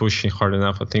enough, you're not pushing hard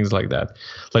enough or things like that.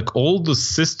 Like all the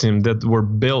systems that were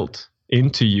built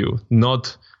into you,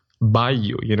 not by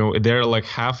you, they're like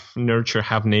half nurture,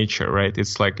 half nature, right?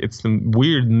 It's like, it's the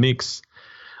weird mix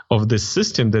of the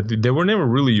system that they were never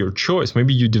really your choice.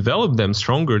 Maybe you develop them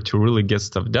stronger to really get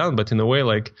stuff done. But in a way,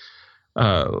 like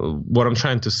what I'm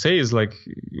trying to say is like,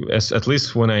 at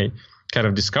least when I kind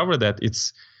of discovered that,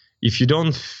 it's, if you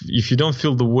don't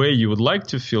feel the way you would like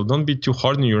to feel, don't be too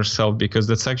hard on yourself, because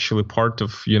that's actually part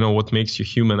of, what makes you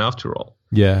human after all.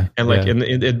 Yeah. And like,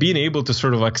 and being able to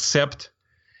sort of accept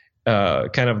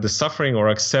kind of the suffering, or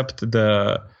accept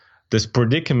this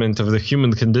predicament of the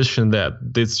human condition, that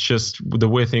it's just the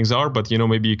way things are, but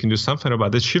maybe you can do something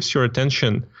about it. Shifts your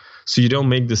attention so you don't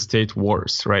make the state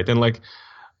worse, right? And like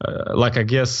I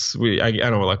guess I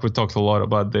don't know, like we talked a lot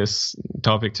about this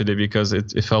topic today, because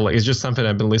it felt like it's just something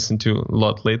I've been listening to a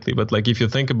lot lately. But like if you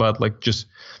think about like just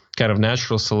kind of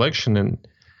natural selection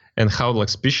and how like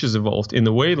species evolved, in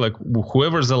a way, like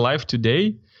whoever's alive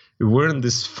today, we're in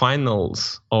this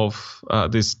finals of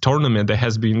this tournament that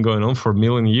has been going on for a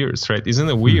million years, right? Isn't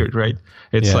it weird, right?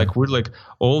 It's like we're like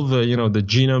all the the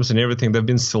genomes and everything, they've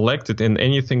been selected, and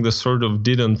anything that sort of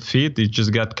didn't fit, it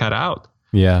just got cut out.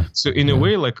 Yeah. So in a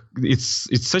way, like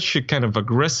it's such a kind of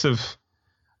aggressive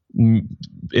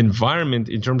environment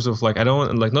in terms of like, I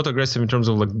don't like, not aggressive in terms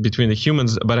of like between the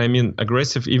humans, but I mean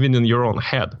aggressive even in your own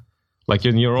head. Like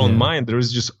in your own mind, there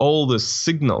is just all the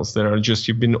signals that are just,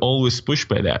 you've been always pushed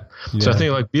by that. Yeah. So I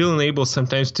think like being able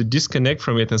sometimes to disconnect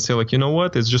from it and say like,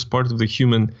 what, it's just part of the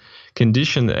human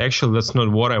condition. Actually, that's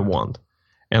not what I want.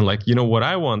 And like, what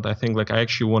I want, I think like I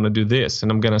actually want to do this,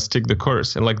 and I'm going to stick the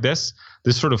course. And like this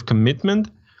sort of commitment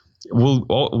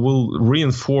will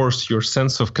reinforce your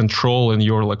sense of control and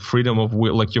your like freedom of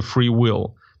will, like your free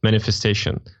will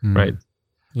manifestation, right?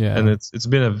 Yeah. And it's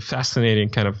been a fascinating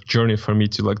kind of journey for me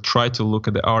to like try to look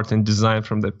at the art and design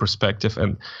from that perspective,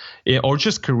 and or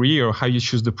just career, or how you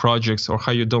choose the projects, or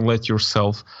how you don't let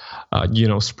yourself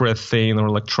spread thin, or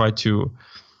like try to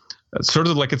sort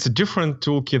of like it's a different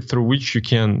toolkit through which you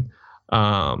can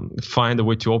find a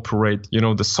way to operate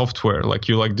the software, like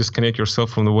you like disconnect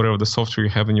yourself from whatever the software you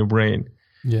have in your brain.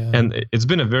 Yeah. And it's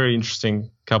been a very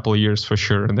interesting couple of years for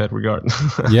sure in that regard.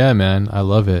 Yeah, man, I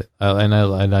love it. I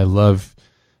love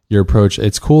your approach.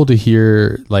 It's cool to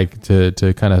hear, like,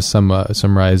 to kind of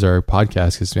summarize our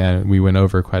podcast, because, man, we went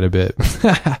over quite a bit.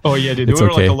 Oh yeah, dude, we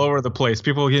were like all over the place.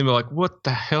 People are getting like, "What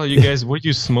the hell, you guys? What are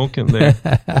you smoking there?"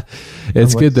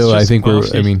 It's good though. I think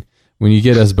when you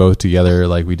get us both together,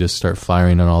 like, we just start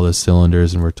firing on all the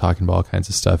cylinders, and we're talking about all kinds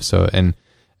of stuff. So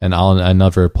I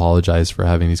never apologize for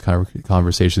having these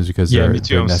conversations, because me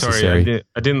too. they're I'm necessary. sorry.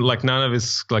 I didn't like, none of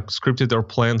it's like scripted or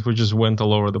planned. We just went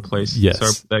all over the place. Yes.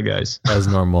 Sorry about that, guys. As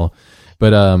normal.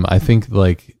 But I think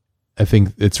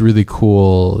it's really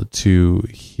cool to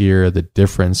hear the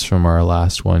difference from our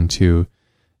last one too,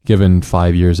 given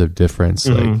 5 years of difference,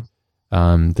 like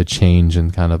the change in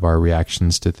kind of our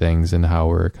reactions to things and how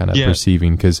we're kind of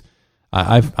perceiving. Because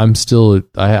I'm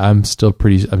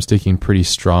sticking pretty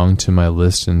strong to my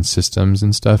list and systems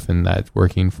and stuff, and that's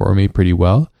working for me pretty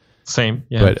well. Same,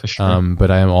 yeah, but for sure.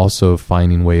 But I am also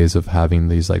finding ways of having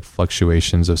these like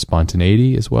fluctuations of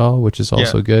spontaneity as well, which is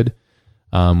also good.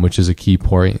 Which is a key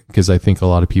point, because I think a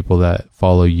lot of people that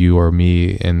follow you or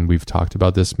me, and we've talked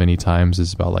about this many times,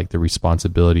 is about like the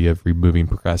responsibility of removing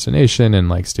procrastination and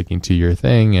like sticking to your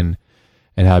thing, and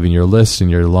having your lists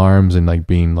and your alarms, and like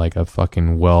being like a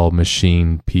fucking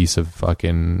well-machined piece of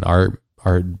fucking art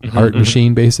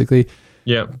machine, basically.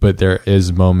 Yeah. But there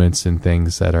is moments and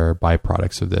things that are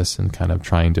byproducts of this, and kind of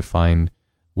trying to find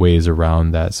ways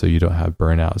around that so you don't have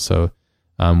burnout. So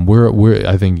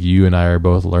I think you and I are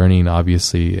both learning,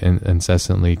 obviously,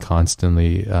 incessantly,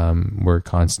 constantly. We're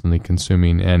constantly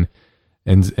consuming, and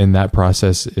that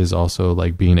process is also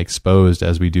like being exposed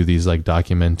as we do these like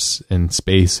documents in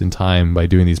space and time by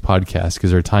doing these podcasts, because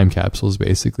they're time capsules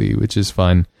basically, which is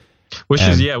fun. Which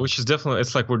is definitely,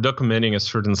 it's like we're documenting a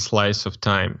certain slice of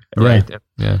time, right?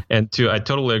 And I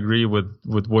totally agree with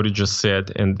what you just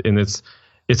said, and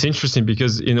it's interesting,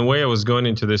 because in a way I was going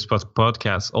into this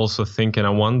podcast also thinking, I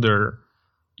wonder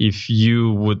if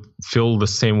you would feel the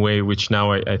same way, which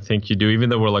now I think you do, even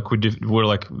though we're like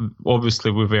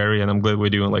obviously we vary, and I'm glad we're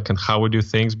doing like and how we do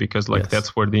things, because like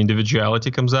that's where the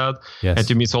individuality comes out. Yes. And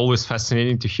to me, it's always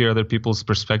fascinating to hear other people's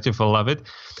perspective. I love it.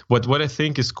 What I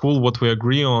think is cool, what we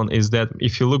agree on, is that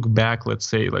if you look back, let's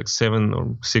say like 7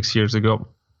 or 6 years ago,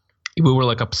 we were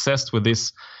like obsessed with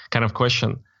this kind of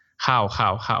question.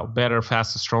 How better,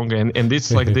 faster, stronger, and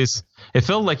this like this. It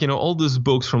felt like all those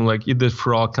books from like Eat the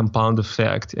Frog, Compound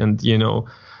Effect, and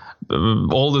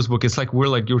all those books. It's like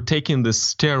you're taking the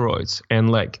steroids,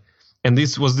 and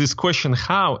this was this question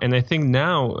how, and I think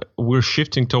now we're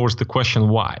shifting towards the question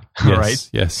why, right?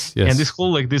 Yes. And this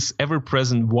whole like this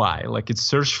ever-present why, like it's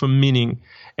search for meaning,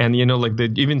 and like they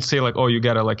even say like, oh, you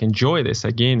gotta like enjoy this.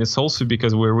 Again, it's also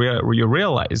because you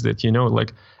realize that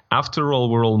like after all,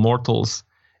 we're all mortals.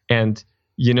 And,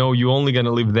 you're only going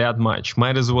to live that much.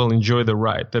 Might as well enjoy the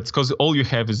ride. That's because all you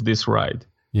have is this ride.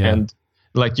 Yeah. And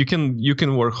like you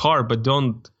can work hard, but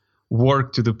don't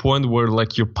work to the point where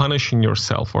like you're punishing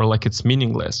yourself or like it's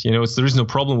meaningless. There is no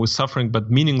problem with suffering, but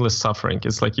meaningless suffering.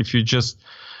 It's like if you just,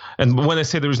 and when I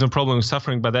say there is no problem with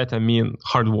suffering, by that I mean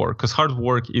hard work, because hard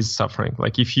work is suffering.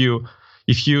 Like if you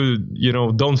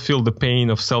don't feel the pain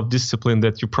of self-discipline,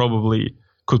 that you probably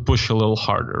could push a little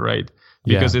harder, right?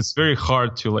 Because it's very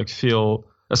hard to like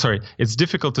it's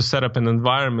difficult to set up an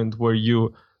environment where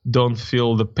you don't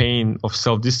feel the pain of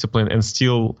self-discipline and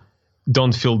still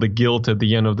don't feel the guilt at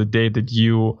the end of the day that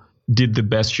you did the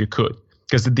best you could.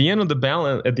 Because at the end of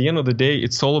the day,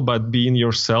 it's all about being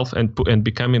yourself and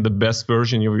becoming the best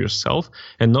version of yourself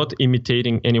and not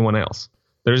imitating anyone else.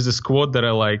 There is this quote that I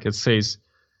like. It says,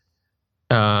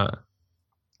 I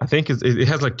think it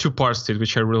has like 2 parts to it,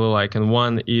 which I really like. And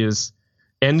one is,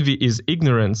 envy is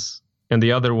ignorance, and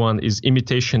the other one is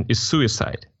imitation is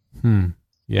suicide.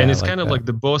 Yeah, and it's kind of like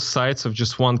the both sides of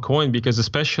just one coin, because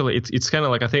especially it's kind of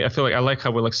like I feel like I like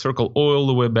how we like circle all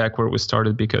the way back where we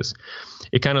started, because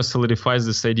it kind of solidifies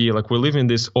this idea like we live in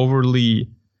this overly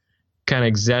kind of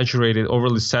exaggerated,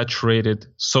 overly saturated,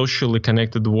 socially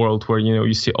connected world where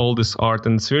you see all this art,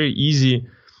 and it's very easy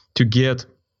to get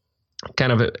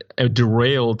kind of a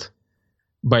derailed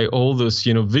by all those,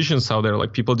 visions out there,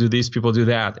 like people do this, people do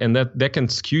that, and that can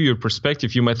skew your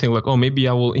perspective. You might think like, oh, maybe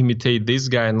I will imitate this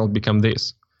guy and I'll become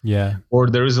this. Yeah. Or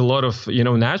there is a lot of,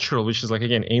 natural, which is like,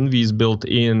 again, envy is built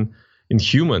in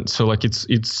humans. So like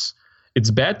it's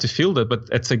bad to feel that, but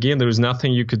it's, again, there is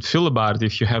nothing you could feel about it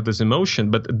if you have this emotion.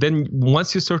 But then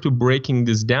once you start to breaking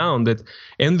this down, that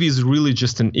envy is really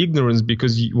just an ignorance,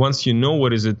 because once you know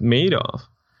what is it made of,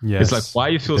 yes. It's like why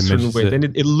you feel a certain way, then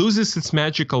it loses its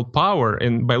magical power.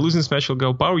 And by losing its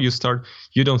magical power, you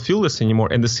don't feel this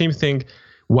anymore. And the same thing,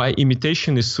 why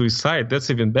imitation is suicide. That's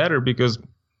even better, because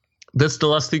that's the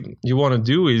last thing you want to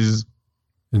do is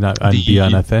not be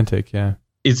unauthentic. Yeah.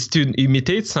 It's to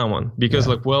imitate someone, because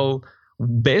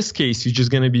best case, you're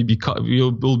just going to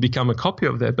you'll become a copy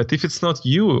of that. But if it's not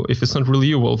you, if it's not really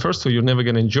you, well, first of all, you're never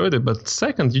going to enjoy it. But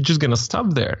second, you're just going to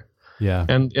stop there. Yeah.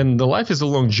 And the life is a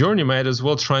long journey. Might as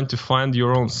well trying to find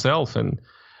your own self, and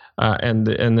that's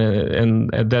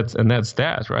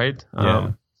that, right?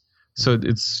 Yeah. So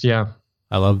it's, yeah.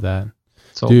 I love that.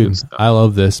 Dude, I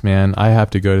love this, man. I have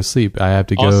to go to sleep. I have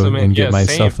to go and get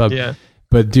myself up. Yeah.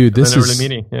 But dude, this is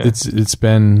it's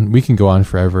been, we can go on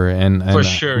forever, and for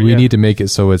sure, we need to make it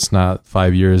so it's not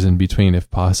 5 years in between if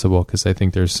possible, because I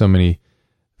think there's so many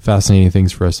fascinating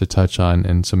things for us to touch on,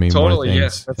 and so many more things.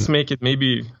 Yes. Let's make it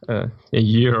maybe a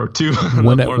year or two.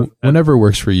 Whenever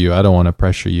works for you. I don't want to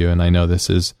pressure you, and I know this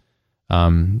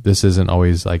isn't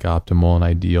always like optimal and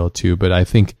ideal too, but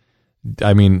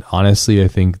honestly, I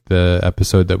think the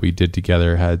episode that we did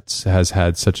together has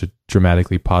had such a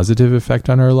dramatically positive effect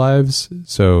on our lives.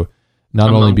 So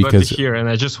I'm glad to hear, and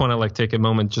I just want to take a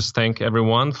moment, just thank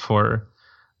everyone for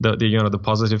the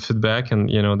positive feedback, and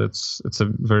it's a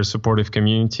very supportive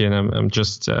community, and I'm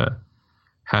just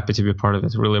happy to be a part of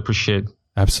it. Really appreciate it.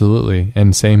 Absolutely,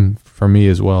 and same for me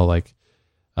as well.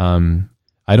 I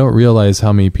don't realize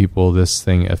how many people this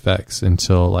thing affects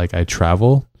until I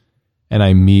travel. And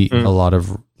I meet a lot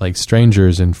of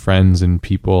strangers and friends and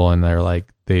people, and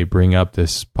they bring up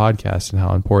this podcast and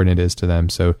how important it is to them.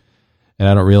 So, and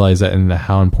I don't realize that, and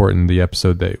how important the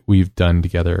episode that we've done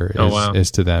together is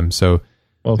to them. So,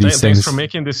 well, thanks for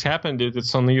making this happen, dude.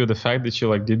 It's only you. The fact that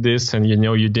you did this, and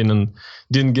you didn't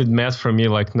get mad from me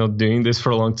not doing this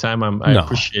for a long time. I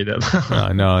appreciate it.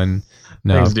 No,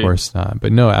 thanks, of course not.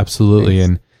 But no, absolutely, thanks.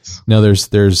 And. No,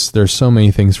 there's so many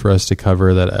things for us to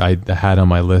cover that I had on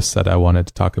my list that I wanted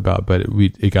to talk about, but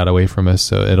it got away from us,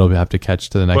 so it'll have to catch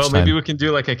to the next time. Well, maybe we can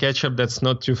do a catch up that's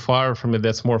not too far from it,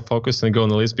 that's more focused and go on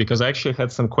the list, because I actually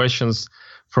had some questions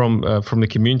from the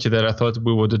community that I thought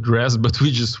we would address, but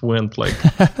we just went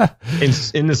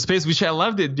in the space, which I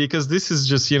loved it, because this is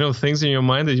just things in your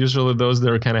mind that usually those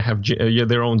that kind of have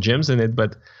their own gems in it,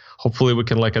 but. Hopefully we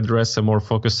can address a more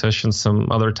focused session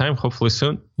some other time, hopefully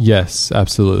soon. Yes,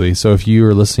 absolutely. So if you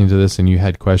were listening to this and you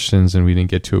had questions and we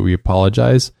didn't get to it, we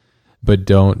apologize, but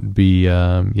don't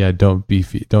fear.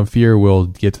 We'll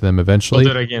get to them eventually.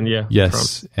 We'll do it again. Yeah.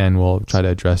 Yes. And we'll try to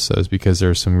address those, because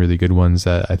there's some really good ones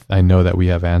that I know that we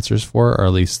have answers for, or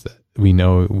at least we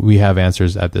know we have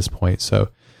answers at this point. So,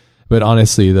 but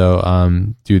honestly though,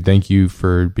 dude, thank you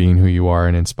for being who you are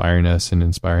and inspiring us and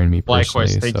inspiring me personally.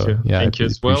 Likewise, thank you. Yeah, thank you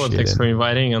as well, and thanks for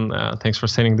inviting, and thanks for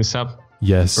setting this up.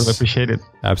 Yes. Really appreciate it.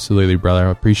 Absolutely, brother.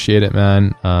 I appreciate it,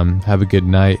 man. Have a good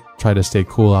night. Try to stay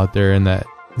cool out there in that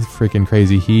freaking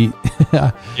crazy heat.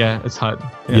 Yeah, it's hot.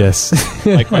 Yeah. Yes.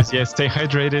 Likewise, yeah, stay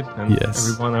hydrated, and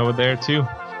everyone over there too.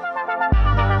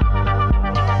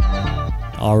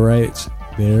 All right,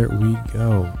 there we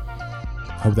go.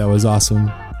 Hope that was awesome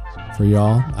for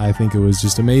y'all. I think it was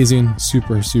just amazing.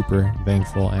 Super, super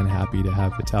thankful and happy to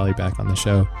have Vitaly back on the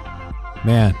show.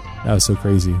 Man, that was so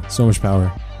crazy. So much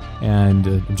power. And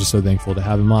I'm just so thankful to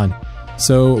have him on.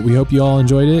 So we hope you all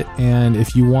enjoyed it. And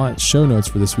if you want show notes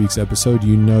for this week's episode,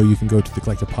 you can go to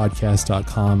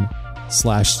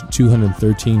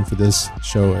thecollectivepodcast.com/213 for this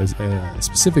show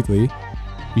specifically.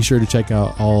 Be sure to check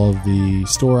out all of the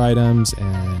store items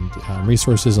and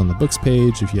resources on the books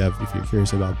page if you're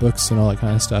curious about books and all that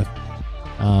kind of stuff.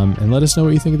 And let us know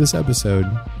what you think of this episode.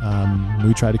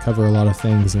 We try to cover a lot of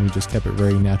things, and we just kept it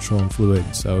very natural and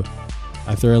fluid. So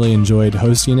I thoroughly enjoyed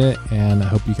hosting it, and I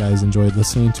hope you guys enjoyed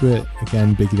listening to it.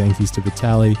 Again, big thank yous to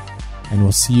Vitaly, and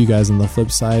we'll see you guys on the flip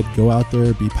side. Go out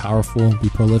there, be powerful, be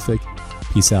prolific.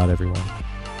 Peace out, everyone.